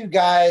jiu-jitsu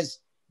guys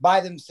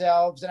by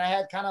themselves and I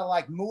had kind of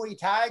like Muay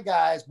Thai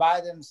guys by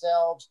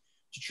themselves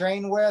to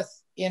train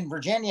with in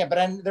Virginia.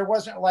 But there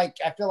wasn't like,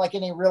 I feel like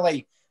any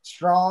really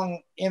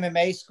strong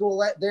MMA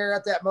school there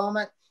at that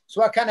moment.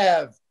 So I kind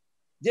of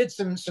did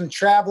some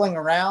traveling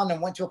around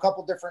and went to a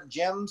couple different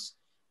gyms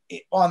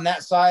on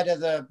that side of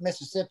the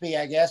Mississippi,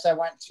 I guess. I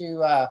went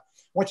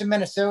to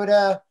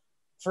Minnesota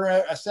for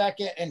a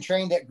second and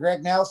trained at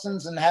Greg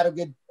Nelson's and had a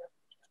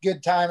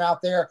good time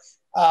out there.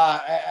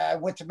 I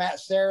went to Matt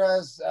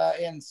Serra's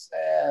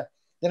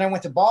then I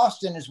went to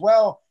Boston as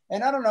well.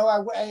 And I don't know,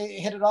 I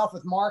hit it off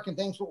with Mark and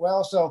things went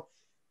well. So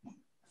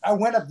I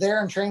went up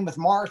there and trained with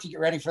Mark to get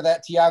ready for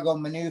that Thiago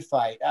Manu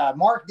fight.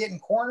 Mark didn't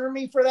corner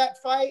me for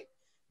that fight,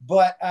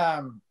 but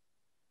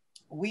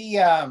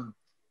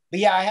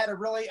yeah, I had a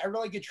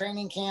really good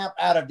training camp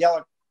out of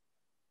Delaware.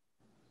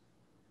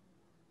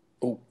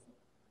 Oh,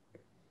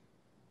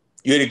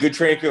 you had a good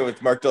training camp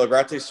with Mark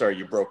Delagrate? Sorry,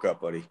 you broke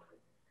up, buddy.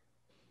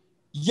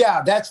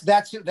 Yeah, that's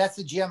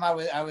the gym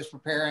I was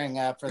preparing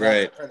for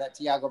that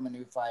Thiago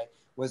Manu fight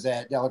was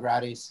at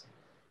Delagrate's.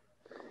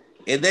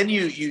 And then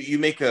you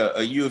make a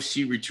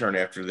UFC return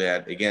after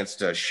that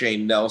against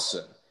Shane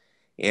Nelson,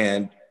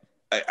 and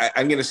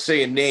I'm going to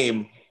say a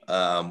name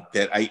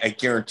that I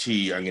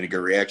guarantee I'm going to get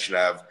a reaction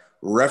out of.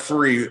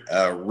 Referee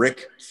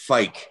Rick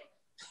Fike.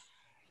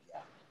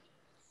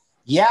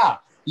 Yeah,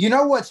 you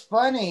know what's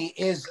funny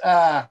is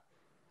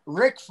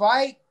Rick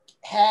Fike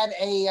had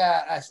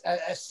a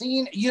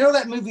scene. You know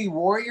that movie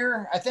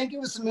Warrior? I think it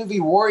was the movie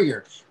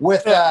Warrior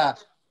with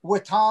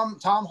Tom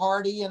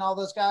Hardy and all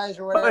those guys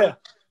or whatever. Oh, yeah.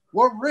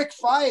 Well, Rick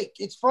Fike,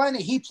 it's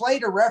funny. He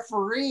played a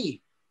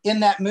referee in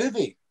that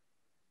movie.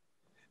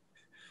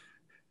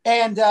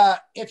 And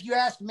if you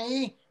ask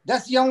me,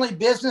 that's the only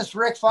business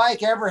Rick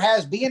Fike ever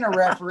has being a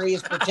referee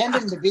is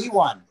pretending to be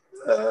one.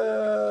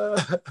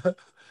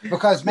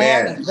 Because,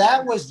 man,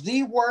 that was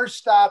the worst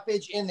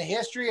stoppage in the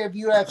history of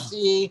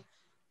UFC.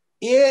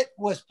 It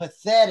was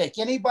pathetic.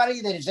 Anybody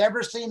that has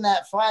ever seen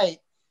that fight,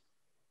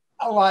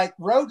 like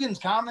Rogan's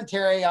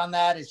commentary on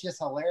that is just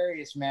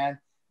hilarious, man.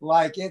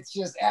 Like, it's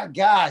just,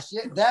 gosh,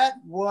 that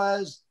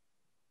was,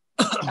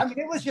 I mean,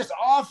 it was just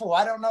awful.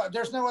 I don't know.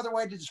 There's no other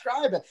way to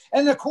describe it.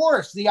 And of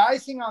course, the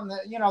icing on the,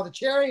 the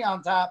cherry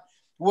on top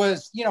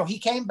was, he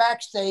came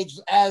backstage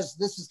as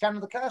this is kind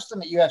of the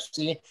custom at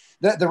UFC.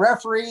 The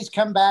referees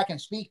come back and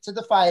speak to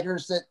the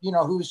fighters that,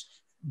 whose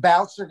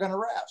bouts they're going to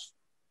ref.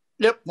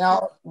 Yep.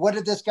 Now, what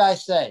did this guy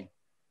say?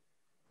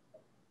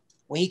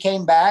 Well, he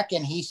came back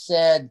and he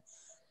said,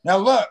 now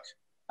look,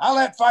 I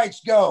let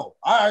fights go.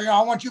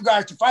 I want you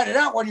guys to fight it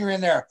out when you're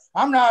in there.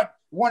 I'm not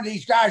one of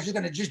these guys who's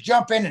going to just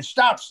jump in and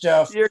stop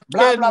stuff. You're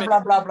blah, blah, blah,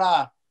 blah,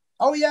 blah.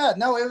 Oh, yeah.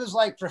 No, it was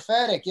like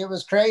prophetic. It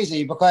was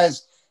crazy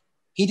because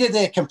he did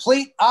the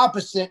complete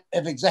opposite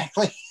of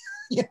exactly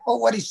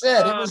what he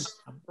said. It was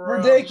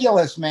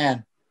ridiculous,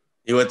 man.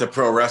 He went the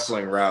pro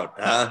wrestling route,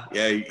 huh?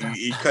 Yeah,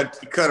 he cut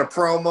a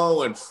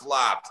promo and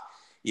flopped.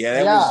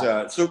 Yeah,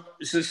 that was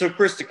so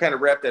Chris, to kind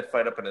of wrap that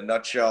fight up in a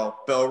nutshell,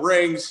 bell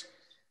rings.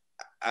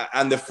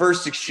 On the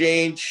first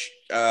exchange,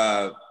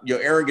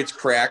 Aaron gets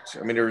cracked.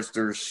 I mean,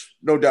 there's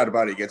no doubt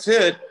about it. He gets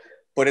hit,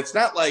 but it's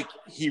not like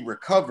he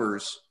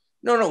recovers.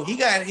 No, he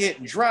got hit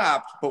and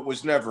dropped, but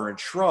was never in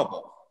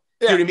trouble.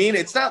 Yeah. You know what I mean?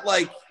 It's not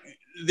like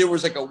there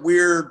was like a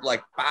weird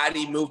like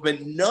body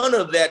movement. None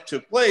of that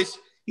took place.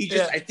 He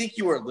just, I think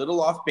you were a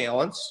little off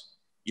balance.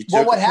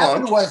 Well, what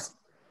happened was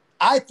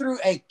I threw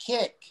a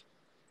kick.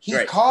 He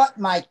caught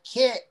my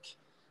kick.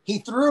 He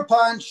threw a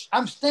punch.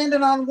 I'm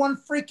standing on one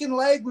freaking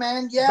leg,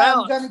 man. Yeah,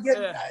 balance. I'm going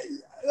to get,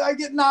 I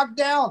get knocked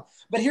down.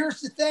 But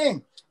here's the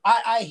thing.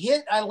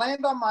 I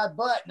land on my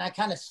butt and I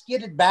kind of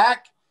skidded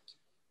back.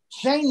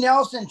 Shane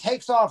Nelson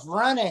takes off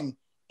running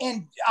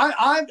and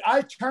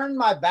I turned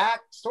my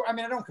back. So, I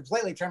mean, I don't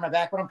completely turn my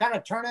back, but I'm kind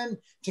of turning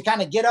to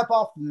kind of get up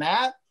off the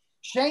mat.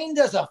 Shane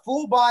does a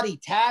full body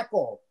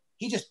tackle.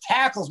 He just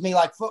tackles me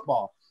like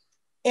football.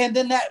 And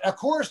then that, of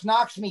course,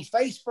 knocks me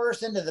face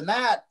first into the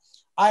mat.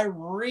 I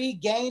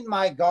regained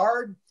my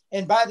guard.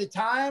 And by the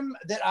time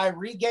that I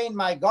regained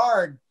my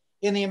guard,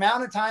 in the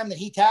amount of time that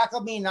he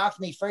tackled me,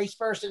 knocked me face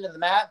first into the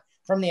mat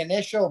from the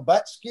initial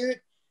butt scoot,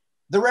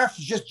 the ref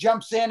just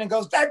jumps in and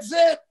goes, that's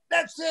it.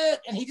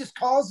 And he just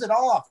calls it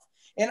off.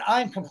 And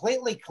I'm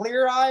completely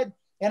clear-eyed.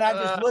 And I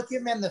just look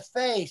him in the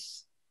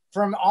face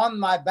from on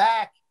my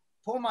back,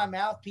 pull my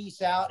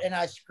mouthpiece out, and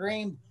I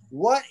screamed,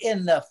 what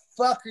in the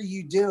fuck are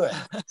you doing?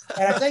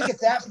 And I think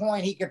at that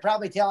point, he could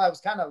probably tell I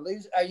was kind of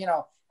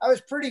I was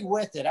pretty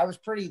with it. I was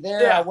pretty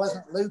there. Yeah. I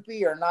wasn't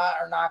loopy or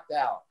knocked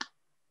out.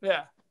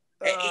 Yeah.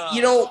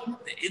 You know,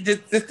 the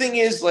thing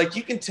is, like,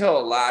 you can tell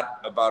a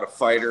lot about a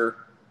fighter,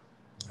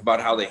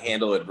 about how they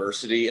handle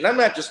adversity. And I'm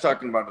not just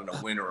talking about in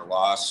a win or a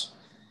loss,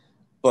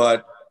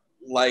 but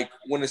like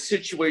when a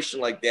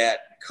situation like that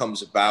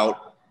comes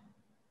about,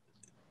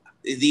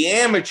 the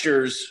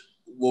amateurs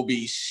will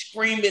be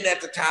screaming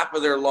at the top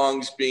of their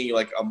lungs, being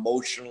like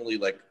emotionally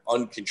like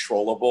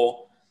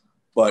uncontrollable.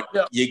 But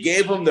you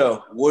gave them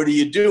the "what are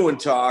you doing"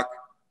 talk,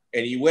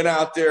 and you went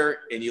out there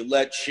and you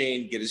let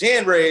Shane get his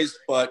hand raised,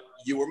 but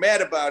you were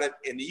mad about it.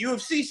 And the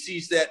UFC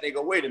sees that and they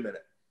go, wait a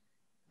minute.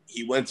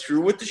 He went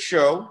through with the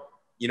show.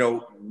 You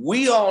know,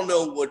 we all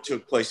know what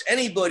took place.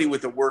 Anybody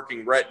with a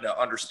working retina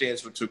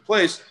understands what took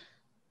place.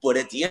 But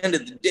at the end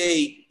of the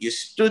day, you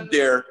stood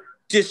there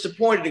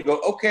disappointed and go,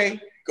 okay,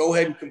 go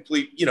ahead and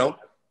complete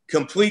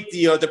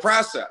the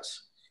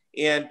process.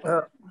 And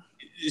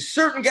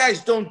certain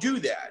guys don't do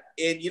that.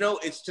 And, you know,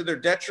 it's to their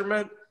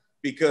detriment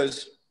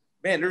because,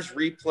 man, there's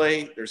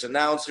replay, there's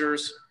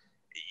announcers.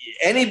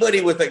 Anybody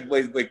with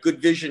like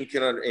good vision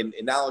and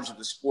knowledge of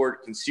the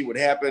sport can see what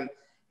happened.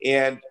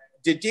 And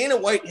did Dana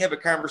White have a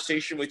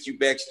conversation with you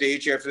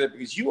backstage after that?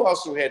 Because you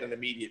also had an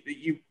immediate –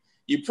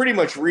 you pretty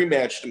much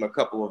rematched him a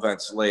couple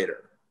events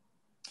later.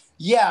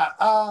 Yeah,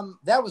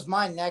 that was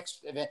my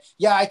next event.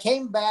 Yeah, I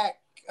came back.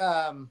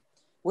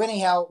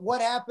 Anyhow,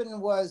 what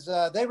happened was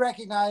they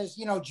recognized,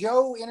 you know,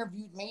 Joe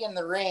interviewed me in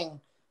the ring,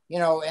 you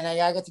know, and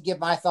I got to give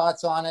my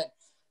thoughts on it.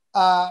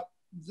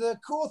 The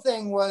cool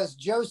thing was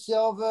Joe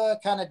Silva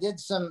kind of did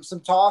some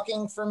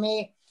talking for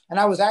me, and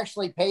I was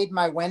actually paid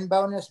my win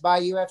bonus by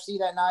UFC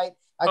that night.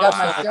 I got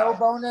my show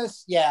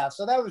bonus. Yeah,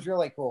 so that was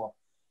really cool.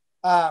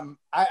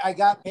 I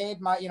got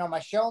paid my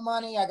show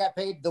money. I got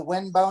paid the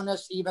win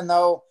bonus, even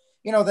though,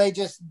 you know, they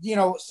just, you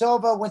know,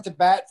 Silva went to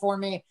bat for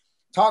me,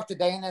 talked to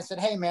Dana, said,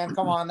 hey man,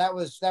 come on. That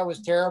was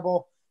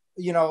terrible.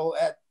 You know,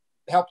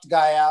 helped the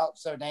guy out.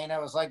 So Dana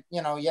was like,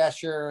 you know, yeah,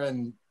 sure.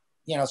 And,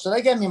 you know, so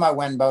they gave me my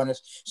win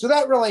bonus. So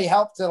that really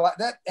helped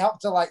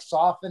to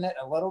soften it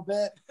a little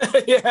bit.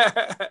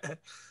 Yeah.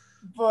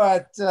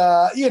 But,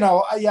 you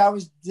know, I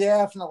was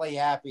definitely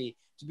happy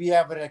to be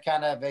able to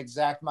kind of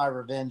exact my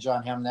revenge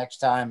on him next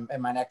time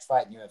in my next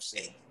fight in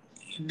UFC.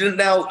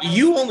 Now,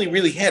 you only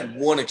really had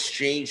one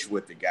exchange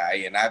with the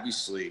guy, and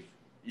obviously,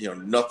 you know,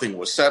 nothing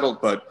was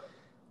settled. But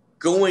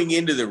going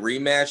into the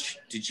rematch,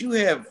 did you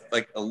have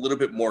like a little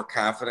bit more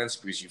confidence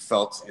because you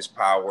felt his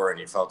power and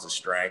you felt his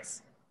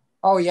strength?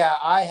 Oh, yeah.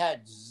 I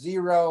had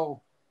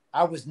zero.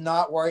 I was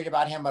not worried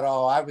about him at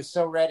all. I was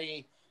so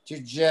ready to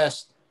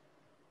just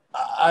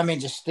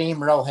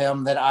steamroll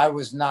him that I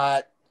was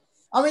not.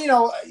 I mean, you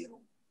know,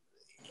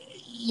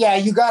 yeah,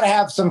 you got to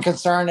have some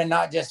concern and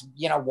not just,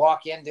 you know,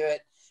 walk into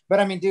it. But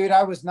I mean, dude,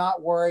 I was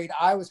not worried.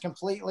 I was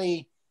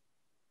completely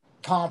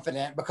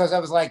confident because I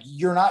was like,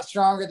 you're not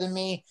stronger than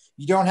me.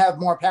 You don't have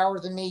more power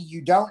than me.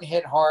 You don't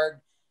hit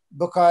hard,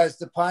 because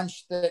the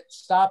punch that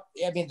stopped,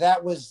 I mean,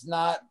 that was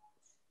not,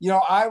 you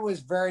know, I was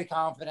very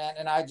confident,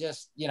 and I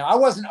just, you know, I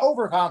wasn't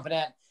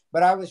overconfident,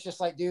 but I was just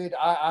like, dude,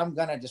 I'm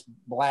going to just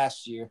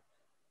blast you.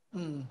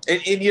 And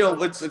you know,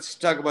 let's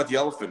talk about the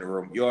elephant in the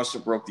room. You also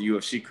broke the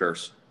UFC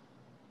curse.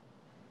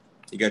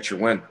 You got your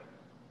win.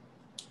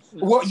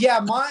 Well, yeah,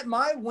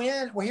 my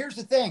win. Well, here's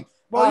the thing.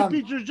 Well,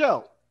 you beat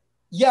Gurgel.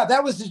 Yeah,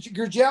 that was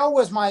Gurgel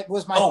was my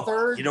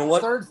third. You know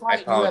what? Third fight.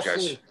 I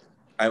apologize. In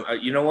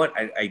UFC. You know what?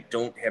 I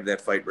don't have that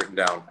fight written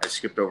down. I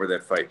skipped over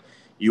that fight.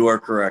 You are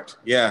correct.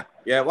 Yeah.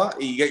 Well,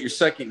 you got your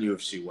second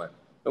UFC win.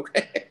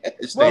 Okay,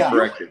 stay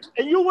corrected.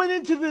 And you went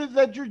into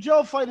that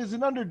Gurgel fight as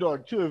an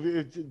underdog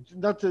too.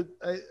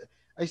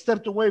 I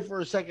stepped away for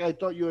a second. I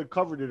thought you had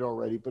covered it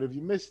already, but if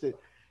you missed it,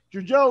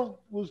 Gurgel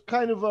was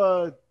kind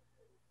of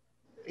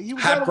he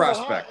was hot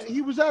prospect.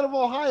 He was out of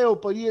Ohio,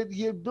 but he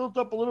had built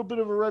up a little bit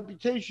of a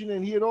reputation,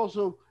 and he had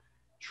also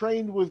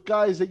trained with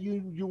guys that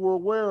you were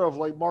aware of,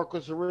 like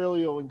Marcos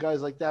Aurelio and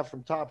guys like that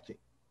from Top Team.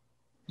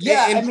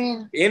 Yeah, I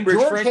mean,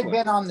 George had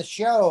been on the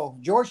show.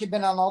 George had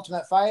been on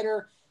Ultimate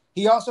Fighter.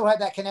 He also had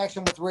that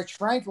connection with Rich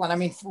Franklin. I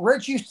mean,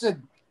 Rich used to,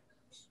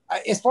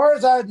 as far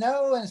as I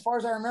know and as far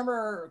as I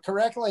remember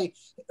correctly,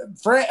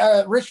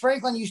 Rich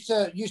Franklin used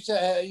to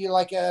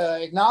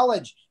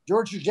acknowledge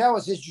George Gurgel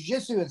as his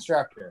jiu-jitsu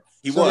instructor.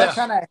 He was. That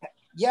kind of,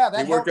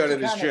 that he worked out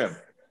in his gym.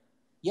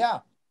 Yeah.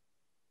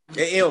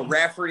 You know,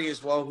 Rafferty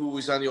as well, who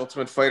was on the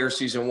Ultimate Fighter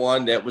Season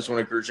 1. That was one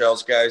of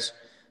Gurgel's guys.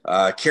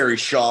 Kerry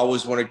Shaw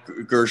was one of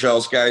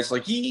Gurgel's guys.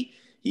 Like he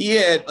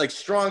had like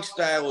Strong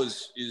Style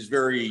is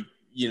very,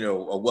 you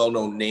know, a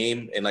well-known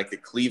name in like the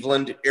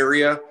Cleveland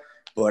area,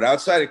 but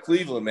outside of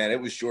Cleveland, man, it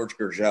was George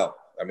Gurgel.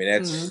 I mean,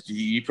 that's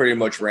he pretty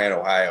much ran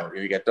Ohio.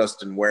 You got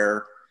Dustin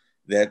Ware,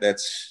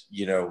 that's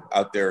you know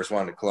out there as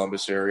well in the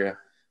Columbus area.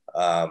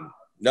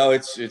 No,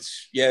 it's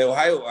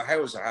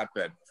Ohio was a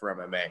hotbed for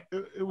MMA.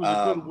 It was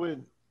a good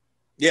win.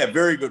 Yeah,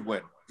 very good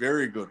win,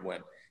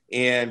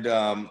 and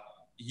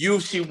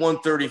UFC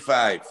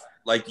 135,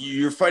 like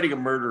you're fighting a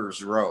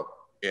murderer's row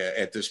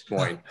at this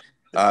point.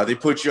 They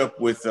put you up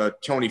with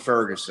Tony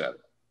Ferguson.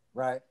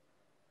 Right.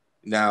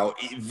 Now,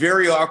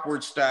 very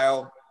awkward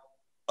style.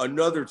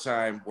 Another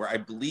time where I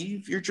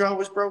believe your jaw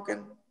was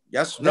broken.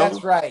 Yes, no?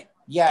 That's right.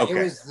 Yeah, okay.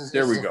 It was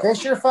there we the go.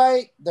 Fisher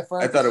fight, the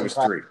Ferguson I thought it was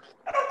fight. 3.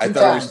 I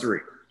thought it was 3.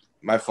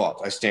 My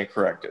fault. I stand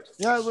corrected.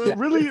 Yeah,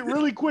 really,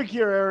 really quick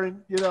here,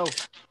 Aaron. You know,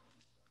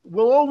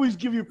 we'll always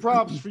give you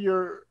props for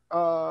your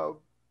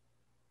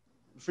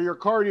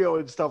cardio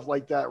and stuff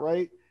like that,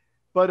 right?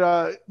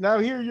 But now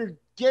here you're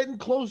getting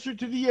closer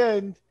to the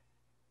end,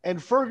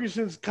 and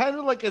Ferguson's kind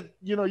of like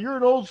you're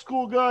an old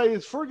school guy.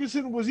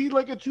 Was he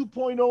like a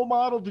 2.0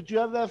 model? Did you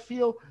have that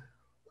feel?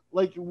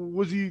 Like,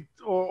 was he,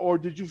 or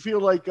did you feel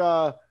like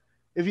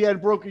if he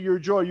had broken your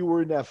jaw, you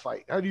were in that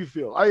fight? How do you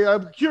feel?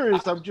 I'm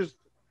curious.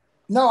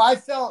 No, I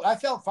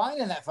felt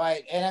fine in that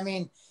fight. And I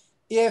mean,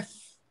 if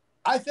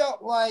I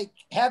felt like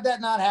had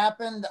that not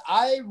happened,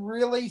 I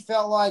really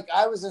felt like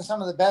I was in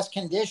some of the best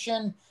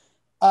condition.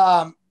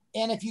 And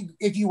if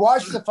you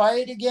watch the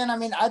fight again, I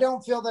mean, I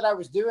don't feel that I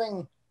was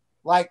doing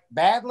like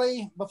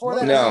badly before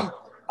that. No. I mean,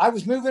 I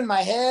was moving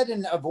my head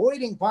and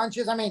avoiding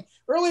punches. I mean,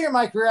 earlier in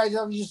my career, I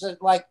used to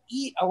like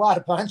eat a lot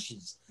of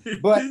punches,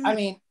 but I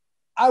mean,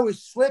 I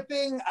was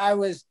slipping. I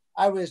was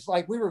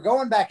like, we were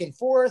going back and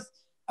forth.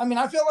 I mean,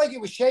 I feel like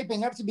it was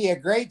shaping up to be a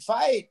great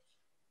fight.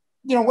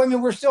 You know,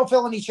 women were still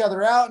filling each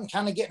other out and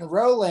kind of getting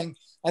rolling.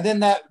 And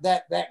then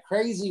that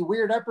crazy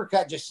weird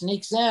uppercut just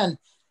sneaks in,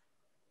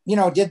 you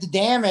know, did the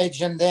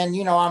damage. And then,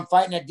 you know, I'm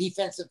fighting a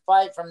defensive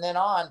fight from then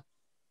on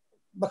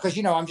because,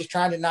 you know, I'm just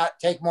trying to not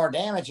take more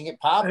damage and get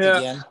popped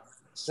again.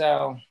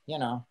 So, you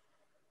know.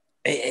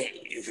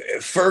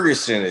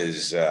 Ferguson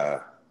is,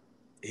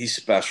 he's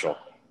special.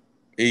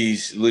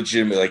 He's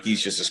legitimate. Like,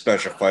 he's just a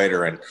special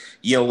fighter. And,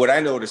 you know, what I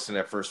noticed in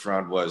that first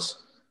round was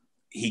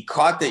he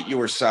caught that you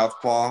were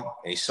southpaw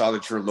and he saw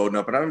that you were loading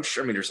up. And I'm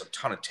sure, I mean, there's a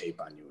ton of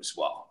tape on you as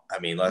well. I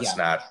mean, let's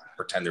not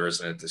pretend there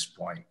isn't at this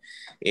point.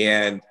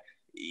 And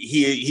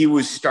he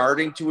was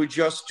starting to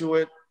adjust to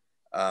it.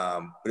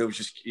 But it was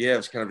just, it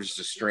was kind of just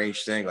a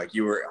strange thing. Like,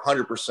 you were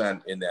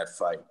 100% in that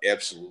fight.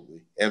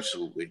 Absolutely.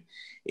 Absolutely.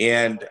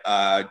 And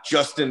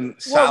Justin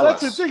Salas. Well,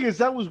 that's the thing, is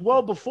that was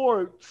well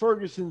before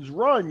Ferguson's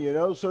run, you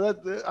know? So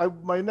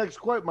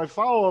that my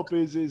follow-up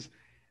is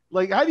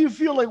like, how do you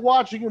feel like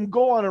watching him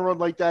go on a run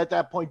like that at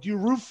that point? Do you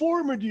root for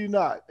him or do you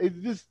not?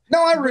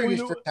 No, I rooted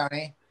for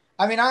Tony.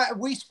 I mean,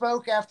 we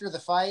spoke after the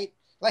fight.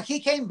 Like, he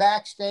came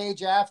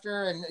backstage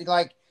after and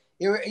like,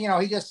 you know,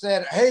 he just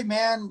said, "Hey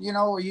man, you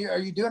know, are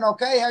you doing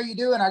okay? How you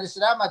doing?" I just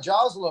said, "My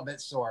jaw's a little bit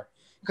sore,"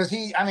 because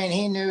he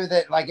knew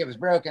that like it was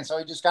broken, so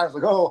he just kind of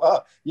like,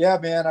 "Oh, yeah,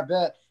 man, I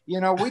bet." You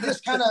know, we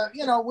just kind of,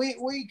 you know,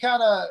 we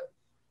kind of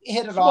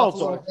hit it off a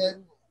little bit.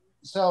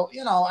 So,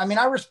 you know, I mean,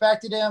 I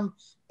respected him.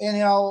 And,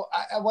 you know,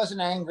 I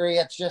wasn't angry.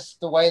 It's just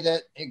the way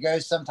that it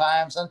goes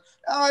sometimes. And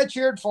I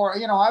cheered for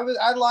it. You know,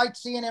 I liked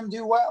seeing him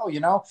do well, you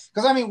know,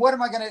 because I mean, what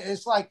am I going to,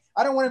 it's like,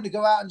 I don't want him to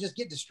go out and just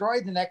get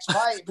destroyed in the next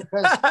fight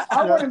because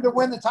I want him to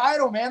win the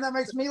title, man. That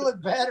makes me look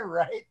better,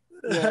 right?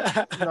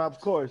 Yeah, no, of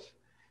course.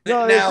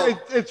 No,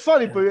 it's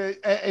funny, but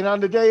and on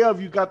the day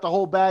of, you got the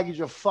whole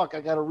baggage of fuck,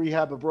 I got to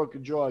rehab a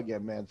broken jaw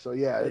again, man. So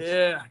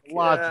yeah,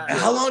 lots.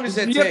 How long does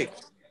that take?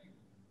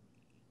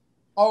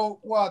 Oh,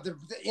 well,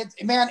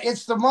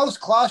 it's the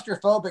most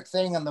claustrophobic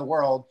thing in the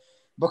world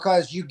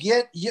because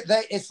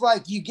it's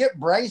like you get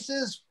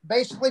braces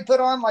basically put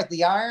on, like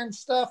the iron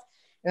stuff,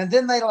 and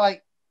then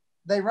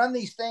they run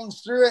these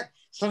things through it.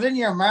 So then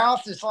your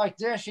mouth is like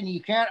this and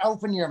you can't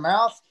open your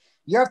mouth.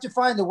 You have to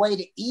find a way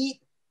to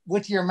eat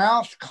with your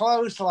mouth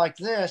closed like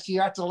this.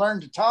 You have to learn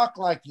to talk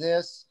like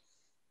this.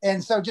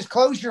 And so just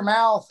close your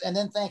mouth and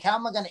then think, how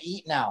am I going to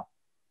eat now?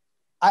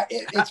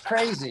 It's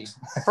crazy.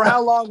 For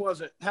how long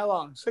was it? How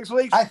long? 6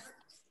 weeks?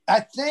 I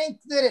think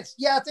that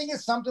I think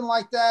it's something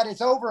like that.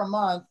 It's over a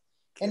month.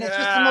 And it's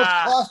just the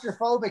most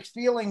claustrophobic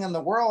feeling in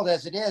the world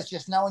as it is,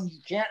 just knowing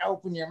you can't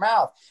open your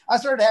mouth. I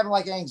started having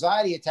like an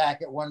anxiety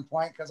attack at one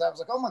point because I was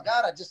like, oh my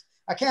God,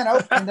 I can't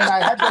open. And then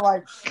I had to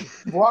like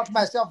walk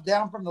myself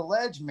down from the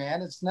ledge,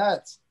 man. It's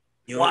nuts.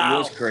 You know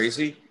what's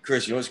crazy?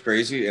 Chris, you know what's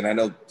crazy? And I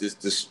know this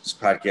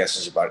podcast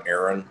is about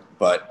Aaron,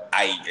 but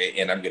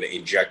I'm going to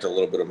inject a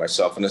little bit of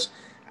myself in this.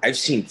 I've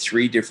seen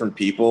 3 different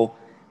people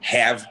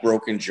have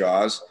broken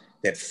jaws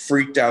that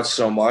freaked out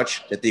so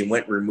much that they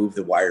went and removed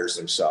the wires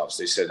themselves.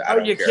 They said, I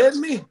don't care. Are you kidding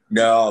me?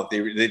 No,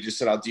 they just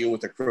said, I'll deal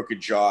with a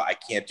crooked jaw. I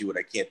can't do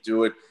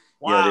it.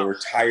 Wow. You know, they were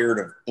tired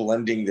of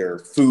blending their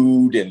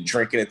food and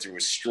drinking it through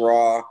a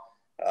straw.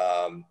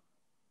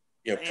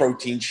 You know,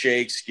 protein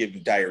shakes give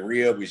you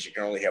diarrhea because you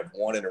can only have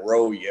one in a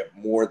row. You have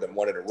more than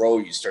one in a row,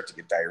 you start to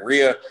get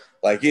diarrhea.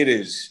 Like, it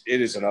is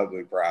an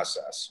ugly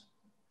process.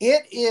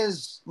 It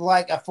is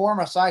like a form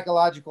of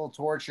psychological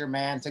torture,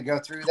 man, to go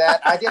through that.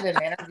 I did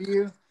an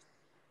interview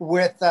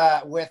with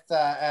Ben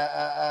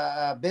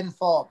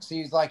Fawkes.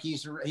 He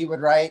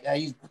would write.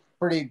 He's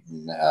pretty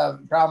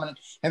prominent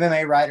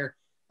MMA writer.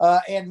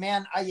 And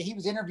man, he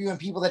was interviewing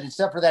people that had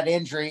suffered that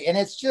injury, and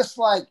it's just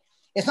like,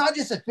 it's not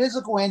just a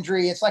physical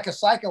injury; it's like a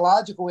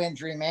psychological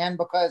injury, man.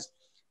 Because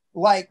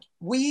like,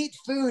 we eat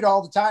food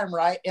all the time,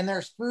 right? And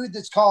there's food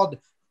that's called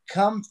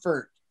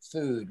comfort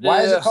food.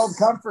 Why is it called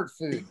comfort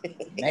food?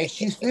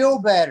 Makes you feel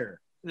better.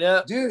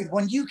 Yeah. Dude,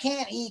 when you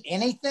can't eat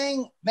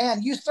anything,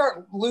 man, you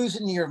start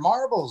losing your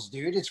marbles,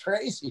 dude. It's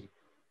crazy.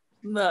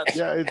 Nuts.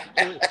 Yeah,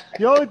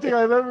 the only thing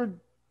I've ever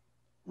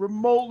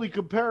remotely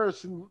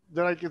comparison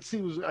that I could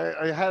see was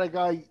I had a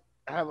guy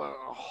have a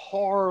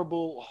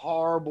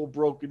horrible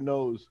broken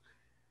nose,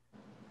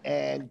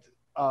 and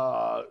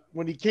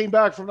when he came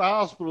back from the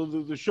hospital,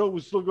 the show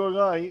was still going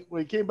on.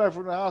 When he came back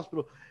from the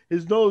hospital,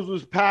 his nose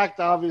was packed,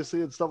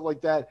 obviously, and stuff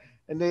like that,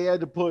 and they had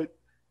to put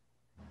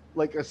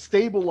like a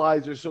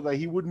stabilizer so that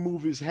he wouldn't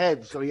move his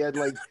head. So he had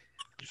like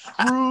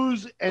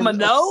screws and my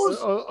nose.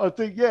 A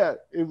thing. Yeah,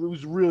 it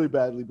was really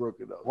badly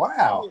broken nose.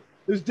 Wow.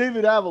 There's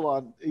David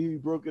Avalon. He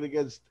broke it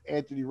against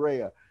Anthony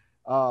Rea.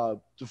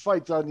 The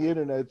fights on the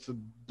internet, it's a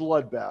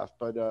bloodbath.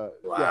 But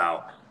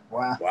wow.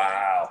 Yeah.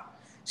 Wow.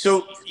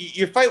 So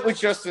you fight with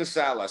Justin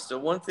Salas. The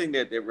one thing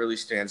that really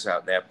stands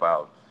out in that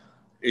bout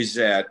is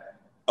that,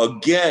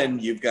 again,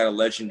 you've got a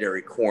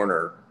legendary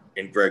corner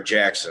in Greg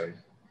Jackson.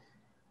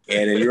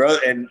 And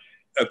and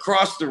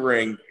across the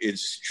ring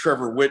is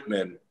Trevor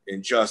Whitman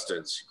in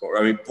Justin's.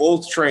 I mean,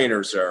 both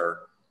trainers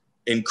are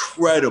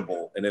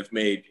incredible and have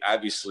made,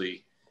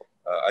 obviously,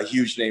 a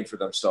huge name for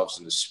themselves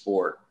in the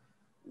sport.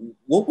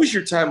 What was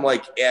your time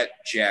like at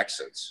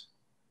Jackson's?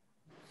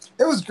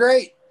 It was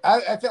great.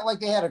 I felt like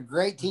they had a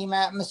great team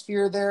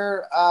atmosphere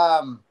there.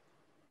 I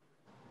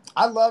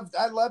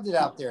loved it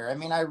out there. I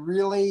mean, I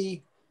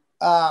really,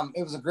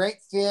 it was a great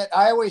fit.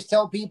 I always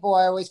tell people,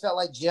 I always felt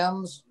like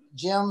gyms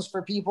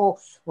for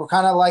people were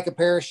kind of like a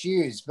pair of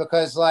shoes,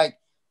 because like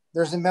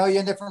there's a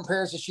million different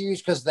pairs of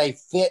shoes because they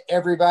fit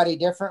everybody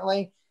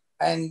differently.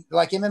 And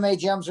like MMA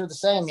gyms are the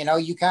same, you know,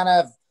 you kind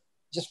of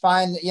just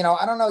find, you know,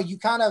 I don't know, you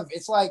kind of,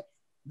 it's like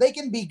they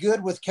can be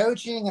good with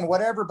coaching and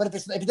whatever, but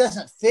if it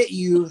doesn't fit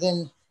you,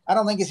 then I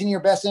don't think it's in your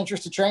best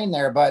interest to train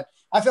there. But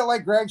I felt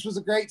like Greg's was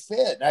a great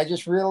fit. I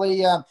just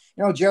really, you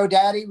know, Joe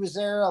Daddy was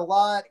there a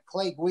lot.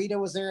 Clay Guida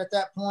was there at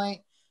that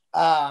point.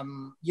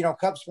 You know,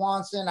 Cub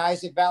Swanson,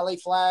 Isaac Valley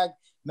Flag,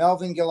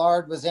 Melvin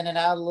Gillard was in and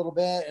out a little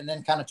bit and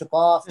then kind of took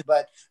off.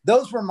 But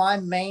those were my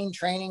main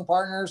training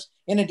partners,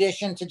 in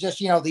addition to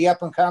just, you know, the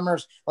up and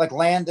comers like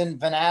Landon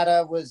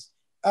Venata was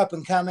up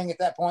and coming at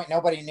that point.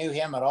 Nobody knew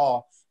him at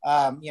all.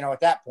 You know, at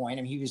that point,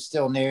 I mean, he was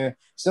still new.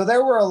 So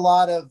there were a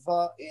lot of,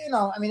 you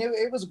know, I mean,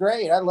 it was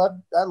great. I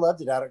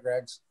loved it out at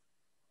Greg's.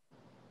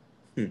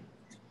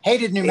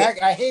 Hated New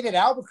Mexico. I hated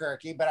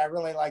Albuquerque, but I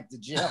really liked the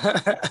gym.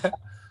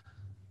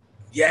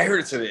 Yeah, I heard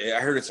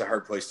it's a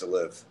hard place to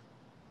live.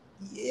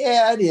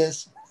 Yeah, it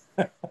is.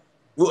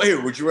 Well, hey,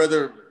 would you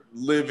rather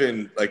live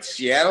in like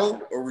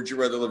Seattle or would you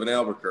rather live in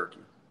Albuquerque?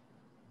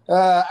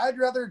 I'd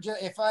rather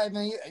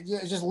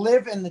just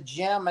live in the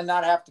gym and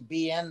not have to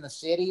be in the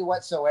city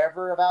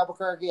whatsoever of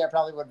Albuquerque. I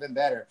probably would have been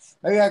better.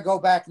 Maybe I go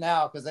back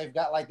now because they've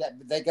got like that.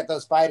 They got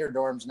those spider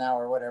dorms now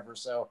or whatever.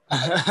 So.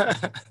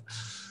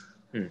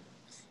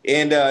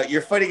 And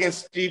you're fighting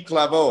against Steve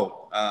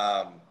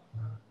Claveau.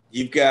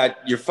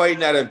 You're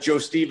fighting out of Joe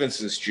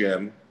Stevenson's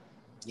gym.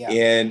 Yeah.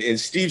 And in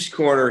Steve's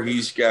corner,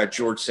 he's got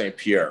George St.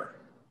 Pierre.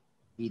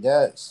 He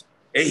does.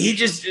 And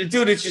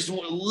it's just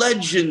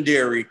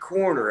legendary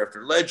corner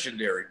after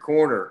legendary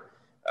corner.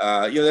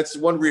 You know, that's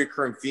one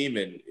reoccurring theme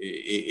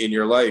in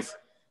your life.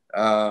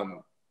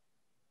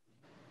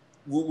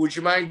 Would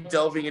you mind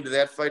delving into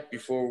that fight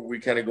before we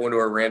kind of go into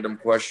our random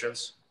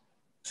questions?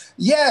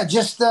 Yeah,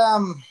 just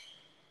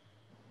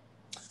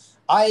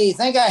I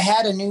think I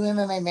had a new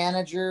MMA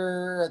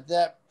manager at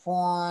that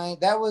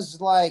point. That was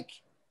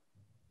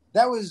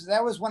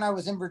when I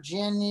was in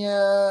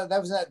Virginia. That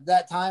was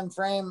that time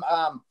frame.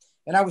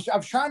 And I was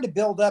trying to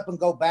build up and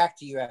go back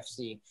to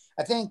UFC.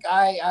 I think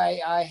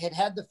I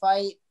had the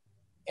fight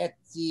at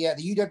the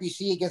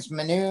UWC against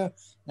Manu, and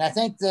I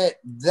think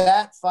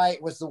that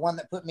fight was the one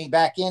that put me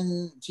back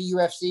into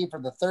UFC for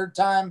the third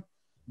time.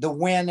 The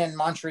win in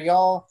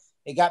Montreal,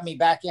 it got me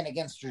back in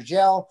against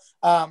Dragel.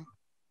 I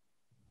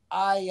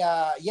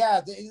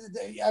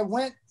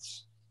went.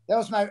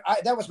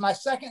 That was my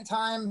second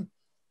time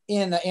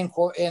in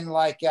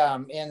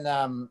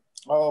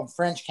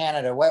French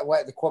Canada,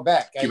 the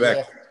Quebec.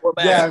 Quebec.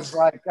 Yeah, I was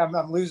like, I'm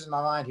losing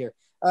my mind here.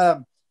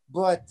 In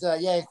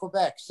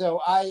Quebec.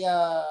 So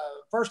I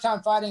first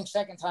time fighting,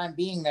 second time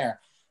being there,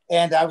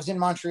 and I was in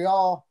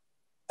Montreal.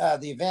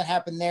 The event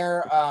happened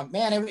there.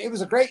 Man, it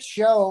was a great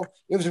show.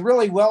 It was a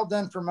really well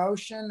done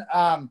promotion.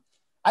 I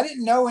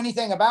didn't know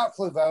anything about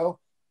Claveau.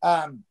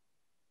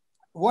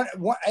 One of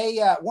the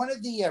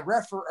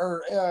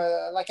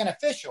like an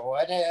official,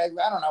 I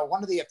don't know,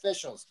 one of the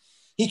officials.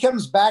 He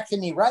comes back to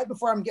me right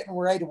before I'm getting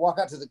ready to walk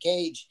out to the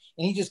cage,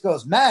 and he just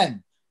goes,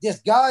 "Man, this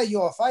guy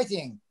you're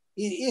fighting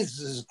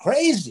is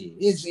crazy.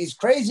 He's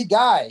crazy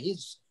guy.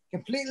 He's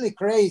completely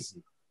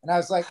crazy." And I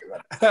was like,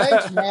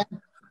 "Thanks, man.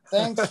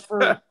 Thanks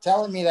for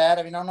telling me that.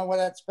 I mean, I don't know what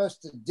that's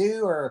supposed to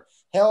do or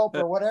help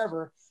or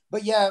whatever."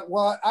 But yeah,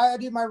 well, I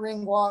do my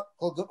ring walk.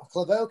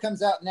 Claveau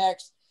comes out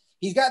next.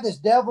 He's got this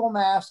devil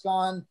mask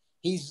on.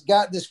 He's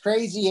got this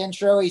crazy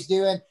intro he's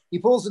doing. He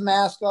pulls the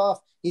mask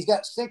off. He's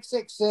got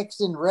 666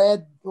 in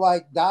red,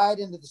 like dyed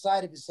into the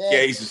side of his head.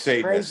 Yeah, he's a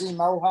Satanist. Crazy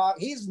mohawk.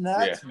 He's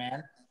nuts,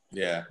 man.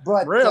 Yeah.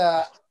 But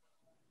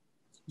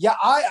yeah,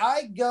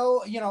 I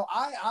go, you know,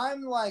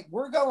 I'm like,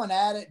 we're going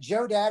at it.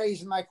 Joe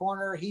Daddy's in my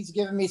corner. He's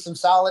giving me some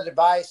solid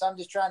advice. I'm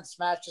just trying to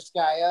smash this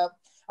guy up.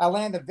 I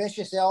land a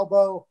vicious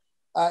elbow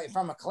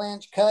from a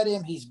clinch, cut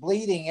him. He's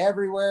bleeding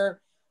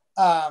everywhere.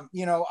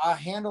 You know, I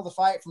handle the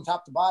fight from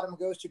top to bottom.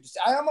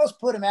 I almost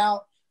put him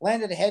out,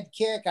 landed a head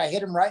kick. I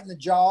hit him right in the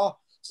jaw.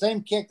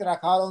 Same kick that I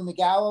caught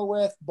Omigawa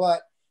with,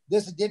 but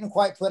this didn't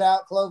quite put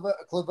out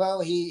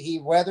Clovo. He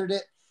weathered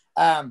it.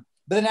 But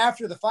then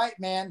after the fight,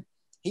 man,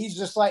 he's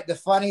just like the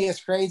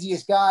funniest,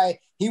 craziest guy.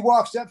 He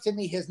walks up to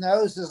me. His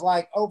nose is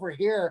like over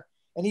here.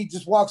 And he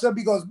just walks up.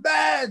 He goes,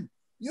 man,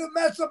 you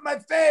messed up my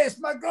face.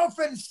 My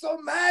girlfriend is so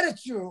mad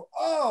at you.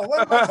 Oh,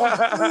 what am I going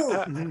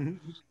to do?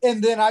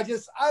 And then I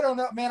don't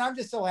know, man. I'm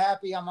just so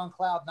happy I'm on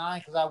cloud nine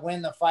because I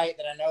win the fight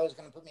that I know is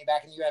going to put me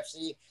back in the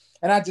UFC.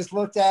 And I just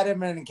looked at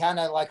him and kind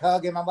of like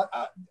hug him. I'm like,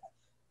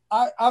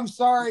 I'm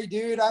sorry,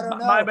 dude. I don't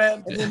know. My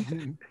bad. And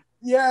then,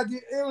 yeah,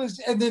 it was.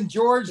 And then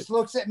George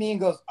looks at me and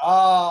goes,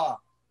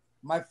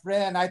 my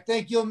friend, I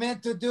think you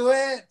meant to do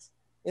it.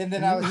 And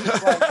then I was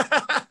just like,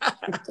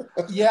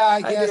 yeah,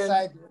 I guess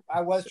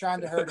I was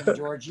trying to hurt him,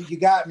 George. You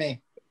got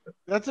me.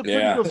 That's a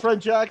pretty good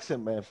French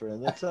accent, man,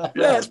 friend. That's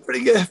it's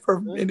pretty good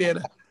for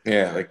Indiana.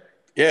 Yeah,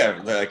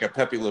 like a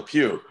Pepe Le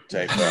Pew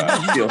type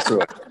feel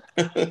to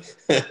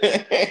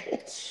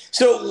it.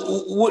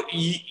 So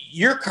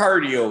your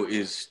cardio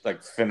is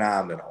like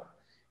phenomenal.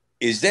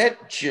 Is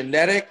that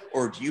genetic,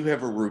 or do you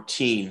have a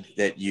routine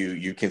that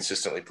you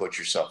consistently put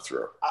yourself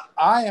through?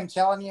 I am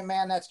telling you,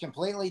 man, that's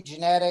completely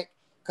genetic.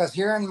 Because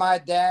hearing my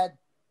dad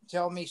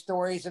tell me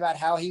stories about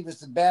how he was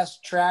the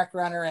best track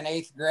runner in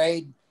 8th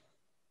grade,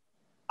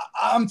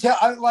 I'm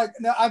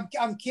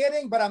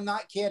kidding, but I'm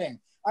not kidding.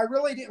 I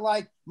really did.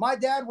 Like, my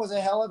dad was a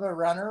hell of a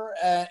runner,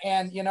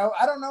 and you know,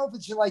 I don't know if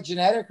it's like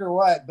genetic or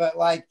what, but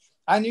like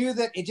I knew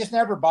that it just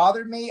never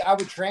bothered me. I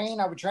would train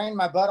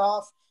my butt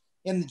off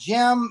in the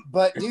gym,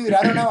 but dude,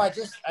 I don't know. I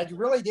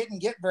really didn't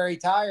get very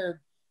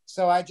tired.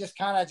 So I just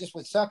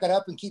would suck it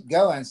up and keep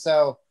going.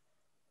 So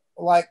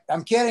like,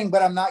 I'm kidding,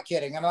 but I'm not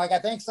kidding. I'm like, I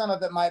think some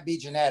of it might be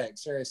genetic.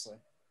 Seriously.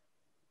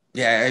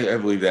 Yeah, I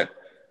believe that.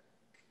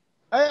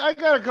 I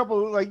got a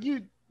couple, like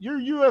your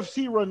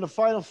UFC run, the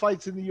final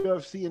fights in the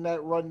UFC in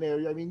that run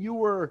there. I mean, you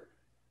were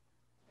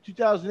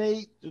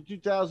 2008 to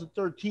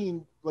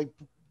 2013, like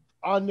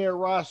on their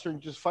roster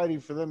and just fighting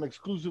for them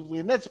exclusively.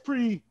 And that's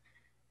pretty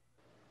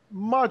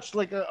much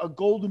like a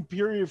golden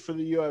period for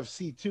the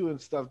UFC too and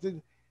stuff.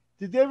 Did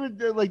they ever,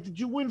 like, did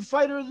you win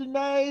fighter of the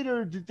night,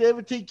 or did they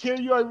ever take care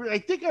of you? I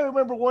think I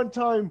remember one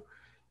time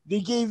they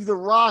gave the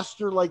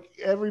roster, like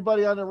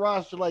everybody on the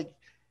roster, like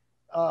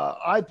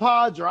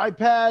iPods or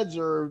iPads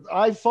or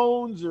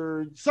iPhones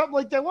or something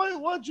like that. Why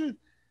don't you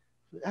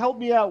help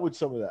me out with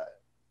some of that?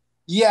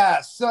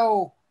 Yeah,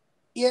 so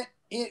it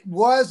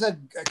was a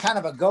kind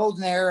of a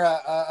golden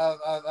era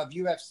of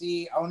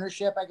UFC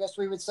ownership, I guess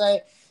we would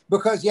say,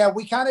 because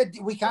we kind of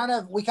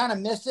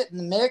missed it in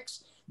the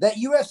mix. That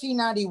UFC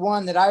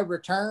 91 that I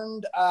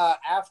returned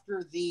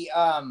after the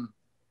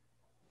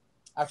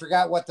I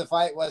forgot what the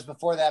fight was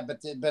before that,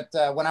 but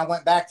when I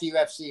went back to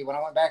UFC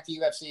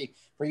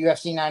for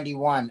UFC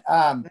 91,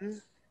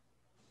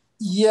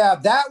 yeah,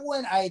 that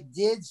one I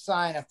did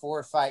sign a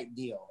 4-fight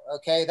deal.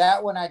 Okay,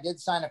 that one I did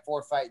sign a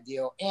 4-fight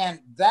deal, and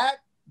that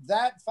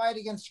fight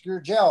against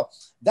Gurgel,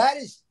 that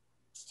is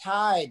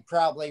tied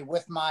probably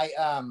with my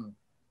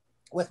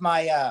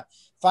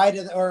fight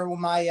or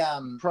my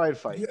pride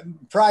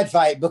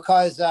fight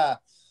because I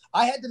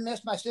had to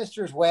miss my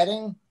sister's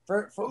wedding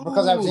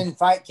because I was in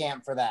fight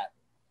camp for that.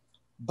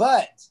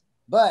 But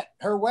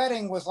her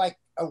wedding was like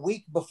a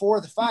week before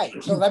the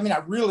fight. So, I mean,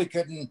 I really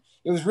couldn't,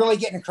 it was really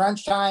getting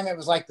crunch time. It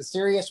was like the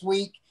serious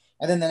week.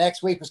 And then the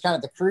next week was kind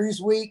of the cruise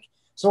week.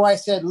 So I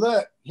said,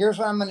 look, here's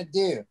what I'm going to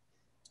do.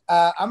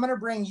 I'm going to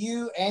bring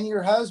you and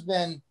your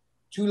husband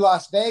to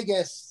Las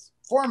Vegas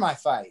for my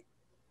fight.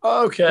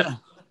 Okay.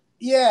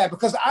 Yeah,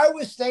 because I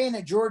was staying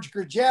at George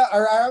Gurgel,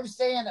 or I was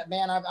staying at,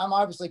 man, I'm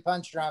obviously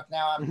punch drunk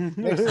now. I'm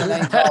mixing the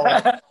names all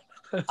up.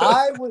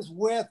 I was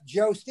with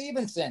Joe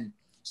Stevenson.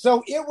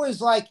 So it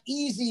was like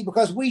easy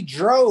because we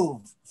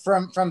drove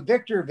from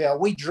Victorville.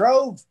 We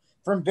drove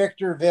from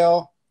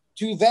Victorville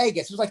to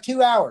Vegas. It was like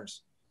 2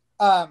 hours.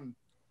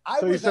 UFC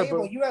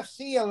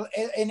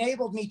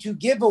enabled me to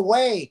give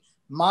away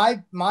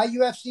my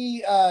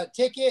UFC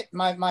ticket,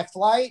 my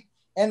flight,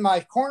 and my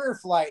corner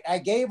flight. I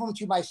gave them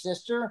to my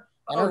sister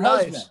and her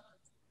husband.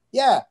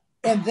 Yeah.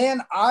 And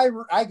then I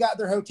got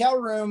their hotel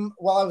room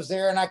while I was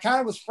there, and I kind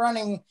of was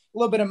fronting a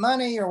little bit of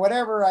money or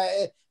whatever.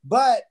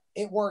 But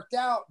it worked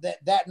out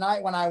that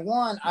night when I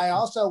won, I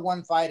also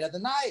won fight of the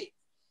night.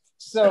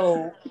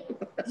 So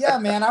yeah,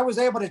 man, I was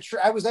able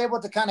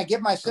to kind of give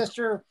my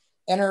sister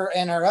and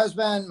her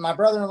husband, my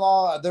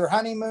brother-in-law, their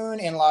honeymoon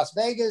in Las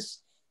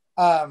Vegas.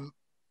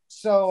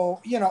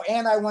 So, you know,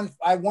 and I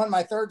won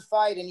my third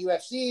fight in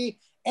UFC,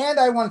 and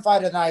I won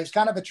fight of the night. It was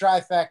kind of a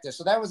trifecta.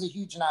 So that was a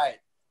huge night.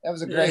 That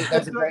was a great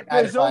night.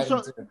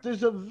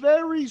 There's a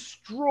very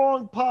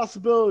strong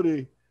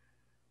possibility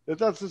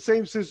that's the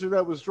same sister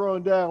that was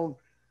thrown down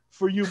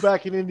for you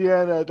back in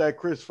Indiana at that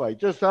Chris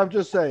fight. I'm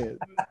just saying.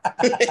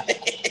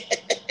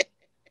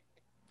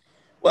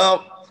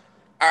 Well,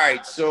 all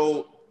right.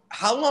 So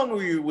how long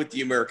were you with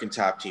the American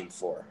Top Team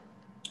for?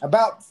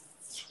 About,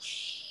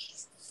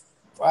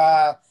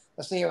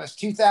 let's see, it was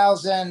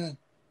 2000,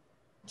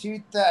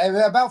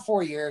 about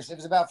 4 years. It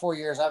was about 4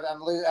 years.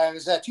 I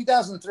was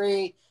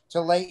 2003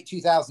 to late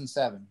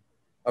 2007.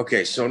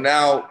 Okay, so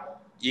now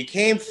you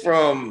came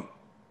from.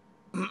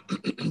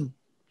 The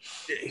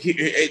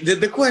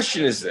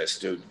question is this,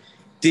 dude.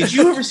 Did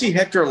you ever see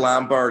Hector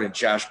Lombard and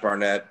Josh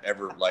Barnett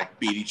ever like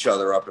beat each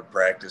other up in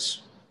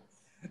practice?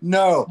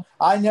 No,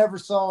 I never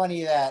saw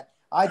any of that.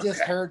 I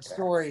just heard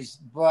stories,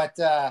 but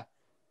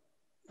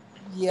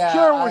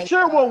yeah.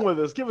 Share one with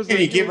us. Can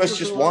you give us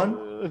just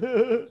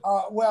one?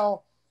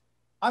 Well,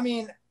 I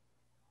mean,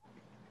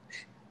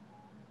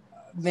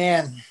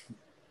 man.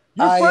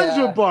 You're friends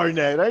with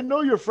Barnett. I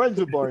know you're friends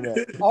with Barnett.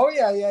 Oh,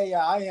 yeah,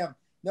 I am.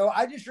 No,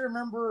 I just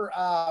remember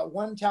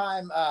one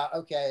time,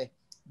 okay,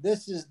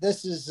 this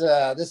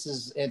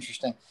is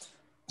interesting.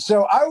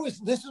 So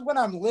this is when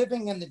I'm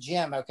living in the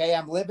gym, okay?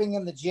 I'm living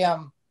in the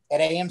gym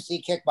at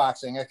AMC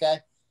Kickboxing, okay?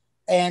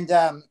 And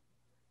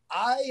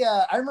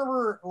I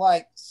remember,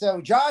 like,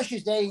 so Josh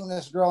is dating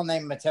this girl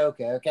named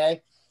Matoka,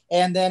 okay?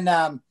 And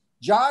then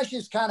Josh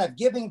is kind of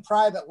giving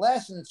private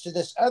lessons to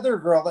this other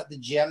girl at the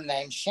gym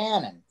named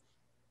Shannon.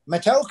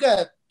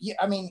 Matoka,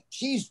 I mean,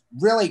 she's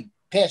really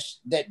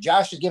pissed that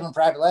Josh is giving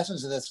private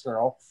lessons to this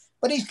girl,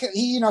 but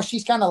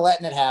she's kind of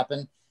letting it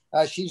happen.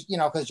 She's,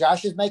 because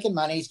Josh is making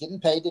money, he's getting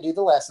paid to do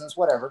the lessons,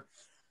 whatever.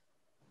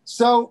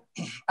 So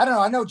I don't know.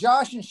 I know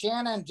Josh and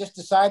Shannon just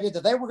decided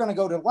that they were going to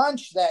go to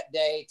lunch that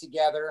day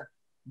together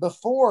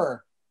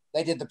before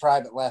they did the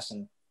private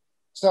lesson.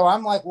 So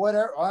I'm like,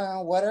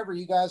 whatever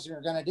you guys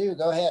are going to do,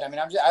 go ahead. I mean,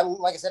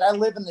 like I said, I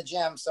live in the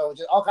gym, so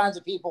just all kinds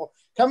of people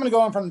coming and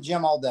going from the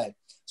gym all day.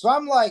 So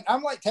I'm like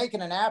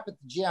taking a nap at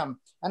the gym,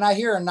 and I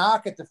hear a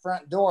knock at the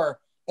front door,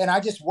 and I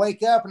just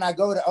wake up and I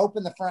go to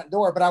open the front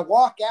door, but I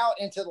walk out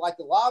into like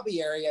the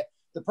lobby area.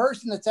 The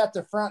person that's at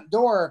the front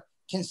door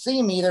can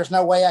see me. There's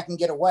no way I can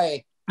get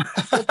away.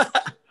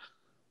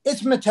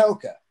 It's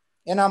Matoka.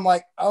 And I'm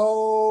like,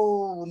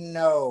 oh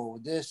no,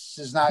 this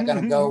is not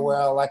going to go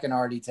well. I can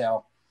already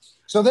tell.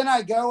 So then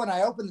I go and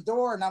I open the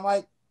door and I'm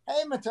like,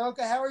 hey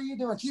Matoka, how are you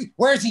doing?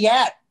 Where's he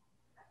at?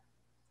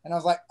 And I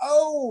was like,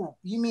 oh,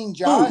 you mean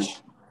Josh?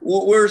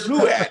 Where's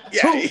who at?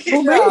 Yeah.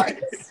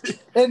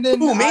 And then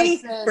who,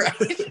 me?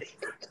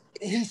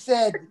 He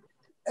said,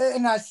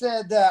 and I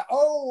said, I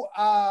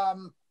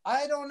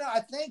don't know. I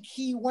think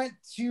he went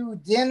to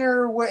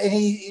dinner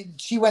and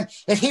she went,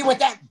 is he with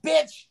that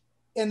bitch?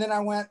 And then I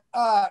went,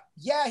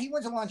 yeah, he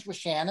went to lunch with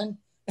Shannon.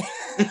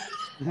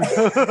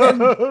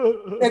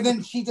 and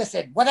then she just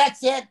said, well,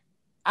 that's it.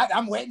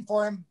 I'm waiting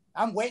for him.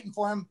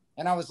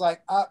 And I was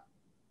like,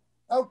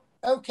 oh,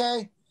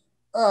 okay.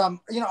 I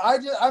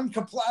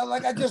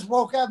just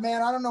woke up,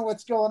 man. I don't know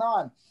what's going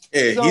on.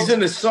 Hey, so, he's in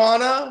the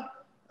sauna.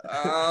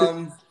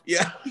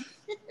 Yeah.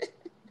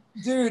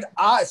 Dude,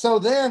 so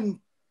then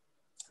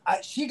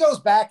she goes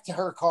back to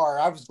her car.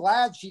 I was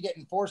glad she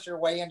didn't force her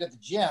way into the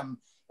gym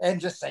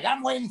and just say,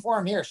 I'm waiting for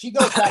him here. She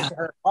goes back to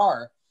her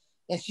car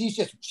and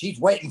she's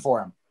waiting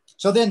for him.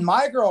 So then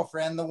my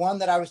girlfriend, the one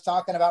that I was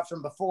talking about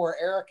from before,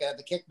 Erica,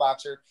 the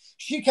kickboxer,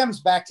 she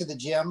comes back to the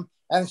gym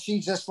and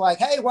she's just like,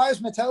 hey, why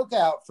is Matoka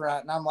out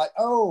front? And I'm like,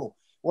 oh,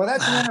 well,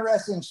 that's an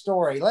interesting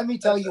story. Let me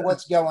tell you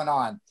what's going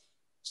on.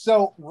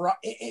 So,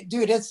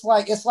 dude, it's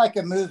like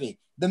a movie.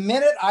 The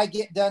minute I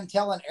get done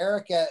telling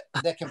Erica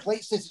the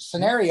complete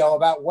scenario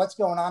about what's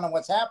going on and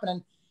what's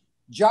happening,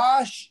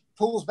 Josh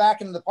pulls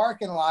back into the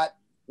parking lot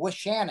with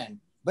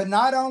Shannon. But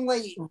not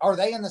only are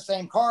they in the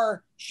same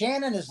car,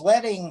 Shannon is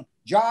letting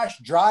Josh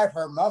drive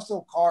her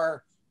muscle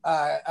car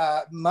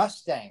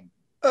Mustang.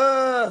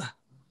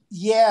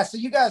 Yeah, so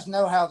you guys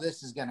know how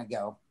this is going to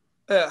go.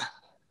 Yeah.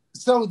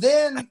 So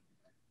then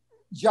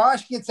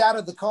Josh gets out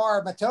of the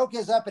car.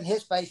 Matoka's up in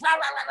his face.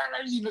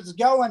 He's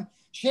going.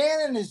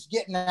 Shannon is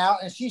getting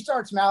out, and she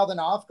starts mouthing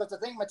off because I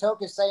think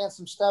Matoka's saying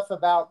some stuff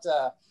about,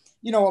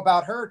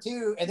 about her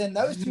too. And then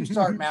those two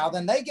start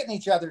mouthing. They get in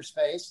each other's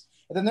face,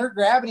 and then they're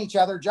grabbing each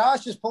other.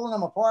 Josh is pulling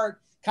them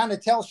apart, kind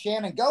of tells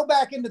Shannon, go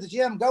back into the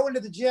gym, go into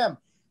the gym.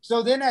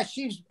 So then as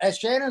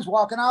Shannon's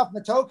walking off,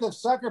 Matoka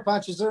sucker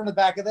punches her in the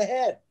back of the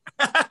head.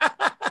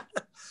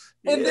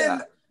 And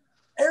then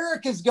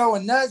Eric is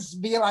going nuts,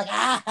 being like,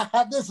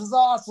 this is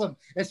awesome.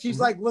 And she's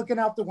like looking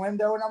out the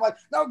window, and I'm like,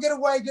 no, get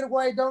away,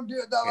 don't do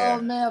it. Oh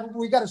man,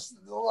 we got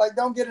to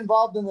don't get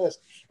involved in this.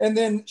 And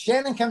then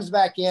Shannon comes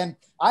back in.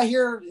 I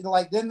hear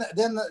then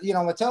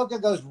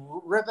Matoka goes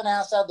ripping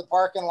ass out of the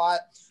parking lot.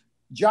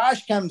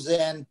 Josh comes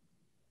in,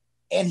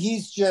 and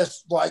he's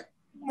just like,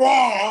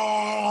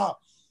 Wah!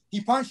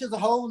 He punches a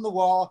hole in the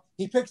wall.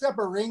 He picks up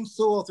a ring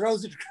stool,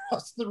 throws it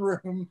across the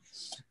room.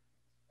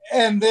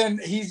 And then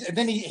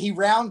he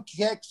round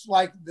kicks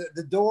like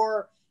the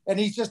door, and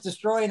he's just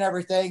destroying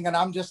everything. And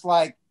I'm just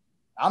like,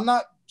 I'm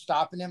not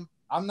stopping him.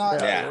 I'm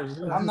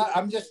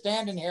just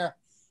standing here.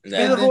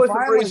 Yeah. And then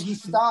finally he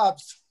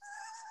stops.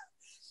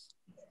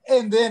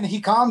 And then he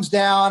calms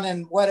down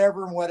and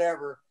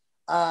whatever.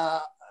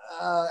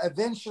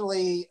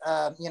 Eventually,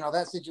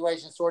 that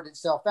situation sorted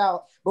itself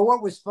out. But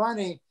what was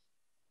funny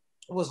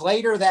was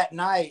later that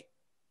night,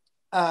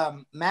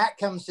 Matt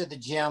comes to the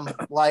gym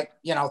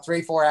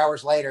 3-4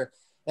 hours later.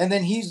 And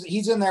then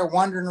he's in there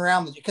wandering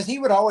around because he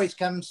would always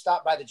come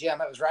stop by the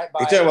gym. It was right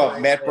by. You talking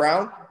about Matt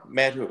Brown?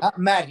 Matt who?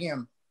 Matt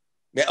Hume.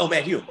 Yeah. Oh,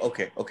 Matt Hume.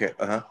 Okay.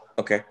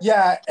 Okay.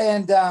 Yeah,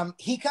 and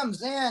he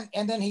comes in,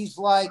 and then he's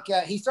like,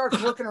 he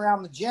starts looking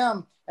around the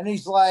gym, and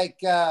he's like,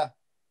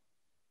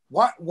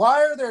 why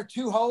are there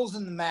 2 holes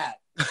in the mat?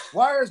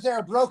 Why is there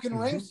a broken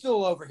ring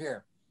stool over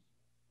here?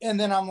 And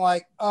then I'm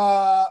like,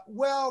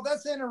 well,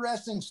 that's an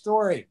interesting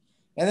story.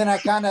 And then I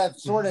kind of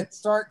sort of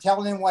start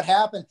telling him what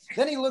happened.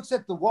 Then he looks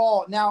at the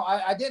wall. Now,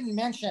 I didn't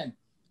mention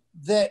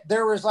that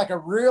there was like a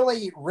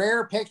really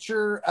rare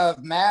picture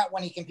of Matt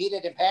when he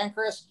competed in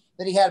Pancrase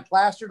that he had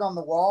plastered on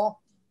the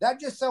wall. That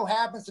just so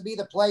happens to be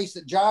the place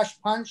that Josh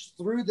punched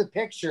through the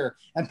picture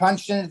and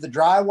punched into the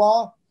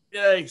drywall.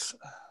 Yikes.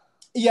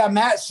 Yeah,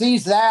 Matt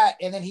sees that,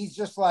 and then he's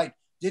just like,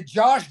 did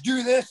Josh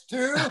do this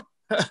too?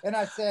 And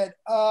I said,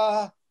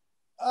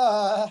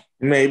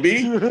 maybe.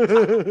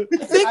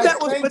 I think that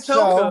was Matoka.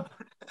 So.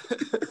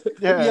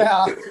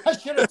 Yeah, I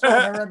should have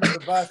thrown her under the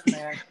bus,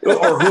 man.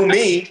 Or who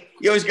me?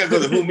 You always got to go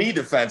the who me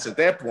defense at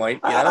that point.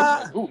 You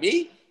know, who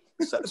me?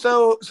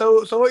 So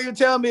what you're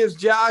telling me is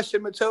Josh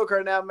and Matoka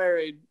are now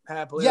married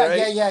happily,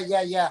 right?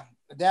 Yeah.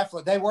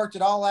 Definitely. They worked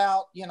it all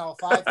out,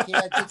 5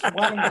 kids.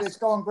 It's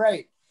going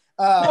great.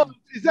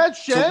 Is that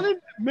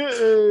Shannon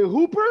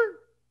Hooper?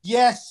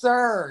 Yes,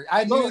 sir.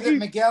 I knew that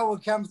Miguel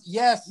would come.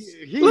 Yes.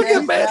 He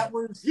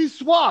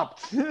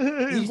swapped.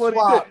 He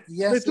swapped.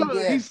 Yes, he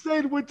did. He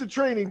stayed with the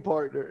training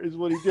partner is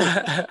what he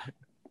did.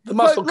 The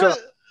muscle cut.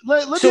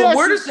 So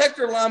where does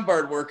Hector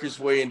Lombard work his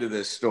way into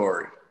this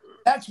story?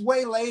 That's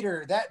way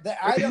later. That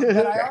I don't.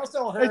 But I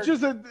also heard. It's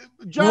just a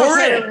Josh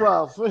had it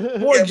rough.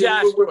 More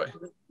Josh.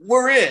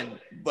 We're in,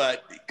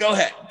 but go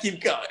ahead,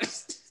 keep going.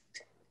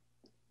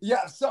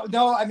 Yeah. So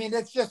no, I mean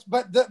it's just.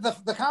 But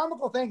the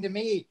comical thing to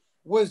me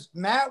was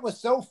Matt was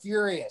so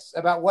furious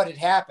about what had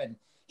happened.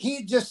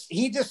 He just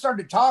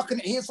started talking.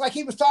 It's like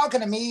he was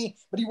talking to me,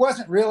 but he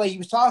wasn't really. He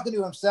was talking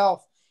to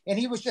himself, and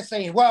he was just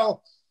saying,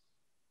 "Well,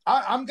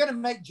 I'm going to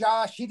make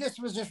Josh." He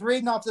just was just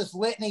reading off this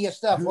litany of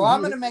stuff. Well, I'm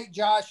going to make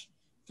Josh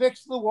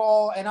fix the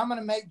wall, and I'm going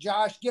to make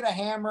Josh get a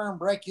hammer and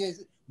break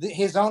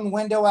his own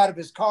window out of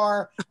his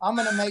car. I'm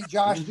going to make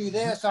Josh do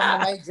this. I'm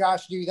going to make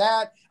Josh do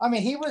that. I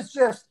mean, he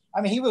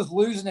was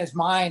losing his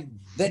mind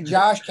that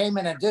Josh came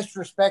in and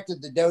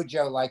disrespected the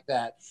dojo like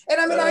that.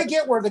 And I mean, I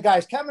get where the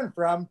guy's coming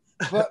from,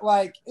 but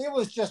like, it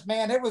was just,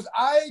 man, it was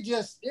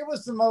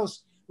the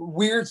most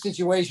weird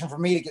situation for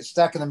me to get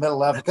stuck in the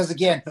middle of, because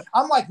again,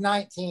 I'm like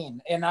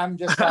 19 and I'm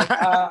just like,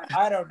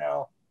 I don't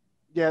know.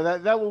 Yeah,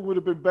 that one would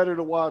have been better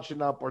to watch and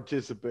not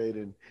participate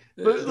in.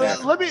 But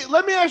let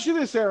me ask you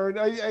this, Aaron.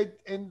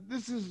 And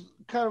this is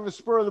kind of a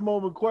spur of the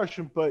moment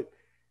question, but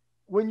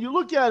when you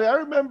look at it, I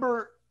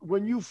remember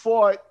when you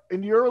fought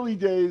in the early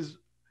days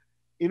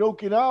in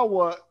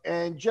Okinawa,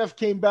 and Jeff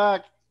came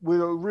back with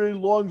a really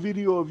long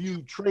video of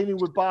you training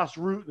with Bas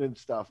Rutten and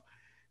stuff.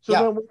 So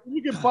then when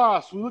we look at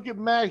Bas, we look at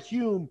Matt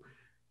Hume,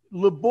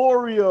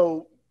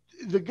 Liborio,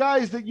 the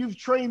guys that you've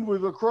trained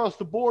with across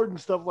the board and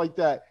stuff like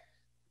that.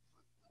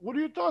 What are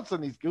your thoughts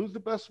on these? Who's the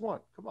best one?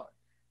 Come on.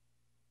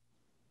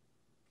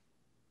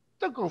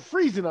 Don't go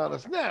freezing on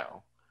us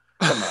now.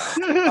 Come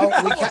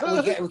on.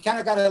 We kind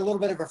of got a little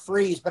bit of a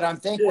freeze, but I'm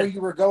thinking where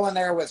you were going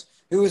there was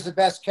who was the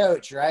best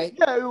coach, right?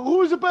 Yeah, who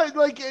was the best?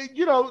 Like,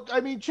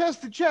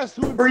 chest to chest.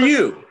 Who for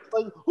you?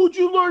 Like, who'd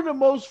you learn the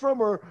most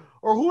from, or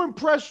who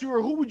impressed you,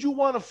 or who would you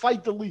want to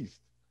fight the least?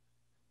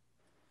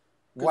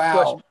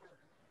 Wow,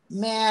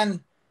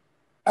 man.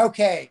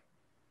 Okay,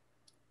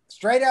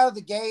 straight out of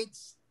the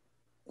gates,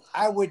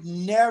 I would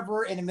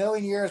never in a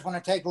million years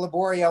want to take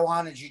Liborio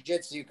on in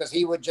jiu-jitsu because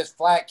he would just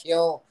flat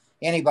kill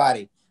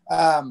anybody.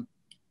 I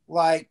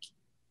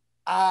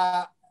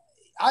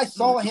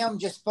saw him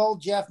just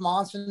fold Jeff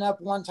Monson up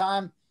one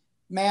time.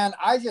 Man,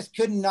 I just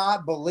could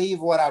not believe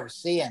what I was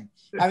seeing.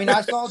 I mean,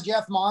 I saw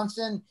Jeff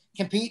Monson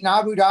compete in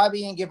Abu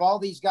Dhabi and give all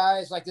these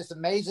guys like this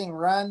amazing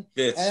run.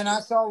 And then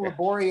I saw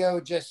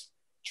Liborio just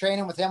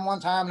training with him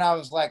one time, and I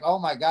was like, oh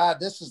my God,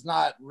 this is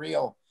not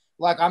real.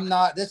 Like,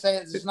 this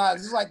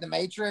is like the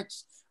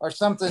Matrix or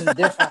something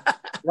different,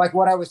 like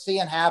what I was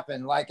seeing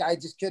happen. Like, I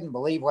just couldn't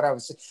believe what I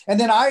was seeing. And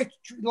then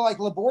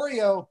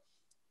Liborio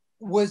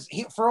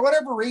for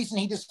whatever reason,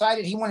 he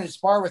decided he wanted to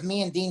spar with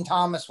me and Dean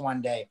Thomas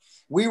one day.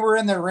 We were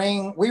in the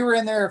ring. We were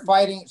in there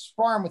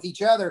sparring with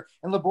each other.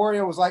 And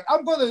Liborio was like, I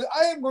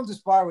am going to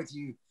spar with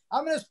you.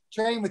 I'm going to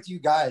train with you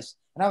guys.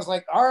 And I was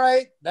like, all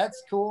right,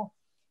 that's cool.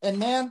 And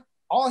man,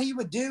 all he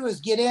would do is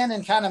get in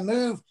and kind of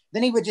move.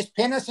 Then he would just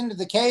pin us into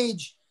the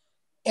cage.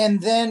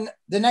 And then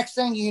the next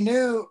thing you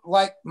knew,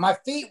 like my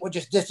feet would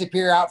just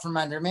disappear out from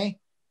under me.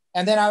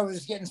 And then I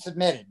was getting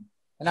submitted.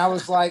 And I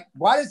was like,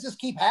 why does this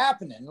keep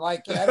happening?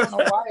 Like, I don't know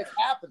why it's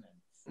happening.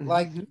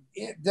 Like,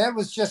 that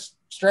was just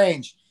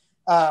strange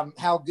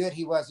how good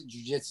he was at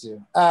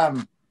jiu-jitsu.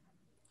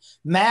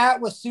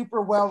 Matt was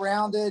super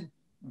well-rounded.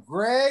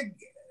 Greg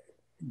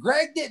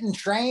didn't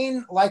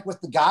train like with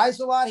the guys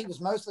a lot. He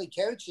was mostly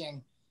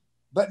coaching.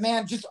 But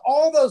man, just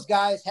all those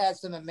guys had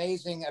some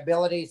amazing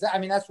abilities. I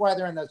mean, that's why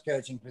they're in those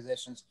coaching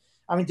positions.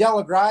 I mean,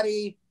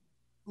 Delagrati,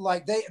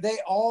 like they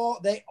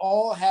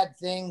all had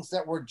things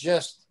that were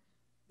just,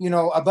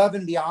 above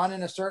and beyond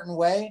in a certain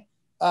way.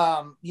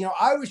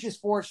 I was just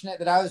fortunate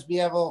that I was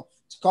be able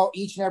to call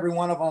each and every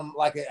one of them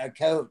like a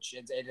coach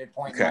at a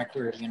point in my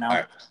career, All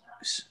right.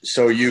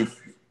 So you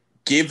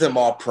gave them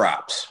all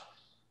props.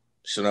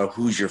 So now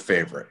who's your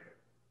favorite?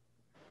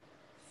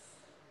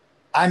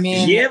 I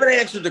mean, you haven't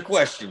answered the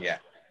question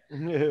yet.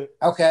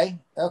 Okay.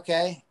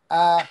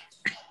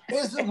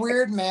 It's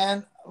weird,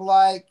 man.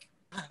 Like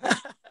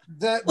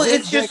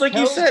it's just like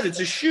you said,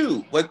 it's a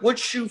shoe. Like what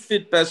shoe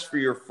fit best for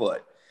your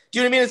foot? Do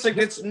you know what I mean? It's like,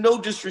 it's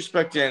no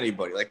disrespect to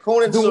anybody. Like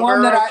Conan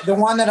Silvera. The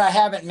one that I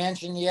haven't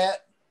mentioned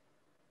yet.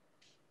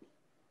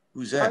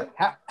 Who's that?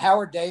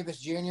 Howard Davis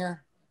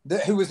Jr.,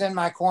 who was in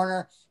my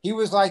corner. He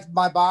was like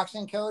my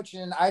boxing coach,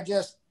 and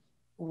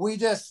we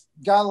just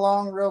got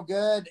along real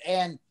good.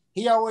 And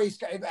he always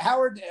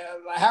Howard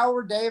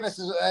Davis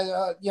is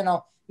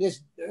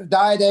is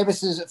Dia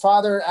Davis's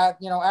father,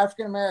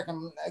 African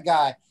American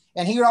guy,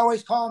 and he would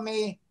always call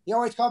me. He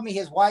always called me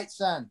his white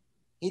son.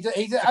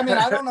 I mean,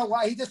 I don't know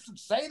why he just would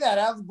say that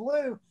out of the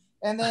blue,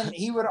 and then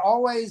he would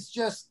always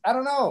just, I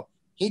don't know.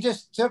 He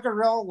just took a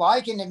real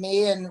liking to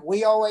me, and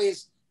we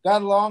always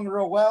got along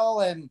real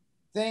well. And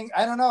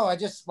I don't know. I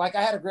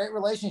had a great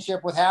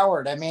relationship with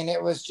Howard. I mean,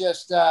 it was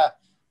just I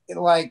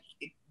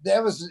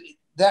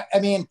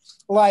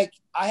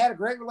had a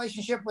great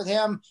relationship with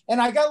him,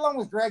 and I got along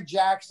with Greg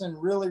Jackson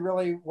really,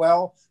 really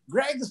well.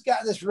 Greg's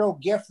got this real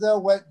gift, though.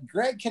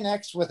 Greg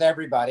connects with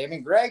everybody. I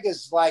mean, Greg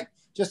is like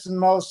just the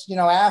most,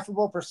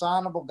 affable,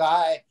 personable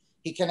guy.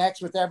 He connects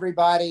with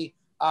everybody.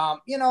 So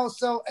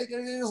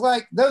it was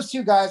like those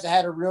two guys I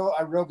had a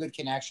real good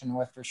connection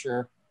with for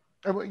sure.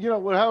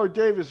 With Howard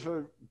Davis,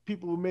 for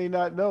people who may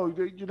not know,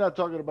 you're not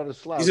talking about a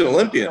slouch. He's an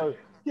Olympian.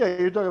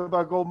 You're talking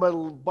about gold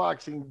medal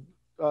boxing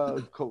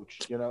coach.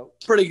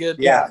 Pretty good.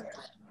 Yeah.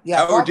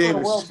 Howard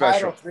Davis is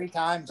special 3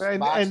 times.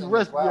 And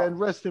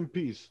rest in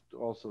peace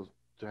also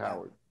to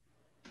Howard.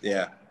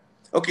 Yeah.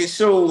 Okay,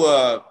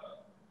 so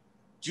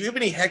do you have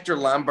any Hector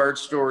Lombard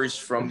stories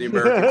from the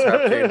American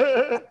Top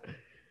Team?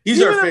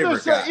 He's our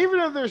favorite guy. Even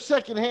if they're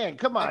secondhand,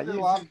 come on.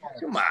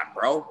 Come on,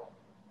 bro.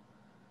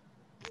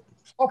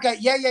 Okay,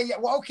 yeah.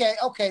 Well,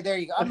 okay, there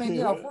you go. I mean,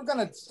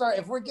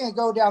 if we're gonna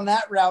go down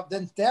that route,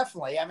 then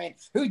definitely. I mean,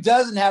 who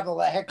doesn't have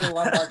a Hector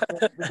Lombard?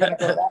 We're gonna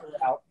go that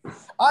route.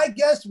 I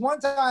guess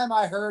one time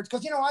I heard,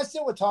 because I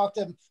still would talk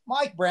to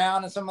Mike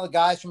Brown and some of the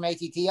guys from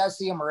ATT. I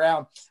see them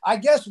around. I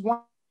guess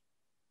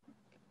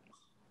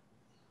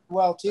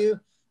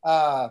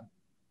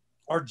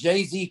or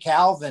Jay-Z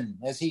Calvin,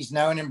 as he's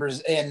known in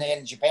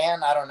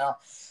Japan. I don't know,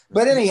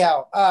 but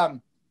anyhow,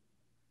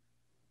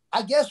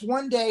 I guess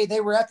one day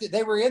they were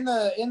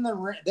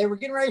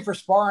getting ready for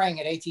sparring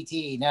at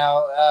ATT.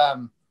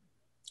 Now,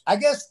 I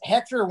guess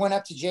Hector went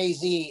up to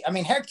Jay-Z. I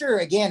mean, Hector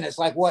again is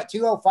like what,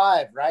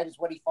 205, right? Is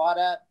what he fought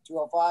at,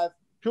 205.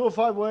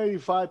 205,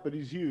 185, but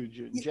he's huge.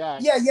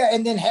 Jack. Yeah,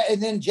 and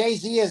then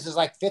Jay-Z is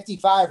like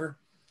 55.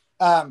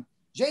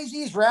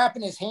 Jay-Z's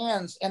wrapping his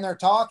hands and they're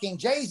talking.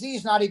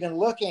 Jay-Z's not even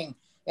looking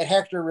at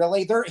Hector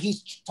really.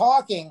 He's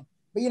talking,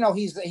 but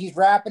he's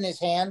wrapping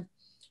his hand.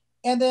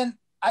 And then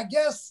I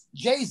guess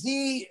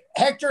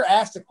Hector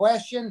asked a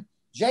question.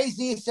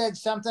 Jay-Z said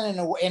something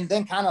and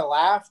then kind of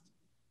laughed.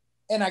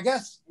 And I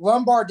guess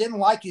Lombard didn't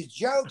like his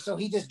joke, so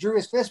he just drew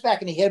his fist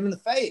back and he hit him in the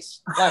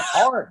face, like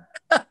hard.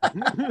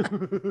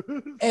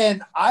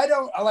 And I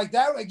don't like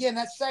that. Again,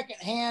 that second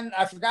hand,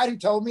 I forgot who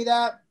told me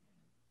that.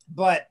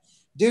 But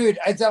dude,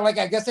 I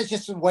guess that's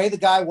just the way the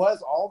guy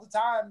was all the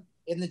time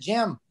in the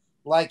gym.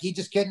 Like he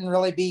just couldn't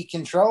really be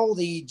controlled.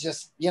 He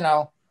just,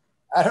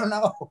 I don't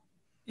know.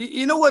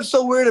 You know what's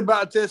so weird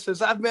about this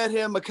is I've met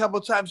him a couple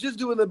of times just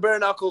doing the bare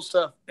knuckle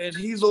stuff, and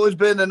he's always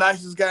been the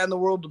nicest guy in the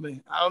world to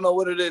me. I don't know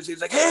what it is. He's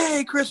like,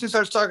 "Hey, Chris," he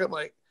starts talking. I'm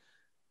like,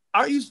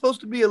 aren't you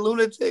supposed to be a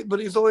lunatic? But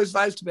he's always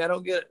nice to me. I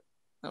don't get it.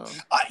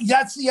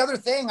 That's the other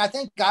thing. I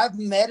think I've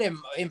met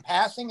him in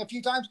passing a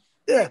few times.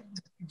 Yeah,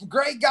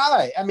 great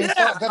guy. I mean,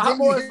 yeah, but then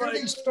you hear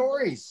these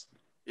stories.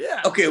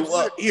 Yeah. Okay.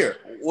 Well, here.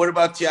 What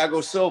about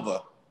Thiago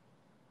Silva?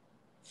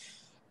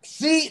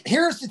 See,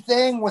 here's the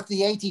thing with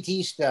the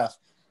ATT stuff.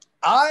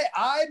 I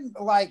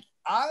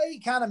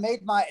kind of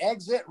made my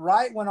exit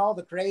right when all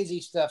the crazy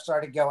stuff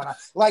started going on.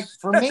 Like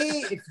for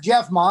me, it's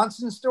Jeff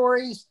Monson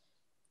stories.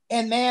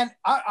 And man,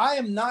 I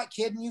am not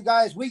kidding you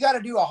guys. We got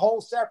to do a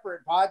whole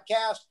separate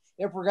podcast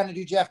if we're going to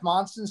do Jeff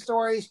Monson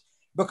stories,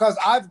 because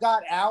I've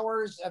got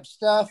hours of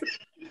stuff,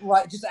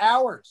 like just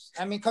hours.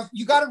 I mean, because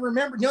you got to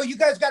remember, you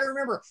guys got to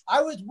remember,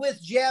 I was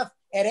with Jeff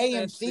at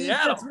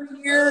AMC for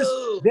 3 years.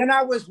 Oh. Then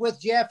I was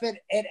with Jeff at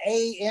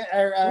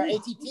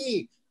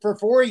ATT for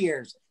 4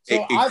 years.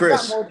 So I've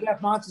got more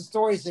Jeff Monson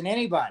stories than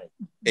anybody.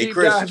 Hey,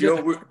 Chris, do you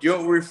know what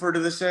we refer to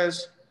this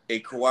as? A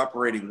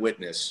cooperating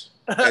witness.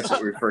 That's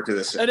what we refer to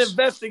this as. An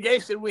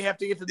investigation. We have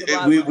to get to the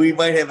bottom. We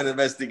might have an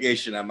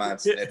investigation on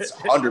Monson. It's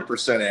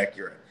 100%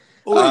 accurate.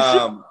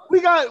 We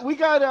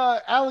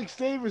got Alex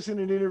Davis in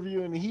an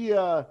interview, and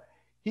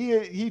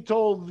he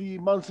told the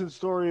Monson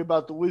story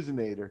about the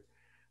Whizzinator.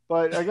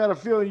 But I got a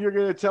feeling you're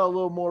going to tell a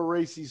little more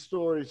racy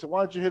story. So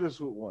why don't you hit us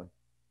with one?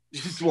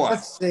 Just one.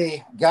 Let's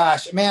see.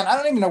 Gosh, man, I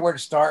don't even know where to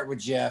start with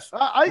Jeff.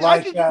 I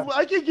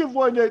can give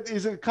one that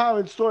is a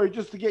common story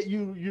just to get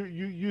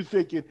you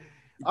thinking.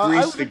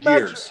 Grease the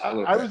gears.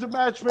 I was a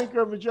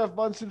matchmaker of a Jeff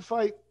Monson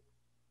fight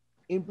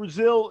in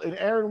Brazil, and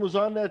Aaron was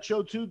on that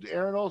show too.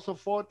 Aaron also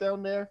fought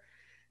down there.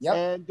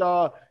 Yep.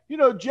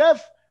 And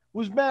Jeff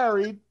was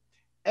married,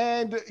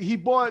 and he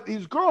brought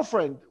his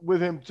girlfriend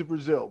with him to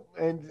Brazil,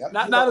 and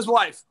not his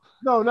wife.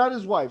 No, not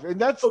his wife, and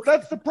that's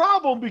the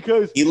problem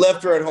because he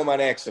left her at home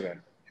on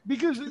accident.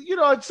 Because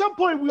at some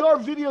point we are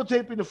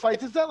videotaping the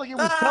fights. It's not like it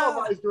was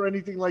televised or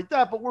anything like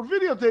that, but we're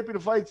videotaping the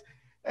fights,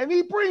 and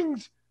he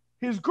brings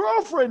his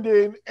girlfriend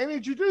in and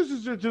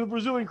introduces her to the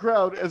Brazilian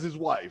crowd as his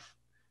wife.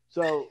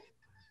 So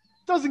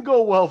it doesn't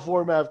go well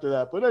for him after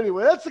that. But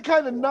anyway, that's the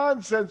kind of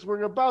nonsense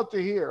we're about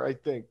to hear, I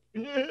think.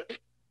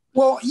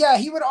 Well, yeah,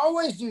 he would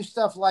always do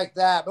stuff like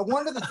that. But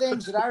one of the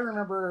things that I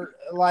remember,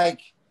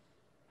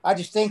 I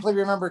distinctly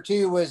remember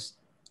too, was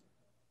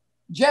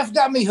Jeff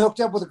got me hooked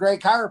up with a great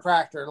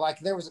chiropractor. Like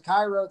there was a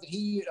chiro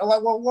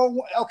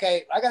that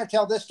okay, I got to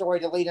tell this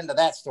story to lead into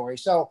that story.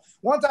 So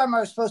one time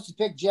I was supposed to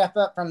pick Jeff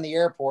up from the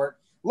airport.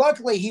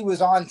 Luckily, he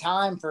was on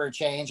time for a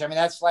change. I mean,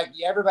 that's like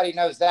everybody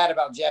knows that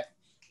about Jeff.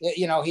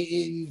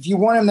 If you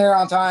want him there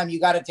on time, you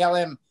got to tell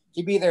him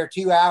to be there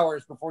 2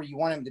 hours before you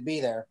want him to be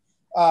there.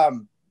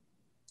 So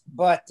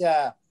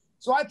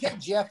I picked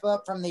Jeff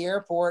up from the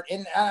airport,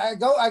 and I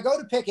go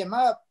to pick him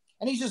up,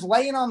 and he's just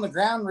laying on the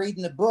ground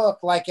reading the book,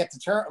 like at the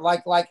turn,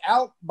 like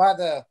out by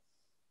the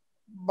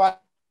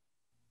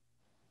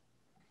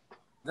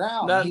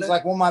ground. He's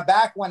like, well, my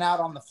back went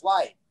out on the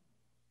flight,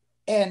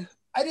 and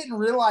I didn't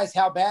realize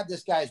how bad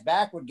this guy's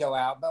back would go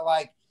out, but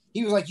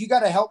he was like, you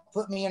got to help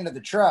put me into the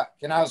truck.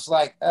 And I was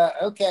like,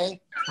 okay.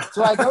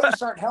 So I go to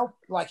start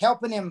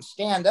helping him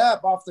stand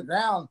up off the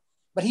ground.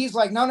 But he's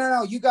like,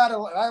 no, you got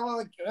to,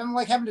 I'm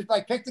like having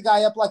to pick the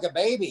guy up like a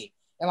baby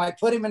and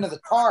put him into the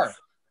car.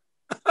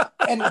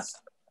 And it's,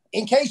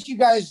 in case you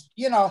guys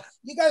know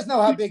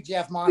how big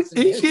Jeff Monson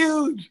is. He's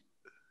huge.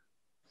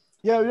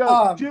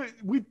 Yeah.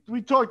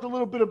 We talked a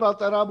little bit about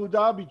that Abu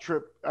Dhabi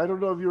trip. I don't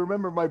know if you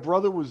remember, my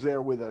brother was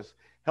there with us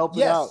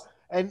helping out.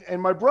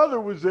 And my brother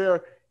was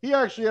there. He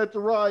actually had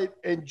to ride,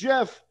 and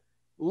Jeff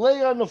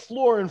lay on the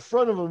floor in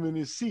front of him in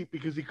his seat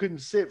because he couldn't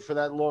sit for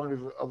that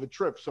long of a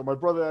trip. So my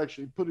brother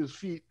actually put his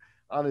feet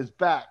on his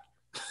back.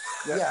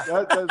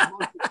 That's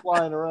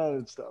flying around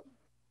and stuff.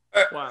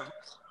 Wow.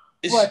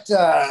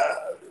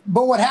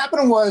 But what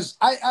happened was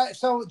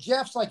so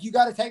Jeff's like, you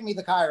got to take me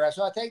to the Cairo.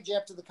 So I take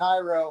Jeff to the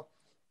Cairo,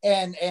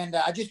 and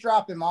I just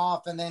drop him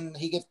off, and then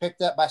he gets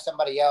picked up by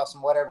somebody else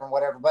and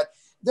whatever. But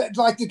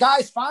the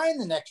guy's fine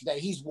the next day.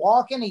 He's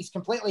walking, he's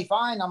completely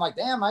fine. I'm like,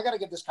 damn, I got to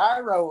give this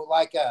Cairo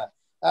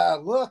a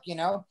look,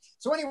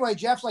 So anyway,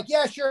 Jeff's like,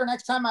 yeah, sure.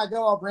 Next time I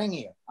go, I'll bring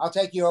you. I'll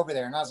take you over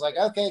there. And I was like,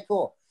 okay,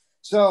 cool.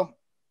 So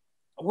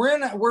we're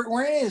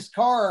in his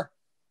car,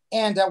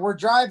 and we're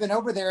driving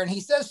over there, and he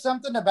says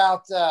something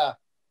about the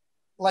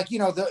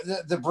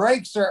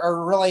brakes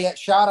are really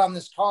shot on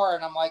this car.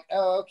 And I'm like,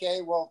 oh,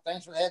 okay, well,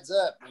 thanks for the heads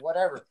up,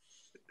 whatever.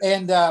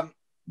 And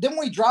then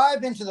we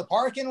drive into the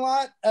parking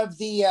lot of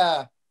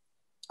the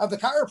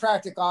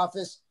chiropractic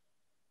office,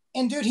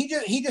 and dude,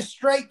 he just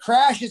straight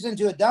crashes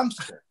into a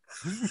dumpster.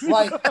 He's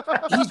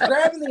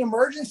grabbing the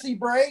emergency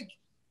brake,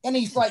 and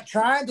he's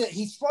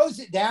he slows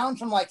it down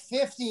from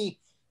 50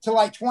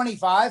 to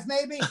 25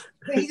 maybe,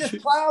 but he just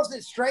plows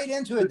it straight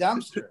into a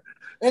dumpster.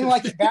 And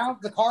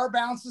the car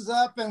bounces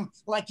up, and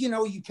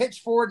you pitch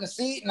forward in the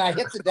seat, and I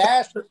hit the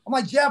dash. I'm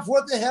like, Jeff,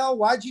 what the hell?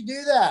 Why'd you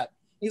do that?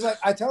 He's like,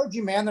 I told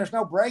you, man, there's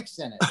no brakes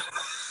in it.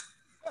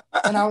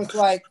 And I was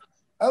like,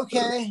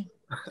 okay,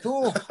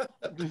 cool.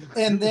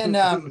 And then,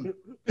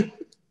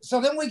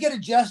 so then we get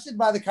adjusted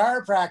by the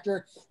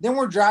chiropractor. Then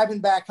we're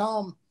driving back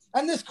home.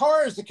 And this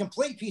car is a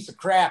complete piece of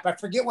crap. I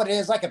forget what it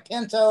is, like a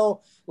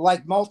Pinto,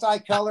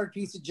 multicolored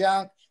piece of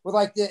junk with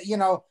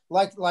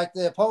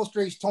the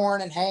upholstery's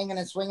torn and hanging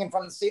and swinging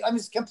from the seat. I mean,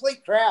 it's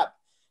complete crap.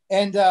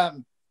 And,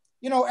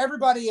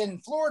 everybody in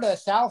Florida,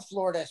 South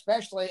Florida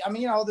especially, I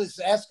mean, this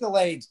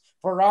Escalades,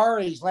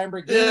 Ferraris,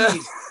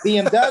 Lamborghinis,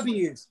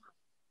 BMWs.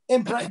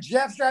 And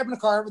Jeff's driving a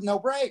car with no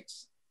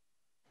brakes.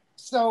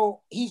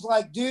 So he's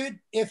like, dude,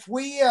 if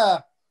we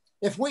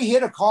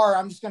hit a car,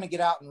 I'm just going to get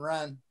out and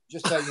run,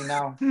 just so you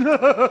know.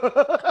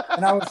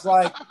 And I was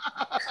like,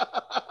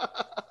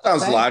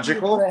 sounds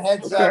logical.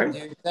 Heads up,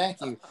 dude.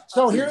 Thank you.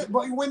 So here,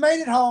 we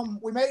made it home.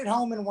 We made it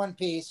home in one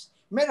piece.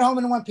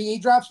 He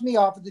drops me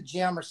off at the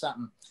gym or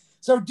something.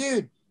 So,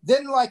 dude,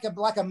 then like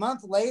a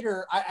month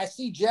later, I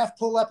see Jeff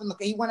pull up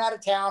he went out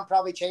of town,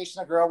 probably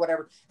chasing a girl,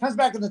 whatever. Comes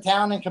back in the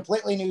town in a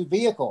completely new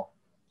vehicle.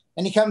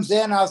 And he comes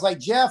in. I was like,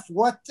 Jeff,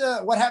 what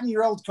happened to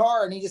your old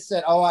car? And he just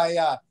said, oh,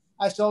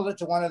 I sold it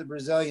to one of the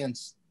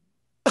Brazilians.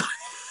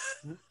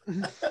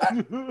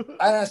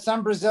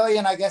 Some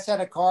Brazilian, I guess,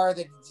 had a car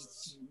that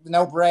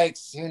no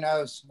brakes. Who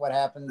knows what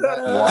happened? But,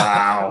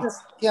 wow.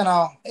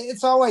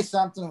 It's always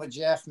something with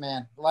Jeff,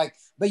 man. Like,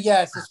 but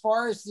yes, as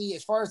far as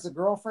the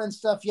girlfriend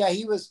stuff, yeah,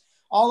 he was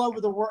all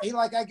over the world. He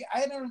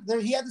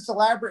he had this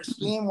elaborate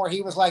scheme where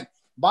he was like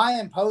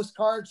buying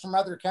postcards from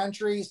other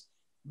countries,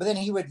 but then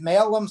he would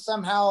mail them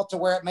somehow to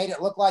where it made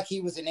it look like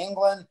he was in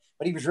England,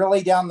 but he was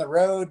really down the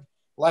road,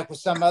 like with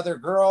some other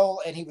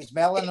girl, and he was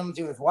mailing them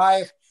to his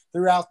wife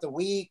throughout the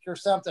week or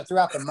something,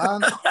 throughout the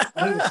month.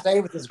 And he would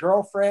stay with his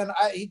girlfriend.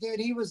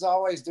 He was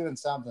always doing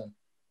something.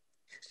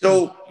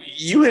 So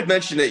you had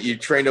mentioned that you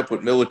trained up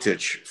with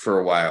Miletich for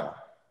a while.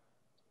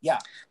 Yeah.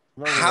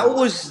 How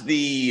was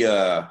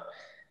the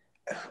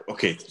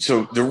okay,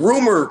 so the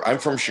rumor, I'm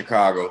from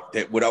Chicago,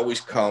 that would always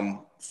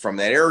come from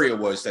that area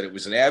was that it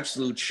was an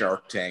absolute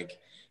shark tank,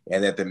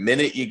 and that the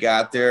minute you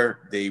got there,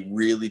 they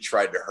really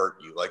tried to hurt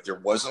you. Like there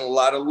wasn't a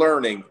lot of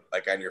learning,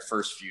 like on your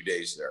first few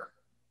days there.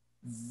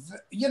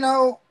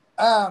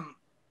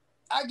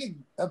 I could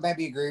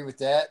maybe agree with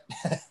that.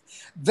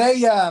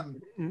 They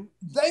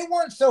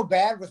weren't so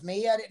bad with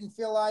me. I didn't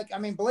feel like,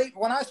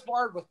 when I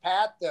sparred with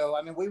Pat though,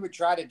 we would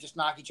try to just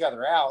knock each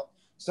other out.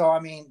 So,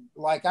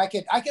 like I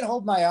could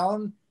hold my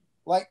own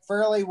like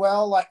fairly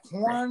well, like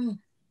Horn,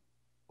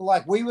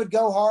 like we would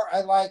go hard.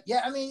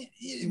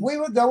 We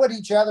would go at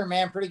each other,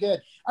 man, pretty good.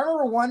 I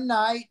remember one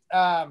night,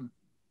 I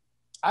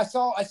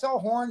saw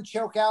Horn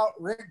choke out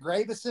Rick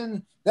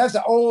Gravison. That's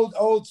an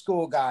old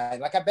school guy.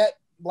 Like I bet,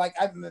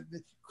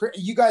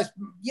 you guys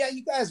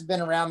have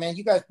been around, man.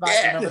 You guys might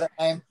remember that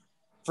name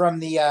from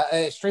the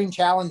Extreme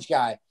Challenge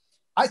guy.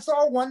 I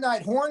saw one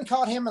night Horn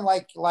caught him and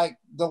like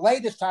the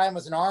latest time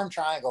was an arm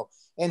triangle,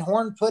 and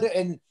Horn put it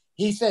and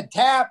he said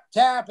tap,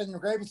 and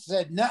Gravison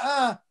said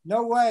nuh-uh,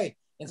 no way.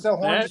 And so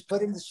Horn just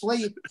put him to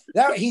sleep.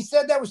 He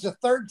said that was the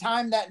third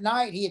time that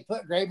night he had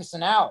put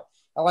Gravison out.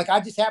 Like I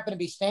just happened to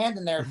be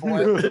standing there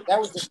for it. That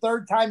was the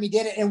third time he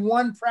did it in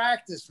one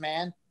practice,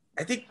 man.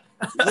 I think,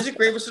 was it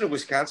Gravison a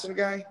Wisconsin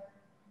guy?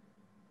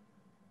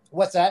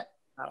 What's that?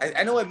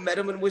 I know I met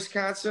him in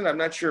Wisconsin. I'm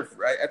not sure.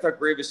 I thought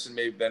Gravison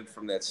may have been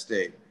from that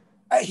state.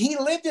 He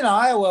lived in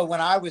Iowa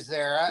when I was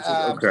there.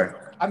 Okay.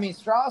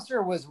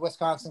 Strasser was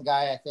Wisconsin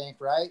guy, I think,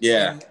 right?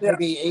 Yeah. And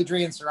maybe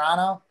Adrian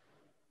Serrano.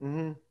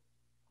 Mm-hmm.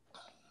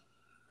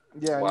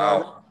 Yeah.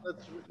 Wow. No,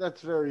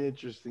 that's very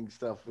interesting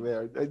stuff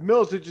there.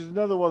 Miletich is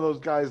another one of those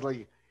guys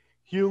like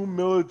Hume,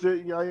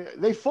 Miletich.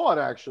 They fought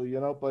actually,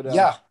 but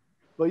yeah.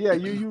 But yeah,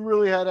 you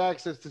really had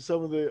access to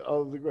some of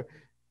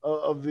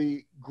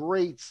the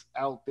greats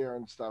out there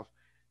and stuff.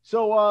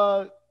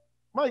 So,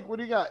 Mike, what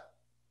do you got?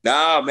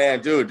 Nah,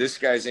 man, dude, this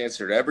guy's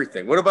answered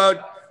everything. What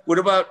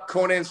about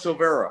Conan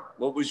Silveira?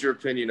 What was your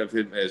opinion of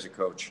him as a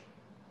coach?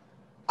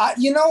 I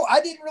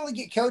didn't really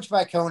get coached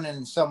by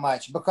Conan so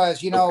much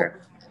because, Okay.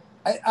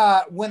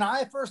 when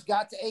I first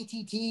got to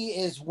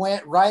ATT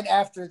went right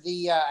after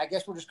the, I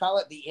guess we'll just call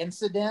it the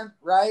incident,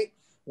 right?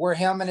 Where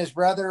him and his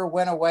brother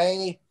went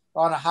away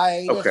on a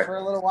hiatus for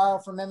a little while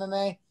from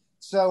MMA.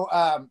 So,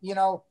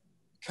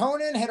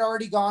 Conan had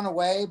already gone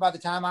away by the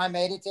time I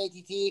made it to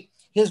ATT.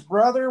 His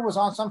brother was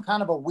on some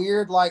kind of a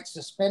weird, like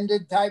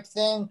suspended type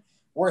thing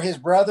where his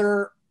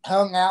brother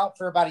hung out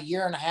for about 1.5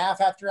 years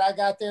after I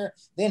got there.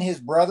 Then his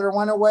brother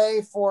went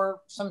away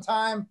for some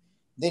time.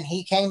 Then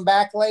he came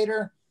back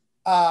later.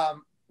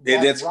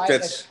 That's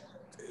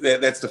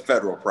the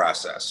federal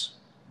process.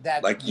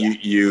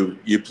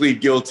 You plead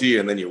guilty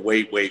and then you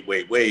wait,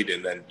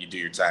 and then you do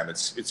your time.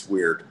 It's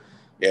weird.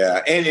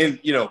 Yeah. And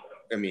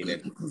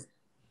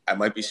I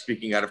might be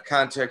speaking out of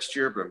context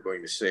here, but I'm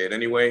going to say it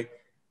anyway.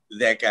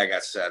 That guy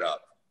got set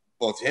up.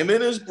 Both him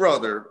and his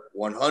brother,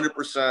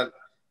 100%.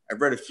 I've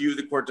read a few of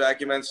the court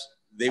documents.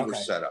 They were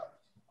set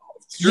up.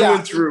 Through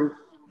and through,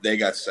 they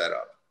got set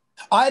up.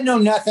 I know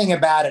nothing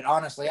about it,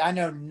 honestly. I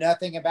know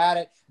nothing about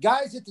it.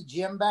 Guys at the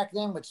gym back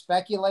then would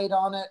speculate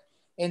on it.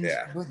 And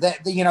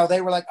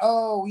they were like,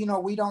 oh,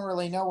 we don't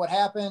really know what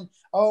happened.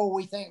 Oh,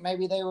 we think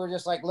maybe they were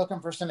just like looking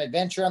for some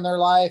adventure in their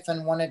life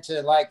and wanted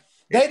to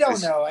they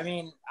don't know.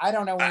 I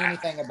don't know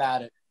anything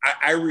about it.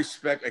 I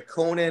respect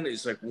Conan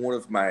is like one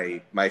of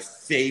my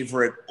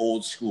favorite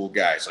old school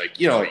guys. Like,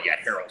 you got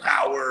Harold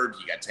Howard,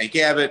 you got Tank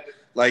Abbott.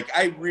 Like,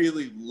 I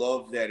really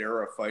love that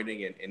era of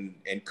fighting.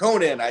 And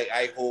Conan,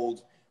 I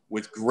hold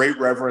with great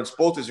reverence,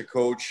 both as a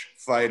coach,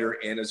 fighter,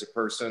 and as a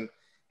person.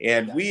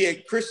 And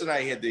Chris and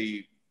I had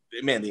the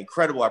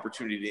incredible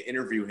opportunity to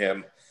interview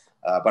him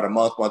about a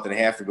month and a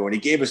half ago. And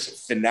he gave us a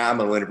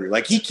phenomenal interview.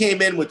 Like, he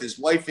came in with his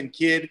wife and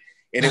kid,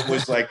 and it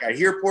was like, I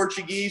hear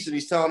Portuguese, and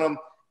he's telling them,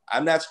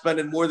 I'm not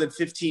spending more than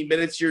 15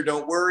 minutes here.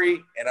 Don't worry.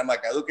 And I'm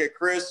like, I look at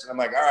Chris and I'm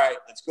like, all right,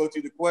 let's go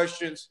through the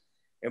questions.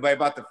 And by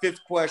about the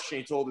 5th question,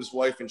 he told his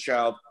wife and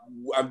child,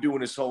 I'm doing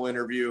this whole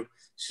interview.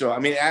 So,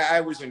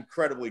 I was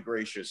incredibly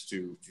gracious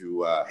to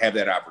have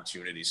that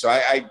opportunity. So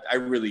I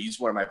really, he's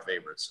one of my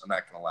favorites. I'm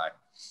not going to lie.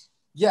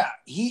 Yeah.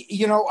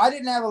 I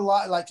didn't have a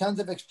lot, tons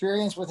of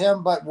experience with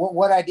him, but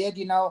what I did,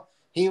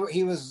 he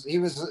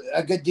was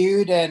a good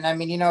dude. And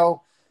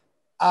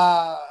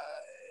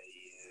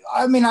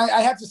I mean,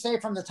 I have to say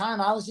from the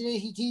time I was at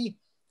ATT,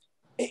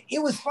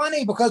 it was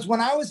funny because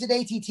when I was at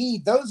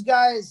ATT, those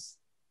guys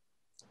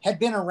had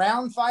been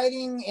around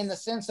fighting in the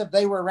sense of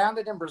they were around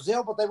it in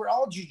Brazil, but they were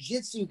all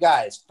jiu-jitsu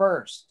guys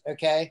first,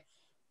 okay?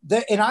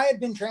 And I had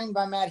been trained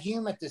by Matt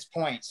Hume at this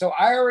point. So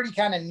I already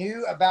kind of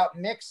knew about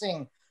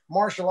mixing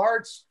martial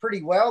arts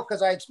pretty well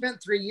because I had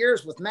spent 3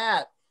 years with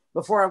Matt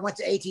before I went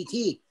to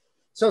ATT.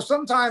 So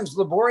sometimes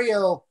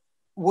Laborio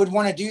would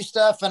want to do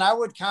stuff and I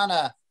would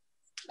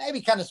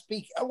maybe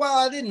speak. Well,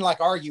 I didn't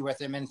like argue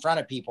with him in front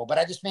of people, but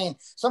I just mean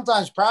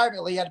sometimes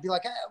privately I'd be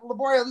like, hey,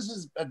 Laborio, this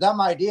is a dumb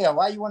idea.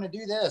 Why you want to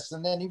do this?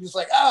 And then he was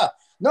like,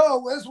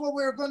 no, that's what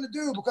we were going to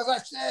do because I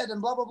said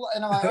and blah, blah, blah.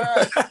 And I'm like, all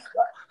right.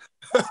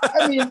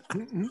 I mean,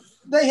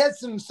 they had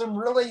some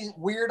really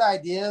weird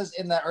ideas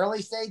in the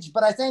early stage,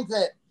 but I think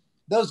that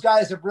those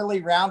guys have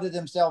really rounded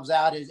themselves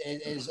out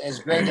as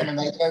great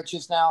MMA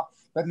coaches now.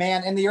 But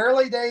man, in the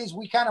early days,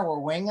 we kind of were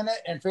winging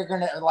it and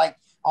figuring it like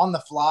on the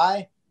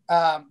fly.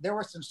 There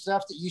was some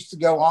stuff that used to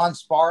go on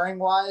sparring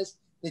wise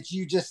that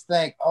you just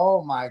think,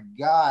 oh my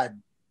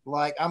God,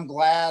 like I'm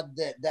glad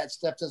that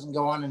stuff doesn't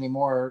go on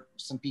anymore.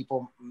 Some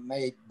people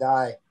may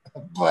die,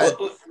 but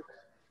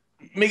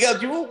Miguel,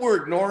 do you know what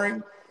we're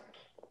ignoring?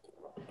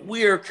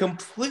 We are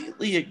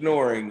completely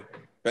ignoring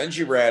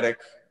Benji Radek,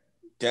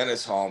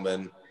 Dennis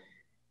Hallman,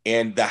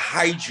 and the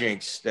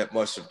hijinks that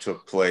must have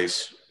took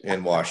place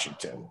in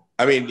Washington.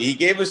 I mean, he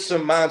gave us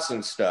some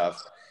Monson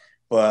stuff,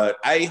 but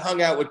I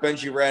hung out with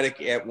Benji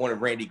Radek at one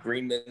of Randy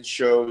Greenman's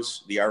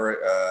shows,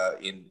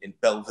 in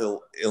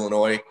Belleville,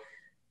 Illinois.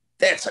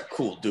 That's a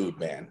cool dude,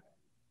 man.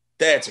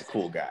 That's a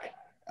cool guy.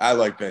 I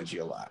like Benji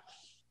a lot.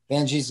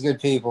 Benji's good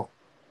people.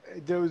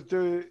 There was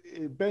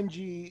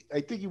Benji, I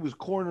think he was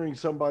cornering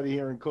somebody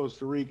here in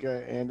Costa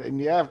Rica, and in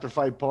the after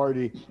fight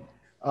party,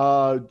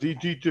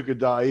 he took a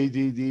dive.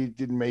 He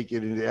didn't make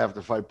it in the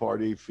after fight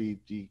party.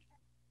 He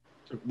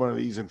took one of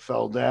these and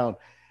fell down.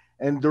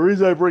 And the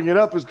reason I bring it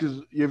up is because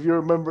if you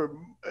remember,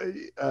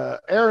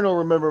 Aaron will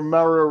remember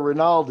Mario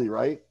Rinaldi,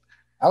 right?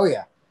 Oh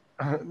yeah.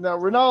 Now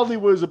Rinaldi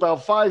was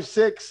about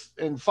 5'6"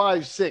 and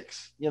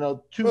 5'6",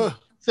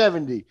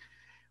 270.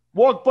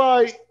 Walked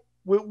by.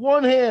 With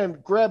one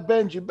hand, grabbed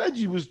Benji.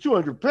 Benji was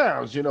 200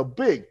 pounds,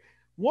 big.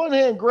 One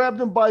hand grabbed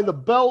him by the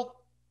belt,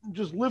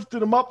 just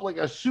lifted him up like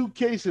a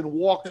suitcase and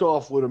walked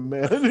off with him,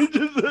 man.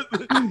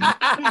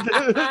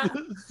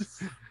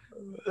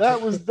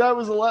 That was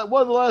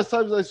one of the last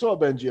times I saw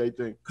Benji, I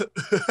think.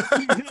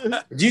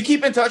 Do you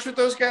keep in touch with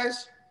those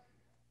guys?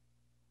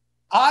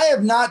 I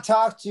have not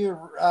talked to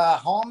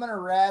Hallman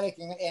or Radek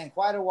in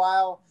quite a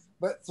while,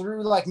 but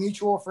through like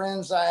mutual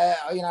friends, I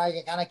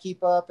can kind of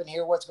keep up and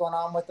hear what's going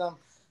on with them.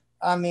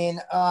 I mean,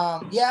 I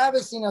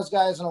haven't seen those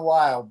guys in a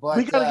while, but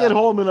we gotta get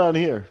Holman on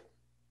here.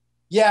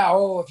 Yeah.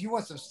 Oh, if you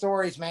want some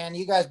stories, man,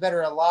 you guys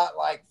better allot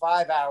like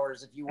 5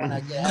 hours if you want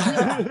to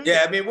get.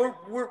 Yeah, I mean,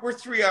 we're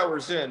 3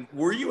 hours in.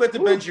 Were you at the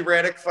Benji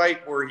Radek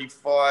fight where he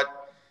fought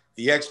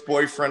the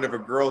ex-boyfriend of a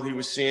girl he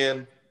was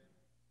seeing?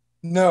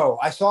 No,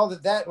 I saw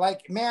that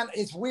like, man,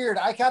 it's weird.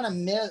 I kind of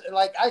missed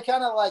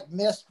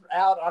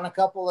out on a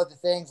couple of the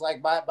things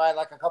like by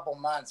like a couple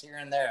months here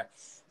and there.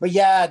 But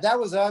yeah, that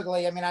was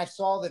ugly. I mean, I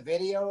saw the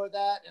video of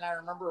that and I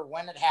remember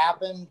when it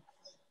happened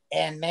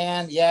and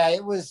man, yeah,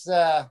 it was,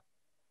 that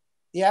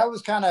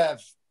was bad.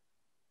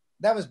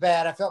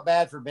 I felt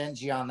bad for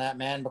Benji on that,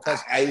 man, because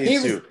I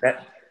did too.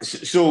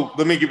 So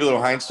let me give you a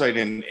little hindsight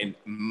and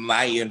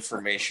my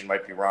information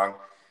might be wrong.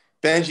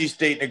 Benji's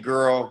dating a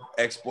girl,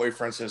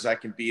 ex-boyfriend says, I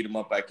can beat him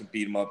up.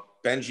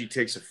 Benji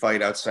takes a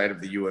fight outside of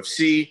the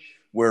UFC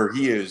where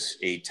he is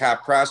a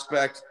top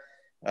prospect.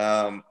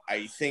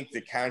 I think the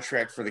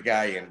contract for the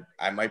guy, and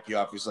I might be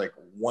off, is like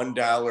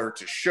 $1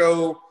 to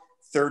show,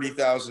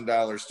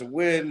 $30,000 to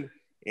win,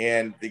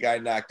 and the guy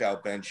knocked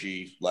out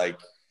Benji like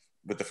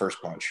with the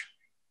first punch.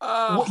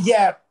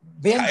 Yeah,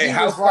 Benji.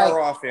 How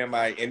far off am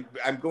I? And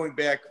I'm going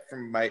back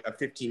from a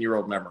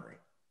 15-year-old memory.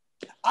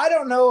 I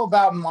don't know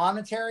about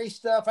monetary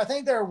stuff. I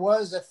think there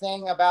was a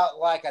thing about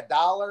like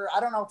 $1. I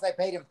don't know if they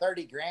paid him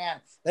 30 grand.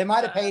 They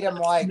might have paid him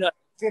like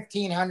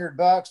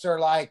 $1,500 or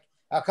like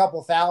a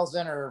couple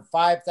thousand or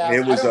 5,000.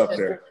 It was up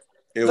there.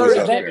 It was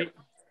up there.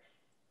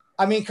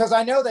 I mean, because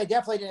I know they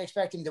definitely didn't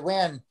expect him to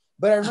win.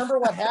 But I remember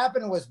what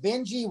happened was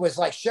Benji was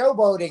like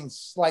showboating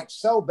like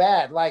so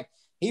bad. Like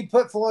he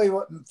put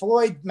Floyd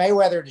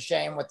Mayweather to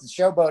shame with the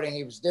showboating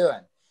he was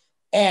doing.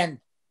 And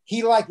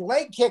he like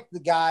leg kicked the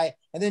guy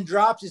and then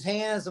dropped his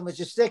hands and was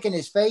just sticking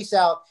his face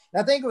out.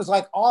 And I think it was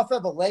like off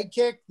of a leg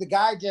kick. The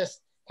guy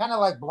just kind of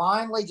like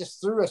blindly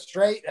just threw a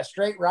straight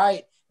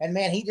right. And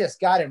man, he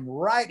just got him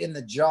right in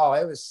the jaw.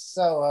 It was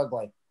so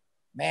ugly,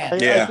 man.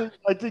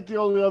 I think the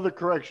only other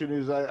correction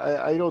is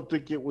I don't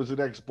think it was an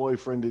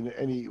ex-boyfriend in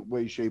any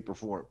way, shape, or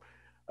form.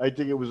 I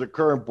think it was a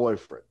current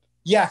boyfriend.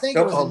 Yeah, I think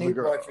it was a new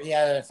boyfriend.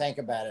 Yeah, to think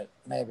about it,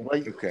 maybe.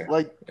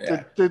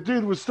 The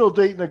dude was still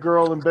dating a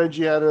girl, and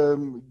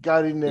Benji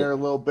got in there a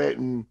little bit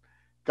and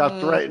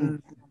got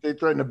threatened. They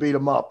threatened to beat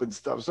him up and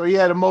stuff. So he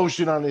had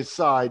emotion on his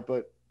side,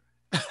 but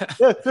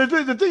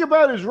the thing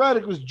about it is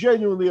Radek was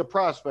genuinely a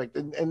prospect,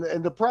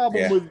 and the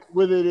problem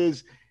with it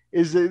is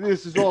is that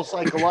this is all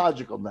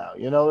psychological now.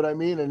 You know what I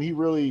mean? And he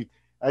really,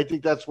 I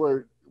think that's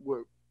where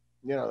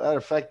that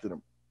affected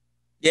him.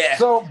 Yeah.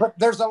 So, but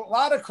there's a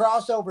lot of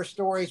crossover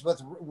stories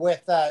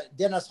with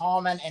Dennis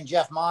Hallman and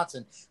Jeff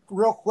Monson.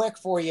 Real quick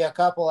for you, a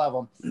couple of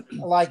them.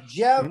 Like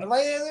Jeff, they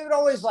would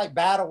always like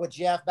battle with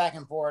Jeff back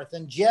and forth.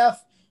 And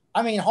Jeff,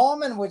 I mean,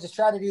 Hallman would just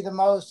try to do the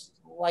most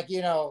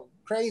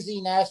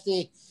crazy,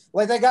 nasty.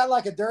 Like they got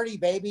like a dirty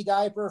baby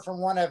diaper from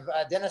one of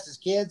Dennis's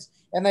kids,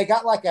 and they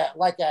got like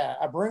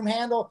a broom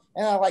handle,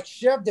 and I like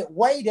shoved it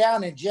way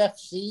down in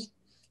Jeff's seat,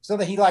 so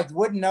that he like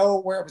wouldn't know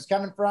where it was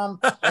coming from,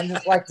 and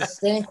just like the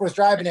stink was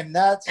driving him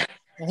nuts,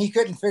 and he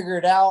couldn't figure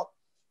it out.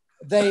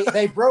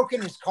 They broke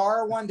in his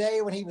car one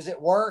day when he was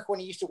at work, when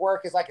he used to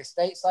work as like a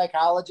state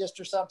psychologist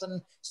or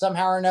something,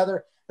 somehow or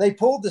another. They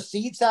pulled the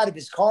seats out of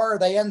his car,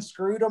 they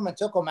unscrewed them and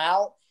took them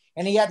out,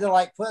 and he had to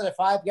like put a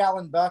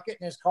 5-gallon bucket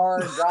in his car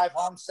and drive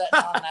home sitting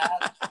on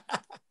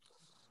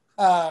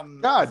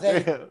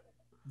that.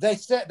 They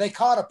said they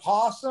caught a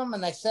possum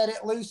and they set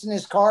it loose in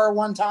his car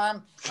one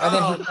time, and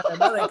then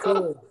that ain't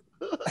cool.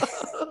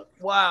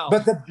 Wow.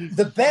 But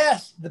the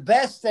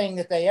best thing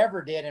that they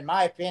ever did, in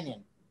my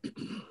opinion,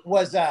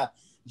 was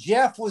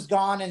Jeff was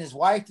gone and his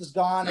wife was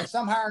gone, and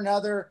somehow or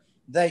another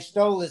they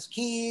stole his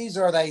keys,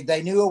 or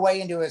they knew a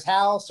way into his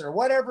house, or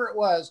whatever it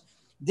was.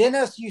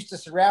 Dennis used to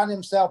surround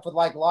himself with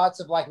like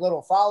lots of like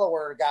little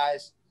follower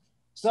guys.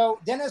 So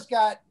Dennis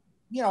got,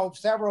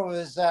 several of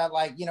his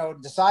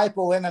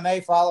disciple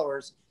MMA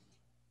followers.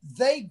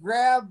 They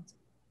grabbed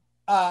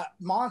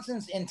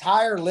Monson's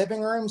entire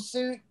living room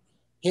suit,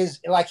 his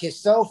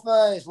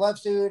sofa, his love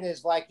suit,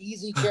 his like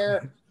easy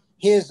chair,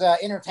 his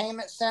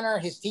entertainment center,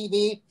 his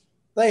TV.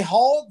 They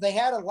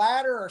had a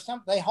ladder or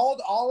something. They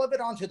hauled all of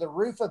it onto the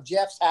roof of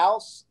Jeff's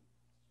house.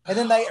 And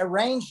then they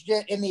arranged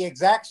it in the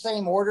exact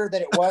same order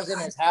that it was in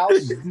his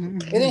house. And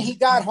then he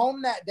got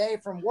home that day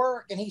from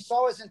work and he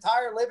saw his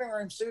entire living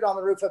room suit on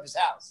the roof of his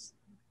house.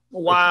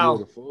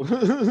 Wow.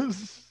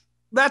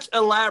 That's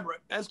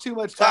elaborate. That's too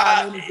much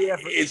time.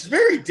 It's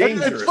very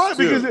dangerous. It's funny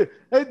because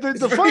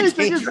the funny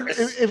thing is,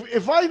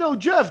 if I know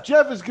Jeff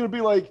is going to be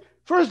like,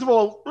 first of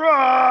all,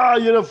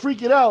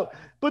 freaking out.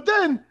 But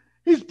then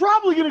he's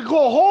probably going to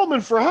call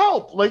Hallman for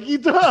help like he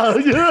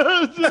does.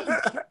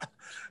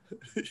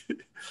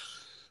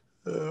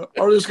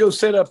 Or just go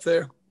sit up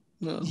there.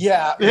 No.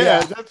 Yeah.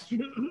 That's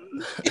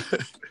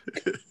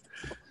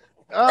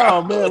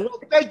oh man! Well,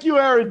 thank you,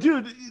 Aaron,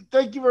 dude.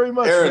 Thank you very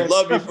much, Aaron. Man.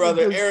 Love you,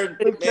 brother. Aaron,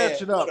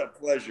 catching up. What a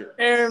pleasure.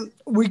 Aaron,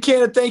 we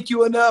can't thank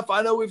you enough.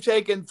 I know we've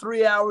taken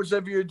 3 hours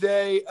of your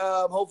day.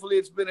 Hopefully,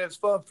 it's been as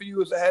fun for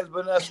you as it has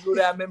been us to go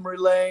down memory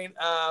lane.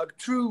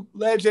 True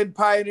legend,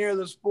 pioneer of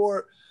the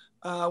sport.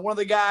 One of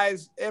the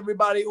guys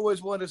everybody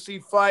always wanted to see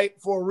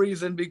fight for a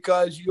reason,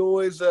 because you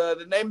always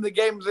the name of the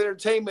game is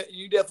entertainment. And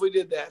you definitely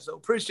did that. So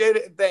appreciate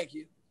it and thank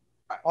you.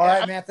 All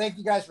right, man. Thank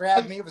you guys for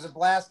having me. It was a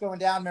blast going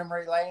down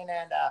memory lane,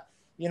 and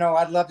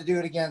I'd love to do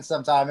it again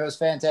sometime. It was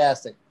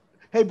fantastic.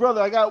 Hey, brother,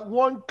 I got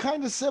one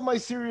kind of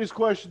semi-serious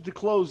question to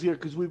close here,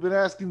 because we've been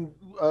asking.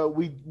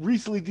 We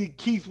recently did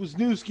Keith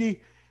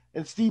Wisniewski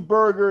and Steve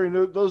Berger,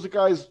 and those are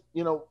guys,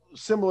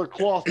 similar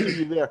cloth to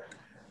you there.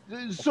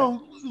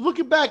 So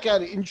looking back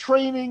at it in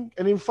training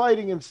and in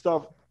fighting and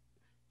stuff,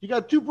 you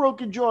got 2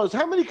 broken jaws.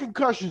 How many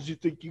concussions do you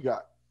think you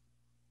got?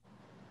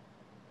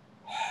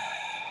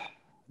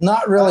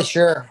 Not really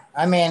sure.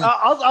 I mean,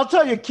 I'll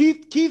tell you,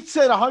 Keith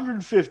said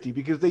 150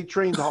 because they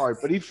trained hard,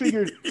 but he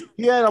figured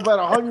he had about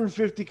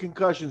 150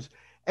 concussions.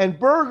 And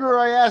Berger,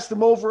 I asked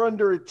him over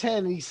under at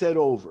 10, and he said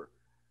over.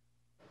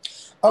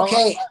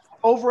 Okay.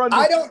 Over under.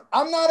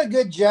 I'm not a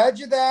good judge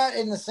of that,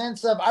 in the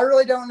sense of I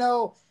really don't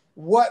know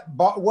what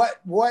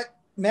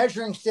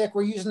measuring stick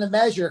we're using to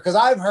measure, because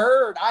I have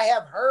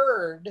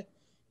heard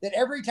that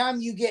every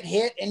time you get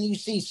hit and you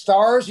see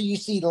stars or you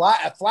see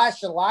a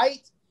flash of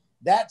light,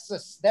 that's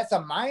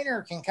a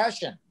minor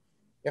concussion.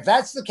 If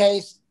that's the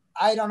case,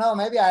 I don't know.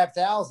 Maybe I have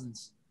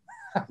thousands.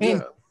 I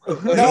mean,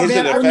 no,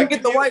 man, you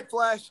get the white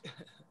flash.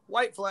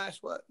 White flash,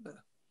 what?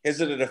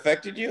 Has it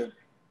affected you?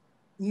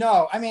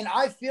 No, I mean,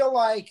 I feel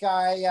like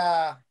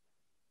I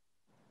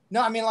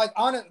don't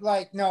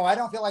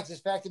feel like it's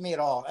affected me at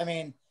all. I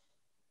mean,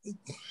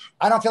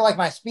 I don't feel like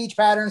my speech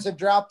patterns have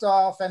dropped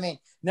off. I mean,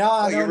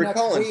 next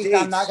week dates.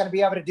 I'm not going to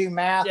be able to do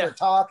math or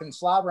talk and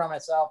slobber on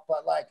myself.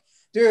 But like,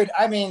 dude,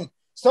 I mean,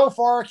 so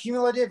far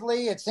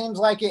cumulatively, it seems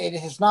like it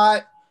has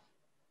not.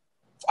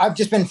 I've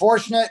just been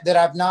fortunate that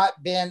I've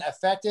not been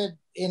affected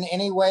in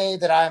any way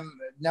that I'm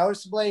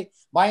noticeably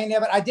by any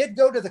of it. I did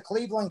go to the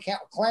Cleveland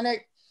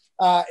Clinic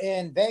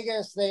in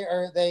Vegas. They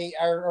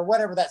or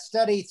whatever, that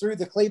study through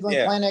the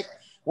Cleveland Clinic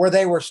where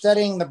they were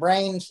studying the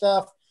brain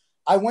stuff.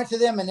 I went to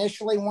them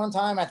initially one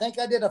time. I think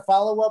I did a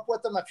follow-up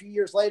with them a few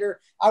years later.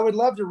 I would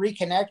love to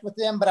reconnect with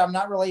them, but I'm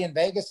not really in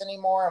Vegas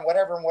anymore and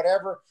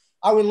whatever.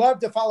 I would love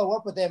to follow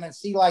up with them and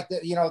see like the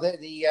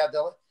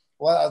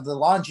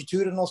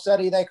longitudinal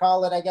study, they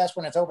call it, I guess,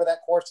 when it's over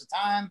that course of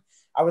time.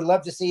 I would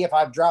love to see if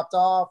I've dropped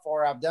off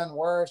or I've done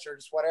worse or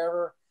just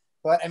whatever.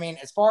 But I mean,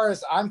 as far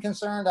as I'm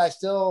concerned, I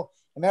still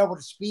am able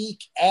to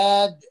speak,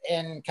 add,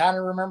 and kind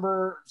of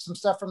remember some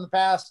stuff from the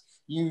past.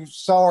 You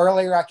saw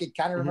earlier, I could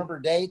kind of remember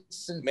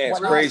dates and man, it's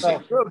whatnot. crazy.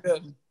 So, real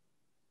good.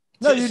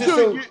 No, you're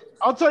doing.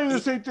 I'll tell you the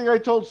same thing I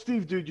told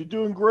Steve, dude. You're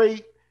doing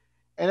great,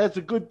 and that's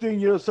a good thing.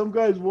 You know, some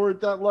guys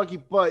weren't that lucky,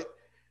 but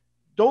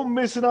don't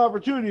miss an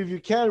opportunity if you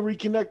can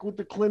reconnect with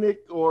the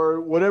clinic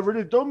or whatever it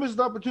is. Don't miss an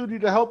opportunity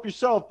to help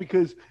yourself,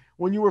 because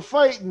when you were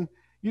fighting,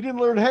 you didn't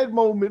learn head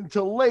movement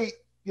until late.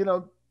 You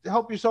know,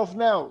 help yourself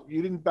now.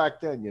 You didn't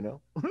back then. You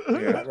know.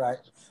 Yeah, right.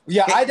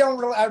 Yeah, I don't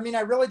really. I mean,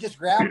 I really just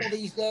grapple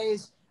these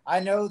days. I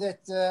know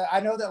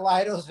that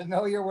Lido's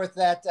familiar with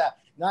that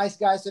Nice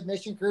Guy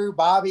Submission crew,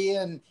 Bobby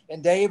and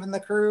Dave and the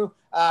crew.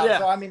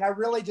 So I mean, I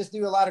really just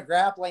do a lot of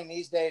grappling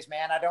these days,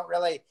 man. I don't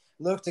really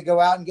look to go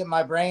out and get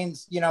my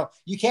brains. You know,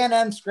 you can't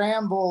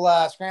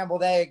unscramble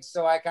scrambled eggs,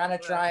 so I kind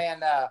of try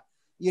and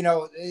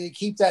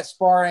keep that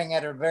sparring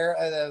at a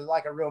very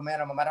like a real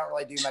minimum. I don't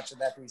really do much of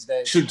that these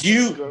days. So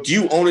do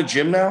you own a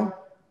gym now?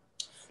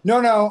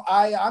 No.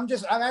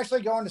 I'm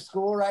actually going to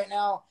school right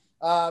now.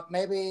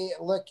 Maybe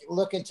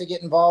looking to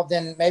get involved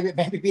in maybe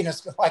being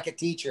like a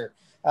teacher,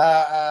 or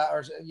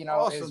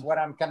awesome. Is what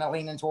I'm kind of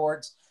leaning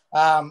towards.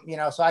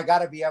 So I got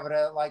to be able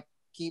to like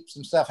keep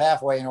some stuff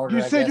halfway in order.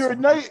 You said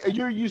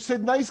you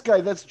said Nice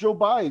Guy. That's Joe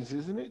Baez,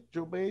 isn't it?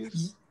 Joe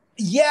Baez.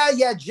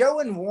 Yeah. Joe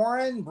and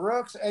Warren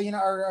Brooks,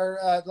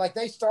 are like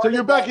they started. So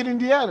you're back in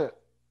Indiana.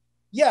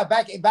 Yeah,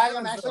 back.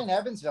 I'm actually in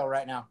Evansville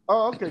right now.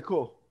 Oh, okay,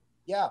 cool.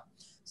 Yeah.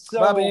 So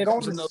Bobby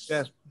Evans and those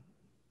guys.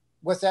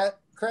 What's that,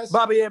 Chris?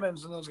 Bobby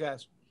Evans and those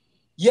guys.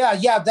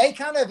 Yeah. They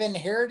kind of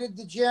inherited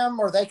the gym,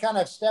 or they kind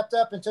of stepped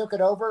up and took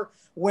it over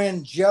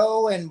when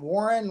Joe and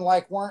Warren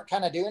weren't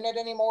kind of doing it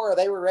anymore, or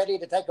they were ready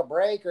to take a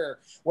break or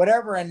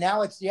whatever. And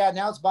now it's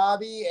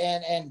Bobby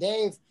and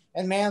Dave.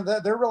 And man,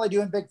 they're really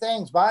doing big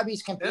things.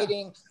 Bobby's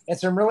competing in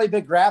some really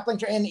big grappling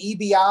in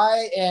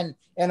EBI and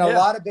a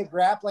lot of big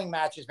grappling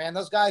matches, man.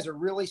 Those guys are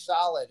really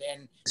solid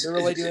and they're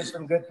really doing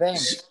some good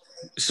things.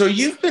 So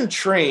you've been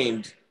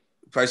trained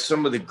by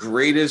some of the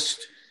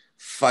greatest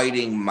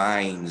fighting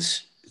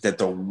minds that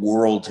the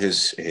world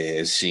has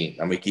seen.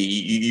 I mean,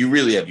 you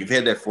really have. You've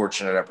had that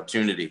fortunate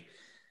opportunity.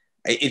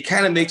 It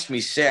kind of makes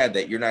me sad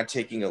that you're not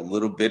taking a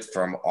little bit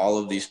from all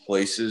of these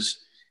places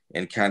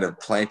and kind of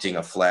planting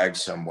a flag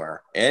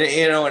somewhere.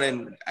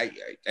 And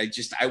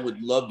I would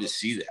love to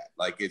see that.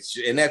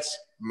 And that's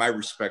my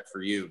respect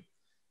for you.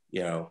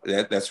 You know,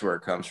 that's where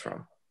it comes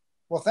from.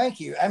 Well,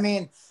 thank you. I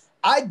mean,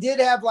 I did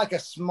have like a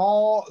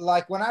small,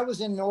 like when I was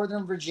in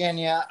Northern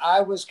Virginia,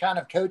 I was kind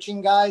of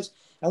coaching guys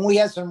and we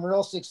had some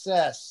real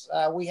success.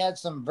 We had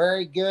some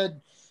very good,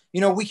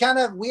 there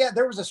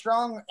was a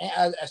strong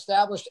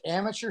established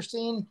amateur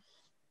scene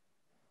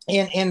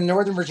in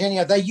Northern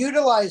Virginia. They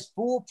utilized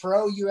full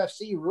pro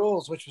UFC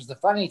rules, which was the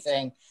funny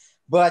thing,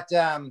 but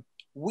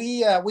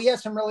we had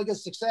some really good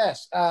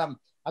success. I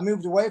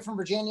moved away from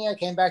Virginia,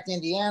 came back to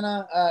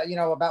Indiana,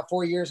 about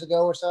 4 years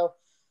ago or so.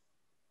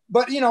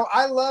 But,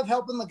 I love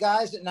helping the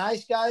guys at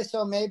Nice Guys.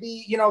 So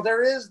maybe,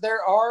 there is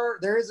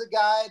a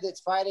guy that's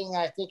fighting,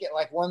 I think at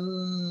like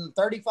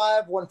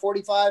 135,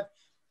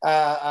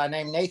 145,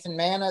 named Nathan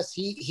Manis.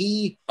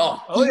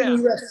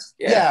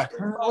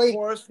 Currently,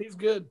 he's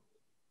good.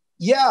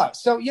 Yeah.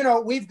 So,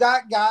 we've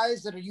got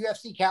guys that are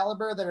UFC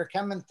caliber that are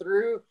coming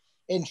through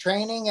in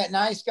training at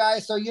Nice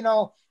Guys. So,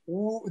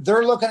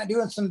 they're looking at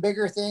doing some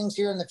bigger things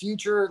here in the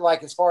future,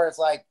 like as far as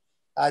like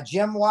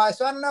gym wise.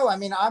 So I don't know. I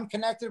mean, I'm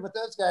connected with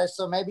those guys.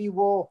 So maybe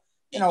we'll,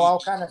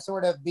 I'll kind of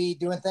sort of be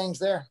doing things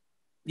there.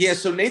 Yeah.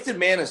 So Nathan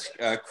Manis,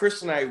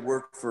 Chris and I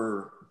work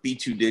for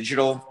B2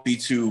 Digital,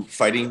 B2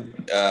 Fighting.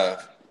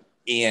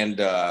 And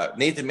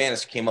Nathan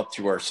Manis came up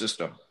through our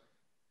system.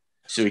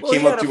 So he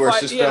came up to our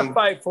system. He had a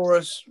fight for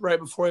us right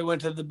before he went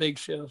to the big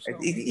show. So.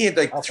 He had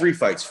like 3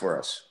 fights for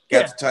us.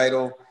 Got the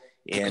title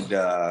and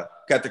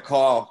got the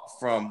call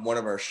from one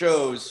of our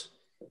shows.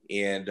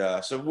 And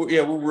so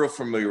we're real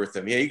familiar with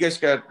him. Yeah, you guys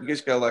got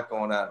a lot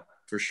going on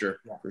for sure.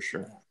 Yeah. For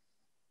sure.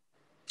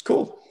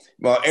 Cool.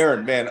 Well,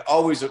 Aaron, man,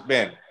 always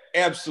been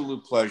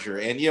absolute pleasure.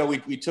 And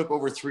we took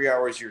over 3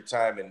 hours of your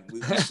time, and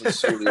we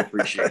sincerely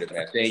appreciate it,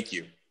 man. Thank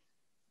you.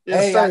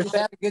 Hey, I just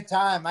had a good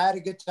time. I had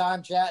a good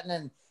time chatting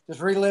and just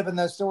reliving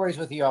those stories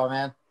with you all,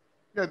 man.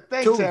 Yeah,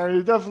 thanks, Aaron.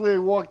 You definitely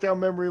walk down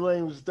memory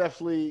lane was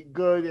definitely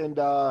good, and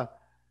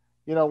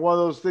one of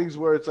those things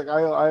where it's like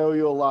I owe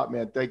you a lot,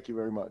 man. Thank you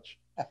very much.